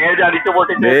ബാലുശ്ശേരിയുടെ സ്റ്റേജ് അടിച്ചു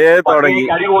പൊട്ടിച്ച്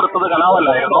അടി കൊടുത്തത്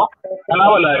കലാപല്ലായിരുന്നോ?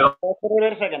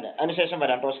 ഒരു സെക്കൻഡ്, അതിനുശേഷം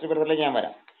വരാം. ടോസ്റ്റർ ബ്രദറിലേക്ക് ഞാൻ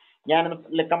വരാം. ഞാൻ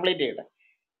കംപ്ലീറ്റ് ചെയ്യട്ടെ.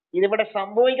 ഇതിവിടെ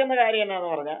സംഭവിക്കുന്ന കാര്യം എന്നാന്ന്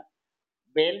പറഞ്ഞാൽ,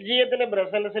 ബെൽജിയത്തിലെ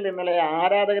ബ്രസൽസിൽ ഇന്നലെ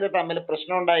ആരാധകർ തമ്മിൽ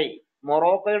പ്രശ്നം ഉണ്ടായി.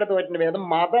 മൊറോക്കോയുടെ തോറ്റിന്റെ പേര്. അത്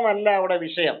മതമല്ല അവിടെ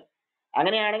വിഷയം.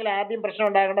 അങ്ങനെയാണെങ്കിൽ ആദ്യം പ്രശ്നം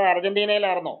ഉണ്ടാകേണ്ടത്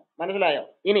അർജന്റീനയിലായിരുന്നോ? മനസ്സിലായോ?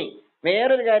 ഇനി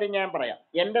വേറൊരു കാര്യം ഞാൻ പറയാം.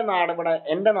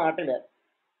 എൻ്റെ നാട്ടില്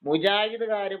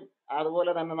മുജാഹിദുകാരും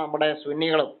അതുപോലെ തന്നെ നമ്മുടെ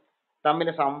സുന്നികളും തമ്മിൽ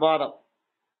സംവാദം.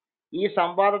 ഈ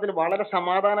സംവാദത്തിൽ വളരെ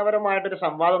സമാധാനപരമായിട്ടൊരു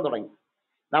സംവാദം തുടങ്ങി.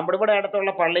 നമ്മുടെ ഇവിടെ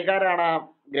അടുത്തുള്ള പള്ളിക്കാരാണ് ആ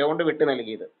ഗ്രൗണ്ട് വിട്ടു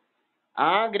നൽകിയത്.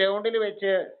 ആ ഗ്രൗണ്ടിൽ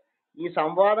വെച്ച് ഈ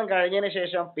സംവാദം കഴിഞ്ഞതിന്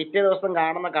ശേഷം പിറ്റേ ദിവസം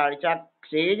കാണുന്ന കാഴ്ച,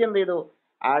 സ്റ്റേജ് എന്ത് ചെയ്തു,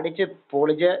 അടിച്ച്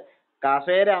പൊളിച്ച്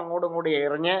കസേര അങ്ങോട്ടും ഇങ്ങോട്ടും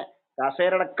എറിഞ്ഞ്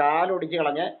കസേരയുടെ കാലൊടിച്ച്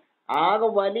കളഞ്ഞ് ആകെ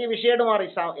വലിയ വിഷയമായിട്ട് മാറി.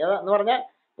 എന്ന് പറഞ്ഞാൽ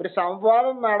ഒരു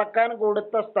സംവാദം നടക്കാൻ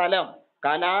കൊടുത്ത സ്ഥലം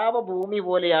കലാപഭൂമി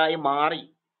പോലെയായി മാറി.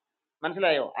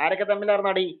 മനസ്സിലായോ? ആരൊക്കെ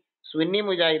തമ്മിലായിരുന്നു അടി? സുന്നി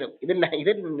മുജാഹിദും. ഇത്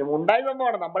ഉണ്ടായ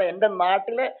സംഭവമാണ്. എൻ്റെ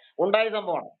നാട്ടില് ഉണ്ടായ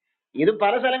സംഭവമാണ്. ഇത്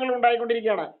പല സ്ഥലങ്ങളിലും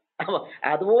ഉണ്ടായിക്കൊണ്ടിരിക്കുകയാണ്. അപ്പൊ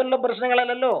അതുപോലുള്ള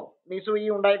പ്രശ്നങ്ങളല്ലല്ലോ നിസു ഈ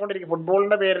ഉണ്ടായിക്കൊണ്ടിരിക്കും.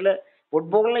 ഫുട്ബോളിന്റെ പേരില്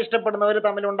ഫുട്ബോളിനെ ഇഷ്ടപ്പെടുന്നവർ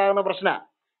തമ്മിൽ ഉണ്ടാകുന്ന പ്രശ്ന,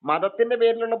 മതത്തിന്റെ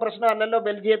പേരിലുള്ള പ്രശ്നം അല്ലല്ലോ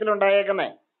ബെൽജിയത്തിൽ ഉണ്ടായേക്കുന്നേ.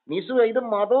 നിസു ഇത്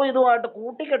മതവും ഇതുമായിട്ട്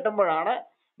കൂട്ടിക്കെട്ടുമ്പോഴാണ്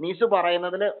നിസു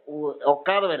പറയുന്നതിൽ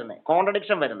ഒക്കാതെ വരുന്നത്,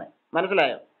 കോൺട്രഡിക്ഷൻ വരുന്നത്.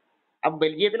 മനസ്സിലായോ? അപ്പൊ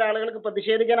ബെൽജിയത്തിലെ ആളുകൾക്ക്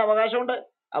പ്രതിഷേധിക്കാൻ അവകാശമുണ്ട്.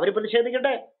 അവര്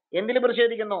പ്രതിഷേധിക്കട്ടെ. എന്തിൽ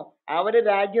പ്രതിഷേധിക്കുന്നു? അവര്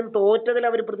രാജ്യം തോറ്റതിൽ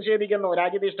അവർ പ്രതിഷേധിക്കുന്നു.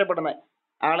 രാജ്യത്തെ ഇഷ്ടപ്പെടുന്ന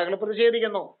ആളുകൾ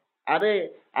പ്രതിഷേധിക്കുന്നു.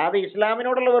 അത്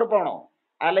ഇസ്ലാമിനോടുള്ള വെറുപ്പാണോ?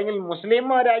 അല്ലെങ്കിൽ മുസ്ലിം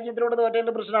രാജ്യത്തിനോട്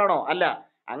തോറ്റതിന്റെ പ്രശ്നമാണോ? അല്ല.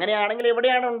 അങ്ങനെയാണെങ്കിൽ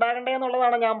എവിടെയാണ്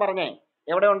ഉണ്ടാകേണ്ടതെന്നുള്ളതാണ് ഞാൻ പറഞ്ഞേ.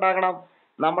 എവിടെ ഉണ്ടാകണം?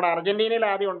 നമ്മുടെ അർജന്റീനയിൽ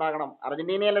ആദ്യം ഉണ്ടാകണം.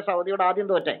 അർജന്റീനയല്ലേ സൗദിയോട് ആദ്യം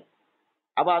തോറ്റേ.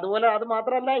 അപ്പൊ അതുപോലെ അത്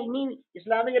മാത്രമല്ല, ഇനി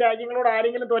ഇസ്ലാമിക രാജ്യങ്ങളോട്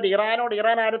ആരെങ്കിലും തോറ്റ,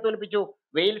 ഇറാൻ ആരെ തോൽപ്പിച്ചു?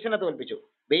 വെയിൽസിനെ തോൽപ്പിച്ചു.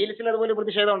 വെയിൽസിൽ അതുപോലെ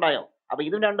പ്രതിഷേധം ഉണ്ടായോ? അപ്പൊ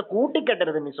ഇതും രണ്ട്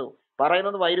കൂട്ടിക്കെട്ടരുത് നിസു.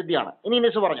 പറയുന്നത് വൈരുദ്ധ്യമാണ്. ഇനി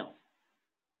നിസു പറഞ്ഞു.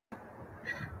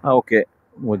 ഓക്കെ,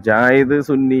 മുജാഹിദ്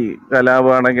സുന്നി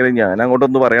കലാപമാണെങ്കിൽ ഞാൻ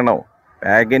അങ്ങോട്ടൊന്ന് പറയണോ?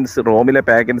 റോമിലെ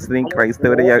പാഗൻസിനെയും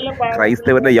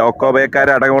ക്രൈസ്തവരുടെ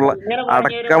യാക്കോബക്കാരെ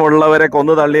അടക്കമുള്ളവരെ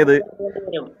കൊന്നു തള്ളിയത്.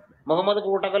 മുഹമ്മദ്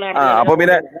കൂട്ടക്കൊല അപ്പൊ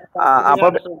പിന്നെ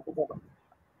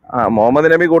മുഹമ്മദ്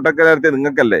നബി കൂട്ടക്കൊല നടത്തിയത്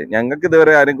നിങ്ങൾക്കല്ലേ? ഞങ്ങൾക്ക്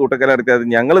ഇതുവരെ ആരും കൂട്ടക്കൊല നടത്തിയത്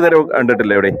ഞങ്ങൾ ഇതുവരെ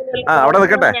കണ്ടിട്ടില്ല. എവിടെ? അവിടെ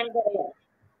നിൽക്കട്ടെ,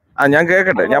 ഞാൻ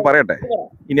കേൾക്കട്ടെ, ഞാൻ പറയട്ടെ.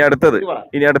 ഇനി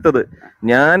അടുത്തത്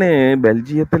ഞാന്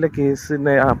ബെൽജിയത്തിലെ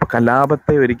കേസിനെ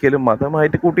കലാപത്തെ ഒരിക്കലും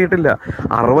മതമായിട്ട് കൂട്ടിയിട്ടില്ല.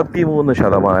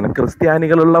 63%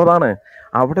 ക്രിസ്ത്യാനികളുള്ളതാണ്.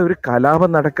 അവിടെ ഒരു കലാപം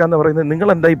നടക്കാന്ന് പറയുന്നത് നിങ്ങൾ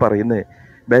എന്തായി പറയുന്നത്?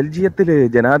 ബെൽജിയത്തില്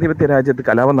ജനാധിപത്യ രാജ്യത്ത്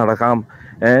കലാപം നടക്കാം.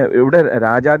 ഇവിടെ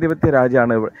രാജാധിപത്യ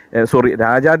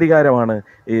രാജാധികാരമാണ്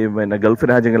ഈ ഗൾഫ്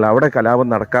രാജ്യങ്ങൾ. അവിടെ കലാപം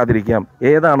നടക്കാതിരിക്കാം.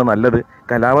 ഏതാണ് നല്ലത്?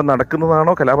 കലാപം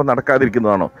നടക്കുന്നതാണോ കലാപം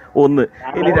നടക്കാതിരിക്കുന്നതാണോ? ഒന്ന്.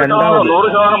 ഇനി രണ്ടാമത്,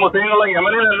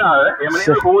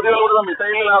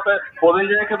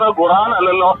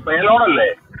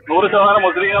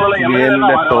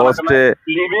 എന്റെ ടോസ്റ്റ്,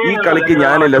 ഈ കളിക്ക്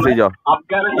ഞാനില്ല സിജോ,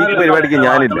 ഈ പരിപാടിക്ക്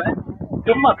ഞാനില്ല.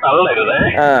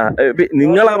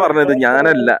 നിങ്ങളാ പറഞ്ഞത്,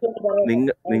 ഞാനല്ല.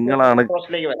 നിങ്ങളാണ്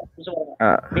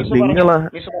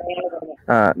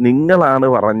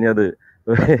പറഞ്ഞത്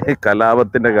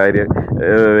കലാപത്തിന്റെ കാര്യം.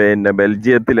 പിന്നെ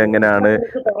ബെൽജിയത്തിൽ എങ്ങനെയാണ്,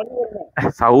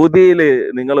 സൗദിയില്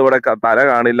നിങ്ങൾ ഇവിടെ തല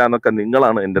കാണില്ല എന്നൊക്കെ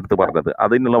നിങ്ങളാണ് എൻ്റെ അടുത്ത് പറഞ്ഞത്.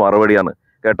 അതിനുള്ള മറുപടിയാണ്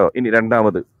കേട്ടോ. ഇനി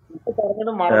രണ്ടാമത്,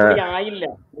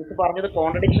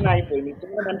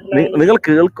 നിങ്ങൾ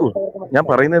കേൾക്കൂ, ഞാൻ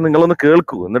പറയുന്നത് നിങ്ങളൊന്ന്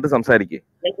കേൾക്കൂ, എന്നിട്ട് സംസാരിക്കേ.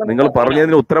 നിങ്ങൾ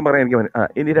പറഞ്ഞതിന് ഉത്തരം പറയാൻ എനിക്ക്.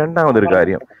 ഇനി രണ്ടാമതൊരു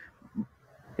കാര്യം,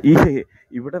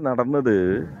 ഇവിടെ നടന്നത്,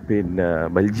 പിന്നെ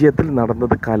ബെൽജിയത്തിൽ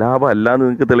നടന്നത് കലാപം അല്ലാന്ന്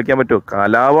നിങ്ങൾക്ക് തെളിയിക്കാൻ പറ്റുമോ?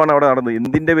 കലാപമാണ് അവിടെ നടന്നത്.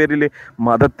 എന്തിന്റെ പേരിൽ?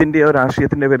 മതത്തിന്റെയോ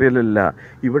രാഷ്ട്രീയത്തിന്റെ പേരിലല്ല.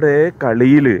 ഇവിടെ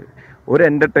കളിയില് ഒരു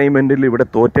എന്റർടൈൻമെന്റിൽ ഇവിടെ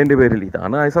തോറ്റേന്റെ പേരിൽ.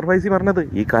 ഇതാണ് ഐസർ ഫൈസി പറഞ്ഞത്,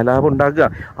 ഈ കലാപം ഉണ്ടാക്കുക.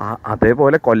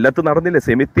 അതേപോലെ കൊല്ലത്ത് നടന്നില്ലേ,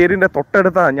 സെമിത്തേരിന്റെ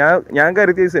തൊട്ടടുത്താ. ഞാൻ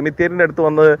കരുതി സെമിത്തേരിന്റെ അടുത്ത്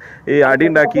വന്ന് ഈ അടി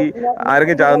ഉണ്ടാക്കി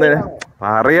ആരെങ്കിലും ചാകുന്നതിന്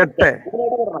പറയട്ടെ.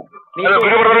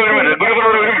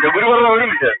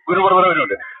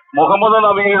 മുഹമ്മദ്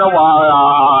നബിയുടെ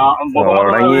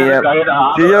തുടങ്ങിയ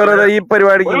ഈ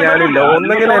പരിപാടിക്ക് ഞാനില്ല.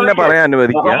 ഒന്നെങ്കിലും എന്നെ പറയാൻ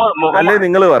അനുവദിക്കുക, അല്ലെ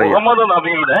നിങ്ങൾ പറയാം. മുഹമ്മദ്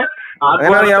നബിയുടെ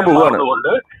അങ്ങനെയാണ് ഞാൻ പോവാണ്.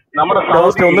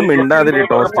 ടോസ്റ്റ് ഒന്നും മിണ്ടാതിരി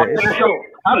ടോസ്റ്റ്.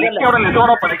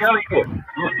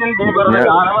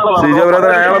 സിജോ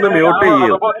ബ്രദർ, അയാളൊന്ന് മ്യൂട്ട്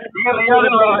ചെയ്യൂ.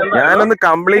 ഞാനൊന്ന്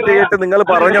കംപ്ലീറ്റ് ചെയ്തിട്ട് നിങ്ങൾ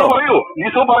പറഞ്ഞോ.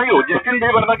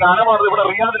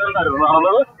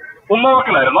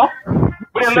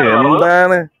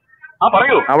 എന്താണ്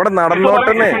അവിടെ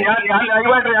നടന്നോട്ടെ?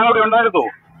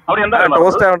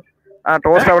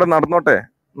 ടോസ്റ്റ് അവിടെ നടന്നോട്ടെ,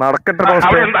 നടക്കട്ടെ.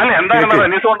 ടോസ്റ്റ്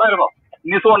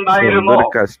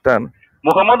കഷ്ടാണ്.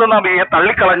 മുഹമ്മദ് നബിയെ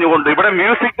തള്ളിക്കളഞ്ഞുകൊണ്ട് ഇവിടെ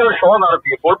മ്യൂസിക്കൽ ഷോ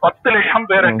നടത്തിയപ്പോൾ 10 ലക്ഷം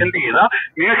പേര് അറ്റൻഡ് ചെയ്ത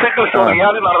മ്യൂസിക്കൽ ഷോ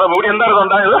റിയാദിൽ നടന്നപ്പോൾ ഇവിടെ എന്തായിരുന്നു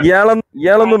ഉണ്ടായത്?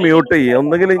 ഇയാളൊന്ന് മ്യൂട്ട് ചെയ്യും.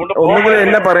 ഒന്നുകിൽ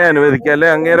എന്നെ പറയാൻ അനുവദിക്കുക, അല്ലെ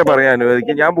അങ്ങേരെ പറയാൻ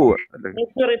അനുവദിക്കുക. ഞാൻ പോവാ.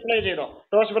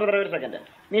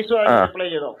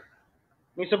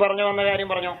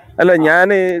 അല്ല,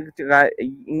 ഞാന്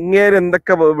ഇങ്ങേര്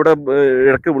എന്തൊക്കെ ഇവിടെ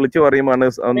ഇടക്ക് വിളിച്ചു പറയുമാണ്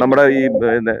നമ്മുടെ ഈ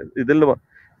ഇതിൽ.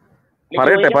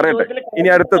 പറയട്ടെ. ഇനി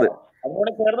അടുത്തത്,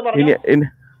 ഇനി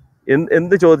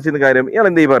എന്ത് ചോദിച്ചെന്ന് കാര്യം ഇയാൾ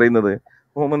എന്താ ഈ പറയുന്നത്?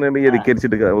 മുഹമ്മദ് നബിയെ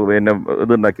ധിക്കരിച്ചിട്ട് പിന്നെ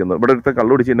ഇതുണ്ടാക്കിയെന്നു. ഇവിടെ അടുത്ത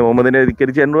കള്ളുടിച്ചിട്ട് മുഹമ്മദിനെ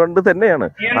ധിക്കരിച്ച് എന്തുകൊണ്ട് തന്നെയാണ്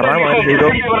ഹറാമാണ് ചെയ്തോ.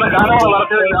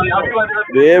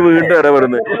 വീണ്ടും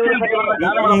ഇടപെടുന്നത്.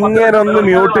 ഇങ്ങനെ ഒന്ന്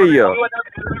മ്യൂട്ട് ചെയ്യോ,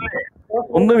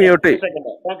 ഒന്ന് മ്യൂട്ട്.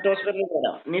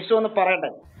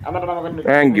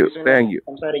 Thank you.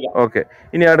 ഓക്കെ,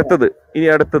 ഇനി അടുത്തത്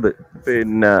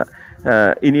പിന്നെ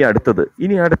ഇനി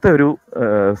അടുത്ത ഒരു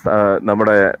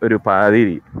നമ്മുടെ ഒരു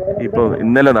പാതിരി ഇപ്പൊ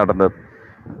ഇന്നലെ നടന്നത്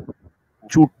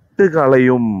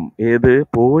ചുട്ടുകളയും. ഏത്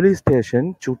പോലീസ് സ്റ്റേഷൻ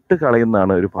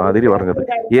ചുട്ടുകളയുന്നാണ് ഒരു പാതിരി പറഞ്ഞത്.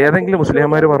 ഏതെങ്കിലും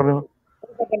മുസ്ലിംമാര് പറഞ്ഞു?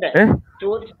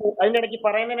 അതിനിടയ്ക്ക്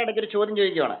പറയുന്നതിനിടയ്ക്ക് ഒരു ചോദ്യം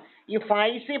ചോദിക്കുകയാണ്. ഈ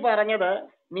ഫൈസി പറഞ്ഞത്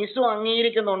നിസു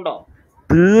അംഗീകരിക്കുന്നുണ്ടോ?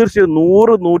 തീർച്ചയായും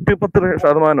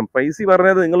 100-110% ഫൈസി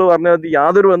പറഞ്ഞത് നിങ്ങൾ പറഞ്ഞത്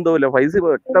യാതൊരു ബന്ധവുമില്ല. ഫൈസി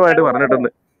വ്യക്തമായിട്ട് പറഞ്ഞിട്ടുണ്ട്.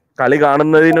 കളി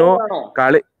കാണുന്നതിനോ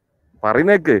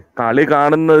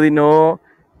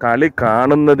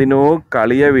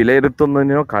കളിയെ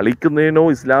വിലയിരുത്തുന്നതിനോ കളിക്കുന്നതിനോ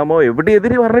ഇസ്ലാമോ എവിടെ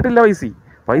എതിര് പറഞ്ഞിട്ടില്ല.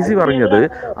 ഫൈസി പറഞ്ഞത്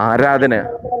ആരാധന.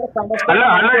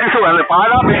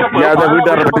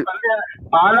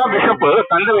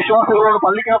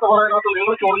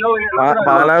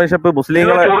 പാലാ ബിഷപ്പ്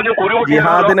മുസ്ലിങ്ങളെ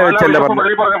ജിഹാദിനെ വെച്ചല്ല പറഞ്ഞു.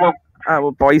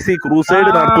 ഫൈസി ക്രൂസൈഡ്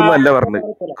നടത്തുന്നതല്ല പറഞ്ഞു.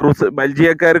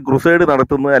 ബെൽജിയക്കാർ ക്രൂസൈഡ്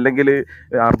നടത്തുന്നത് അല്ലെങ്കിൽ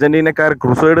അർജന്റീനക്കാർ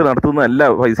ക്രൂസൈഡ് നടത്തുന്നതല്ല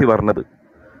ഫൈസി പറഞ്ഞത്.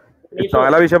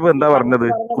 പാലാ ബിഷപ്പ് എന്താ പറഞ്ഞത്?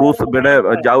 ഇവിടെ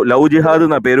ലവ് ജിഹാദ്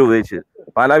എന്നാ പേര് ഉപയോഗിച്ച്.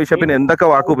 പാലാ ബിഷപ്പിന് എന്തൊക്കെ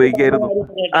വാക്ക് ഉപയോഗിക്കായിരുന്നു?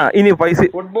 ഇനി ഫൈസി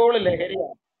ഫുട്ബോൾ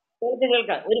ലഹരിയാണ്.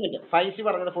 ഒരു മിനിറ്റ്, ഫൈസി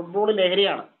പറഞ്ഞത് ഫുട്ബോൾ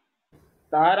ലഹരിയാണ്,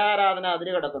 താരാരാധന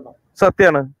അതിര് കിടക്കുന്നു.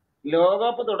 സത്യാണ്.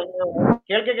 ലോകകപ്പ് തുടങ്ങിയതോടെ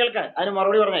കേൾക്ക അതിന്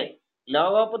മറുപടി പറഞ്ഞേ.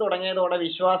 ലോകകപ്പ് തുടങ്ങിയതോടെ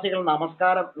വിശ്വാസികൾ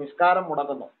നിസ്കാരം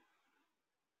മുടക്കുന്നു.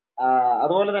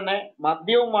 അതുപോലെ തന്നെ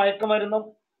മദ്യവും മയക്കുമരുന്നും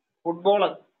ഫുട്ബോള്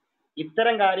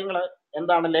ഇത്തരം കാര്യങ്ങള്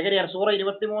എന്താണ് ലഹരിയാണ്. സൂറ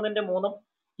 23:3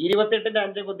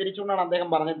 28:5 ഉദ്ധരിച്ചുകൊണ്ടാണ് അദ്ദേഹം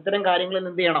പറഞ്ഞത് ഇത്തരം കാര്യങ്ങളിൽ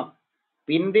എന്ത് ചെയ്യണം,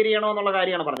 പിന്തിരിയണോ എന്നുള്ള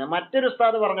കാര്യമാണ് പറഞ്ഞത്. മറ്റൊരു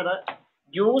ഉസ്താദ് പറഞ്ഞത്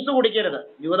ജ്യൂസ് കുടിക്കരുത്,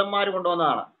 ജൂതന്മാർ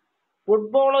കൊണ്ടുവന്നതാണ്.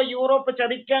 ഫുട്ബോള് യൂറോപ്പ്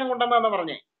ചതിക്കാൻ കൊണ്ടുവന്നതെന്ന്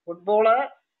പറഞ്ഞേ. ഫുട്ബോള്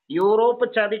യൂറോപ്പ്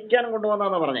ചതിക്കാൻ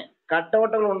കൊണ്ടുവന്നതെന്ന് പറഞ്ഞേ.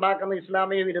 കട്ടൗട്ടുകൾ ഉണ്ടാക്കുന്ന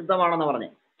ഇസ്ലാമിക വിരുദ്ധമാണെന്ന് പറഞ്ഞേ.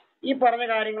 ഈ പറഞ്ഞ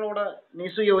കാര്യങ്ങളോട്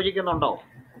നിസു യോജിക്കുന്നുണ്ടോ?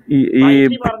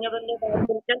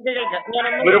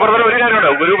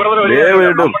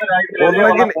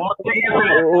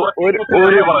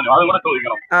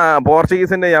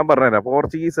 പോർച്ചുഗീസിന്റെ ഞാൻ പറഞ്ഞുതരാം.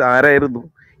 പോർച്ചുഗീസ് ആരായിരുന്നു?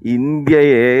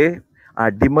 ഇന്ത്യയെ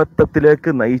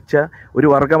അടിമത്തത്തിലേക്ക് നയിച്ച ഒരു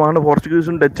വർഗമാണ്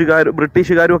പോർച്ചുഗീസും ഡച്ചുകാരും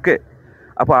ബ്രിട്ടീഷുകാരും ഒക്കെ.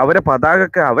 അപ്പൊ അവരെ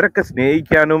പതാകയൊക്കെ അവരൊക്കെ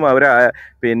സ്നേഹിക്കാനും അവരെ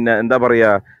പിന്നെ എന്താ പറയാ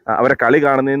അവരെ കളി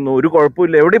കാണുന്നതിനൊന്നും ഒരു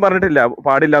കുഴപ്പമില്ല, എവിടെയും പറഞ്ഞിട്ടില്ല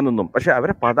പാടില്ല എന്നൊന്നും. പക്ഷെ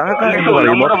അവരെ പതാക എന്ന്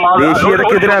പറയുമ്പോൾ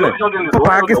ദേശീയതക്കെതിരാണ്.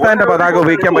 പാകിസ്ഥാന്റെ പതാക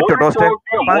ഉപയോഗിക്കാൻ പറ്റുമോ ടോസ്റ്റ്?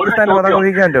 പാകിസ്ഥാന്റെ പതാക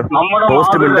ഉപയോഗിക്കാൻ പറ്റുമോ?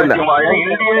 ടോസ്റ്റ് മിണ്ടല്ല.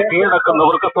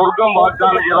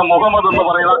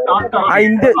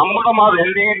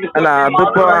 അല്ല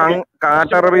അതിപ്പോ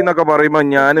കാട്ടറബി എന്നൊക്കെ പറയുമ്പോ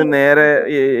ഞാൻ നേരെ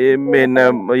പിന്നെ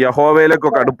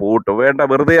യഹോവയിലേക്കൊക്കെ അടു പോട്ടു വേണ്ട,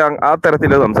 വെറുതെ ആ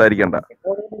തരത്തില് സംസാരിക്കണ്ട.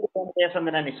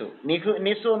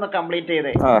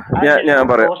 ഞാൻ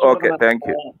പറയാം. Okay,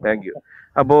 thank you.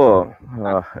 അപ്പോ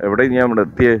എവിടെ ഞാൻ ഇവിടെ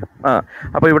എത്തിയേ?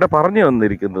 അപ്പൊ ഇവിടെ പറഞ്ഞു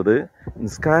വന്നിരിക്കുന്നത്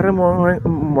നിസ്കാരം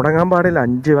മുടങ്ങാൻ പാടില്ല.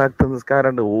 5 വാക്ത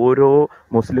നിസ്കാരമുണ്ട്, ഓരോ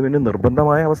മുസ്ലിമിനും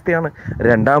നിർബന്ധമായ അവസ്ഥയാണ്.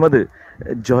 രണ്ടാമത്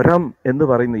ജ്വരം എന്ന്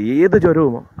പറയുന്നത് ഏത്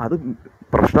ജ്വരവും അത്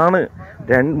പ്രശ്നമാണ്.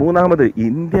 മൂന്നാമത്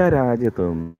ഇന്ത്യ രാജ്യത്ത്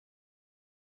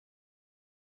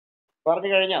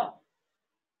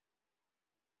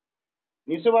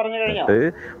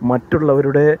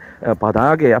മറ്റുള്ളവരുടെ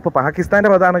പതാക, അപ്പൊ പാകിസ്ഥാന്റെ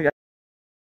പതാക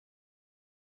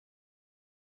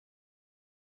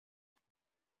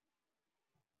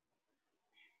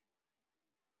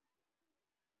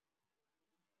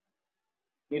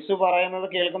നിസു പറയുന്നത്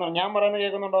കേൾക്കുന്നോ? ഞാൻ പറയുന്നത്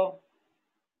കേൾക്കുന്നുണ്ടോ?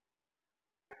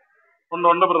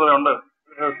 ഉണ്ട് ബ്രദറെ, ഉണ്ട്.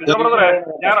 സിജോ ബ്രദറെ,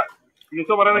 ഞാൻ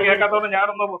നിസു പറയുന്നത് കേൾക്കാത്തതുകൊണ്ട്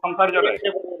ഞാനൊന്ന് സംസാരിച്ചോട്ടെ.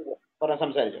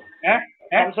 സംസാരിച്ചോ.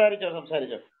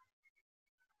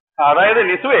 അതായത്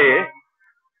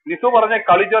നിസു പറഞ്ഞ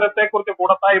കളിജ്വരത്തെ കുറിച്ച്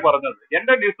കൂടത്തായി പറഞ്ഞത്.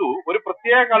 എന്റെ നിസു ഒരു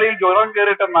പ്രത്യേക കളിയിൽ ജ്വരം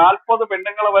കയറിയിട്ട് 40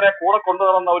 പെണ്ണുങ്ങളെ വരെ കൂടെ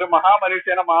കൊണ്ടുവന്ന ഒരു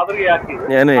മഹാമനുഷ്യനെ മാതൃകയാക്കിയത്.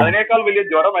 അതിനേക്കാൾ വലിയ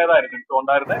ജ്വരം ഏതായിരുന്നു നിസു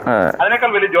ഉണ്ടായിരുന്നത്? അതിനേക്കാൾ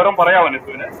വലിയ ജ്വരം പറയാമോ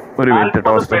നിസുവിന്?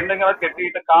 40 പെണ്ണുങ്ങളെ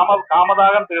കെട്ടിയിട്ട്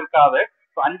കാമദാഹം തീർക്കാതെ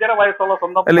 5.5 വയസ്സുള്ള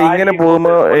സ്വന്തം ഇങ്ങനെ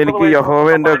പോകുമ്പോ എനിക്ക്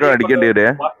യഹോവന്റെ ഒക്കെ അടിക്കേണ്ടി വരെ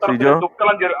സിജോ.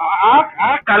 ആ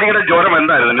കളിയുടെ ജ്വരം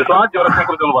എന്തായിരുന്നു? ആ ജ്വരത്തെ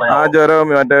കുറിച്ച് പറയാം. ആ ജ്വരം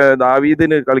മറ്റേ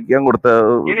ദാവീദിന് കളിക്കാൻ കൊടുത്ത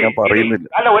ഞാൻ പറയുന്നില്ല.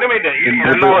 അല്ല, ഒരു മിനിറ്റ്.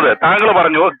 രണ്ടാമത് താങ്കൾ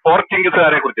പറഞ്ഞു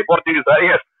പോർച്ചുഗീസുകാരെ കുറിച്ച്. പോർച്ചുഗീസുകാർ,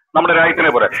 യെസ്, നമ്മുടെ രാജ്യത്തിനെ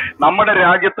പോലെ നമ്മുടെ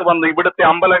രാജ്യത്ത് വന്ന് ഇവിടുത്തെ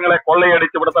അമ്പലങ്ങളെ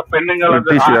കൊള്ളയടിച്ച് ഇവിടുത്തെ പെണ്ണുങ്ങളെ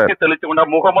ആക്കി തെളിച്ചുകൊണ്ട്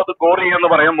മുഹമ്മദ് ഗോറി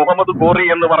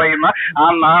എന്ന് പറയുന്ന ആ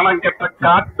നാണം കെട്ട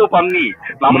കാട്ടുപന്നി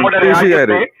നമ്മുടെ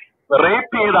രാജ്യത്തെ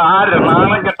റേപ്പ് ചെയ്ത ആര്?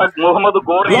 നാണം കെട്ട മുഹമ്മദ്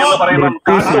ഗോറി എന്ന് പറയുന്ന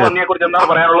ബ്രിട്ടീഷുകാർ കാട്ടുപന്നിയെ കുറിച്ച് എന്താണ്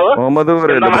പറയാനുള്ളത്? മുഹമ്മദ്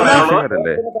ഗോറിയല്ല, എന്താണ് പറയാനുള്ളത്?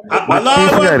 ബ്രിട്ടീഷുകാരല്ലേ? അല്ലാഹു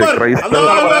ബ്രിട്ടീഷുകാര് അക്ബർ, ക്രൈസ്തവ. അല്ലാഹു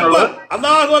എന്താണ് അക്ബർ, പറയാനുള്ളത്?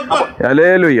 അല്ലാഹു അക്ബർ.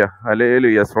 ഹല്ലേലൂയ,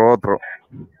 ഹല്ലേലൂയ, സ്തോത്രം.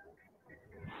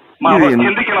 ഇത്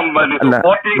ചിന്തിക്കണം. അല്ല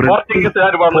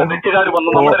പോർച്ചുഗീസുകാർ വന്നു, ഡച്ചുകാർ വന്നു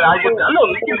നമ്മുടെ രാജ്യത്തെ, അല്ല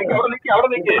അവിടെ നിൽക്ക്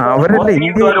അവരല്ല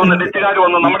പോർച്ചുഗീസുകാർ വന്ന് ഇന്ത്യ ഡച്ചുകാർ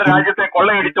വന്ന് നമ്മുടെ രാജ്യത്തെ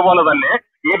കൊള്ളയടിച്ച പോലെ തന്നെ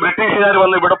ഈ ബ്രിട്ടീഷുകാർ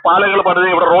വന്ന് ഇവിടെ പാലങ്ങൾ പണിത്,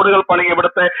 ഇവിടെ റോഡുകൾ പണി,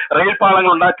 ഇവിടുത്തെ റെയിൽ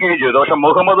പാളങ്ങൾ ഉണ്ടാക്കുകയും ചെയ്തു. പക്ഷെ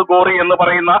മുഹമ്മദ് ഗോറി എന്ന്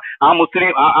പറയുന്ന ആ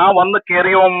മുസ്ലിം ആ വന്ന്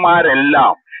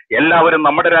കയറിയവന്മാരെല്ലാം എല്ലാവരും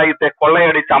നമ്മുടെ രാജ്യത്തെ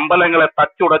കൊള്ളയടിച്ച് അമ്പലങ്ങളെ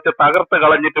തച്ചുടച്ച് തകർത്ത്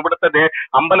കളഞ്ഞിട്ട് ഇവിടുത്തെ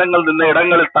അമ്പലങ്ങളിൽ നിന്ന്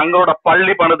ഇടങ്ങളിൽ തങ്ങളുടെ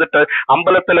പള്ളി പണിതിട്ട്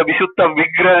അമ്പലത്തിലെ വിശുദ്ധ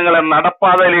വിഗ്രഹങ്ങളെ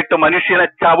നടപ്പാതയിലിട്ട് മനുഷ്യനെ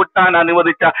ചവിട്ടാൻ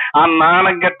അനുവദിച്ച ആ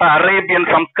നാണം കെട്ട അറേബ്യൻ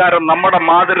സംസ്കാരം നമ്മുടെ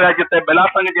മാതൃരാജ്യത്തെ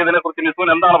ബലാത്സംഗം ചെയ്തതിനെ കുറിച്ച്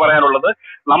നിസൂൻ എന്താണ് പറയാനുള്ളത്?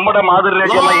 നമ്മുടെ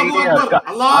മാതൃരാജ്യമായ ഇന്ത്യ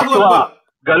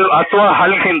അസ്വ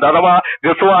അൽ ഹിന്ദ് അഥവാ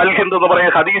ഗസ്വ അൽ ഹിന്ദ് എന്ന്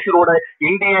പറയുന്ന ഹദീസിലൂടെ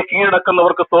ഇന്ത്യയെ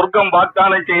കീഴടക്കുന്നവർക്ക് സ്വർഗം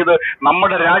വാഗ്ദാനം ചെയ്ത്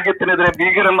നമ്മുടെ രാജ്യത്തിനെതിരെ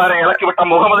ഭീകരന്മാരെ ഇളക്കിവിട്ട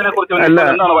മുഹമ്മദിനെ കുറിച്ച്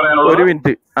എന്താണ് പറയാനുള്ളത്? ഒരു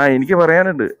മിനിറ്റ്. എനിക്ക്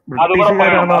പറയാനുണ്ട്.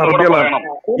 ബ്രിട്ടീഷുകാരാണോ അറബികളാണോ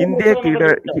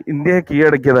ഇന്ത്യയെ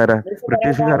കീഴടക്കിയതാരാ?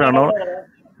 ബ്രിട്ടീഷുകാരാണോ?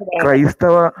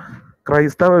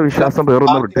 ക്രൈസ്തവ വിശ്വാസം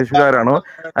പേറുന്ന ബ്രിട്ടീഷുകാരാണോ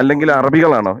അല്ലെങ്കിൽ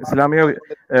അറബികളാണോ? ഇസ്ലാമിക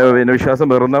വിശ്വാസം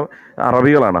പേറുന്ന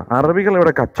അറബികളാണോ? അറബികൾ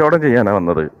ഇവിടെ കച്ചവടം ചെയ്യാനാണ്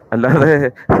വന്നത്, അല്ലാതെ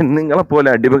നിങ്ങളെപ്പോലെ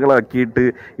അടിമകളാക്കിയിട്ട്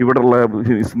ഇവിടെയുള്ള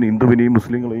ഹിന്ദുവിനെയും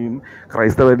മുസ്ലിങ്ങളെയും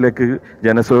ക്രൈസ്തവരിലേക്ക്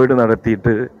ജനസോയിഡ്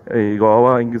നടത്തിയിട്ട് ഈ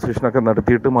ഗോവ ഇൻക്വിസിഷനൊക്കെ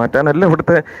നടത്തിയിട്ട് മാറ്റാനല്ല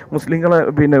ഇവിടുത്തെ മുസ്ലിങ്ങളെ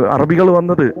അറബികൾ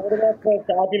വന്നത്.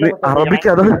 അറബിക്ക്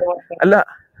അത് അല്ല.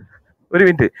 ഒരു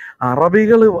മിനിറ്റ്.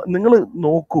 അറബികൾ നിങ്ങൾ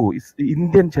നോക്കൂ,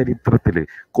 ഇന്ത്യൻ ചരിത്രത്തിൽ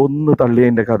കൊന്നു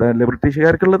തള്ളിയതിൻ്റെ കഥ അല്ലേ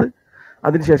ബ്രിട്ടീഷുകാർക്കുള്ളത്?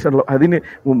 അതിനുശേഷമുള്ള അതിന്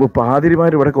മുമ്പ്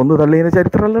പാതിരിമാർ ഇവിടെ കൊന്നു തള്ളിയതിൻ്റെ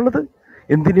ചരിത്രമല്ല ഉള്ളത്.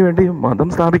 എന്തിനു വേണ്ടി? മതം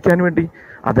സ്ഥാപിക്കാൻ വേണ്ടി.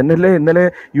 അതന്നെയല്ലേ ഇന്നലെ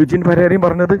യുജിൻ പരേരയും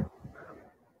പറഞ്ഞത്.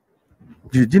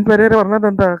 യുജിൻ പരേര പറഞ്ഞത്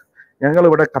എന്താ? ഞങ്ങൾ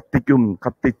ഇവിടെ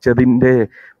കത്തിച്ചതിൻ്റെ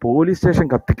പോലീസ് സ്റ്റേഷൻ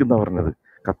കത്തിക്കുന്ന പറഞ്ഞത്.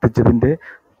 കത്തിച്ചതിൻ്റെ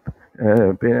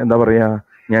എന്താ പറയുക,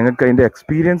 ഞങ്ങൾക്ക് അതിൻ്റെ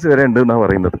എക്സ്പീരിയൻസ് വരെ ഉണ്ട് എന്നാണ്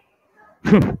പറയുന്നത്.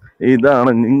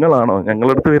 ഇതാണ് നിങ്ങളാണോ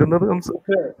ഞങ്ങളടുത്ത് വരുന്നത്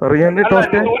പറയാനായിട്ട്?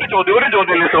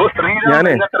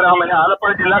 ഞാനേ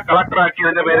ആലപ്പുഴ ജില്ലാ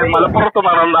കളക്ടറാക്കിയതിന്റെ പേരിൽ മലപ്പുറത്ത്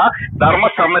നടന്ന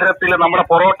ധർമ്മസമരത്തിൽ നമ്മുടെ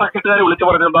പൊറോട്ടക്കിട്ടുകാർ വിളിച്ചു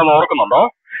പറഞ്ഞെന്താന്ന് ഓർക്കുന്നുണ്ടോ?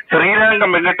 ശ്രീരംഗം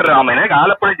വെങ്കിട്ടരാമനെ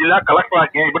ആലപ്പുഴ ജില്ലാ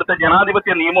കളക്ടറാക്കിയ, ഇവിടുത്തെ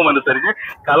ജനാധിപത്യ നിയമം അനുസരിച്ച്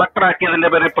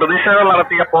കളക്ടറാക്കിയതിന്റെ പേരിൽ പ്രതിഷേധം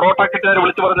നടത്തിയ പൊറോട്ടക്കിട്ടുകാർ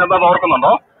വിളിച്ചു പറഞ്ഞെന്താന്ന്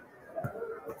ഓർക്കുന്നുണ്ടോ?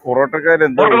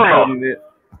 പൊറോട്ടക്കാരെന്തോ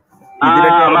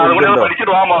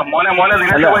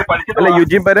അല്ല,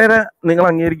 യുജിൻ പരേര നിങ്ങൾ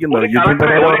അംഗീകരിക്കുന്നു? യുജിൻ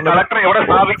പരേര കളക്ടർ എവിടെ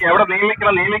സ്ഥാപിക്കുക, എവിടെ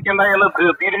നിയമിക്കണം നിയമിക്കണ്ട എന്ന്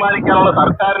തീരുമാനിക്കാനുള്ള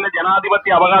സർക്കാരിന്റെ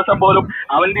ജനാധിപത്യ അവകാശം പോലും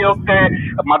അവന്റെയൊക്കെ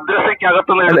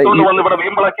മദ്രസയ്ക്കകത്ത് നിന്ന് എടുത്തുകൊണ്ട് വന്ന് ഇവിടെ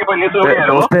വീമ്പിളക്കിയപ്പോ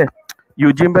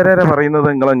യുജിൻ പരേര പറയുന്നത്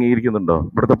നിങ്ങൾ അംഗീകരിക്കുന്നുണ്ടോ?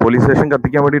 ഇവിടുത്തെ പോലീസ് സ്റ്റേഷൻ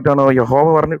കത്തിക്കാൻ വേണ്ടിയിട്ടാണോ യഹോവ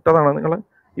പറഞ്ഞിട്ടതാണോ നിങ്ങൾ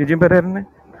യുജിൻ പരേരനെ?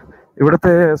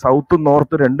 ഇവിടുത്തെ സൗത്തും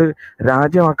നോർത്തും രണ്ട്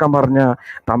രാജ്യമാക്കാൻ പറഞ്ഞ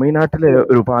തമിഴ്നാട്ടിലെ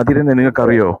ഒരു പാതിരനെ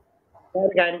നിങ്ങൾക്കറിയോ?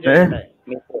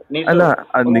 അല്ല,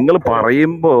 നിങ്ങൾ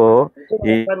പറയുമ്പോ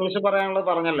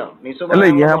അല്ല,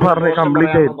 ഞാൻ പറഞ്ഞ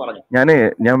കംപ്ലീറ്റ് ആയി.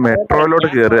 ഞാൻ മെട്രോയിലോട്ട്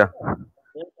കേറുക.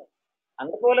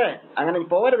 അങ്ങനെ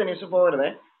പോവരുത് നിസ്, പോവരുത്.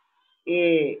 ഈ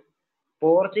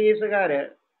പോർച്ചുഗീസുകാര്,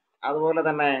 അതുപോലെ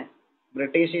തന്നെ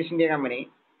ബ്രിട്ടീഷ് ഈസ്റ്റ് ഇന്ത്യ കമ്പനി,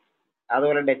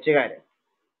 അതുപോലെ ഡച്ചുകാര്,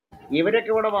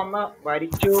 ഇവരൊക്കെ ഇവിടെ വന്ന്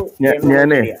ഭരിച്ചു.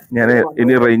 ഞാന്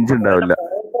ഇനി റേഞ്ച് ഉണ്ടാവില്ല.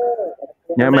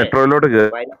 ഞാൻ മെട്രോയിലോട്ട്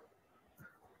കേറി.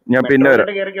 ഞാൻ പിന്നെ വരാം.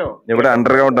 ഇവിടെ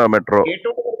അണ്ടർഗ്രൗണ്ടാ മെട്രോ.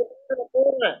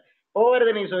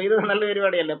 പോവരുത് നിസു, ഇത് നല്ല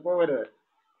പരിപാടിയല്ലേ, പോവരുത്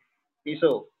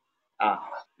നിസു.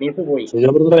 നിസു പോയി.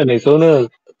 നിസുവിന്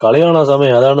കളി കാണാൻ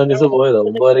സമയം, അതാണ് നിസു പോയത്.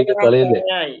 മുമ്പായിരിക്കും കളിയല്ലേ.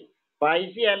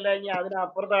 പൈസ അല്ല, ഇനി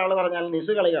അതിനപ്പുറത്തെ ആള് പറഞ്ഞാൽ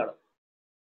നിസു കളി കാണും.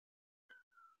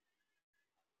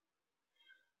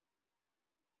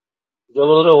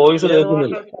 വോയിസ്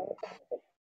കേൾക്കുന്നില്ല.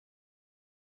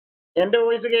 എന്റെ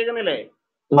വോയിസ് കേൾക്കുന്നില്ലേ?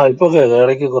 ഇപ്പൊ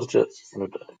ഇടയ്ക്ക് കുറച്ച്.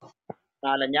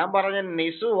 അല്ല, ഞാൻ പറഞ്ഞ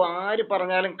നിസു ആര്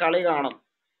പറഞ്ഞാലും കളി കാണും.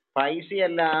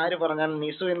 പൈസയല്ല, ആര് പറഞ്ഞാലും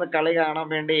നിസു ഇന്ന് കളി കാണാൻ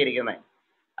വേണ്ടി ഇരിക്കുന്നത്.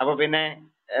 അപ്പൊ പിന്നെ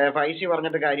പൈസ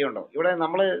പറഞ്ഞിട്ട് കാര്യമുണ്ടോ? ഇവിടെ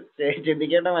നമ്മൾ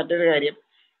ചിന്തിക്കേണ്ട മറ്റൊരു കാര്യം,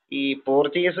 ഈ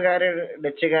പോർച്ചുഗീസുകാര്,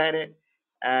 ഡച്ചുകാര്,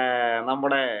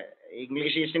 നമ്മുടെ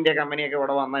ഇംഗ്ലീഷ് ഈസ്റ്റ് ഇന്ത്യ കമ്പനിയൊക്കെ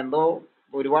ഇവിടെ വന്ന എന്തോ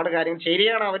ഒരുപാട് കാര്യങ്ങൾ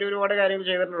ശരിയാണ്. അവർ ഒരുപാട് കാര്യങ്ങൾ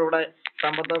ചെയ്തിട്ടുണ്ട്. ഇവിടെ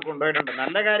സമ്പത്തൊക്കെ കൊണ്ടുപോയിട്ടുണ്ട്.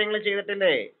 നല്ല കാര്യങ്ങൾ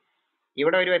ചെയ്തിട്ടില്ലേ?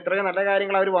 ഇവിടെ എത്രയോ നല്ല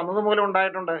കാര്യങ്ങൾ അവർ വന്നത് മൂലം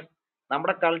ഉണ്ടായിട്ടുണ്ട്.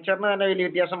 നമ്മുടെ കൾച്ചറിന് തന്നെ വലിയ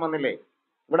വ്യത്യാസം വന്നില്ലേ?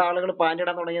 ഇവിടെ ആളുകൾ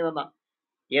പാൻറിടാൻ തുടങ്ങിയതെന്നാ.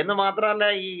 എന്ന് മാത്രമല്ല,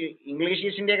 ഈ ഇംഗ്ലീഷ്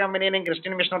ഈസ്റ്റ് ഇന്ത്യ കമ്പനിയെയും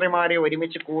ക്രിസ്ത്യൻ മിഷണറിമാരെയും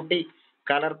ഒരുമിച്ച് കൂട്ടി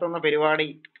കലർത്തുന്ന പരിപാടി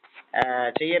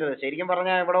ചെയ്യരുത്. ശരിക്കും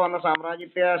പറഞ്ഞാൽ ഇവിടെ വന്ന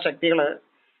സാമ്രാജ്യത്യ ശക്തികള്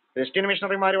ക്രിസ്ത്യൻ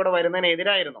മിഷണറിമാർ ഇവിടെ വരുന്നതിന്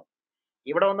എതിരായിരുന്നു.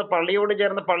 ഇവിടെ വന്ന് പള്ളിയോട്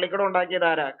ചേർന്ന് പള്ളിക്കടം ഉണ്ടാക്കിയത്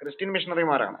ആരാ? ക്രിസ്ത്യൻ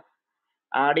മിഷണറിമാരാണ്.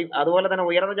 അതുപോലെ തന്നെ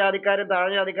ഉയർന്ന ജാതിക്കാരും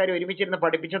താഴ്ന്ന ജാതിക്കാരും ഒരുമിച്ചിരുന്ന്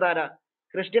പഠിപ്പിച്ചതാരാ?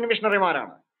 ക്രിസ്ത്യൻ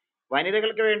മിഷണറിമാരാണ്.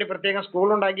 വനിതകൾക്ക് വേണ്ടി പ്രത്യേകം സ്കൂൾ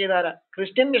ഉണ്ടാക്കിയതാരാ?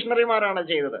 ക്രിസ്ത്യൻ മിഷണറിമാരാണ്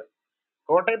ചെയ്തത്.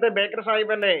 കോട്ടയത്ത് ബേക്കർ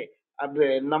സാഹിബല്ലേ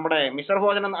നമ്മുടെ മിശ്ര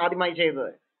ഭോജനം ആദ്യമായി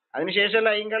ചെയ്തത്. അതിനുശേഷമല്ല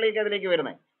അയ്യങ്കാളിയൊക്കെ അതിലേക്ക്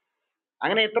വരുന്നത്.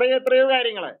 അങ്ങനെ എത്രയോ എത്രയോ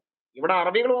കാര്യങ്ങള്. ഇവിടെ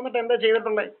അറബികൾ വന്നിട്ട് എന്താ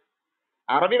ചെയ്തിട്ടുള്ളത്?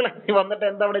 അറബികൾ വന്നിട്ട്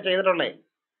എന്താ ഇവിടെ ചെയ്തിട്ടുള്ളേ?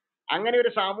 അങ്ങനെ ഒരു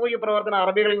സാമൂഹിക പ്രവർത്തനം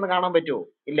അറബികളിൽ നിന്ന് കാണാൻ പറ്റുമോ?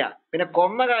 ഇല്ല. പിന്നെ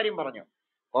കൊന്ന കാര്യം പറഞ്ഞു.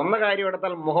 കൊന്ന കാര്യം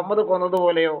എടുത്താൽ മുഹമ്മദ്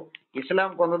കൊന്നതുപോലെയോ ഇസ്ലാം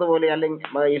കൊന്നതുപോലെയോ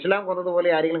അല്ലെങ്കിൽ ഇസ്ലാം കൊന്നതുപോലെ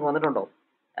ആരെങ്കിലും കൊന്നിട്ടുണ്ടോ?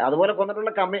 അതുപോലെ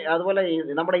കൊന്നിട്ടുള്ള അതുപോലെ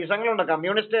നമ്മുടെ ഇസങ്ങളുണ്ട്,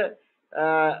 കമ്മ്യൂണിസ്റ്റ്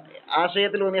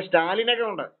ആശയത്തിൽ ഊന്നിയ സ്റ്റാലിനൊക്കെ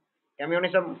ഉണ്ട്.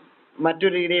 കമ്മ്യൂണിസം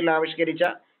മറ്റൊരു രീതിയിൽ ആവിഷ്കരിച്ച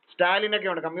സ്റ്റാലിനൊക്കെ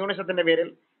ഉണ്ട്. കമ്മ്യൂണിസത്തിന്റെ പേരിൽ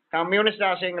കമ്മ്യൂണിസ്റ്റ്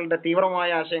ആശയങ്ങളുടെ തീവ്രമായ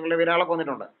ആശയങ്ങളുടെ പേരിൽ ആളെ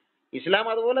കൊന്നിട്ടുണ്ട്. ഇസ്ലാം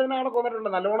അതുപോലെ തന്നെ ആളെ കൊന്നിട്ടുണ്ട്.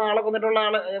 നല്ലോണം ആളെ കൊന്നിട്ടുള്ള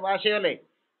ആശയമല്ലേ.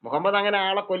 മുഹമ്മദ് അങ്ങനെ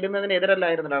ആളെ കൊല്ലുന്നതിന്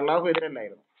എതിരല്ലായിരുന്നു, അള്ളാഹു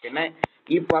എതിരല്ലായിരുന്നു. പിന്നെ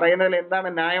ഈ പറയുന്നതിൽ എന്താണ്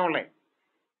ന്യായമുള്ളത്?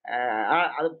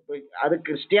 അത്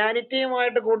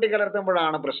ക്രിസ്ത്യാനിറ്റിയുമായിട്ട്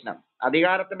കൂട്ടിക്കലർത്തുമ്പോഴാണ് പ്രശ്നം.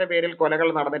 അധികാരത്തിന്റെ പേരിൽ കൊലകൾ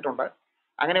നടന്നിട്ടുണ്ട്,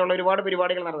 അങ്ങനെയുള്ള ഒരുപാട്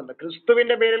പരിപാടികൾ നടന്നിട്ടുണ്ട്.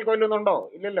 ക്രിസ്തുവിന്റെ പേരിൽ കൊല്ലുന്നുണ്ടോ?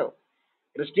 ഇല്ലല്ലോ.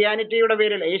 ക്രിസ്ത്യാനിറ്റിയുടെ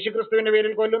പേരിൽ, യേശു ക്രിസ്തുവിന്റെ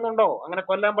പേരിൽ കൊല്ലുന്നുണ്ടോ? അങ്ങനെ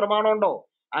കൊല്ലാൻ പ്രമാണമുണ്ടോ?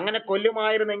 അങ്ങനെ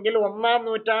കൊല്ലുമായിരുന്നെങ്കിൽ 1-ാം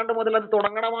നൂറ്റാണ്ട് മുതൽ അത്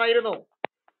തുടങ്ങണമായിരുന്നു.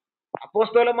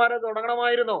 അപ്പോസ്തലന്മാരെ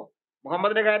തുടങ്ങണമായിരുന്നു.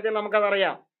 മുഹമ്മദിന്റെ കാര്യത്തിൽ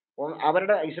നമുക്കതറിയാം.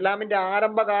 അവരുടെ ഇസ്ലാമിന്റെ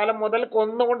ആരംഭകാലം മുതൽ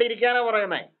കൊന്നുകൊണ്ടിരിക്കാനാ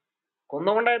പറയുന്നേ,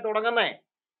 കൊന്നുകൊണ്ടേ തുടങ്ങുന്നേ.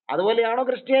 അതുപോലെയാണോ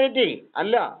ക്രിസ്ത്യാനിറ്റി?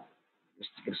 അല്ല.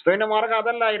 ക്രിസ്തുവിന്റെ മാർഗം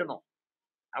അതല്ലായിരുന്നു.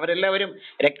 അവരെല്ലാവരും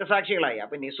രക്തസാക്ഷികളായി.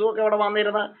 അപ്പൊ നിസു ഒക്കെ അവിടെ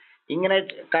വന്നിരുന്ന ഇങ്ങനെ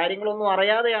കാര്യങ്ങളൊന്നും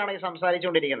അറിയാതെയാണ് ഈ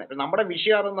സംസാരിച്ചുകൊണ്ടിരിക്കുന്നത്. നമ്മുടെ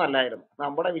വിഷയം അതൊന്നും അല്ലായിരുന്നു.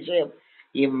 നമ്മുടെ വിഷയം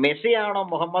ഈ മെസ്സി ആണോ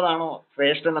മുഹമ്മദ് ആണോ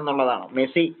ശ്രേഷ്ഠൻ എന്നുള്ളതാണ്.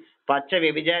 മെസ്സി പച്ച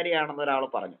വ്യഭിചാരിയാണെന്ന് ഒരാൾ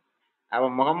പറഞ്ഞു. അപ്പൊ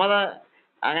മുഹമ്മദ്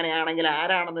അങ്ങനെയാണെങ്കിൽ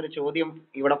ആരാണെന്നൊരു ചോദ്യം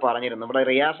ഇവിടെ പറഞ്ഞിരുന്നു. ഇവിടെ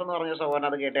റിയാസ് എന്ന് പറഞ്ഞ സഹോദരൻ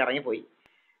അത് കേട്ട് ഇറങ്ങിപ്പോയി.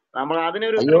 നമ്മൾ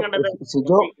അതിനൊരു അയ്യോ ഉത്തരം കണ്ടത്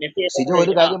സിജോ, മെസ്സി സിജോ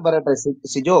ഒരു കാര്യം പറയട്ടെ.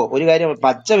 സിജോ ഒരു കാര്യം,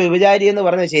 പച്ച വ്യഭിചാരി എന്ന്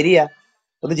പറഞ്ഞത് ശരിയാ?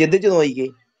 ഒന്ന് ചിന്തിച്ചു നോക്കിക്കേ.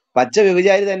 പച്ച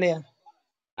വ്യഭിചാരി തന്നെയാ.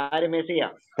 ആര്? മെസ്സിയാ?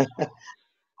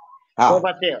 ആ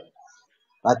പച്ചയോ?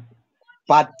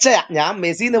 പച്ച. ഞാൻ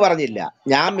മെസ്സി എന്ന്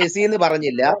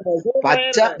പറഞ്ഞില്ല,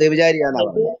 പച്ച വ്യഭിചാരിയാന്നാ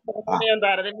പറഞ്ഞത്. ഞാൻ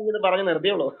താരതമ്യം ചെയ്ത് പറഞ്ഞു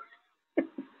നിർത്തിയുള്ളൂ.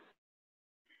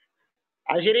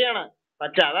 അത് ശരിയാണ്,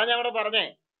 പച്ച. അതാ ഞാൻ അവിടെ പറഞ്ഞേ.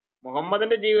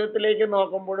 മുഹമ്മദിന്റെ ജീവിതത്തിലേക്ക്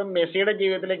നോക്കുമ്പോഴും മെസ്സിയുടെ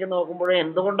ജീവിതത്തിലേക്ക് നോക്കുമ്പോഴും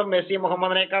എന്തുകൊണ്ടും മെസ്സി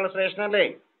മുഹമ്മദിനേക്കാൾ ശ്രേഷ്ഠനല്ലേ?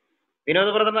 വിനോദ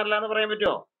ബ്രദറിനല്ല എന്ന് പറയാൻ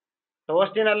പറ്റുമോ?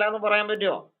 ടോസ്റ്റിനല്ല എന്ന് പറയാൻ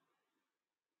പറ്റുമോ?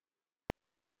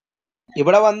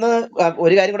 ഇവിടെ വന്ന്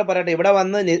ഒരു കാര്യം കൂടെ പറയട്ടെ. ഇവിടെ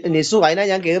വന്ന് നിസു, അതിനാ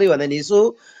ഞാൻ കയറി വന്നത്. നിസു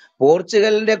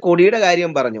പോർച്ചുഗലിന്റെ കൊടിയുടെ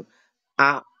കാര്യം പറഞ്ഞു.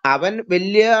 അവൻ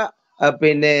വലിയ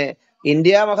പിന്നെ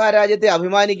ഇന്ത്യ മഹാരാജ്യത്തെ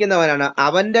അഭിമാനിക്കുന്നവനാണ്.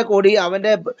 അവന്റെ കൊടി,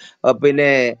 അവന്റെ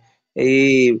പിന്നെ ഈ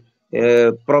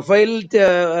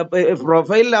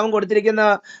പ്രൊഫൈലിൽ അവൻ കൊടുത്തിരിക്കുന്ന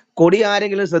കൊടി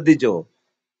ആരെങ്കിലും ശ്രദ്ധിച്ചോ?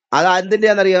 അത്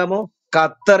എന്തിന്റെയാണെന്നറിയാമോ?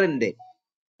 ഖത്തറിന്റെ.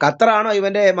 ഖത്തറാണോ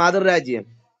ഇവന്റെ മാതൃരാജ്യം?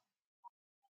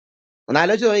 ഒന്ന്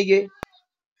ആലോചിച്ച് നോക്കിക്കേ.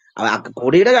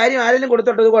 കൊടിയുടെ കാര്യം ആരെങ്കിലും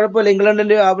കൊടുത്തോട്ടെ, ഇത് കുഴപ്പമില്ല.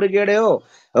 ഇംഗ്ലണ്ടിന്റെയോ ആഫ്രിക്കയുടെയോ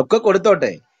ഒക്കെ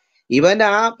കൊടുത്തോട്ടെ. ഇവൻ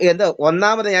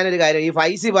ഒന്നാമത് ഞാനൊരു കാര്യം, ഈ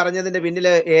ഫൈസി പറഞ്ഞതിന്റെ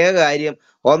പിന്നിലെ ഏക കാര്യം,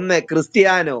 1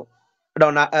 ക്രിസ്ത്യാനോ,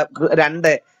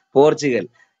 2 പോർച്ചുഗൽ.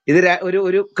 ഇത്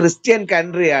ഒരു ക്രിസ്ത്യൻ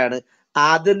കൺട്രിയാണ്.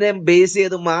 അതിനെ ബേസ്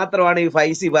ചെയ്ത് മാത്രമാണ് ഈ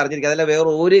ഫൈസി പറഞ്ഞിരിക്കുന്നത്. അതല്ല വേറെ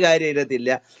ഒരു കാര്യം ഇതിനകത്തില്ല,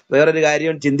 വേറൊരു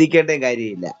കാര്യം ചിന്തിക്കേണ്ട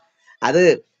കാര്യമില്ല. അത്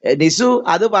നിസു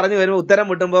അത് പറഞ്ഞു വരുമ്പോൾ ഉത്തരം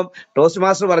മുട്ടുമ്പം ടോസ്റ്റ്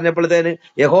മാസ്റ്റർ പറഞ്ഞപ്പോഴത്തേന്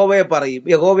യഹോവയെ പറയും.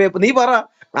 നീ പറ,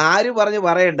 ആര് പറഞ്ഞു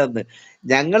പറയണ്ടെന്ന്?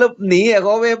 നീ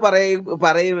യഹോവയെ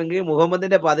പറയുമെങ്കിൽ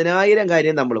മുഹമ്മദിന്റെ 10,000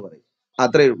 കാര്യം നമ്മൾ പറയും.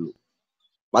 അത്രേ ഉള്ളൂ.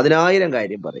 10,000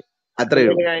 കാര്യം പറയും, അത്രേ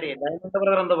ഉള്ളൂ.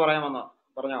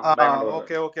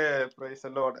 ഓക്കെ. Praise the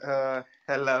Lord.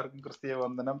 എല്ലാവർക്കും ക്രിസ്തീയ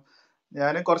വന്ദനം.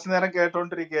 ഞാൻ കുറച്ചു നേരം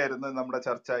കേട്ടോണ്ടിരിക്കുകയായിരുന്നു നമ്മുടെ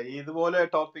ചർച്ച. ഇതുപോലെ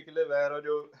ടോപ്പിക്കില്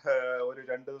വേറൊരു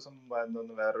 2 ദിവസം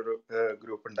മുമ്പ് വേറൊരു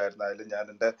ഗ്രൂപ്പ് ഉണ്ടായിരുന്നു. അതിൽ ഞാൻ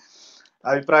എൻ്റെ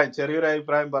ചെറിയൊരു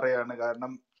അഭിപ്രായം പറയാണ്.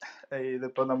 കാരണം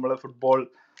ഇതിപ്പോ നമ്മള് ഫുട്ബോൾ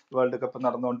വേൾഡ് കപ്പ്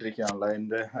നടന്നുകൊണ്ടിരിക്കുകയാണല്ലോ.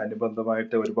 അതിന്റെ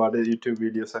അനുബന്ധമായിട്ട് ഒരുപാട് യൂട്യൂബ്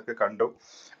വീഡിയോസ് ഒക്കെ കണ്ടു.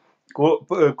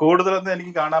 കൂടുതലൊന്നും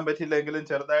എനിക്ക് കാണാൻ പറ്റിയില്ലെങ്കിലും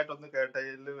ചെറുതായിട്ടൊന്ന്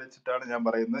കേട്ടതിൽ വെച്ചിട്ടാണ് ഞാൻ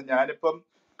പറയുന്നത്. ഞാനിപ്പം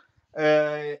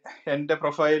എൻ്റെ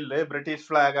പ്രൊഫൈലില് ബ്രിട്ടീഷ്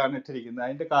ഫ്ലാഗ് ആണ് ഇട്ടിരിക്കുന്നത്.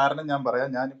 അതിന്റെ കാരണം ഞാൻ പറയാം.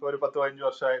 ഞാനിപ്പോൾ ഒരു 10-15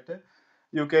 വർഷമായിട്ട്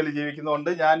UK ജീവിക്കുന്നതുകൊണ്ട്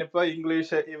ഞാനിപ്പോൾ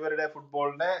ഇംഗ്ലീഷ് ഇവരുടെ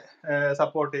ഫുട്ബോളിനെ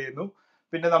സപ്പോർട്ട് ചെയ്യുന്നു.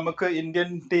 പിന്നെ നമുക്ക് ഇന്ത്യൻ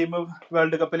ടീം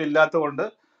വേൾഡ് കപ്പിൽ ഇല്ലാത്തതുകൊണ്ട്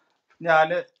ഞാൻ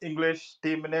ഇംഗ്ലീഷ്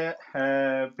ടീമിനെ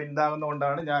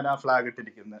പിന്താങ്ങുന്നതുകൊണ്ടാണ് ഞാൻ ആ ഫ്ലാഗ്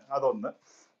ഇട്ടിരിക്കുന്നത്. അതൊന്ന്.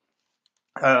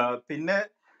 പിന്നെ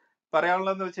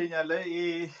പറയാനുള്ളതെന്ന് വെച്ച് കഴിഞ്ഞാല് ഈ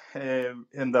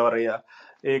എന്താ പറയാ,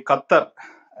 ഈ ഖത്തർ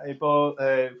ഇപ്പോ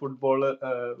ഫുട്ബോള്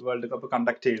വേൾഡ് കപ്പ്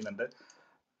കണ്ടക്ട് ചെയ്യുന്നുണ്ട്.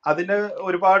 അതിന്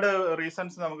ഒരുപാട്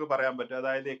റീസൺസ് നമുക്ക് പറയാൻ പറ്റും.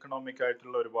 അതായത് എക്കണോമിക്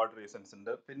ആയിട്ടുള്ള ഒരുപാട് റീസൺസ്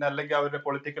ഉണ്ട്. പിന്നെ അല്ലെങ്കിൽ അവരുടെ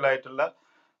പൊളിറ്റിക്കൽ ആയിട്ടുള്ള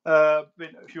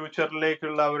പിന്നെ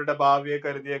ഫ്യൂച്ചറിലേക്കുള്ള അവരുടെ ഭാവിയെ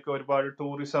കരുതിയൊക്കെ ഒരുപാട്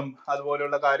ടൂറിസം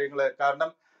അതുപോലെയുള്ള കാര്യങ്ങള്. കാരണം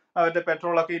അവരുടെ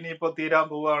പെട്രോളൊക്കെ ഇനിയിപ്പോ തീരാൻ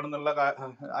പോവുകയാണെന്നുള്ള,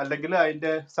 അല്ലെങ്കിൽ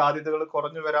അതിന്റെ സാധ്യതകൾ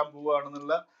കുറഞ്ഞു വരാൻ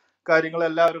പോവുകയാണെന്നുള്ള കാര്യങ്ങൾ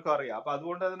എല്ലാവർക്കും അറിയാം. അപ്പൊ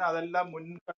അതുകൊണ്ട് തന്നെ അതെല്ലാം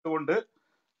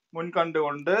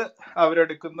മുൻകണ്ടുകൊണ്ട്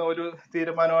അവരെടുക്കുന്ന ഒരു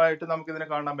തീരുമാനമായിട്ട് നമുക്കിതിനെ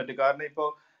കാണാൻ പറ്റും. കാരണം ഇപ്പോൾ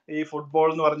ഈ ഫുട്ബോൾ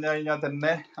എന്ന് പറഞ്ഞു കഴിഞ്ഞാൽ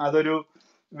തന്നെ അതൊരു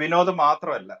വിനോദം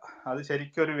മാത്രമല്ല, അത്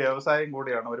ശരിക്കും ഒരു വ്യവസായം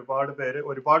കൂടിയാണ്.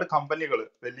 ഒരുപാട് കമ്പനികൾ,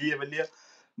 വലിയ വലിയ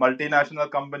മൾട്ടിനാഷണൽ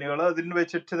കമ്പനികൾ അതിന്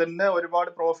വെച്ചിട്ട് തന്നെ ഒരുപാട്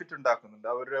പ്രോഫിറ്റ് ഉണ്ടാക്കുന്നുണ്ട്.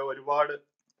 അവരുടെ ഒരുപാട്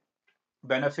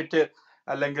ബെനഫിറ്റ്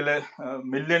അല്ലെങ്കിൽ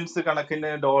മില്യൺസ്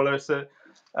കണക്കിന് ഡോളേഴ്സ്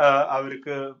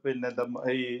അവർക്ക് പിന്നെ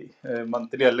ഈ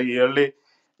മന്ത്ലി അല്ലെങ്കിൽ ഇയർലി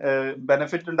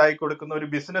ബെനഫിറ്റ് ഉണ്ടാക്കി കൊടുക്കുന്ന ഒരു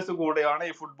ബിസിനസ് കൂടെയാണ്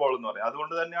ഈ ഫുട്ബോൾ എന്ന് പറയുന്നത്.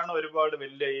 അതുകൊണ്ട് തന്നെയാണ് ഒരുപാട്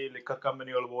വലിയ ഈ ലിക്കർ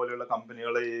കമ്പനികൾ പോലെയുള്ള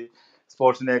കമ്പനികൾ ഈ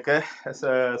സ്പോർട്സിനെയൊക്കെ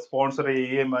സ്പോൺസർ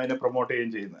ചെയ്യുകയും അതിനെ പ്രൊമോട്ട്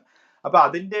ചെയ്യുകയും ചെയ്യുന്നത്. അപ്പൊ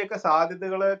അതിന്റെയൊക്കെ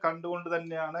സാധ്യതകളെ കണ്ടുകൊണ്ട്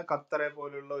തന്നെയാണ് ഖത്തറെ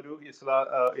പോലുള്ള ഒരു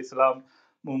ഇസ്ലാം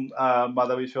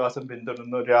മതവിശ്വാസം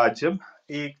പിന്തുടരുന്ന ഒരു രാജ്യം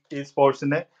ഈ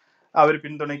സ്പോർട്സിനെ അവർ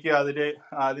പിന്തുണയ്ക്കുക,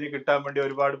 അതിന് കിട്ടാൻ വേണ്ടി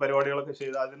ഒരുപാട് പരിപാടികളൊക്കെ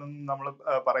ചെയ്ത് അതിനൊന്നും നമ്മൾ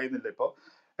പറയുന്നില്ല ഇപ്പോൾ.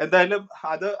 എന്തായാലും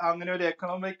അത് അങ്ങനെ ഒരു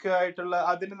എക്കണോമിക് ആയിട്ടുള്ള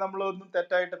അതിന് നമ്മളൊന്നും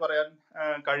തെറ്റായിട്ട് പറയാൻ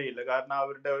കഴിയില്ല. കാരണം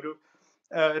അവരുടെ ഒരു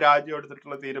രാജ്യം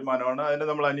എടുത്തിട്ടുള്ള തീരുമാനമാണ്, അതിനെ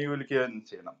നമ്മൾ അനുകൂലിക്കുക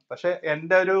ചെയ്യണം. പക്ഷെ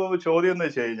എൻ്റെ ഒരു ചോദ്യം എന്ന്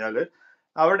വെച്ച് കഴിഞ്ഞാല്,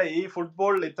 അവിടെ ഈ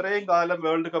ഫുട്ബോളിൽ ഇത്രയും കാലം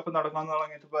വേൾഡ് കപ്പ് നടക്കാൻ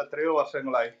തുടങ്ങിയിട്ട് ഇപ്പൊ എത്രയോ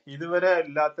വർഷങ്ങളായി, ഇതുവരെ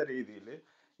ഇല്ലാത്ത രീതിയിൽ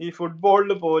ഈ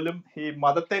ഫുട്ബോളിൽ പോലും ഈ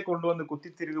മതത്തെ കൊണ്ടുവന്ന്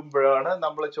കുത്തിത്തിരികുമ്പോഴാണ്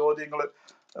നമ്മൾ ചോദ്യങ്ങൾ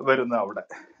വരുന്നത് അവിടെ.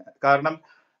 കാരണം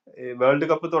വേൾഡ്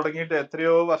കപ്പ് തുടങ്ങിയിട്ട്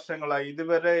എത്രയോ വർഷങ്ങളായി,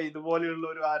 ഇതുവരെ ഇതുപോലെയുള്ള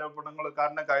ഒരു ആരോപണങ്ങൾ.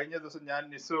 കാരണം കഴിഞ്ഞ ദിവസം ഞാൻ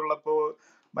നിസ് ഉള്ളപ്പോൾ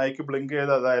മൈക്ക് ബ്ലിങ്ക്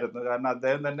ചെയ്ത് അതായിരുന്നു. കാരണം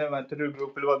അദ്ദേഹം തന്നെ മറ്റൊരു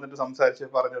ഗ്രൂപ്പിൽ വന്നിട്ട് സംസാരിച്ച്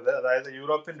പറഞ്ഞത്, അതായത്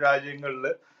യൂറോപ്യൻ രാജ്യങ്ങളിൽ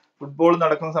ഫുട്ബോൾ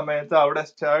നടക്കുന്ന സമയത്ത് അവിടെ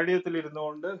സ്റ്റേഡിയത്തിൽ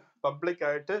ഇരുന്നുകൊണ്ട്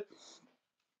പബ്ലിക്കായിട്ട്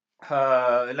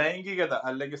ലൈംഗികത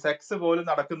അല്ലെങ്കിൽ സെക്സ് പോലും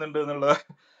നടക്കുന്നുണ്ട് എന്നുള്ള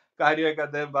കാര്യമൊക്കെ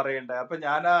അദ്ദേഹം പറയണ്ടായി. അപ്പൊ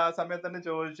ഞാൻ ആ സമയത്ത് തന്നെ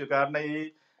ചോദിച്ചു, കാരണം ഈ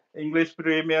ഇംഗ്ലീഷ്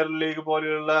പ്രീമിയർ ലീഗ്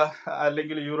പോലെയുള്ള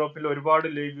അല്ലെങ്കിൽ യൂറോപ്പിൽ ഒരുപാട്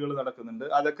ലീഗുകൾ നടക്കുന്നുണ്ട്,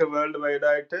 അതൊക്കെ വേൾഡ് വൈഡ്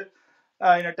ആയിട്ട്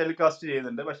അതിനെ ടെലികാസ്റ്റ്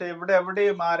ചെയ്യുന്നുണ്ട്. പക്ഷെ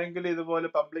എവിടെയും ആരെങ്കിലും ഇതുപോലെ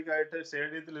പബ്ലിക്കായിട്ട്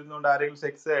സ്റ്റേഡിയത്തിൽ ഇരുന്നുകൊണ്ട് ആരെങ്കിലും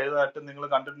സെക്സ് ചെയ്തതായിട്ട് നിങ്ങൾ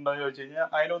കണ്ടിട്ടുണ്ടോ എന്ന് ചോദിച്ചു കഴിഞ്ഞാൽ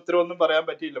അതിന് ഉത്തരവൊന്നും പറയാൻ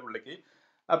പറ്റിയില്ല പുള്ളിക്ക്.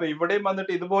 അപ്പൊ ഇവിടെയും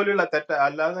വന്നിട്ട് ഇതുപോലെയുള്ള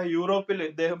അല്ലാതെ യൂറോപ്പിൽ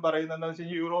ഇദ്ദേഹം പറയുന്നത് എന്താ വെച്ച്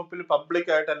കഴിഞ്ഞാൽ യൂറോപ്പിൽ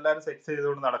പബ്ലിക്കായിട്ട് എല്ലാവരും സെക്സ്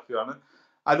ചെയ്തുകൊണ്ട് നടക്കുകയാണ്,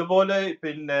 അതുപോലെ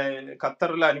പിന്നെ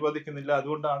ഖത്തറിൽ അനുവദിക്കുന്നില്ല,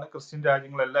 അതുകൊണ്ടാണ് ക്രിസ്ത്യൻ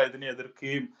രാജ്യങ്ങളെല്ലാം ഇതിനെ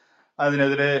എതിർക്കുകയും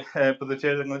അതിനെതിരെ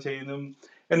പ്രതിഷേധങ്ങൾ ചെയ്യുന്നു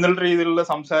എന്നുള്ള രീതിയിലുള്ള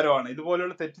സംസാരമാണ്.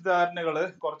 ഇതുപോലെയുള്ള തെറ്റിദ്ധാരണകൾ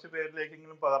കുറച്ച്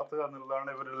പേരിലേക്കെങ്കിലും പകർത്തുക എന്നുള്ളതാണ്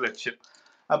ഇവരുടെ ലക്ഷ്യം.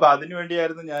 അപ്പൊ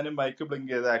അതിനുവേണ്ടിയായിരുന്നു ഞാനും മൈക്ക്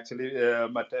ബ്ലിങ്ക് ചെയ്തത് ആക്ച്വലി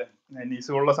മറ്റേ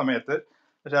നീസുള്ള സമയത്ത്.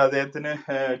 പക്ഷെ അദ്ദേഹത്തിന്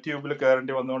ട്യൂബിൽ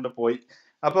കയറേണ്ടി വന്നുകൊണ്ട് പോയി.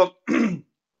 അപ്പം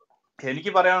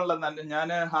എനിക്ക് പറയാനുള്ള, ഞാൻ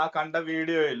ആ കണ്ട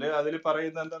വീഡിയോയിൽ അതിൽ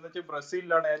പറയുന്നത് എന്താണെന്ന് വെച്ചാൽ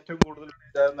ബ്രസീലിലാണ് ഏറ്റവും കൂടുതൽ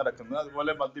നടക്കുന്നത്,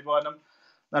 അതുപോലെ മദ്യപാനം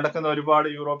നടക്കുന്ന ഒരുപാട്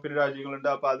യൂറോപ്യൻ രാജ്യങ്ങളുണ്ട്.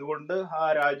 അപ്പൊ അതുകൊണ്ട് ആ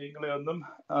രാജ്യങ്ങളെ ഒന്നും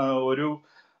ഒരു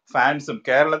ഫാൻസും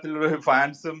കേരളത്തിലുള്ള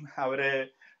ഫാൻസും അവരെ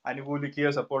അനുകൂലിക്കുകയോ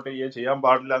സപ്പോർട്ട് ചെയ്യുകയോ ചെയ്യാൻ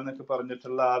പാടില്ല എന്നൊക്കെ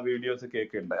പറഞ്ഞിട്ടുള്ള ആ വീഡിയോസ്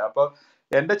കേൾക്കുന്നുണ്ടായി. അപ്പൊ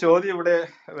എന്റെ ചോദ്യം ഇവിടെ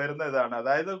വരുന്ന ഇതാണ്,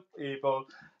 അതായത് ഇപ്പോ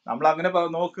നമ്മൾ അങ്ങനെ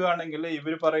നോക്കുകയാണെങ്കിൽ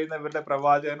ഇവർ പറയുന്ന ഇവരുടെ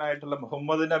പ്രവാചകനായിട്ടുള്ള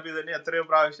മുഹമ്മദ് നബി തന്നെ എത്രയോ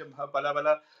പ്രാവശ്യം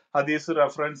പല ഹദീസ്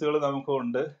റെഫറൻസുകൾ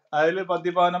നമുക്കുണ്ട്. അതിൽ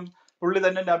മദ്യപാനം പുള്ളി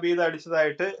തന്നെ നബീദ്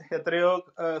അടിച്ചതായിട്ട് എത്രയോ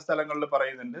സ്ഥലങ്ങളിൽ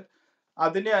പറയുന്നുണ്ട്.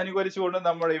 അതിനെ അനുകരിച്ചുകൊണ്ട്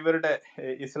നമ്മൾ ഇവരുടെ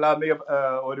ഇസ്ലാമിക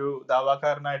ഒരു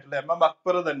ദാവാക്കാരനായിട്ടുള്ള MM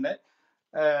അക്ബർ തന്നെ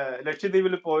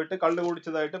ലക്ഷദ്വീപിൽ പോയിട്ട് കള്ളു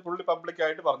കുടിച്ചതായിട്ട് പുള്ളി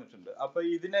പബ്ലിക്കായിട്ട് പറഞ്ഞിട്ടുണ്ട്. അപ്പൊ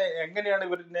ഇതിനെ എങ്ങനെയാണ്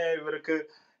ഇവർക്ക്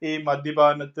ഈ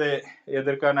മദ്യപാനത്തെ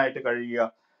എതിർക്കാനായിട്ട് കഴിയുക?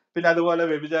 പിന്നെ അതുപോലെ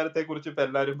വ്യഭിചാരത്തെ കുറിച്ച് ഇപ്പൊ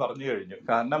എല്ലാവരും പറഞ്ഞു കഴിഞ്ഞു.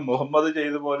 കാരണം മുഹമ്മദ്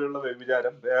ചെയ്ത പോലെയുള്ള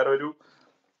വ്യഭിചാരം വേറൊരു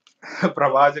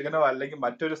പ്രവാചകനോ അല്ലെങ്കിൽ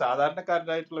മറ്റൊരു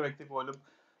സാധാരണക്കാരനായിട്ടുള്ള വ്യക്തി പോലും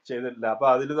ചെയ്തിട്ടില്ല. അപ്പൊ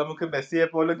അതിൽ നമുക്ക് മെസ്സിയെ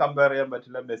പോലും കമ്പയർ ചെയ്യാൻ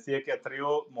പറ്റില്ല. മെസ്സിയൊക്കെ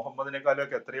എത്രയോ മുഹമ്മദിനെക്കാളും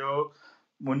ഒക്കെ എത്രയോ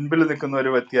മുൻപിൽ നിൽക്കുന്ന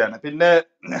ഒരു വ്യക്തിയാണ്. പിന്നെ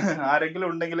ആരെങ്കിലും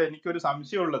ഉണ്ടെങ്കിൽ എനിക്കൊരു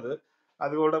സംശയമുള്ളത്,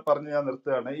 അതുകൂടെ പറഞ്ഞ് ഞാൻ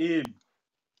നിർത്തുകയാണ്. ഈ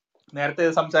നേരത്തെ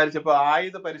സംസാരിച്ചപ്പോൾ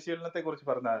ആയുധ പരിശീലനത്തെ കുറിച്ച്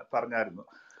പറഞ്ഞായിരുന്നു,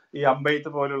 ഈ അമ്പെയ്ത്ത്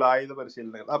പോലുള്ള ആയുധ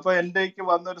പരിശീലനങ്ങൾ. അപ്പൊ എന്റേക്ക്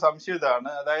വന്നൊരു സംശയം ഇതാണ്,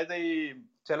 അതായത് ഈ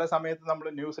ചില സമയത്ത് നമ്മൾ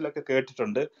ന്യൂസിലൊക്കെ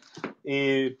കേട്ടിട്ടുണ്ട്, ഈ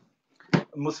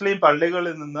മുസ്ലിം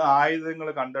പള്ളികളിൽ നിന്ന് ആയുധങ്ങൾ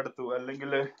കണ്ടെടുത്തു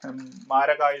അല്ലെങ്കിൽ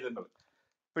മാരകായുധങ്ങൾ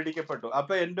പിടിക്കപ്പെട്ടു.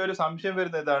 അപ്പൊ എന്റെ ഒരു സംശയം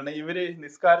വരുന്ന ഇതാണ്, ഇവര്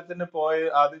നിസ്കാരത്തിന് പോയി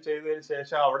അത് ചെയ്തതിന്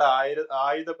ശേഷം അവിടെ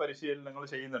ആയുധ പരിശീലനങ്ങൾ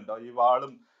ചെയ്യുന്നുണ്ടോ? ഈ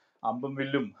വാളും അമ്പും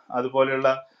വില്ലും അതുപോലെയുള്ള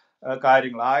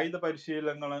കാര്യങ്ങൾ, ആയുധ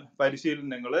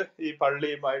പരിശീലനങ്ങൾ ഈ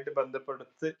പള്ളിയുമായിട്ട്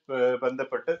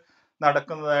ബന്ധപ്പെട്ട്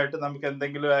നടക്കുന്നതായിട്ട് നമുക്ക്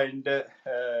എന്തെങ്കിലും അതിന്റെ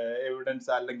എവിഡൻസ്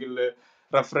അല്ലെങ്കിൽ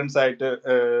റെഫറൻസ് ആയിട്ട്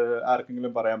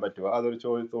ആർക്കെങ്കിലും പറയാൻ പറ്റുമോ? അതൊരു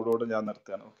ചോദ്യത്തോടുകൂടെ ഞാൻ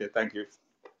നിർത്തുകയാണ്. Okay, thank you.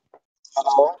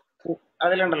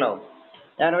 അതിലുണ്ടല്ലോ,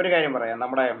 ഞാനൊരു കാര്യം പറയാം.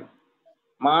 നമ്മുടെ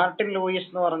മാർട്ടിൻ ലൂയിസ്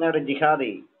എന്ന് പറഞ്ഞ ഒരു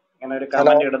ജിഹാദി ഇങ്ങനെ ഒരു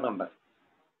കമന്റ് ഇടുന്നുണ്ട്.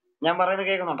 ഞാൻ പറയുന്നത്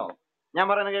കേൾക്കുന്നുണ്ടോ?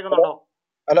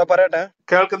 ഹലോ, പറയട്ടെ.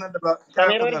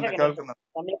 സമീർ, ഒരു സെക്കൻഡ്,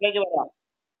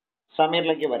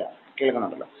 സമീറിലേക്ക് വരാം.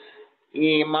 കേൾക്കുന്നുണ്ടല്ലോ. ഈ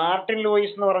മാർട്ടിൻ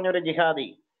ലൂയിസ് എന്ന് പറഞ്ഞ ഒരു ജിഹാദി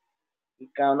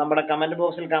നമ്മുടെ കമന്റ്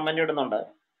ബോക്സിൽ കമന്റ് ഇടുന്നുണ്ട്.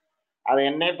 അത്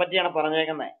എന്നെ പറ്റിയാണ്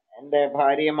പറഞ്ഞേക്കുന്നത്, എന്റെ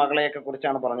ഭാര്യയും മകളെയൊക്കെ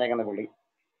കുറിച്ചാണ് പറഞ്ഞേക്കുന്നത് പുള്ളി.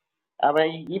 അപ്പൊ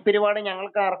ഈ പരിപാടി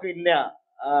ഞങ്ങൾക്ക് ആർക്കും ഇല്ല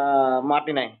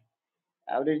മാർട്ടിനെ.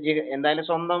 ഒരു എന്തായാലും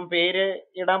സ്വന്തം പേര്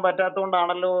ഇടാൻ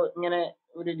പറ്റാത്തതുകൊണ്ടാണല്ലോ ഇങ്ങനെ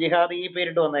ഒരു ജിഹാദി ഈ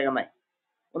പേരിട്ട് വന്നേക്കുന്നത്,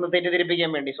 ഒന്ന് തെറ്റിദ്ധരിപ്പിക്കാൻ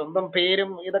വേണ്ടി. സ്വന്തം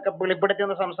പേരും ഇതൊക്കെ വെളിപ്പെടുത്തി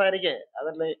ഒന്ന് സംസാരിക്കേ,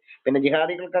 അതല്ലേ. പിന്നെ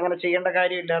ജിഹാദികൾക്ക് അങ്ങനെ ചെയ്യേണ്ട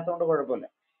കാര്യം ഇല്ലാത്തതുകൊണ്ട് കുഴപ്പമില്ല.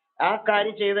 ആ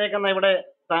കാര്യം ചെയ്തേക്കുന്ന ഇവിടെ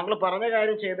താങ്കൾ പറഞ്ഞ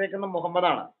കാര്യം ചെയ്തേക്കുന്ന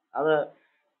മുഹമ്മദാണ്. അത്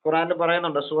ഖുറാനിൽ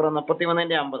പറയുന്നുണ്ട്, സൂറ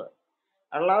 41:50.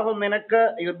 അള്ളാഹു നിനക്ക്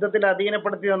യുദ്ധത്തിൽ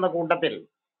അധീനപ്പെടുത്തി തന്ന കൂട്ടത്തിൽ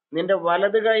നിന്റെ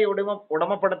വലത് കൈ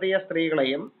ഉടമപ്പെടുത്തിയ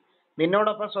സ്ത്രീകളെയും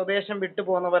നിന്നോടൊപ്പം സ്വദേശം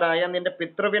വിട്ടുപോകുന്നവരായ നിന്റെ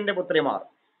പിതൃവ്യന്റെ പുത്രിമാർ,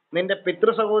 നിന്റെ പിതൃ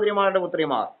സഹോദരിമാരുടെ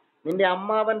പുത്രിമാർ, നിന്റെ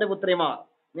അമ്മാവന്റെ പുത്രിമാർ,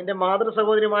 നിന്റെ മാതൃ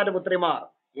സഹോദരിമാരുടെ പുത്രിമാർ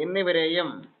എന്നിവരെയും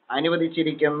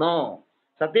അനുവദിച്ചിരിക്കുന്നു.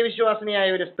 സത്യവിശ്വാസിനിയായ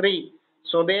ഒരു സ്ത്രീ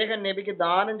സ്വദേഹം നബിക്ക്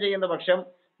ദാനം ചെയ്യുന്ന പക്ഷം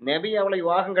നബി അവളെ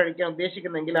വിവാഹം കഴിക്കാൻ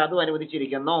ഉദ്ദേശിക്കുന്നെങ്കിൽ അതും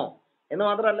അനുവദിച്ചിരിക്കുന്നു. എന്ന്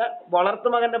മാത്രമല്ല,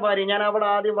 വളർത്തുമകന്റെ ഭാര്യ, ഞാൻ അവിടെ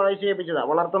ആദ്യം വായിച്ചു കേൾപ്പിച്ചതാ,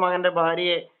 വളർത്തുമകന്റെ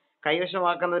ഭാര്യയെ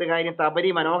കൈവശമാക്കുന്ന ഒരു കാര്യം തബരി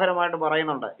മനോഹരമായിട്ട്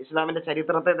പറയുന്നുണ്ട്. ഇസ്ലാമിന്റെ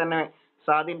ചരിത്രത്തെ തന്നെ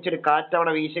സ്വാധീനിച്ചൊരു കാറ്റ്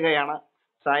അവിടെ വീശുകയാണ്.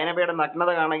 സൈനബയുടെ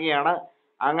നഗ്നത കാണുകയാണ്.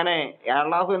 അങ്ങനെ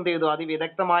അള്ളാഹു എന്ത് ചെയ്തു?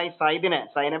 അതിവിദഗ്ധമായി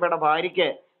സൈനബയുടെ ഭാര്യയ്ക്ക്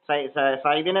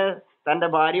സൈദിന് തന്റെ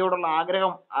ഭാര്യയോടുള്ള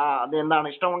ആഗ്രഹം അത് എന്താണ്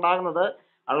ഇഷ്ടമുണ്ടാകുന്നത്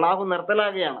അള്ളാഹു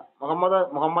നിർത്തലാകുകയാണ്,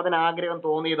 മുഹമ്മദിന് ആഗ്രഹം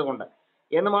തോന്നിയത് കൊണ്ട്.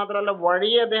 എന്ന് മാത്രമല്ല,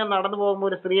 വഴിയെ അദ്ദേഹം നടന്നു പോകുമ്പോൾ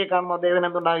ഒരു സ്ത്രീയെ കാണുമ്പോൾ അദ്ദേഹത്തിന്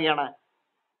എന്തുണ്ടാകുകയാണ്?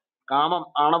 കാമം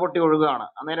അണപൊട്ടി ഒഴുകുകയാണ്.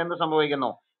 അന്നേരം എന്ത് സംഭവിക്കുന്നു?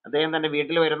 അദ്ദേഹം തന്റെ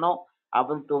വീട്ടിൽ വരുന്നു.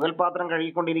 അപ്പം തുകൽപാത്രം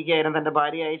കഴുകിക്കൊണ്ടിരിക്കുകയായിരുന്നു തന്റെ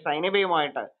ഭാര്യയായി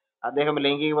സൈനബയുമായിട്ട് അദ്ദേഹം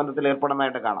ലൈംഗിക ബന്ധത്തിൽ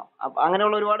ഏർപ്പെടുന്നതായിട്ട് കാണാം.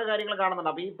 അങ്ങനെയുള്ള ഒരുപാട് കാര്യങ്ങൾ കാണുന്നുണ്ട്.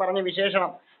 അപ്പൊ ഈ പറഞ്ഞ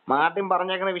വിശേഷണം, മാർട്ടിൻ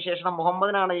പറഞ്ഞേക്കുന്ന വിശേഷണം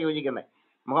മുഹമ്മദിനാണ് യോജിക്കുന്നത്.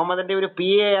 മുഹമ്മദിന്റെ ഒരു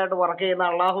PA ആയിട്ട് വർക്ക് ചെയ്യുന്ന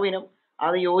അള്ളാഹുവിനും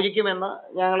അത് യോജിക്കുമെന്ന്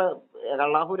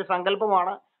അള്ളാഹു ഒരു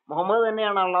സങ്കല്പമാണ്. മുഹമ്മദ്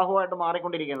തന്നെയാണ് അള്ളാഹുവായിട്ട്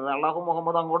മാറിക്കൊണ്ടിരിക്കുന്നത്. അള്ളാഹു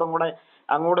മുഹമ്മദ് അങ്ങോട്ടും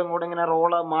ഇങ്ങോട്ടും ഇങ്ങനെ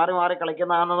റോള് മാറി മാറി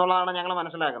കളിക്കുന്നതാണെന്നുള്ളതാണ് ഞങ്ങൾ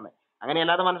മനസ്സിലാക്കുന്നത്.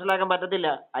 അങ്ങനെയല്ലാതെ മനസ്സിലാക്കാൻ പറ്റത്തില്ല.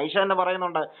 ഐഷ തന്നെ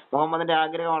പറയുന്നുണ്ട്, മുഹമ്മദിന്റെ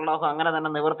ആഗ്രഹം അള്ളാഹു അങ്ങനെ തന്നെ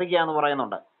നിവർത്തിക്കുക എന്ന്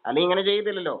പറയുന്നുണ്ട്. അല്ലെങ്കിൽ ഇങ്ങനെ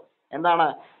ചെയ്തില്ലല്ലോ. എന്താണ്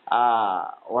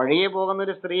വഴിയെ പോകുന്ന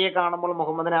ഒരു സ്ത്രീയെ കാണുമ്പോൾ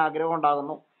മുഹമ്മദിന് ആഗ്രഹം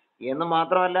ഉണ്ടാകുന്നു എന്ന്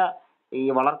മാത്രമല്ല, ഈ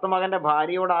വളർത്തുമകന്റെ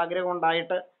ഭാര്യയോട് ആഗ്രഹം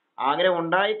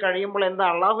ഉണ്ടായി കഴിയുമ്പോൾ എന്താ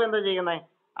അള്ളാഹു എന്താ ചെയ്യുന്നത്?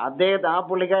 ആ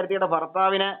പുള്ളിക്കാരത്തിയുടെ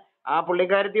ഭർത്താവിന് ആ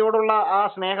പുള്ളിക്കാരത്തിയോടുള്ള ആ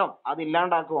സ്നേഹം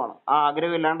അതില്ലാണ്ടാക്കുവാണ്. ആ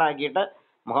ആഗ്രഹം ഇല്ലാണ്ടാക്കിയിട്ട്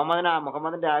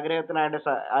മുഹമ്മദിന്റെ ആഗ്രഹത്തിനായിട്ട്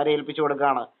ആരെ ഏൽപ്പിച്ചു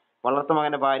കൊടുക്കുകയാണ്?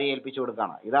 വളർത്തുമകന്റെ ഭാര്യയെ ഏൽപ്പിച്ചു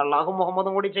കൊടുക്കുകയാണ്. ഇത് അള്ളാഹു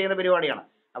മുഹമ്മദും കൂടി ചെയ്യുന്ന പരിപാടിയാണ്.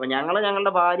 അപ്പൊ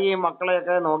ഞങ്ങളുടെ ഭാര്യയും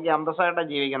മക്കളെയൊക്കെ നോക്കി അന്തസ്സായിട്ടാണ്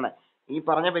ജീവിക്കുന്നത്. ഈ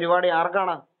പറഞ്ഞ പരിപാടി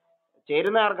ആർക്കാണ്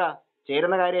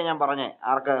ചേരുന്ന കാര്യമാണ് ഞാൻ പറഞ്ഞേ.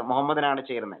 ആർക്ക്? മുഹമ്മദിനാണ്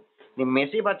ചേരുന്നത്. ഇനി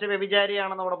മെസ്സി പച്ച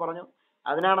വ്യഭിചാരിയാണെന്ന് അവിടെ പറഞ്ഞു.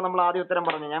 അതിനാണ് നമ്മൾ ആദ്യം ഉത്തരം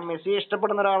പറഞ്ഞത്. ഞാൻ മെസ്സിയെ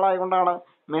ഇഷ്ടപ്പെടുന്ന ഒരാളായതുകൊണ്ടാണ്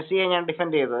മെസ്സിയെ ഞാൻ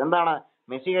ഡിഫെൻഡ് ചെയ്തത്. എന്താണ്,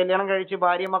 മെസ്സി കല്യാണം കഴിച്ച്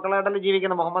ഭാര്യയും മക്കളായിട്ടല്ലേ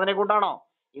ജീവിക്കുന്നത്? മുഹമ്മദിനെ കൂട്ടാണോ?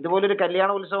 ഇതുപോലൊരു കല്യാണ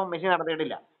ഉത്സവം മെസ്സി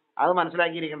നടത്തിയിട്ടില്ല. അത്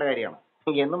മനസ്സിലാക്കിയിരിക്കേണ്ട കാര്യമാണ്.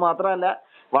 എന്ന് മാത്രമല്ല,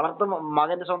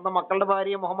 മകന്റെ സ്വന്തം മക്കളുടെ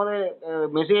ഭാര്യയെ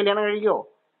മെസ്സി കല്യാണം കഴിക്കുമോ?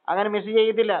 അങ്ങനെ മെസ്സി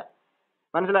ചെയ്യത്തില്ല.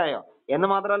 മനസ്സിലായോ? എന്ന്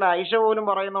മാത്രമല്ല, ഐഷ പോലും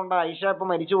പറയുന്നുണ്ട്, ഐഷ ഇപ്പൊ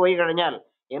മരിച്ചു പോയി കഴിഞ്ഞാൽ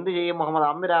എന്ത് ചെയ്യും മുഹമ്മദ്?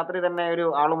 അന്ന് രാത്രി തന്നെ ഒരു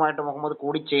ആളുമായിട്ട് മുഹമ്മദ്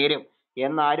കൂടിച്ചേരും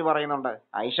എന്ന് ആര് പറയുന്നുണ്ട്?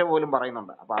 ഐഷ പോലും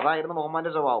പറയുന്നുണ്ട്. അപ്പൊ അതായിരുന്നു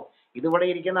മുഹമ്മദിന്റെ സ്വഭാവം. ഇതിവിടെ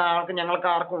ഇരിക്കുന്ന ആൾക്ക് ഞങ്ങൾക്ക്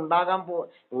ആർക്കും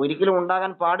ഒരിക്കലും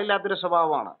ഉണ്ടാകാൻ പാടില്ലാത്തൊരു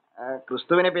സ്വഭാവമാണ്.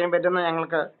 ക്രിസ്തുവിനെ പിൻപറ്റുന്ന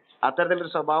ഞങ്ങൾക്ക്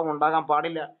അത്തരത്തിലൊരു സ്വഭാവം ഉണ്ടാകാൻ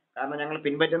പാടില്ല. കാരണം ഞങ്ങൾ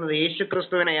പിൻപറ്റുന്നത് യേശു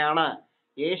ക്രിസ്തുവിനെയാണ്.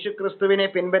 യേശു ക്രിസ്തുവിനെ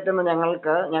പിൻപറ്റുന്ന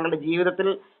ഞങ്ങളുടെ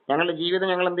ജീവിതം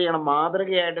ഞങ്ങൾ എന്ത് ചെയ്യണം?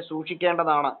 മാതൃകയായിട്ട്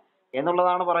സൂക്ഷിക്കേണ്ടതാണ്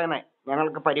എന്നുള്ളതാണ് പറയുന്നത്.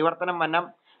 ഞങ്ങൾക്ക് പരിവർത്തനം വന്നം,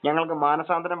 ഞങ്ങൾക്ക്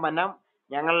മാനസാന്തരം വന്നം,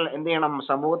 ഞങ്ങൾ എന്ത് ചെയ്യണം?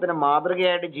 സമൂഹത്തിന്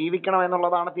മാതൃകയായിട്ട് ജീവിക്കണം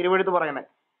എന്നുള്ളതാണ് തിരുവെഴുത്ത് പറയുന്നത്.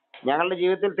 ഞങ്ങളുടെ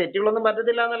ജീവിതത്തിൽ തെറ്റുകളൊന്നും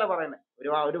പറ്റത്തില്ല എന്നല്ല പറയുന്നത്.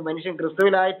 ഒരു മനുഷ്യൻ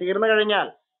ക്രിസ്തുവിലായി തീർന്നു കഴിഞ്ഞാൽ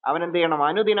അവൻ എന്ത് ചെയ്യണം?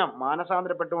 അനുദിനം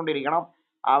മാനസാന്തരപ്പെട്ടുകൊണ്ടിരിക്കണം.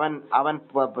 അവൻ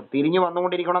തിരിഞ്ഞു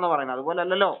വന്നുകൊണ്ടിരിക്കണം എന്ന് പറയുന്നത്. അതുപോലെ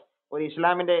അല്ലല്ലോ ഒരു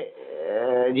ഇസ്ലാമിന്റെ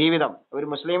ജീവിതം, ഒരു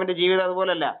മുസ്ലിമിന്റെ ജീവിതം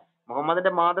അതുപോലല്ല.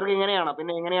 മുഹമ്മദിന്റെ മാതൃക ഇങ്ങനെയാണ്.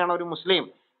 പിന്നെ എങ്ങനെയാണ് ഒരു മുസ്ലിം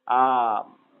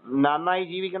നന്നായി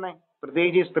ജീവിക്കുന്നത്?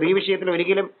 പ്രത്യേകിച്ച് സ്ത്രീ വിഷയത്തിൽ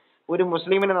ഒരിക്കലും ഒരു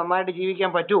മുസ്ലിമിന് നന്നായിട്ട് ജീവിക്കാൻ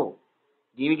പറ്റുമോ?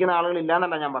 ജീവിക്കുന്ന ആളുകൾ ഇല്ല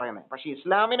എന്നല്ല ഞാൻ പറയുന്നത്. പക്ഷെ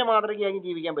ഇസ്ലാമിനെ മാതൃകയാക്കി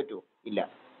ജീവിക്കാൻ പറ്റുമോ? ഇല്ല.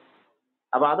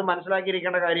 അപ്പൊ അത്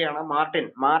മനസ്സിലാക്കിയിരിക്കേണ്ട കാര്യമാണ്.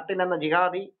 മാർട്ടിൻ എന്ന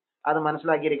ജിഹാദി അത്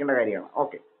മനസ്സിലാക്കിയിരിക്കേണ്ട കാര്യമാണ്.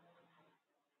 ഓക്കെ,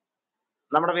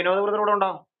 നമ്മുടെ വിനോദ ബ്രദറോട്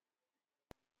ഉണ്ടോ?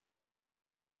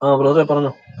 ബ്രദറെ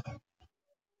പറഞ്ഞോ.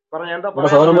 എന്താ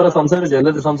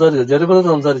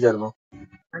സംസാരിച്ചായിരുന്നു?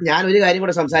 ഞാൻ ഒരു കാര്യം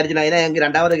കൂടെ സംസാരിച്ചില്ല, അതിനാ ഞങ്ങൾക്ക്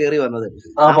രണ്ടാമത് കയറി വന്നത്.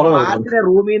 മാർട്ടിനെ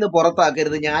റൂമിൽ നിന്ന്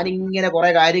പുറത്താക്കരുത്. ഞാൻ ഇങ്ങനെ കുറെ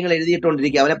കാര്യങ്ങൾ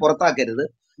എഴുതിയിട്ടോണ്ടിരിക്കുക. അവനെ പുറത്താക്കരുത്.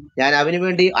 ഞാൻ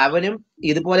അവനും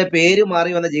ഇതുപോലെ പേര്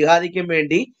മാറി വന്ന ജിഹാദിക്കും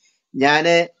വേണ്ടി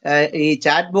ഞാന് ഈ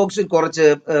ചാറ്റ് ബോക്സിൽ കുറച്ച്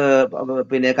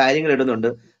കാര്യങ്ങൾ ഇടുന്നുണ്ട്.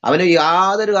 അവന്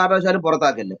യാതൊരു കാരണവശാലും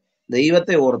പുറത്താക്കല്ലേ,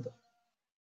 ദൈവത്തെ ഓർത്ത്.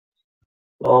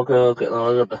 ഓക്കെ,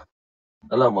 നാളെ കേട്ടെ.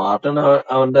 അല്ല മാർട്ടിൻ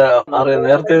അവന്റെ അറിയാം,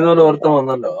 നേരത്തെ ഇതുപോലെ ഒരുത്തം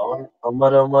വന്നല്ലോ,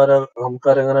 അവൻ അമ്മാരെ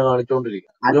സംസ്കാരം എങ്ങനെ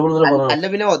കാണിച്ചുകൊണ്ടിരിക്കും. അല്ല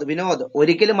വിനോദ്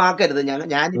ഒരിക്കലും ആക്കരുത്.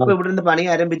 ഞാനിപ്പോ ഇവിടെ നിന്ന് പണി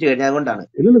ആരംഭിച്ചു കഴിഞ്ഞു, അതുകൊണ്ടാണ്.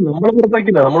 ഇല്ല, നമ്മള്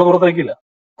പുറത്താക്കില്ല.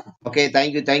 Okay,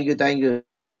 thank you.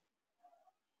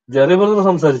 Jerry brother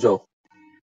സംസാരിച്ചോ?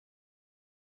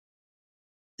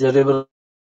 ജെറി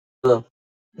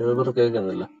ബ്രദർ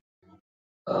കേൾക്കുന്നില്ല.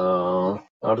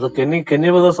 അടുത്ത കെന്നി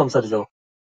ബ്രദർ സംസാരിച്ചോ?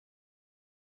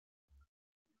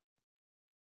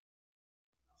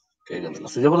 കേൾക്കുന്നില്ല.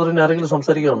 സിജോ ബ്രദറിന് ആരെങ്കിലും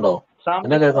സംസാരിക്കാനുണ്ടോ?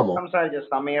 എന്നെ കേൾക്കാമോ? സംസാരിച്ചു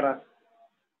സമീർ.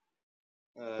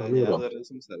 ഞാൻ ഇതുവരെ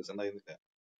സംസാരിച്ചിട്ടുണ്ടായിരുന്നില്ല.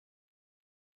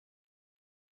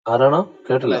 ആരാണോ?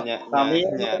 കേട്ടില്ല.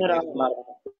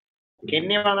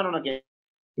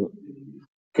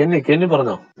 കെന്നി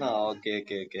പറഞ്ഞോ.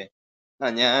 ഓക്കെ.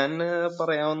 ഞാൻ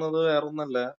പറയാവുന്നത്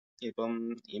വേറൊന്നല്ല. ഇപ്പം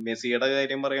ഈ മെസ്സിയുടെ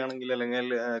കാര്യം പറയുകയാണെങ്കിൽ, അല്ലെങ്കിൽ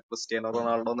ക്രിസ്ത്യാനോ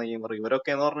റൊണാൾഡോ, നെയ്മർ,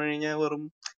 ഇവരൊക്കെ എന്ന് പറഞ്ഞു കഴിഞ്ഞാൽ വെറും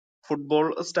ഫുട്ബോൾ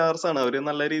സ്റ്റാർസ് ആണ്. അവര്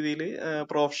നല്ല രീതിയിൽ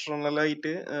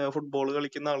പ്രൊഫഷണലായിട്ട് ഫുട്ബോൾ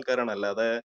കളിക്കുന്ന ആൾക്കാരാണ്. അല്ലാതെ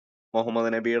മുഹമ്മദ്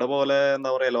നബിയുടെ പോലെ എന്താ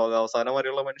പറയാ ലോകാവസാനം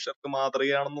വരെയുള്ള മനുഷ്യർക്ക്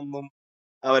മാതൃകയാണെന്നൊന്നും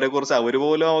അവരെ കുറിച്ച് അവര്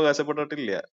പോലും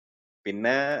അവകാശപ്പെട്ടിട്ടില്ല.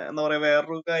 പിന്നെ എന്താ പറയാ,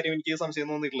 വേറൊരു കാര്യം എനിക്ക് സംശയം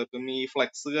തോന്നിയിട്ടില്ല. ഇപ്പം ഈ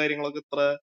ഫ്ലെക്സ് കാര്യങ്ങളൊക്കെ ഇത്ര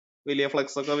വലിയ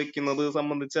ഫ്ലെക്സ് ഒക്കെ വെക്കുന്നത്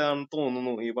സംബന്ധിച്ചാണ്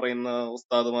തോന്നുന്നു ഈ പറയുന്ന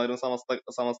ഉസ്താദുമാരും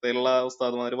സമസ്തയിലുള്ള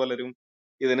ഉസ്താദുമാര് പലരും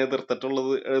ഇതിനെ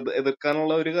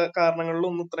എതിർക്കാനുള്ള ഒരു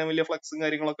കാരണങ്ങളിലൊന്നും ഇത്രയും വലിയ ഫ്ലെക്സും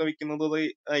കാര്യങ്ങളൊക്കെ വെക്കുന്നത്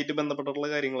ആയിട്ട് ബന്ധപ്പെട്ടിട്ടുള്ള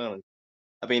കാര്യങ്ങളാണ്.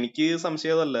 അപ്പൊ എനിക്ക്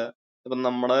സംശയം അതല്ല. ഇപ്പൊ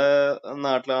നമ്മുടെ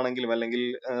നാട്ടിലാണെങ്കിലും അല്ലെങ്കിൽ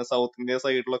സൗത്ത് ഇന്ത്യ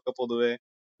സൈഡിലൊക്കെ പൊതുവെ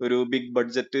ഒരു ബിഗ്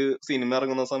ബഡ്ജറ്റ് സിനിമ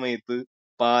ഇറങ്ങുന്ന സമയത്ത്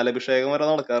പാലഭിഷേകം വരെ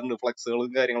നടക്കാറുണ്ട്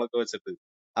ഫ്ലെക്സുകളും കാര്യങ്ങളൊക്കെ വെച്ചിട്ട്.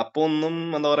 അപ്പൊ ഒന്നും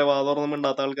എന്താ പറയാ വാതോർന്നും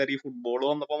മിണ്ടാത്ത ആൾക്കാർ ഈ ഫുട്ബോൾ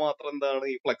വന്നപ്പോ മാത്രം എന്താണ്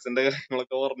ഈ ഫ്ലെക്സിന്റെ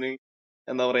കാര്യങ്ങളൊക്കെ പറഞ്ഞ്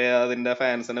എന്താ പറയാ അതിന്റെ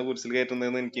ഫാൻസിനെ കുരിശിൽ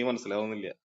കയറ്റുന്നതെന്ന് എനിക്ക് മനസ്സിലാവുന്നില്ല.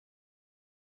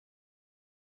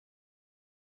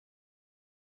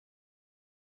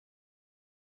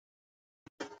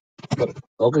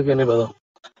 Okay Kenny brother.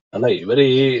 അല്ല, ഇവര്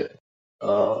ഈ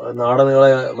നാടനുകളെ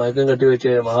മയക്കം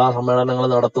കെട്ടിവെച്ച് മഹാസമ്മേളനങ്ങൾ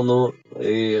നടത്തുന്നു,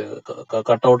 ഈ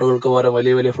കട്ടൗട്ടുകൾക്ക് പകരം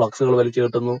വലിയ വലിയ ഫ്ലക്സുകൾ വലിച്ചു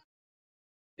കെട്ടുന്നു.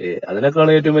 അതിനേക്കാൾ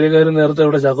ഏറ്റവും വലിയ കാര്യം നേരത്തെ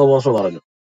ഇവിടെ ചാക്കോ പോസ്റ്റർ പറഞ്ഞു,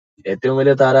 ഏറ്റവും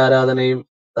വലിയ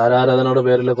താരാരാധനയുടെ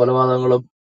പേരിൽ കൊലപാതകങ്ങളും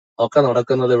ഒക്കെ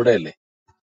നടക്കുന്നത് ഇവിടെയല്ലേ.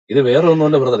 ഇത് വേറെ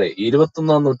ഒന്നുമല്ല ബ്രദറെ,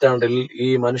 21-ാം നൂറ്റാണ്ടിൽ ഈ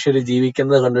മനുഷ്യർ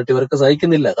ജീവിക്കുന്നത് കണ്ടിട്ട് ഇവർക്ക്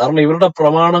സഹിക്കുന്നില്ല. കാരണം ഇവരുടെ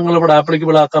പ്രമാണങ്ങൾ ഇവിടെ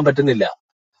ആപ്ലിക്കബിൾ ആക്കാൻ പറ്റുന്നില്ല.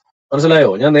 മനസ്സിലായോ?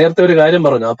 ഞാൻ നേരത്തെ ഒരു കാര്യം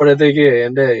പറഞ്ഞു, അപ്പോഴത്തേക്ക്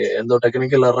എന്റെ എന്തോ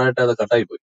ടെക്നിക്കൽ എററായിട്ട് അത് കട്ടായി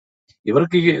പോയി.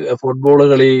 ഇവർക്ക് ഈ ഫുട്ബോൾ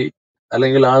കളി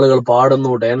അല്ലെങ്കിൽ ആളുകൾ പാടുന്നു,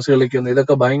 ഡാൻസ് കളിക്കുന്നു,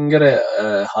 ഇതൊക്കെ ഭയങ്കര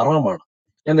ഹറാമാണ്.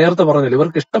 ഞാൻ നേരത്തെ പറഞ്ഞില്ല,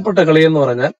 ഇവർക്ക് ഇഷ്ടപ്പെട്ട കളി എന്ന്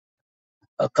പറഞ്ഞാൽ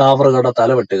കാവറുകട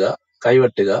തല വെട്ടുക,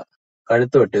 കൈവെട്ടുക,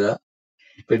 കഴുത്ത് വെട്ടുക,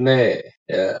 പിന്നെ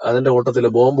അതിന്റെ കൂട്ടത്തിൽ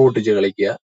ബോംബ് പൊട്ടിച്ച്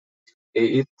കളിക്കുക,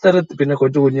 ഇത്തരത്തിൽ പിന്നെ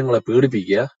കൊച്ചു കുഞ്ഞുങ്ങളെ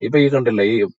പീഡിപ്പിക്കുക. ഇപ്പൊ ഈ കണ്ടില്ല,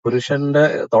 ഈ പുരുഷന്റെ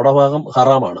തൊടഭാഗം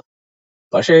ഹറാമാണ്.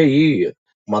 പക്ഷെ ഈ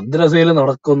മദ്രസയിൽ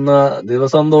നടക്കുന്ന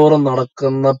ദിവസം തോറും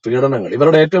നടക്കുന്ന പീഡനങ്ങൾ,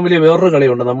 ഇവരുടെ ഏറ്റവും വലിയ വേറൊരു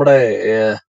കളിയുണ്ട്. നമ്മുടെ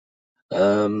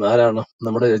ആരാണ്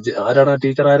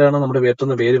ടീച്ചർ, ആരാണ് നമ്മുടെ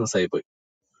ഏറ്റവും പേര് മിസ്സായി പോയി,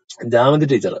 ജാമതി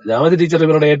ടീച്ചർ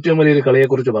ഇവരുടെ ഏറ്റവും വലിയൊരു കളിയെ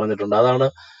കുറിച്ച് പറഞ്ഞിട്ടുണ്ട്. അതാണ്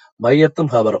മയ്യത്തും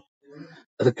ഖബറും.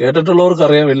 അത് കേട്ടിട്ടുള്ളവർക്ക്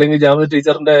അറിയാം, ഇല്ലെങ്കിൽ ജാമതി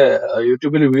ടീച്ചറിന്റെ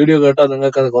യൂട്യൂബിൽ വീഡിയോ കേട്ടാൽ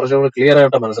നിങ്ങൾക്ക് അത് കുറച്ചുകൂടി ക്ലിയർ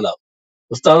ആയിട്ട് മനസ്സിലാവും.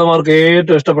 ഉസ്താദുമാർക്ക്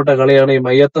ഏറ്റവും ഇഷ്ടപ്പെട്ട കളിയാണ് ഈ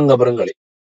മയ്യത്തും ഖബറും കളി.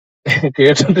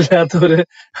 കേട്ടിട്ടില്ലാത്തവര്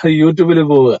യൂട്യൂബിൽ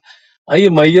പോവുക. ഈ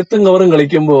മയ്യത്തും ഖബറും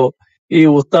കളിക്കുമ്പോ ഈ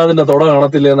ഉസ്താദിന്റെ തുട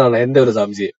കാണത്തില്ല എന്നാണ് എന്റെ ഒരു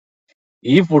സംശയം.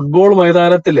 ഈ ഫുട്ബോൾ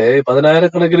മൈതാനത്തില്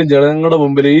 10,000-കണക്കിന് ജനങ്ങളുടെ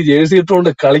മുമ്പിൽ ഈ ജേഴ്സി ഇട്ടുകൊണ്ട്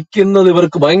കളിക്കുന്നത്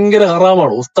ഇവർക്ക് ഭയങ്കര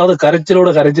ഹറാമാണ്. ഉസ്താദ്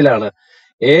കരച്ചിലാണ്,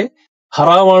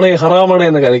 ഹറാമാണ്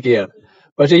എന്ന് കളിക്കുകയാണ്.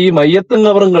 പക്ഷെ ഈ മയ്യത്തും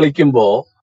ഖബറും കളിക്കുമ്പോ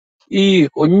ഈ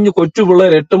കൊച്ചു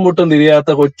പിള്ളേർ, എട്ടും മുട്ടും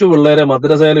തിരിയാത്ത കൊച്ചു പിള്ളേരെ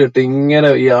മദ്രസയിൽ ഇട്ട് ഇങ്ങനെ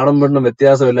ഈ ആണും പെണ്ണും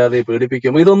വ്യത്യാസമില്ലാതെ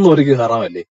പീഡിപ്പിക്കുമ്പോ ഇതൊന്നും ഒരിക്കലും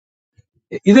ഹറാമല്ലേ?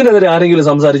 ഇതിനെതിരെ ആരെങ്കിലും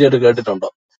സംസാരിച്ചിട്ട് കേട്ടിട്ടുണ്ടോ?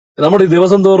 നമ്മുടെ ഈ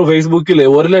ദിവസം തോറും ഫേസ്ബുക്കിൽ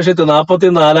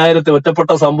 1,44,000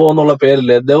 ഒറ്റപ്പെട്ട സംഭവം എന്നുള്ള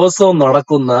പേരില് ദിവസവും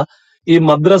നടക്കുന്ന ഈ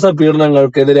മദ്രസ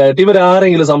പീഡനങ്ങൾക്കെതിരായിട്ട്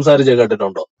ഇവരാരെങ്കിലും സംസാരിച്ച്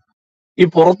കേട്ടിട്ടുണ്ടോ? ഈ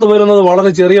പുറത്തു വരുന്നത്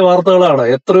വളരെ ചെറിയ വാർത്തകളാണ്.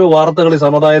 എത്രയോ വാർത്തകൾ ഈ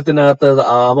സമുദായത്തിനകത്ത്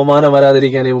അപമാനം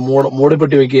വരാതിരിക്കാൻ ഈ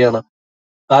മൂടിപ്പെട്ടി വെക്കുകയാണ്.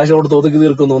 കാശ് കൊടുത്ത് ഒതുക്കി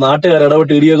തീർക്കുന്നു, നാട്ടുകാർ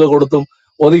ഇടപെട്ട് ഇടിയൊക്കെ കൊടുത്തും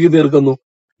ഒതുക്കി തീർക്കുന്നു.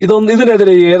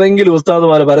 ഇതിനെതിരെ ഏതെങ്കിലും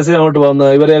ഉസ്താദുമാര് പരസ്യമായിട്ട് വന്ന്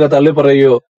ഇവരെയൊക്കെ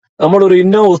തള്ളിപ്പറയുകയോ? നമ്മളൊരു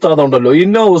ഉസ്താദ് ഉണ്ടല്ലോ,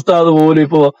 ഉസ്താദ് പോലും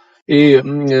ഇപ്പോ ഈ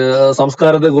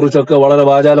സംസ്കാരത്തെ കുറിച്ചൊക്കെ വളരെ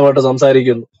വാചാലമായിട്ട്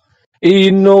സംസാരിക്കുന്നു. ഈ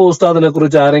ഉസ്താദിനെ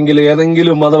കുറിച്ച്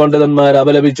ഏതെങ്കിലും മതപണ്ഡിതന്മാർ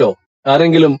അപലപിച്ചോ?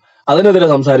 ആരെങ്കിലും അതിനെതിരെ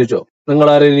സംസാരിച്ചോ? നിങ്ങൾ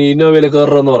ആരെങ്കിലും ഇന്നോവയിൽ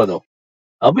കയറെന്ന് പറഞ്ഞോ?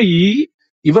 അപ്പൊ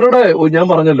ഇവരുടെ, ഞാൻ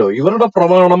പറഞ്ഞല്ലോ, ഇവരുടെ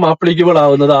പ്രമാണം ആപ്ലിക്കബിൾ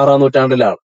ആവുന്നത് 6-ാം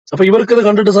നൂറ്റാണ്ടിലാണ്. അപ്പൊ ഇവർക്കിത്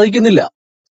കണ്ടിട്ട് സഹിക്കുന്നില്ല.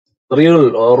 സ്ത്രീകൾ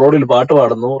റോഡിൽ പാട്ട്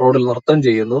പാടുന്നു, റോഡിൽ നൃത്തം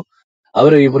ചെയ്യുന്നു,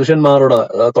 അവര് ഈ പുരുഷന്മാരുടെ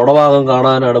തൊടഭാഗം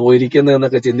കാണാനാണ് പോയിരിക്കുന്നത്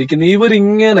എന്നൊക്കെ ചിന്തിക്കുന്നു.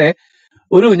 ഇവരിങ്ങനെ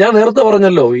ഞാൻ നേരത്തെ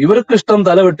പറഞ്ഞല്ലോ, ഇവർക്ക് ഇഷ്ടം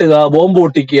തലവെട്ടുക, ബോംബ്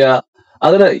പൊട്ടിക്കുക,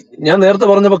 അതിന് ഞാൻ നേരത്തെ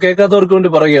പറഞ്ഞപ്പോ കേൾക്കാത്തവർക്ക് വേണ്ടി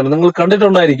പറയുകയാണ്. നിങ്ങൾ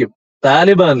കണ്ടിട്ടുണ്ടായിരിക്കും,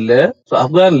 താലിബാനില്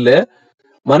അഫ്ഗാനില്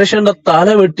മനുഷ്യന്റെ തല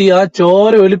വെട്ടി ആ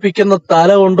ചോര ഒലിപ്പിക്കുന്ന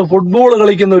തല കൊണ്ട് ഫുട്ബോൾ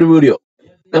കളിക്കുന്ന ഒരു വീഡിയോ.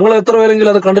 നിങ്ങൾ എത്ര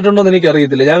പേരെങ്കിലും അത് കണ്ടിട്ടുണ്ടോ എന്ന് എനിക്ക്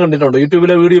അറിയത്തില്ല. ഞാൻ കണ്ടിട്ടുണ്ട്.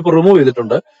 യൂട്യൂബിലെ വീഡിയോ ഇപ്പൊ റിമൂവ്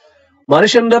ചെയ്തിട്ടുണ്ട്.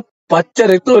 മനുഷ്യന്റെ പച്ച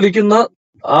രക്തം ഒലിക്കുന്ന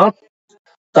ആ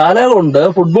തല കൊണ്ട്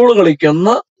ഫുട്ബോൾ കളിക്കുന്ന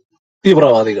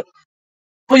തീവ്രവാദികൾ.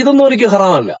 അപ്പൊ ഇതൊന്നും എനിക്ക്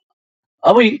ഹറാമല്ല.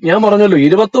 അപ്പൊ ഞാൻ പറഞ്ഞല്ലോ,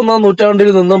 21-ാം നൂറ്റാണ്ടിൽ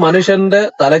നിന്ന് മനുഷ്യന്റെ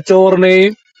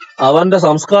തലച്ചോറിനെയും അവന്റെ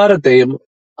സംസ്കാരത്തെയും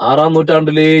 6-ാം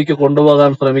നൂറ്റാണ്ടിലേക്ക്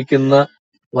കൊണ്ടുപോകാൻ ശ്രമിക്കുന്ന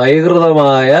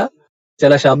വൈകൃതമായ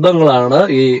ചില ശബ്ദങ്ങളാണ്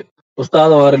ഈ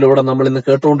ഉസ്താദുമാരിലൂടെ നമ്മൾ ഇന്ന്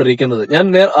കേട്ടുകൊണ്ടിരിക്കുന്നത്. ഞാൻ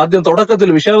ആദ്യം തുടക്കത്തിൽ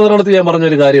വിഷയാവതരണത്തിൽ ഞാൻ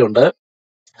പറഞ്ഞൊരു കാര്യമുണ്ട്.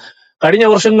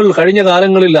 കഴിഞ്ഞ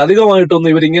കാലങ്ങളിൽ അധികമായിട്ടൊന്നും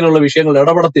ഇവർ ഇങ്ങനെയുള്ള വിഷയങ്ങൾ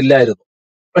ഇടപെടത്തില്ലായിരുന്നു.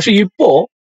 പക്ഷെ ഇപ്പോ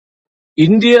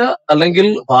ഇന്ത്യ അല്ലെങ്കിൽ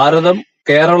ഭാരതം,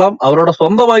 കേരളം അവരുടെ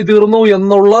സ്വന്തമായി തീർന്നു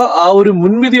എന്നുള്ള ആ ഒരു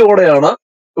മുൻവിധിയോടെയാണ്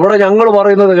ഇവിടെ ഞങ്ങൾ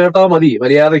പറയുന്നത് കേട്ടാ മതി,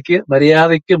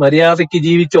 മര്യാദയ്ക്ക്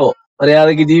ജീവിച്ചോ,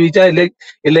 മര്യാദയ്ക്ക് ജീവിച്ചാ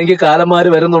ഇല്ലെങ്കിൽ കാലന്മാര്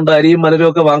വരുന്നുണ്ട്, അരിയും മലരും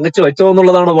ഒക്കെ വാങ്ങിച്ചു വെച്ചോ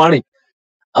എന്നുള്ളതാണ് വാണി.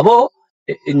 അപ്പോ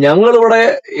ഞങ്ങളിവിടെ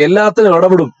എല്ലാത്തിനും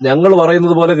ഇടപെടും. ഞങ്ങൾ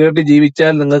പറയുന്നത് പോലെ കേട്ട്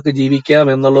ജീവിച്ചാൽ നിങ്ങൾക്ക് ജീവിക്കാം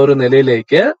എന്നുള്ള ഒരു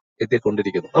നിലയിലേക്ക്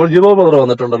എത്തിക്കൊണ്ടിരിക്കുന്നു. നമ്മൾ ജിബോ ബ്രദർ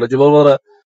വന്നിട്ടുണ്ടല്ലോ. ജിബോ ബ്രദർ,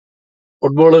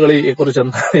 ഫുട്ബോൾ കളിയെ കുറിച്ച്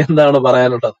എന്താണ്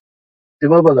പറയാനുള്ളത്?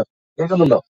 ജിബോ ബ്രദർ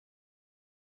കേൾക്കുന്നുണ്ടോ?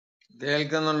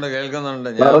 കേൾക്കുന്നുണ്ട്.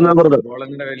 ഞാൻ പറഞ്ഞോ ബ്രദർ.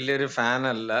 ഫുട്ബോളിന്റെ വലിയൊരു ഫാൻ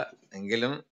അല്ല,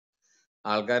 എങ്കിലും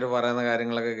ആൾക്കാർ പറയുന്ന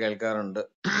കാര്യങ്ങളൊക്കെ കേൾക്കാറുണ്ട്.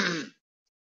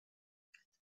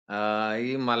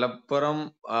 ഈ മലപ്പുറം,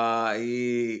 ഈ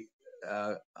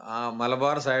ആ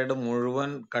മലബാർ സൈഡ് മുഴുവൻ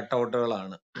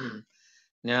കട്ടൗട്ടുകളാണ്.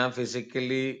 ഞാൻ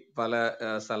ഫിസിക്കലി പല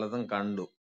സ്ഥലത്തും കണ്ടു.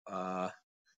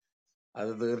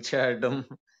 അത് തീർച്ചയായിട്ടും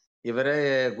ഇവരെ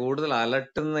കൂടുതൽ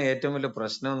അലട്ടുന്ന ഏറ്റവും വലിയ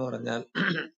പ്രശ്നം എന്ന് പറഞ്ഞാൽ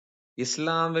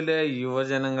ഇസ്ലാമിലെ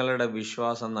യുവജനങ്ങളുടെ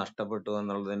വിശ്വാസം നഷ്ടപ്പെട്ടു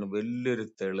എന്നുള്ളതിന് വലിയൊരു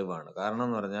തെളിവാണ്. കാരണം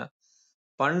എന്ന് പറഞ്ഞാൽ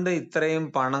പണ്ട് ഇത്രയും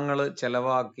പണങ്ങൾ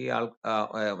ചെലവാക്കി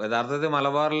യഥാർത്ഥത്തിൽ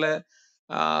മലബാറിലെ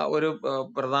ഒരു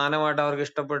പ്രധാനമായിട്ട് അവർക്ക്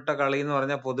ഇഷ്ടപ്പെട്ട കളി എന്ന്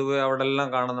പറഞ്ഞാൽ പൊതുവെ അവിടെ എല്ലാം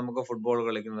കാണാം നമുക്ക് ഫുട്ബോൾ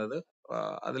കളിക്കുന്നത്.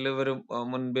 അതിൽ ഇവർ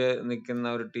മുൻപേ നിൽക്കുന്ന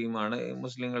ഒരു ടീമാണ്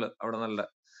മുസ്ലിങ്ങൾ അവിടെ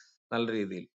നല്ല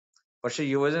രീതിയിൽ. പക്ഷെ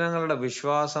യുവജനങ്ങളുടെ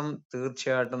വിശ്വാസം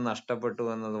തീർച്ചയായിട്ടും നഷ്ടപ്പെട്ടു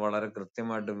എന്നത് വളരെ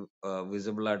കൃത്യമായിട്ട്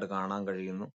വിസിബിൾ ആയിട്ട് കാണാൻ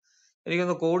കഴിയുന്നു.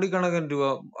 എനിക്കൊന്ന് കോടിക്കണക്കിന് രൂപ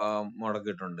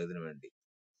മുടക്കിയിട്ടുണ്ട് ഇതിനു വേണ്ടി.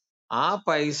 ആ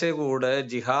പൈസ കൂടെ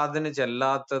ജിഹാദിന്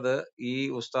ചെല്ലാത്തത് ഈ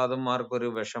ഉസ്താദന്മാർക്കൊരു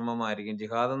വിഷമമായിരിക്കും.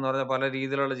 ജിഹാദ് എന്ന് പറഞ്ഞാൽ പല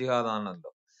രീതിയിലുള്ള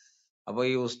ജിഹാദാണല്ലോ. അപ്പൊ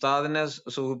ഈ ഉസ്താദിനെ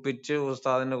സൂചിപ്പിച്ച്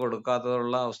ഉസ്താദിന്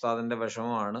കൊടുക്കാത്തതുള്ള ഉസ്താദിന്റെ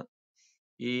വിഷമമാണ്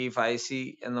ഈ ഫൈസി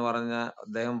എന്ന് പറഞ്ഞ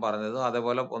അദ്ദേഹം പറഞ്ഞത്.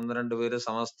 അതേപോലെ 1-2 പേര്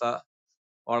സമസ്ത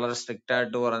വളരെ സ്ട്രിക്റ്റ്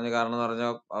ആയിട്ട് പറഞ്ഞു. കാരണം എന്ന്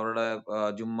പറഞ്ഞാൽ അവരുടെ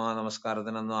ജുമ്മാ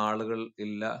നമസ്കാരത്തിനൊന്നും ആളുകൾ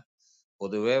ഇല്ല.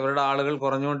 പൊതുവെ ഇവരുടെ ആളുകൾ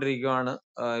കുറഞ്ഞുകൊണ്ടിരിക്കുകയാണ്.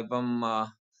 ഇപ്പം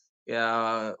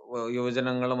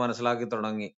യുവജനങ്ങൾ മനസ്സിലാക്കി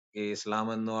തുടങ്ങി ഈ ഇസ്ലാം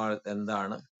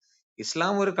എന്താണ്.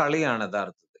 ഇസ്ലാം ഒരു കളിയാണ്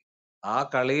യഥാർത്ഥത്തിൽ. ആ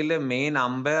കളിയിലെ മെയിൻ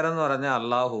അമ്പയർ എന്ന് പറഞ്ഞാൽ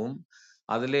അള്ളാഹുവും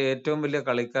അതിലെ ഏറ്റവും വലിയ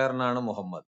കളിക്കാരനാണ്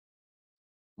മുഹമ്മദ്.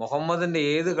 മുഹമ്മദിന്റെ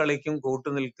ഏത് കളിക്കും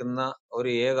കൂട്ടുനിൽക്കുന്ന ഒരു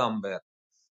ഏക അമ്പയർ,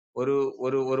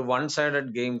 ഒരു വൺ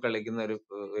സൈഡഡ് ഗെയിം കളിക്കുന്ന ഒരു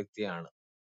വ്യക്തിയാണ്.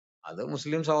 അത്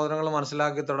മുസ്ലിം സഹോദരങ്ങൾ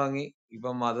മനസ്സിലാക്കി തുടങ്ങി.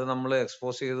 ഇപ്പം അത് നമ്മൾ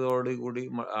എക്സ്പോസ് ചെയ്തതോടുകൂടി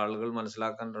ആളുകൾ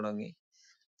മനസ്സിലാക്കാൻ തുടങ്ങി.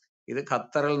 ഇത്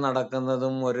ഖത്തറിൽ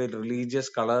നടക്കുന്നതും ഒരു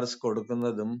റിലീജിയസ് കളേഴ്സ്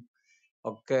കൊടുക്കുന്നതും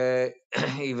ഒക്കെ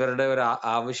ഇവരുടെ ഒരു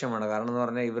ആവശ്യമാണ്. കാരണം എന്ന്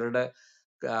പറഞ്ഞാൽ ഇവരുടെ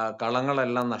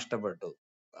കളങ്ങളെല്ലാം നഷ്ടപ്പെട്ടു.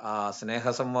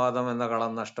 സ്നേഹസംവാദം എന്ന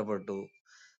കളം നഷ്ടപ്പെട്ടു,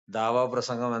 ദാവാ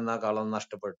പ്രസംഗം എന്ന കളം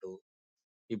നഷ്ടപ്പെട്ടു.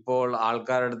 ഇപ്പോൾ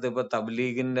ആൾക്കാരുടെ അടുത്ത് ഇപ്പൊ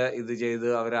തബ്ലീഗിന്റെ ഇത് ചെയ്ത്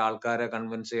അവരെ ആൾക്കാരെ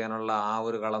കൺവിൻസ് ചെയ്യാനുള്ള ആ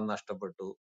ഒരു കളം നഷ്ടപ്പെട്ടു.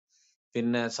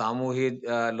 പിന്നെ സാമൂഹ്യ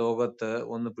ലോകത്ത്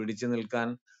ഒന്ന് പിടിച്ചു നിൽക്കാൻ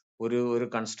ഒരു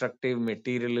കൺസ്ട്രക്റ്റീവ്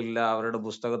മെറ്റീരിയൽ ഇല്ല അവരുടെ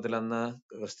പുസ്തകത്തിലെന്ന്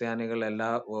ക്രിസ്ത്യാനികൾ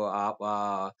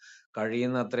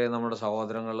കഴിയുന്നത്രയും നമ്മുടെ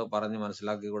സഹോദരങ്ങൾ പറഞ്ഞ്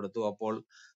മനസ്സിലാക്കി കൊടുത്തു. അപ്പോൾ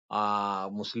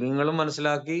മുസ്ലിങ്ങളും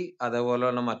മനസ്സിലാക്കി, അതേപോലെ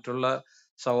തന്നെ മറ്റുള്ള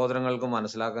സഹോദരങ്ങൾക്ക്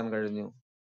മനസ്സിലാക്കാൻ കഴിഞ്ഞു.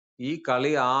 ഈ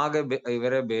കളി ആകെ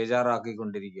ഇവരെ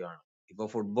ബേജാറാക്കിക്കൊണ്ടിരിക്കുകയാണ്. ഇപ്പൊ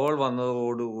ഫുട്ബോൾ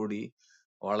വന്നതോടുകൂടി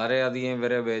വളരെയധികം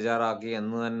ഇവരെ ബേജാറാക്കി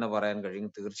എന്ന് തന്നെ പറയാൻ കഴിയും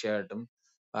തീർച്ചയായിട്ടും.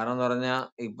 കാരണം എന്ന് പറഞ്ഞാൽ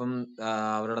ഇപ്പം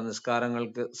അവരുടെ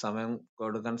നിസ്കാരങ്ങൾക്ക് സമയം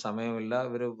കൊടുക്കാൻ സമയമില്ല.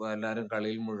 ഇവര് എല്ലാവരും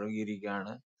കളിയിൽ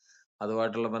മുഴുകിയിരിക്കുകയാണ്.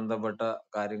 അതുമായിട്ടുള്ള ബന്ധപ്പെട്ട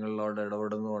കാര്യങ്ങളിലോട്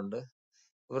ഇടപെടുന്നതുകൊണ്ട്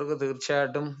ഇവർക്ക്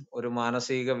തീർച്ചയായിട്ടും ഒരു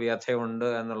മാനസിക വ്യഥയുണ്ട്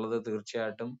എന്നുള്ളത്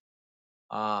തീർച്ചയായിട്ടും.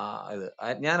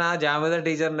 ഞാൻ ആ ജാമിദ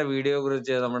ടീച്ചറിന്റെ വീഡിയോ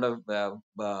കുറിച്ച് നമ്മുടെ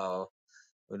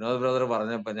വിനോദ് ബ്രദർ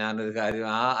പറഞ്ഞപ്പോ ഞാനൊരു കാര്യം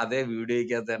അതേ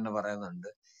വീഡിയോയ്ക്കകത്ത് തന്നെ പറയുന്നുണ്ട്.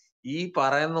 ഈ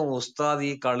പറയുന്ന ഉസ്താദ്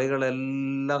ഈ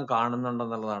കളികളെല്ലാം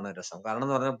കാണുന്നുണ്ടെന്നുള്ളതാണ് രസം. കാരണം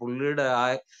എന്ന് പറഞ്ഞാൽ പുള്ളിയുടെ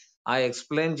ആ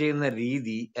എക്സ്പ്ലെയിൻ ചെയ്യുന്ന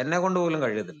രീതി എന്നെ കൊണ്ട് പോലും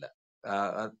കഴിയത്തില്ല.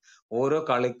 ഓരോ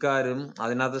കളിക്കാരും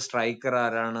അതിനകത്ത് സ്ട്രൈക്കർ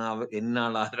ആരാണ്,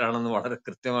 ഇന്നാൾ ആരാണെന്ന് വളരെ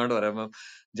കൃത്യമായിട്ട് പറയുമ്പം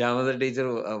ജാമിദ ടീച്ചർ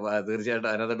തീർച്ചയായിട്ടും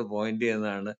അതിനകത്തോട്ട് പോയിന്റ്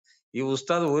ചെയ്യുന്നതാണ്. ഈ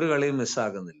ഉസ്താദ് ഒരു കളിയും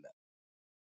മിസ്സാക്കുന്നില്ല.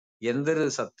 എന്തൊരു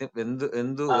സത്യം,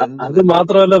 അത്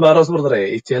മാത്രമല്ല ബാറോസ് ബ്രദറെ,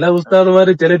 ഈ ചില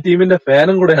ഉസ്താദുമാര് ചില ടീമിന്റെ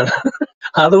ഫാനും കൂടെയാണ്.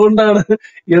 അതുകൊണ്ടാണ്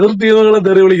എതിർ ടീമുകളെ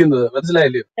തെറി വിളിക്കുന്നത്.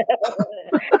 മനസ്സിലായില്ലയോ?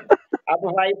 അപ്പൊ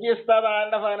ഫൈറ്റി ഉസ്താദ്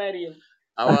ആരുടെ ഫാനായിരിക്കും?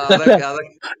 അപ്പൊ അതൊക്കെ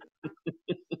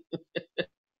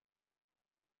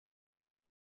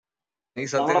ഈ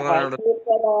സത്യം നമ്മുടെ പറയാനുണ്ട്. ഫൈറ്റി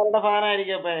ഉസ്താദ് ആരുടെ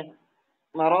ഫാനായിരിക്കും? അപ്പൊ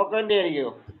മൊറോക്കോന്റെ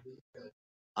ആയിരിക്കുമോ?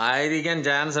 ആയിരിക്കാൻ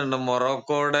ചാൻസ് ഉണ്ട്.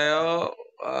 മൊറോക്കോയുടെയോ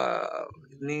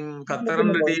നീ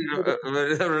ഖത്തറിന്റെ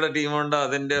ടീമുണ്ടോ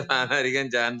അതിന്റെ ഫാനായിരിക്കാൻ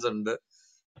ചാൻസ് ഉണ്ട്.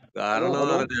 കാരണം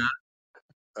എന്ന് പറഞ്ഞാൽ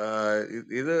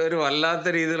ഇത് ഒരു വല്ലാത്ത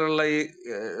രീതിയിലുള്ള ഈ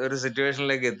ഒരു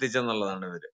സിറ്റുവേഷനിലേക്ക് എത്തിച്ചെന്നുള്ളതാണ്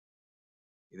ഇവര്.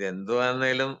 ഇത്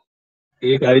എന്തുവാന്നേലും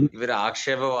ഈ കഴിഞ്ഞ ഇവര്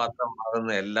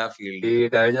ആക്ഷേപപാത്രമാകുന്ന എല്ലാ ഫീൽഡിലും.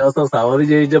 കഴിഞ്ഞ ദിവസം സൗദി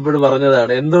ജയിച്ചപ്പോൾ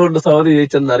പറഞ്ഞതാണ്. എന്തുകൊണ്ട് സൗദി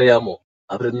ജയിച്ചെന്ന് അറിയാമോ?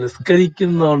 അവര്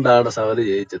നിസ്കരിക്കുന്നോണ്ടാണ് സൗദി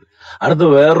ജയിച്ചത്. അടുത്ത്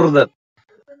വേറൊരു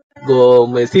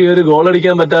മെസ്സി ഒരു ഗോൾ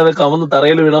അടിക്കാൻ പറ്റാതെ കമന്ന്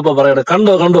തറയിൽ വീണപ്പോ പറയണേ,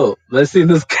 കണ്ടോ കണ്ടോ മെസ്സി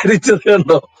നിസ്കരിച്ചത്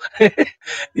കണ്ടോ?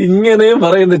 ഇങ്ങനെയും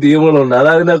പറയുന്ന ടീമുകളുണ്ട്.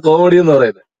 അതായത് കോമഡി എന്ന്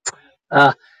പറയുന്നത്.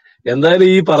 എന്തായാലും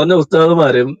ഈ പറഞ്ഞ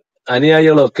ഉസ്താദുമാരും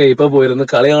അനുയായികളും ഒക്കെ ഇപ്പൊ പോയിരുന്ന്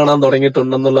കളി കാണാൻ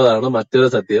തുടങ്ങിയിട്ടുണ്ടെന്നുള്ളതാണ് മറ്റൊരു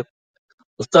സത്യം.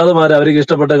 ഉസ്താദുമാർ അവർക്ക്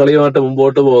ഇഷ്ടപ്പെട്ട കളിയുമായിട്ട്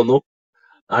മുമ്പോട്ട് പോകുന്നു,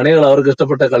 അണികൾ അവർക്ക്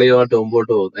ഇഷ്ടപ്പെട്ട കളിയുമായിട്ട്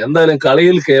മുമ്പോട്ട് പോകുന്നു. എന്തായാലും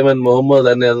കളിയിൽ കേമൻ മുഹമ്മദ്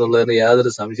തന്നെ എന്നുള്ളതിന്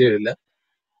യാതൊരു സംശയമില്ല.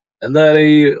 എന്തായാലും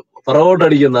ഈ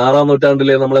പുറകോട്ടടിക്കുന്ന 6-ാം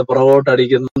നൂറ്റാണ്ടിലെ നമ്മളെ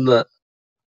പുറകോട്ടടിക്കുന്ന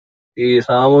ഈ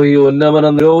സാമൂഹിക ഉന്നമന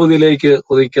നിരോധത്തിലേക്ക്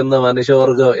കുതിക്കുന്ന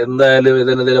മനുഷ്യവർഗം എന്തായാലും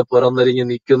ഇതിനെതിരെ പുറംതിരിഞ്ഞ്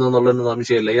നിൽക്കുന്നു എന്നുള്ളതിന്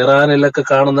സംശയമില്ല. ഇറാനിലൊക്കെ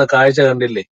കാണുന്ന കാഴ്ച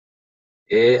കണ്ടില്ലേ?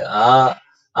 ആ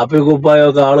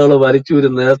അപ്പിക്കുപ്പായൊക്കെ ആളുകൾ വലിച്ചൂരി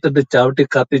നേർത്തിട്ട് ചവിട്ടി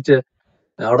കത്തിച്ച്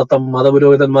അവിടുത്തെ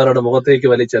മതപുരോഹിതന്മാരുടെ മുഖത്തേക്ക്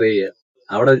വലിച്ചെറിയുക.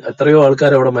 അവിടെ എത്രയോ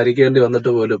ആൾക്കാർ അവിടെ മരിക്കേണ്ടി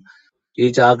വന്നിട്ട് പോലും ഈ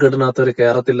ചാക്കിട്ടിനകത്ത് ഒരു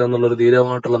കേരളത്തിൽ നിന്നുള്ളൊരു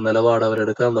ധീരമായിട്ടുള്ള നിലപാട്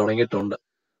അവരെടുക്കാൻ തുടങ്ങിയിട്ടുണ്ട്.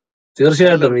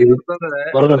 തീർച്ചയായിട്ടും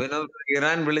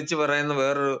ഇറാൻ വിളിച്ചു പറയുന്ന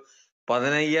വേറൊരു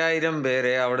 15,000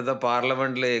 പേരെ അവിടുത്തെ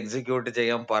പാർലമെന്റിൽ എക്സിക്യൂട്ട്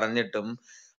ചെയ്യാൻ പറഞ്ഞിട്ടും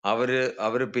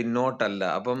അവര് പിന്നോട്ടല്ല.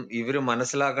 അപ്പം ഇവര്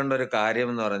മനസ്സിലാക്കേണ്ട ഒരു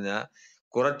കാര്യം എന്ന് പറഞ്ഞാൽ,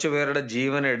 കുറച്ചു പേരുടെ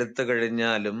ജീവൻ എടുത്തു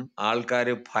കഴിഞ്ഞാലും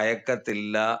ആൾക്കാര്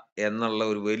ഭയക്കത്തില്ല എന്നുള്ള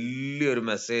ഒരു വലിയൊരു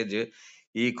മെസ്സേജ്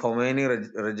ഈ ഖൊമേനി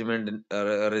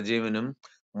റെജീമിനും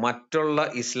മറ്റുള്ള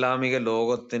ഇസ്ലാമിക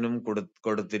ലോകത്തിനും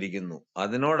കൊടുത്തിരിക്കുന്നു.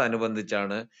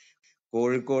 അതിനോടനുബന്ധിച്ചാണ്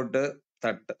കോഴിക്കോട്ട്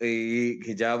ഈ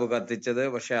ഹിജാബ് കത്തിച്ചത്.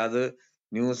 പക്ഷെ അത്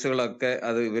ന്യൂസുകളൊക്കെ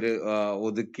അത് ഇവര്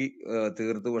ഒതുക്കി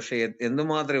തീർത്തു. പക്ഷെ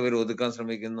എന്തുമാത്രം ഇവർ ഒതുക്കാൻ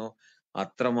ശ്രമിക്കുന്നു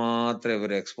അത്രമാത്രം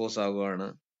ഇവർ expose ആകുകയാണ്.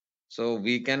 So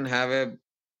we can have a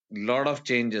lot of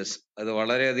changes. അത്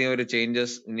വളരെയധികം ഒരു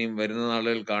ചേഞ്ചസ് ഇനിയും വരുന്ന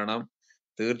നാളുകൾ കാണാം.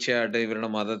 തീർച്ചയായിട്ടും ഇവരുടെ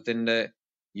മതത്തിന്റെ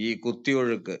ഈ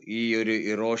കുത്തിയൊഴുക്ക്, ഈ ഒരു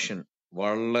ഇറോഷൻ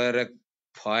വളരെ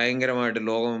ഭയങ്കരമായിട്ട്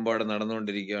ലോകമെമ്പാടും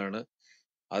നടന്നുകൊണ്ടിരിക്കുകയാണ്.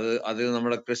 അത്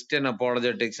നമ്മുടെ ക്രിസ്ത്യൻ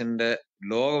അപ്പോളജറ്റിക്സിന്റെ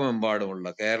ലോകമെമ്പാടുമുള്ള,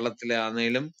 കേരളത്തിലെ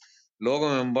ആണെങ്കിലും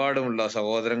ലോകമെമ്പാടുമുള്ള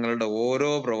സഹോദരങ്ങളുടെ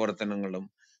ഓരോ പ്രവർത്തനങ്ങളും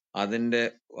അതിന്റെ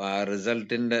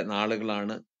റിസൾട്ടിന്റെ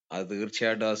നാളുകളാണ്. അത്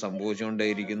തീർച്ചയായിട്ടും അത്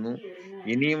സംഭവിച്ചുകൊണ്ടേയിരിക്കുന്നു.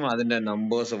 ഇനിയും അതിന്റെ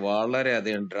നമ്പേഴ്സ്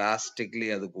വളരെയധികം ഡ്രാസ്റ്റിക്കലി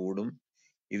അത് കൂടും.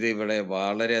 ഇത് ഇവിടെ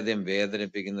വളരെയധികം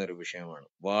വേദനിപ്പിക്കുന്ന ഒരു വിഷയമാണ്.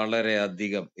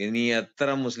 വളരെയധികം. ഇനി എത്ര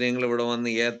മുസ്ലിങ്ങൾ ഇവിടെ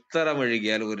വന്ന് എത്ര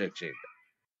മെഴുകിയാലും ഒരു രക്ഷയില്ല.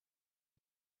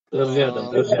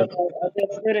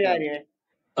 ഒരു കാര്യമേ,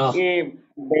 ഈ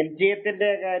ബെൽജിയത്തിന്റെ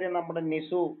കാര്യം നമ്മുടെ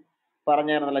നിസു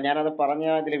പറഞ്ഞായിരുന്നല്ലോ, ഞാനത് പറഞ്ഞ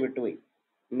അതിൽ വിട്ടുപോയി.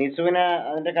 നിസുവിന്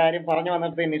അതിന്റെ കാര്യം പറഞ്ഞു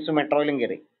വന്നപ്പോ നിസു മെട്രോയിലും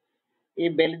കയറി. ഈ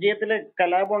ബെൽജിയത്തില്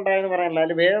കലാപം ഉണ്ടായെന്ന് പറയാനില്ല.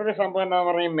 അതിൽ വേറൊരു സംഭവം എന്താന്ന്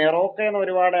പറഞ്ഞാൽ, മെറോക്കയിൽ നിന്ന്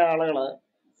ഒരുപാട് ആളുകള്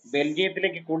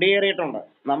ബെൽജിയത്തിലേക്ക് കുടിയേറിയിട്ടുണ്ട്.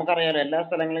 നമുക്കറിയാലോ, എല്ലാ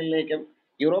സ്ഥലങ്ങളിലേക്കും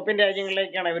യൂറോപ്യൻ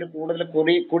രാജ്യങ്ങളിലേക്കാണ് ഇവർ കൂടുതൽ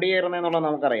കുടിയേറുന്നതെന്നുള്ളത്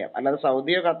നമുക്കറിയാം. അല്ലാതെ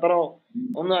സൗദിയോ ഖത്തറോ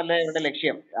ഒന്നും അല്ല ഇവരുടെ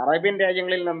ലക്ഷ്യം. അറേബ്യൻ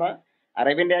രാജ്യങ്ങളിൽ നിന്ന്,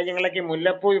 അറേബ്യൻ രാജ്യങ്ങളിലേക്ക്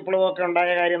മുല്ലപ്പൂ വിപ്ലവമൊക്കെ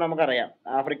ഉണ്ടായ കാര്യം നമുക്കറിയാം.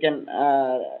 ആഫ്രിക്കൻ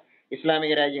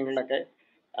ഇസ്ലാമിക രാജ്യങ്ങളിലൊക്കെ,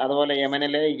 അതുപോലെ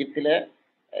യമനില്, ഈജിപ്തില്,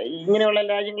 ഇങ്ങനെയുള്ള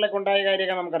രാജ്യങ്ങളൊക്കെ ഉണ്ടായ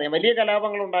കാര്യമൊക്കെ നമുക്കറിയാം. വലിയ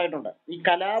കലാപങ്ങൾ ഉണ്ടായിട്ടുണ്ട്. ഈ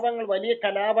വലിയ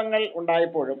കലാപങ്ങൾ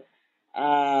ഉണ്ടായപ്പോഴും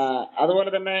അതുപോലെ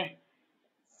തന്നെ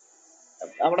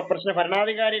അവിടെ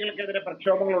ഭരണാധികാരികൾക്കെതിരെ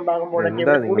പ്രക്ഷോഭങ്ങൾ ഉണ്ടാകുമ്പോഴൊക്കെ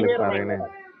ഇവർ കുടിയേറുന്ന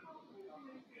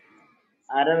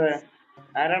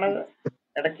ആരാണത്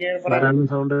ഇടയ്ക്ക്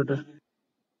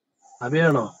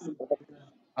അഭിയാണോ?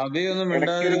 അഭിയൊന്നും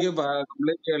മിണ്ടാതിരിക്കും.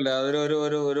 കംപ്ലീറ്റ് ചെയ്യണ്ട.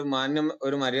 ഒരു മാന്യം,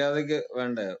 ഒരു മര്യാദക്ക്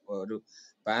വേണ്ടേ ഒരു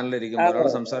പാനലിരിക്കുമ്പോ ഒരാൾ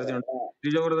സംസാരിച്ചുകൊണ്ട്.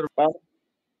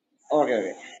 ഓക്കെ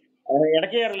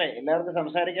ഇടയ്ക്ക് കയറല്ലേ, എല്ലാവർക്കും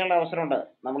സംസാരിക്കാനുള്ള അവസരമുണ്ട്.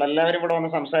 നമ്മളെല്ലാവരും ഇവിടെ വന്ന്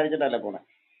സംസാരിച്ചിട്ടല്ലേ പോണെ.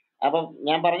 അപ്പം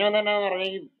ഞാൻ പറഞ്ഞു വന്നതെന്നാന്ന്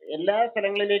പറഞ്ഞാൽ, എല്ലാ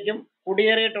സ്ഥലങ്ങളിലേക്കും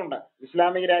കുടിയേറിയിട്ടുണ്ട്.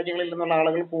 ഇസ്ലാമിക രാജ്യങ്ങളിൽ നിന്നുള്ള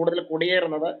ആളുകൾ കൂടുതൽ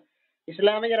കുടിയേറുന്നത്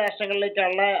ഇസ്ലാമിക രാഷ്ട്രങ്ങളിലേക്ക്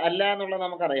അല്ല എന്നുള്ളത്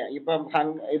നമുക്കറിയാം. ഇപ്പം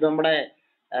ഇത് നമ്മുടെ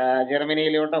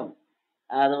ജർമ്മനിയിലോട്ടും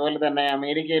അതുപോലെ തന്നെ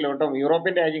അമേരിക്കയിലോട്ടും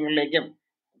യൂറോപ്യൻ രാജ്യങ്ങളിലേക്കും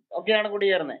ഒക്കെയാണ്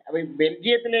കുടിയേറുന്നത്. അപ്പൊ ഈ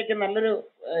ബെൽജിയത്തിലേക്ക്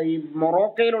ഈ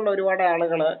മൊറോക്കയിലുള്ള ഒരുപാട്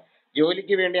ആളുകൾ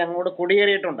ജോലിക്ക് വേണ്ടി അങ്ങോട്ട്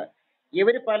കുടിയേറിയിട്ടുണ്ട്.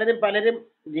 ഇവര് പലരും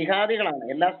ജിഹാദികളാണ്.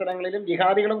 എല്ലാ സ്ഥലങ്ങളിലും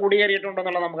ജിഹാദികളും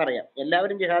കുടിയേറിയിട്ടുണ്ടെന്നുള്ളത് നമുക്കറിയാം.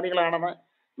 എല്ലാവരും ജിഹാദികളാണെന്ന്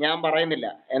ഞാൻ പറയുന്നില്ല.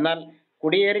 എന്നാൽ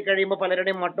കുടിയേറി കഴിയുമ്പോൾ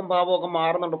പലരുടെയും മട്ടും ഭാവവും ഒക്കെ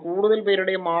മാറുന്നുണ്ട്, കൂടുതൽ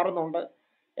പേരുടെയും മാറുന്നുണ്ട്.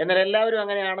 എന്നാൽ എല്ലാവരും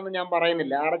അങ്ങനെയാണെന്ന് ഞാൻ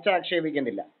പറയുന്നില്ല,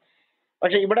 അടച്ചാക്ഷേപിക്കുന്നില്ല.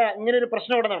 പക്ഷെ ഇവിടെ ഇങ്ങനെ ഒരു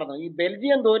പ്രശ്നം ഇവിടെ നടന്നു. ഈ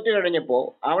ബെൽജിയം തോറ്റു കഴിഞ്ഞപ്പോ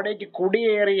അവിടേക്ക്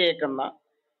കുടിയേറിയേക്കുന്ന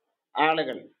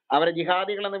ആളുകൾ, അവരെ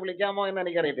ജിഹാദികൾ എന്ന് വിളിക്കാമോ എന്ന്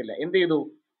എനിക്കറിയത്തില്ല, എന്ത് ചെയ്തു?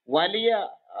 വലിയ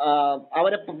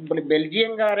അവരെ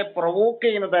ബെൽജിയംകാരെ പ്രൊവോക്ക്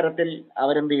ചെയ്യുന്ന തരത്തിൽ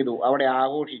അവരെന്ത് ചെയ്തു? അവിടെ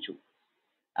ആഘോഷിച്ചു.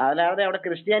 അല്ലാതെ അവിടെ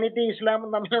ക്രിസ്ത്യാനിറ്റി ഇസ്ലാമും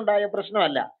തമ്മിലുണ്ടായ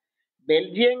പ്രശ്നമല്ല.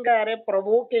 ബെൽജിയംകാരെ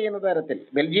പ്രൊവോക്ക് ചെയ്യുന്ന തരത്തിൽ.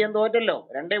 ബെൽജിയം തോറ്റല്ലോ,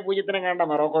 2-0 കണ്ട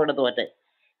മൊറോക്കോയുടെ തോറ്റെ.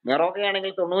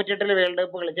 മൊറോക്കോയാണെങ്കിൽ 98 വേൾഡ്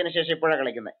കപ്പ് കളിച്ചതിന് ശേഷം ഇപ്പോഴാണ്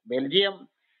കളിക്കുന്നത്.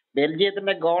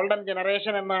 ബെൽജിയത്തിന്റെ ഗോൾഡൻ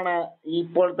ജനറേഷൻ എന്നാണ് ഈ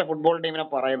ഇപ്പോഴത്തെ ഫുട്ബോൾ ടീമിനെ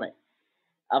പറയുന്നത്.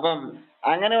 അപ്പം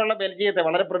അങ്ങനെയുള്ള ബെൽജിയത്തെ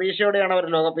വളരെ പ്രതീക്ഷയോടെയാണ് അവർ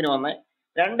ലോകകപ്പിന് വന്നത്.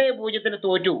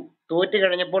 2-0 തോറ്റു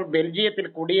കഴിഞ്ഞപ്പോൾ ബെൽജിയത്തിൽ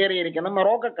കുടിയേറിയിരിക്കുന്ന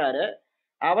മൊറോക്കക്കാര്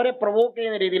അവരെ പ്രൊവോക്ക്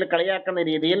ചെയ്യുന്ന രീതിയിൽ, കളിയാക്കുന്ന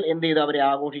രീതിയിൽ എന്ത് ചെയ്തു? അവരെ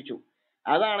ആഘോഷിച്ചു.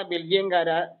 അതാണ്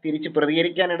ബെൽജിയംകാര് തിരിച്ച്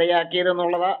പ്രതികരിക്കാൻ ഇടയാക്കിയത്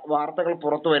എന്നുള്ള വാർത്തകൾ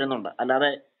പുറത്തു വരുന്നുണ്ട്.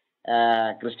 അല്ലാതെ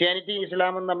ക്രിസ്ത്യാനിറ്റി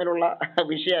ഇസ്ലാമും തമ്മിലുള്ള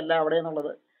വിഷയമല്ല അവിടെ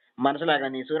എന്നുള്ളത്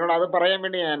മനസ്സിലാക്കണം. നിസുവിനോട് അത് പറയാൻ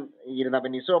വേണ്ടി ഞാൻ ഇരുന്നു. അപ്പൊ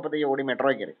നിസു അപ്പത്തേക്ക് ഓടി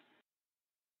മെട്രോ കയറി.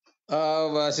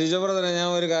 സിജോ ബ്രദറെ, ഞാൻ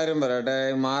ഒരു കാര്യം പറയട്ടെ.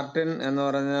 മാർട്ടിൻ എന്ന്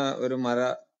പറഞ്ഞ ഒരു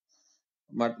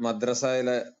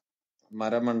മദ്രസയിലെ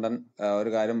മരമണ്ടൻ ഒരു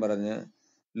കാര്യം പറഞ്ഞ്,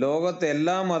 ലോകത്തെ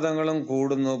എല്ലാ മതങ്ങളും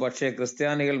കൂടുന്നു, പക്ഷേ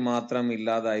ക്രിസ്ത്യാനികൾ മാത്രം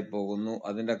ഇല്ലാതായി പോകുന്നു.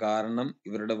 അതിന്റെ കാരണം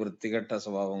ഇവരുടെ വൃത്തികെട്ട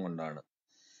സ്വഭാവം കൊണ്ടാണ്.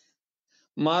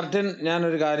 മാർട്ടിൻ,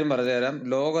 ഞാനൊരു കാര്യം പറഞ്ഞുതരാം.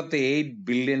 ലോകത്തെ 8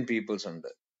 ബില്യൺ പീപ്പിൾസ് ഉണ്ട്.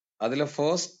 അതിലെ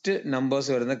ഫസ്റ്റ്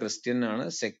നമ്പേഴ്സ് വരുന്ന ക്രിസ്ത്യൻ ആണ്,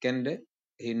 സെക്കൻഡ്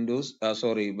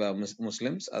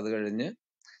മുസ്ലിംസ്, അത് കഴിഞ്ഞ്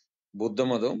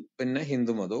ബുദ്ധമതവും, പിന്നെ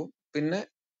ഹിന്ദുമതവും, പിന്നെ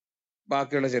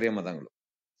ബാക്കിയുള്ള ചെറിയ മതങ്ങളും.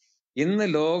 ഇന്ന്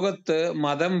ലോകത്ത്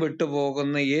മതം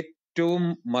വിട്ടുപോകുന്ന ഏറ്റവും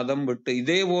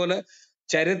ഇതേപോലെ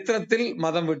ചരിത്രത്തിൽ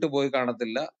മതം വിട്ടുപോയി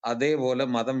കാണത്തില്ല. അതേപോലെ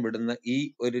മതം വിടുന്ന ഈ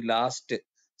ഒരു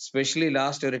സ്പെഷ്യലി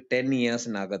ലാസ്റ്റ് ഒരു 10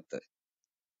 ഇയേഴ്സിനകത്ത്,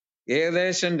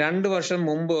 ഏകദേശം 2 വർഷം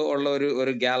മുമ്പ് ഉള്ള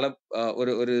ഒരു ഗാലപ്പ്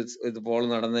ഒരു പോൾ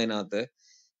നടന്നതിനകത്ത്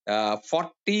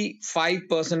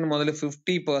 45% മുതൽ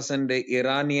 50%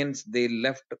 ഇറാനിയൻസ് ദേ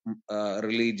ലെഫ്റ്റ്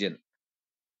റിലീജിയൻ.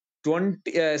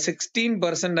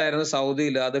 16% ആയിരുന്നു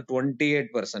സൗദിയിൽ, അത്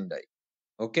 28% ആയി.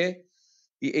 ഓക്കെ,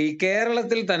 ഈ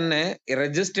കേരളത്തിൽ തന്നെ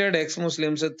registered ex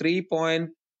Muslims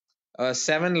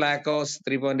 3.7 lakh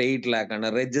 3.8 lakh ആണ്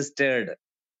രജിസ്റ്റേർഡ്.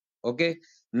 ഓക്കെ,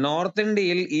 നോർത്ത്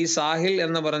ഇന്ത്യയിൽ ഈ സാഹിൽ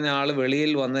എന്ന് പറഞ്ഞ ആള്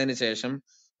വെളിയിൽ വന്നതിന് ശേഷം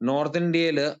നോർത്ത്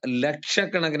ഇന്ത്യയില്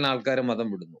ലക്ഷക്കണക്കിന് ആൾക്കാർ മതം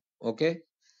വിടുന്നു. ഓക്കെ,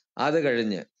 അത്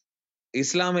കഴിഞ്ഞ്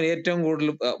ഇസ്ലാമിൽ ഏറ്റവും കൂടുതൽ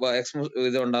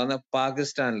ഇത് ഉണ്ടാകുന്ന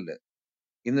പാകിസ്ഥാനില്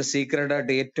ഇന്ന് സീക്രട്ട്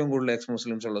ആയിട്ട് ഏറ്റവും കൂടുതൽ എക്സ്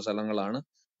മുസ്ലിംസ് ഉള്ള സ്ഥലങ്ങളാണ്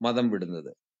മതം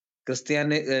വിടുന്നത്.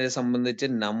 ക്രിസ്ത്യാനി സംബന്ധിച്ച്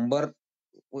നമ്പർ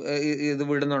ഇത്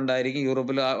വിടുന്നുണ്ടായിരിക്കും.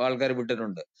 യൂറോപ്പിൽ ആൾക്കാർ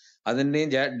വിട്ടിട്ടുണ്ട്, അതിന്റെയും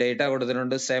ഡേറ്റ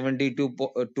കൊടുത്തിട്ടുണ്ട്.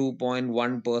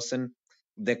 72.1%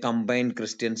 the combined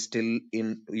Christian still in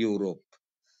Europe.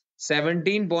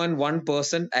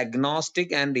 17.1% agnostic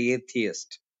and atheist.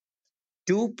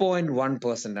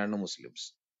 2.1% ആണ് മുസ്ലിംസ്.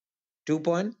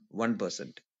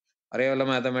 2.1%. അറിയാമല്ലോ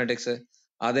മാത്തമാറ്റിക്സ്.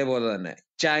 അതേപോലെ തന്നെ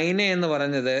ചൈന എന്ന്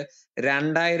പറഞ്ഞത്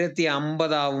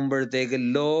 2050 ആവുമ്പോഴത്തേക്ക്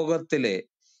ലോകത്തിലെ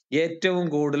ഏറ്റവും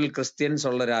കൂടുതൽ ക്രിസ്ത്യൻസ്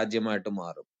ഉള്ള രാജ്യമായിട്ട്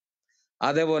മാറും.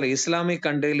 അതേപോലെ ഇസ്ലാമിക്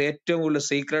കൺട്രിയിൽ ഏറ്റവും കൂടുതൽ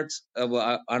സീക്രട്സ്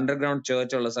അണ്ടർഗ്രൗണ്ട്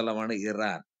ചേർച്ച് ഉള്ള സ്ഥലമാണ്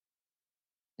ഇറാൻ.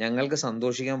 ഞങ്ങൾക്ക്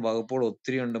സന്തോഷിക്കാൻ വകുപ്പുകൾ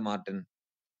ഒത്തിരി ഉണ്ട് മാർട്ടിൻ.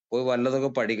 പോയി വല്ലതൊക്കെ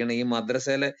പഠിക്കണം. ഈ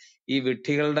മദ്രസയിലെ ഈ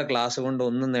വിഡ്ഢികളുടെ ക്ലാസ് കൊണ്ട്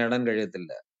ഒന്നും നേടാൻ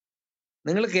കഴിയത്തില്ല.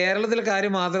 നിങ്ങൾ കേരളത്തിലെ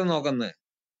കാര്യം മാത്രം നോക്കുന്നത്.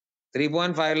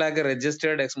 3.5 lakh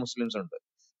രജിസ്റ്റേർഡ് എക്സ് മുസ്ലിംസ് ഉണ്ട്.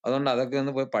 അതുകൊണ്ട് അതൊക്കെ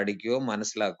ഒന്ന് പോയി പഠിക്കുകയോ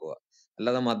മനസ്സിലാക്കുക.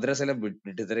 അല്ലാതെ മദ്രസയിലെ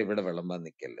വിട്ടിത്തര ഇവിടെ വിളമ്പാൻ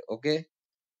നിൽക്കല്ലേ. ഓക്കെ,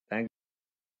 താങ്ക്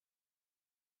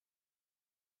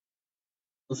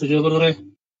സിജോ ബ്രദറെ,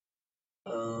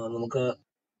 നമുക്ക്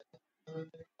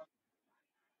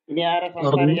ഇനി ആരാ നടന്നു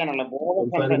സംസാരിക്കാനുള്ള? ബോധം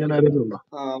സംസാരിക്കാൻ സംസാരിച്ചു. ആരെങ്കിലും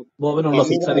ബോബനുള്ള നിസു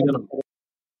ബ്രദർ, സംസാരിക്കണം.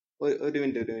 ഒരു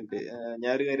മിനിറ്റ്,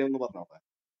 ഞാനൊരു കാര്യം ഒന്ന് പറഞ്ഞോട്ടെ.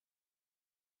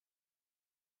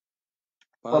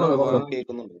 പറഞ്ഞു.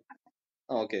 കേൾക്കുന്നുണ്ട്?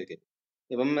 ഓക്കെ.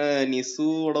 ഇപ്പം നിസു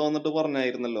ഇവിടെ വന്നിട്ട്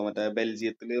പറഞ്ഞായിരുന്നല്ലോ, മറ്റേ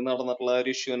ബെൽജിയത്തിൽ നടന്നിട്ടുള്ള ഒരു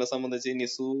ഇഷ്യൂവിനെ സംബന്ധിച്ച്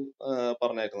നിസു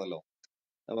പറഞ്ഞായിരുന്നല്ലോ.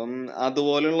 അപ്പം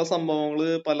അതുപോലെയുള്ള സംഭവങ്ങള്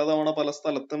പലതവണ പല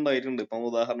സ്ഥലത്ത് ഉണ്ടായിട്ടുണ്ട്. ഇപ്പം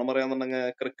ഉദാഹരണം പറയാന്നുണ്ടെങ്കിൽ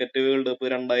ക്രിക്കറ്റ് വേൾഡ് കപ്പ്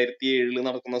 2007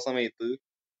 നടക്കുന്ന സമയത്ത്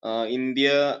ഇന്ത്യ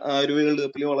ആ ഒരു വേൾഡ്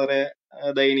കപ്പിൽ വളരെ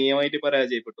ദയനീയമായിട്ട്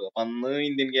പരാജയപ്പെട്ടു. അപ്പൊ അന്ന്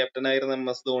ഇന്ത്യൻ ക്യാപ്റ്റൻ ആയിരുന്ന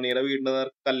MS ധോണിയുടെ വീടിന്റെ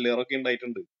നേർക്ക് കല്ലേറൊക്കെ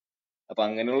ഉണ്ടായിട്ടുണ്ട്. അപ്പൊ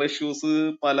അങ്ങനെയുള്ള ഇഷ്യൂസ്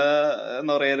പല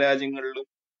എന്താ പറയാ രാജ്യങ്ങളിലും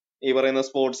ഈ പറയുന്ന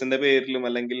സ്പോർട്സിന്റെ പേരിലും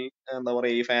അല്ലെങ്കിൽ എന്താ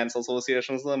പറയാ ഈ ഫാൻസ്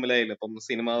അസോസിയേഷൻസ് തമ്മിലായില്ല. ഇപ്പം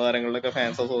സിനിമാ താരങ്ങളുടെയൊക്കെ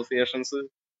ഫാൻസ് അസോസിയേഷൻസ്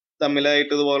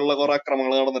തമ്മിലായിട്ട് ഇതുപോലുള്ള കുറെ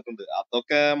അക്രമങ്ങൾ നടന്നിട്ടുണ്ട്.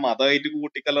 അതൊക്കെ മതമായിട്ട്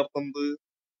കൂട്ടിക്കലർത്തുന്നത്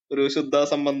ഒരു ശുദ്ധ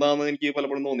സംബന്ധമാണെന്ന് എനിക്ക്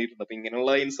പലപ്പോഴും തോന്നിയിട്ടുണ്ട്. അപ്പൊ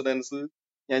ഇങ്ങനെയുള്ള ഇൻസിഡൻസ്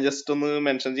ഞാൻ ജസ്റ്റ് ഒന്ന്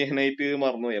മെൻഷൻ ചെയ്യാനായിട്ട്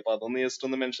മറന്നുപോയി. അപ്പൊ അതൊന്ന് ജസ്റ്റ്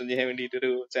ഒന്ന് മെൻഷൻ ചെയ്യാൻ വേണ്ടിട്ട്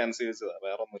ഒരു ചാൻസ് ചോദിച്ചതാ,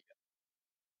 വേറെ ഒന്നുമില്ല.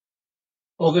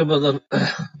 Okay brother.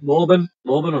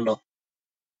 ബോബൻ ഉണ്ടോ?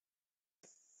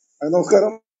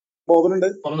 നമസ്കാരം, ബോബനുണ്ട്.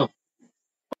 പറഞ്ഞോ.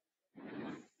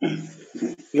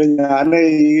 ഞാൻ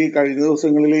ഈ കഴിഞ്ഞ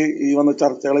ദിവസങ്ങളിൽ ഈ വന്ന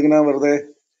ചർച്ചകൾ ഇങ്ങനെ വെറുതെ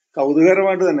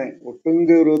കൗതുകകരമായിട്ട് തന്നെ ഒട്ടും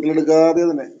ഗൗരവത്തിലെടുക്കാതെ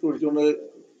തന്നെ സൂക്ഷിച്ചുകൊണ്ട്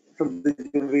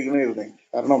ശ്രദ്ധിച്ചുകൊണ്ടിരിക്കണായിരുന്നേ.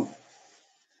 കാരണം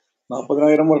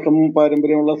 40,000 വർഷം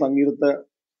പാരമ്പര്യമുള്ള സംഗീതത്തെ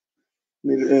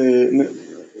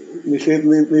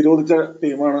നിരോധിച്ച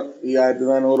ടീമാണ് ഈ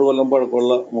 1400 കൊല്ലം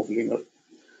പഴക്കമുള്ള മുസ്ലിങ്ങൾ.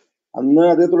 അന്ന്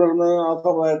അതേ തുടർന്ന് ആ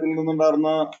സമുദായത്തിൽ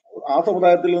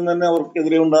നിന്ന് തന്നെ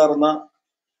അവർക്കെതിരെ ഉണ്ടായിരുന്ന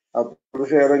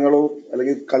പ്രതിഷേധങ്ങളും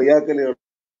അല്ലെങ്കിൽ കളിയാക്കലുകളും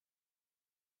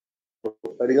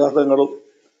പരിഹാസങ്ങളും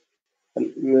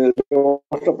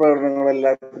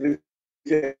പ്രകടനങ്ങളെല്ലാത്തിനും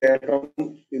ശേഷം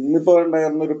ഇന്നിപ്പോ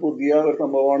ഉണ്ടായിരുന്ന ഒരു പുതിയ ഒരു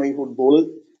സംഭവമാണ് ഈ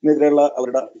ഫുട്ബോളിനെതിരെയുള്ള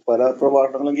അവരുടെ പല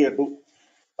പ്രഭാഷണങ്ങളും കേട്ടു.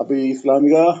 അപ്പൊ ഈ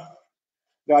ഇസ്ലാമിക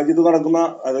രാജ്യത്ത് നടക്കുന്ന,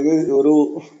 അതായത് ഒരു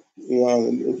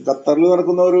ഖത്തറിൽ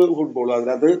നടക്കുന്ന ഒരു ഫുട്ബോൾ,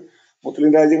 അതിനകത്ത് മുസ്ലിം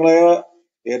രാജ്യങ്ങളായ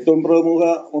ഏറ്റവും പ്രമുഖ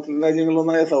മുസ്ലിം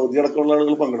രാജ്യങ്ങളിലൊന്നായ സൗദി അടക്കമുള്ള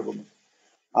ആളുകൾ പങ്കെടുക്കുന്നു.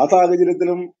 ആ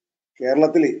സാഹചര്യത്തിലും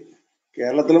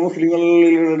കേരളത്തിലെ മുസ്ലിങ്ങളുടെ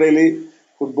ഇടയിൽ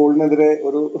ഫുട്ബോളിനെതിരെ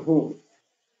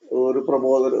ഒരു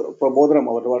പ്രബോധനം,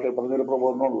 അവരുടെ ഭാഷയിൽ പറഞ്ഞൊരു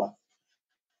പ്രബോധനമുള്ള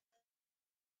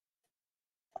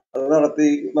അത്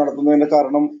നടത്തുന്നതിന്റെ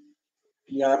കാരണം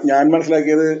ഞാൻ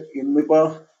മനസ്സിലാക്കിയത്, ഇന്നിപ്പോ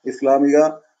ഇസ്ലാമിക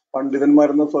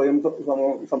പണ്ഡിതന്മാരെന്ന് സ്വയം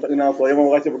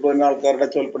അവകാശപ്പെട്ടു വരുന്ന ആൾക്കാരുടെ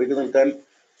ചൊൽപ്പടിക്ക് നിൽക്കാൻ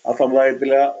ആ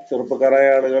സമുദായത്തിലെ ചെറുപ്പക്കാരായ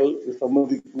ആളുകൾ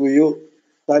സമ്മതിക്കുകയോ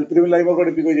താല്പര്യമില്ലായ്മ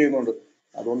പഠിപ്പിക്കുകയോ ചെയ്യുന്നുണ്ട്.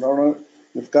 അതുകൊണ്ടാണ്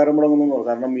നിസ്കാരം മുടങ്ങുന്നത്.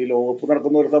 കാരണം ഈ ലോകകപ്പ്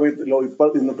നടക്കുന്ന ഒരു സമയത്ത്,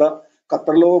 ഇന്നത്തെ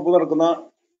ഖത്തർ ലോകകപ്പ് നടക്കുന്ന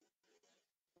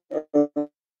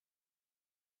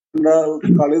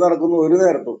കളി നടക്കുന്ന ഒരു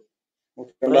നേരത്തും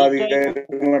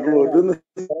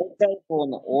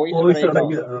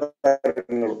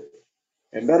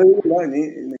എന്റെ അറിവില്ല.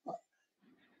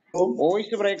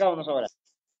 വോയിസ് ബ്രേക്ക് ആവുന്നു സോര.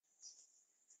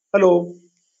 ഹലോ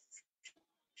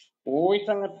വോയിസ്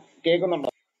അങ്ങ് കേൾക്കുന്നുണ്ടോ?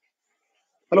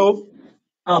 ഹലോ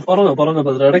പറഞ്ഞോ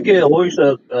ബ്രദർ. ഇടയ്ക്ക് വോയിസ്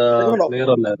ക്ലിയർ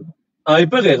അല്ലായിരുന്നു.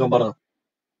 ഇപ്പൊ കേൾക്കാം, പറഞ്ഞോ.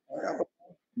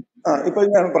 ഇപ്പൊ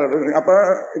ഞാൻ പറയട്ടെ.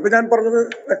 ഇപ്പൊ ഞാൻ പറഞ്ഞത്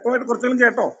വ്യക്തമായിട്ട് കുറച്ചെങ്കിലും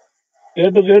കേട്ടോ?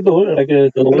 കേട്ടു. ഇടയ്ക്ക്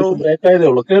വോയിസ് ബ്രേക്ക് ആയതേ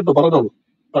ഉള്ളൂ. കേട്ടു, പറഞ്ഞോളൂ,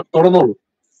 തുടർന്നോളൂ.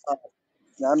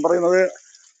 ഞാൻ പറയുന്നത്,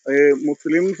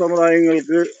 മുസ്ലിം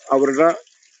സമുദായങ്ങൾക്ക്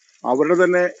അവരുടെ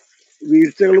തന്നെ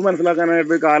വീഴ്ചകൾ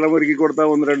മനസ്സിലാക്കാനായിട്ട് കാലം ഒരുക്കി കൊടുത്ത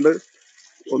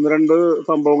ഒന്ന് രണ്ട്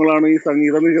സംഭവങ്ങളാണ് ഈ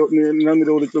സംഗീതം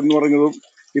നിരോധിച്ചെന്ന് പറഞ്ഞതും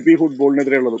ഇപ്പൊ ഈ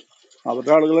ഫുട്ബോളിനെതിരെയുള്ളതും.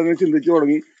 അവരുടെ ആളുകൾ തന്നെ ചിന്തിച്ചു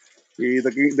തുടങ്ങി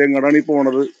ഇതെങ്ങടാണ് ഈ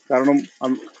പോണത്. കാരണം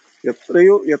എത്ര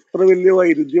വലിയ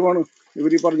വൈരുദ്ധ്യമാണ്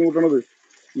ഇവർ ഈ പറഞ്ഞു കൂട്ടണത്.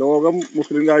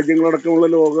 മുസ്ലിം രാജ്യങ്ങളടക്കമുള്ള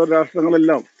ലോക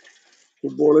രാഷ്ട്രങ്ങളെല്ലാം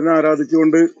ഫുട്ബോളിനെ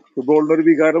ആരാധിച്ചുകൊണ്ട് ഫുട്ബോളിന്റെ ഒരു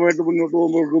വികാരമായിട്ട് മുന്നോട്ട്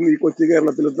പോകുമ്പോഴേക്കും ഈ കൊച്ചു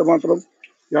കേരളത്തിലത്തെ മാത്രം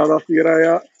യാഥാസ്ഥികരായ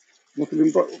മുസ്ലിം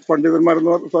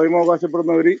പണ്ഡിതന്മാരെന്ന് സ്വയം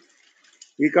അവകാശപ്പെടുന്നവര്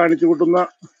ഈ കാണിച്ചു കൂട്ടുന്ന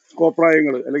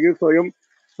കോപ്രായങ്ങൾ, അല്ലെങ്കിൽ സ്വയം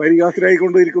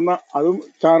പരിഹാസ്യരായിക്കൊണ്ടിരിക്കുന്ന, അതും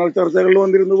ചാനൽ ചർച്ചകളിൽ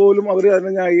വന്നിരുന്നു പോലും അവർ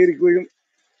അതിനെ ന്യായീകരിക്കുകയും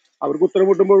അവർക്ക് ഉത്തരം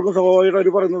കിട്ടുമ്പോഴേക്കും സ്വാഭാവികമായിട്ട് അവർ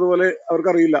പറയുന്നത് പോലെ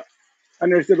അവർക്കറിയില്ല,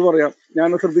 അന്വേഷിച്ചിട്ട് പറയാം, ഞാൻ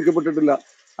ശ്രദ്ധിക്കപ്പെട്ടിട്ടില്ല,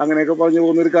 അങ്ങനെയൊക്കെ പറഞ്ഞു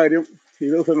പോകുന്ന ഒരു കാര്യം ഈ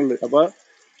ദിവസങ്ങളിൽ. അപ്പൊ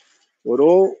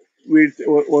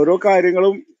ഓരോ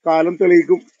കാര്യങ്ങളും കാലം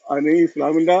തെളിയിക്കും. അതിന്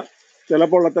ഇസ്ലാമിന്റെ ചില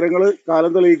പൊള്ളത്തരങ്ങൾ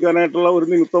കാലം തെളിയിക്കാനായിട്ടുള്ള ഒരു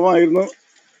നിമിത്തമായിരുന്നു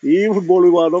ഈ ഫുട്ബോൾ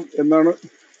വിവാദം എന്നാണ്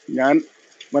ഞാൻ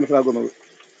മനസ്സിലാക്കുന്നത്.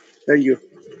 Thank you.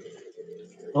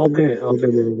 ഓക്കെ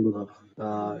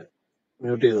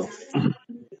മ്യൂട്ട് ചെയ്തോ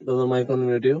ബ്രദർ? മൈക്ക് ഒന്ന്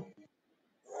മ്യൂട്ട് ചെയ്യോ.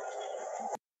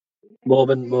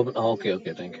 Boban. Okay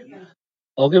thank you.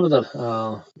 Okay brother.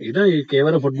 ഇത് ഈ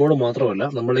കേവലം ഫുട്ബോൾ മാത്രമല്ല.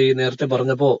 നമ്മൾ ഈ നേരത്തെ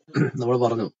പറഞ്ഞപ്പോ നമ്മൾ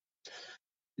പറഞ്ഞു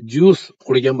ജ്യൂസ്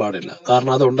കുടിക്കാൻ പാടില്ല,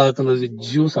 കാരണം അത് ഉണ്ടാക്കുന്നത്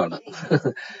ജ്യൂസാണ്.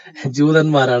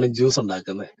 ജൂതന്മാരാണ് ജ്യൂസ്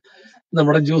ഉണ്ടാക്കുന്നത്.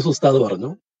 നമ്മുടെ ജ്യൂസ് ഉസ്താദ് പറഞ്ഞു.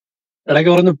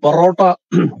 ഇടയ്ക്ക് പറഞ്ഞു പൊറോട്ട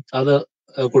അത്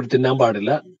തിന്നാൻ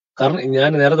പാടില്ല, കാരണം ഞാൻ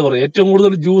നേരത്തെ പറഞ്ഞു ഏറ്റവും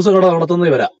കൂടുതൽ ജ്യൂസ് കട നടത്തുന്നത്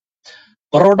ഇവരാ.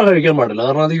 പൊറോട്ട കഴിക്കാൻ പാടില്ല,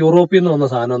 കാരണം അത് യൂറോപ്പിൽ നിന്ന് വന്ന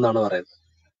സാധനം എന്നാണ് പറയുന്നത്.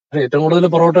 ഏറ്റവും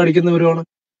കൂടുതൽ പൊറോട്ട അടിക്കുന്നവരുമാണ്.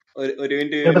 ഒരു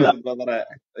മിനിറ്റ് ബ്രദറെ,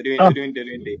 ഒരു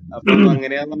മിനിറ്റ്. അപ്പം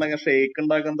അങ്ങനെയാണെന്നുണ്ടെങ്കിൽ ഷെയ്ക്ക്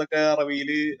ഉണ്ടാക്കുന്നതൊക്കെ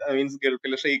അറബിയില് മീൻസ്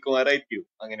ഗൾഫിലെ ഷെയ്ക്കുമാരായിരിക്കും.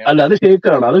 അല്ല, അത്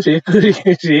ഷേക്കാണ്. അത്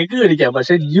ഷേക്ക് കഴിക്കാം,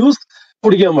 പക്ഷെ ജ്യൂസ്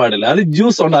കുടിക്കാൻ പാടില്ല. അത്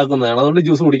ജ്യൂസ് ഉണ്ടാക്കുന്നതാണ്, അതുകൊണ്ട്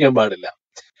ജ്യൂസ് കുടിക്കാൻ പാടില്ല.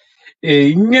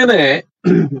 ഇങ്ങനെ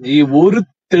ഈ ഒരു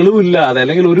തെളിവില്ലാതെ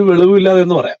അല്ലെങ്കിൽ ഒരു വെളിവില്ലാതെ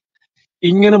എന്ന് പറയാം,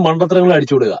 ഇങ്ങനെ മണ്ടത്തരങ്ങൾ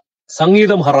അടിച്ചുവിടുക.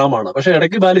 സംഗീതം ഹറാമാണ്, പക്ഷെ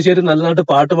ഇടയ്ക്ക് ബാലുശ്ശേരി നല്ലതായിട്ട്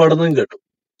പാട്ട് പാടുന്നതും കേട്ടു.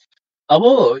 അപ്പോ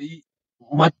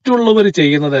മറ്റുള്ളവർ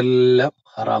ചെയ്യുന്നതെല്ലാം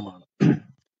ഹറാമാണ്.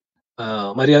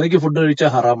 മര്യാദയ്ക്ക് ഫുഡ് കഴിച്ചാൽ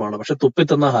ഹറാമാണ്, പക്ഷെ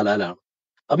തുപ്പിത്തന്ന ഹലാലാണ്.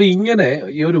 അപ്പൊ ഇങ്ങനെ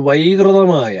ഈ ഒരു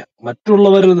വൈകൃതമായ,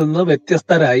 മറ്റുള്ളവരിൽ നിന്ന്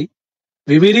വ്യത്യസ്തരായി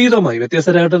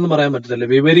വ്യത്യസ്തരായിട്ടെന്ന് പറയാൻ പറ്റത്തില്ല,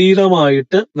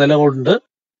 വിപരീതമായിട്ട് നിലകൊണ്ട്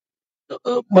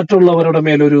മറ്റുള്ളവരുടെ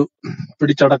മേലൊരു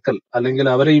പിടിച്ചടക്കൽ അല്ലെങ്കിൽ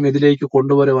അവരെയും ഇതിലേക്ക്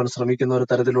കൊണ്ടുവരുവാൻ ശ്രമിക്കുന്ന ഒരു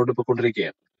തരത്തിലോട്ട്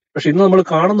പോയിക്കൊണ്ടിരിക്കുകയാണ്. പക്ഷെ ഇന്ന് നമ്മൾ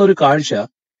കാണുന്ന ഒരു കാഴ്ച,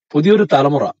 പുതിയൊരു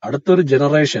തലമുറ, അടുത്തൊരു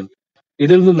ജനറേഷൻ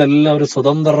ഇതിൽ നിന്നെല്ലാം ഒരു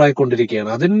സ്വതന്ത്രരായിക്കൊണ്ടിരിക്കുകയാണ്.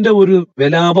 അതിന്റെ ഒരു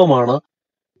വിലാപമാണ്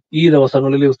ഈ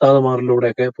ദിവസങ്ങളിൽ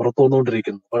ഉസ്താദമാരിലൂടെയൊക്കെ പുറത്തു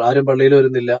വന്നുകൊണ്ടിരിക്കുന്നത്. അപ്പോൾ ആരും പള്ളിയിൽ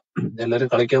വരുന്നില്ല, എല്ലാവരും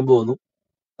കളിക്കാൻ പോകുന്നു.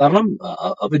 കാരണം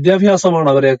വിദ്യാഭ്യാസമാണ്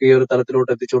അവരെയൊക്കെ ഈ ഒരു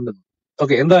തലത്തിലോട്ട് എത്തിച്ചുകൊണ്ടിരുന്നത്.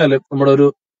 ഓക്കെ, എന്തായാലും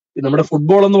നമ്മുടെ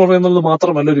ഫുട്ബോൾ എന്ന് പറയുന്നത്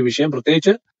മാത്രമല്ല ഒരു വിഷയം.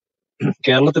 പ്രത്യേകിച്ച്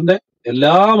കേരളത്തിന്റെ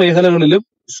എല്ലാ മേഖലകളിലും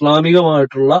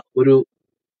ഇസ്ലാമികമായിട്ടുള്ള ഒരു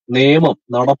നിയമം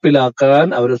നടപ്പിലാക്കാൻ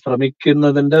അവർ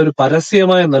ശ്രമിക്കുന്നതിന്റെ ഒരു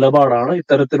പരസ്യമായ നിലപാടാണ്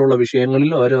ഇത്തരത്തിലുള്ള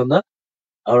വിഷയങ്ങളിൽ അവർ വന്ന്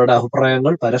അവരുടെ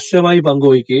അഭിപ്രായങ്ങൾ പരസ്യമായി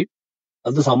പങ്കുവയ്ക്കുകയും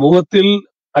അത് സമൂഹത്തിൽ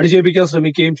അടിച്ചേൽപ്പിക്കാൻ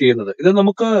ശ്രമിക്കുകയും ചെയ്യുന്നത്. ഇത്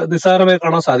നമുക്ക് നിസ്സാരമായി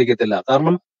കാണാൻ സാധിക്കത്തില്ല.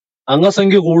 കാരണം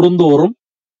അംഗസംഖ്യ കൂടുന്തോറും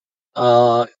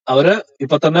അവര്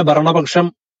ഇപ്പൊ തന്നെ ഭരണപക്ഷം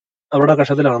അവരുടെ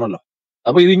കഷത്തിലാണല്ലോ.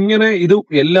 അപ്പൊ ഇത്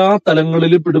എല്ലാ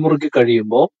തലങ്ങളിലും പിടിമുറുക്കി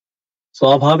കഴിയുമ്പോൾ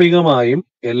സ്വാഭാവികമായും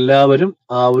എല്ലാവരും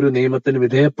ആ ഒരു നിയമത്തിന്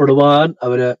വിധേയപ്പെടുവാൻ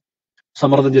അവര്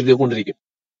സമ്മർദ്ദം ചെലുത്തിക്കൊണ്ടിരിക്കും.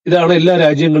 ഇതാണ് എല്ലാ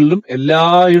രാജ്യങ്ങളിലും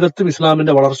എല്ലായിടത്തും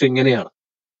ഇസ്ലാമിന്റെ വളർച്ച ഇങ്ങനെയാണ്.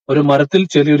 ഒരു മരത്തിൽ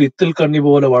ചെറിയൊരു ഇത്തിൽ കണ്ണി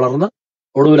പോലെ വളർന്ന്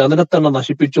ഒടുവിൽ അതിനെ തന്നെ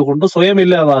നശിപ്പിച്ചുകൊണ്ട് സ്വയം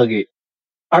ഇല്ലാതാകുകയും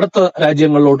അടുത്ത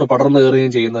രാജ്യങ്ങളിലോട്ട് പടർന്നു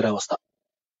കയറുകയും ചെയ്യുന്ന ഒരവസ്ഥ.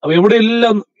 അപ്പൊ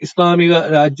എവിടെയെല്ലാം ഇസ്ലാമിക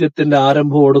രാജ്യത്തിന്റെ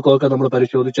ആരംഭവും ഒടുക്കമൊക്കെ നമ്മൾ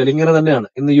പരിശോധിച്ചാൽ ഇങ്ങനെ തന്നെയാണ്.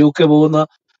 ഇന്ന് UK പോകുന്ന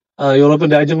യൂറോപ്യൻ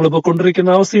രാജ്യങ്ങൾ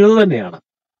പൊയ്ക്കൊണ്ടിരിക്കുന്ന അവസ്ഥ ഇത് തന്നെയാണ്.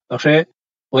 പക്ഷേ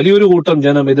വലിയൊരു കൂട്ടം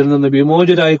ജനം ഇതിൽ നിന്ന്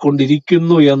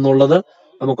വിമോചിതരായിക്കൊണ്ടിരിക്കുന്നു എന്നുള്ളത്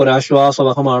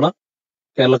നമുക്കൊരാശ്വാസവഹമാണ്.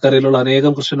 കേരളക്കരയിലുള്ള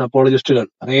അനേകം ക്രിസ്ത്യൻ അപ്പോളജിസ്റ്റുകൾ,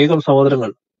 അനേകം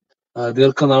സഹോദരങ്ങൾ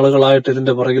ദീർഘനാളുകളായിട്ട്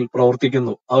ഇതിന്റെ പുറകിൽ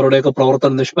പ്രവർത്തിക്കുന്നു. അവരുടെയൊക്കെ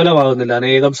പ്രവർത്തനം നിഷ്ഫലമാകുന്നില്ല.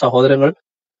 അനേകം സഹോദരങ്ങൾ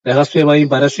രഹസ്യമായും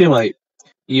പരസ്യമായും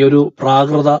ഈ ഒരു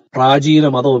പ്രാചീന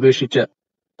മതം ഉപേക്ഷിച്ച്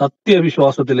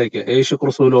സത്യവിശ്വാസത്തിലേക്ക് യേശു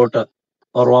ക്രിസ്തുവിലോട്ട്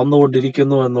അവർ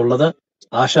വന്നുകൊണ്ടിരിക്കുന്നു എന്നുള്ളത്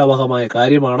ആശാവഹമായ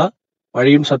കാര്യമാണ്.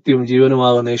 വഴിയും സത്യവും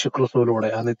ജീവനുമാകുന്ന യേശു ക്രിസ്തുവിലൂടെ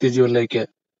ആ നിത്യജീവനിലേക്ക്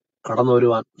കടന്നു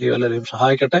വരുവാൻ ജീവനെയും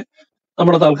സഹായിക്കട്ടെ.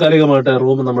 നമ്മുടെ താൽക്കാലികമായിട്ട്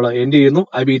റൂം നമ്മൾ എൻഡ് ചെയ്യുന്നു.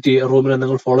 IBT റൂമിനെ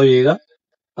നിങ്ങൾ ഫോളോ ചെയ്യുക.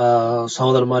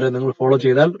 സഹോദരന്മാരെ നിങ്ങൾ ഫോളോ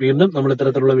ചെയ്താൽ വീണ്ടും നമ്മൾ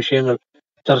ഇത്തരത്തിലുള്ള വിഷയങ്ങൾ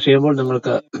ചർച്ച ചെയ്യുമ്പോൾ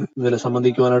നിങ്ങൾക്ക് ഇതിൽ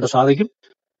സംബന്ധിക്കുവാനായിട്ട് സാധിക്കും.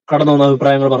 കടന്നു വന്ന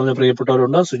അഭിപ്രായങ്ങൾ പറഞ്ഞ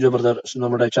പ്രിയപ്പെട്ടവരുണ്ട്. സിജോ ബ്രദർ,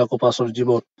 നമ്മുടെ ചാക്കോ പാസ്റ്റർ,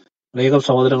 ജിബോർ, അനേകം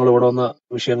സഹോദരങ്ങൾ ഇവിടെ വന്ന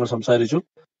വിഷയങ്ങൾ സംസാരിച്ചു.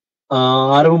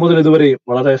 ആരംഭം മുതൽ ഇതുവരെയും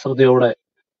വളരെ ശ്രദ്ധയോടെ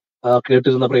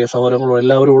കേട്ടിരുന്ന പ്രിയ സഹോദരങ്ങളോട്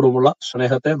എല്ലാവരോടുമുള്ള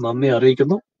സ്നേഹത്തെ നന്ദി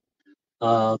അറിയിക്കുന്നു.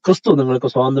 ക്രിസ്തു നിങ്ങൾക്ക്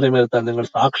സ്വാതന്ത്ര്യം വരുത്താൻ നിങ്ങൾ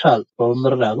സാക്ഷാൽ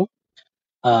സ്വതന്ത്രരാകും.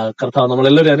 കർത്താവ്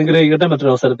നമ്മളെല്ലാവരും അനുഗ്രഹിക്കട്ടെ.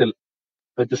 മറ്റൊരു അവസരത്തിൽ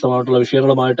വ്യത്യസ്തമായിട്ടുള്ള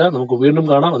വിഷയങ്ങളുമായിട്ട് നമുക്ക് വീണ്ടും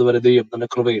കാണാം. അതുവരെ ദൈവം തന്റെ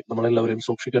കൃപയും നമ്മളെല്ലാവരെയും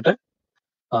സൂക്ഷിക്കട്ടെ.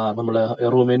 നമ്മൾ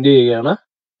റൂം എൻഡ് ചെയ്യുകയാണ്.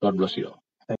 God bless you.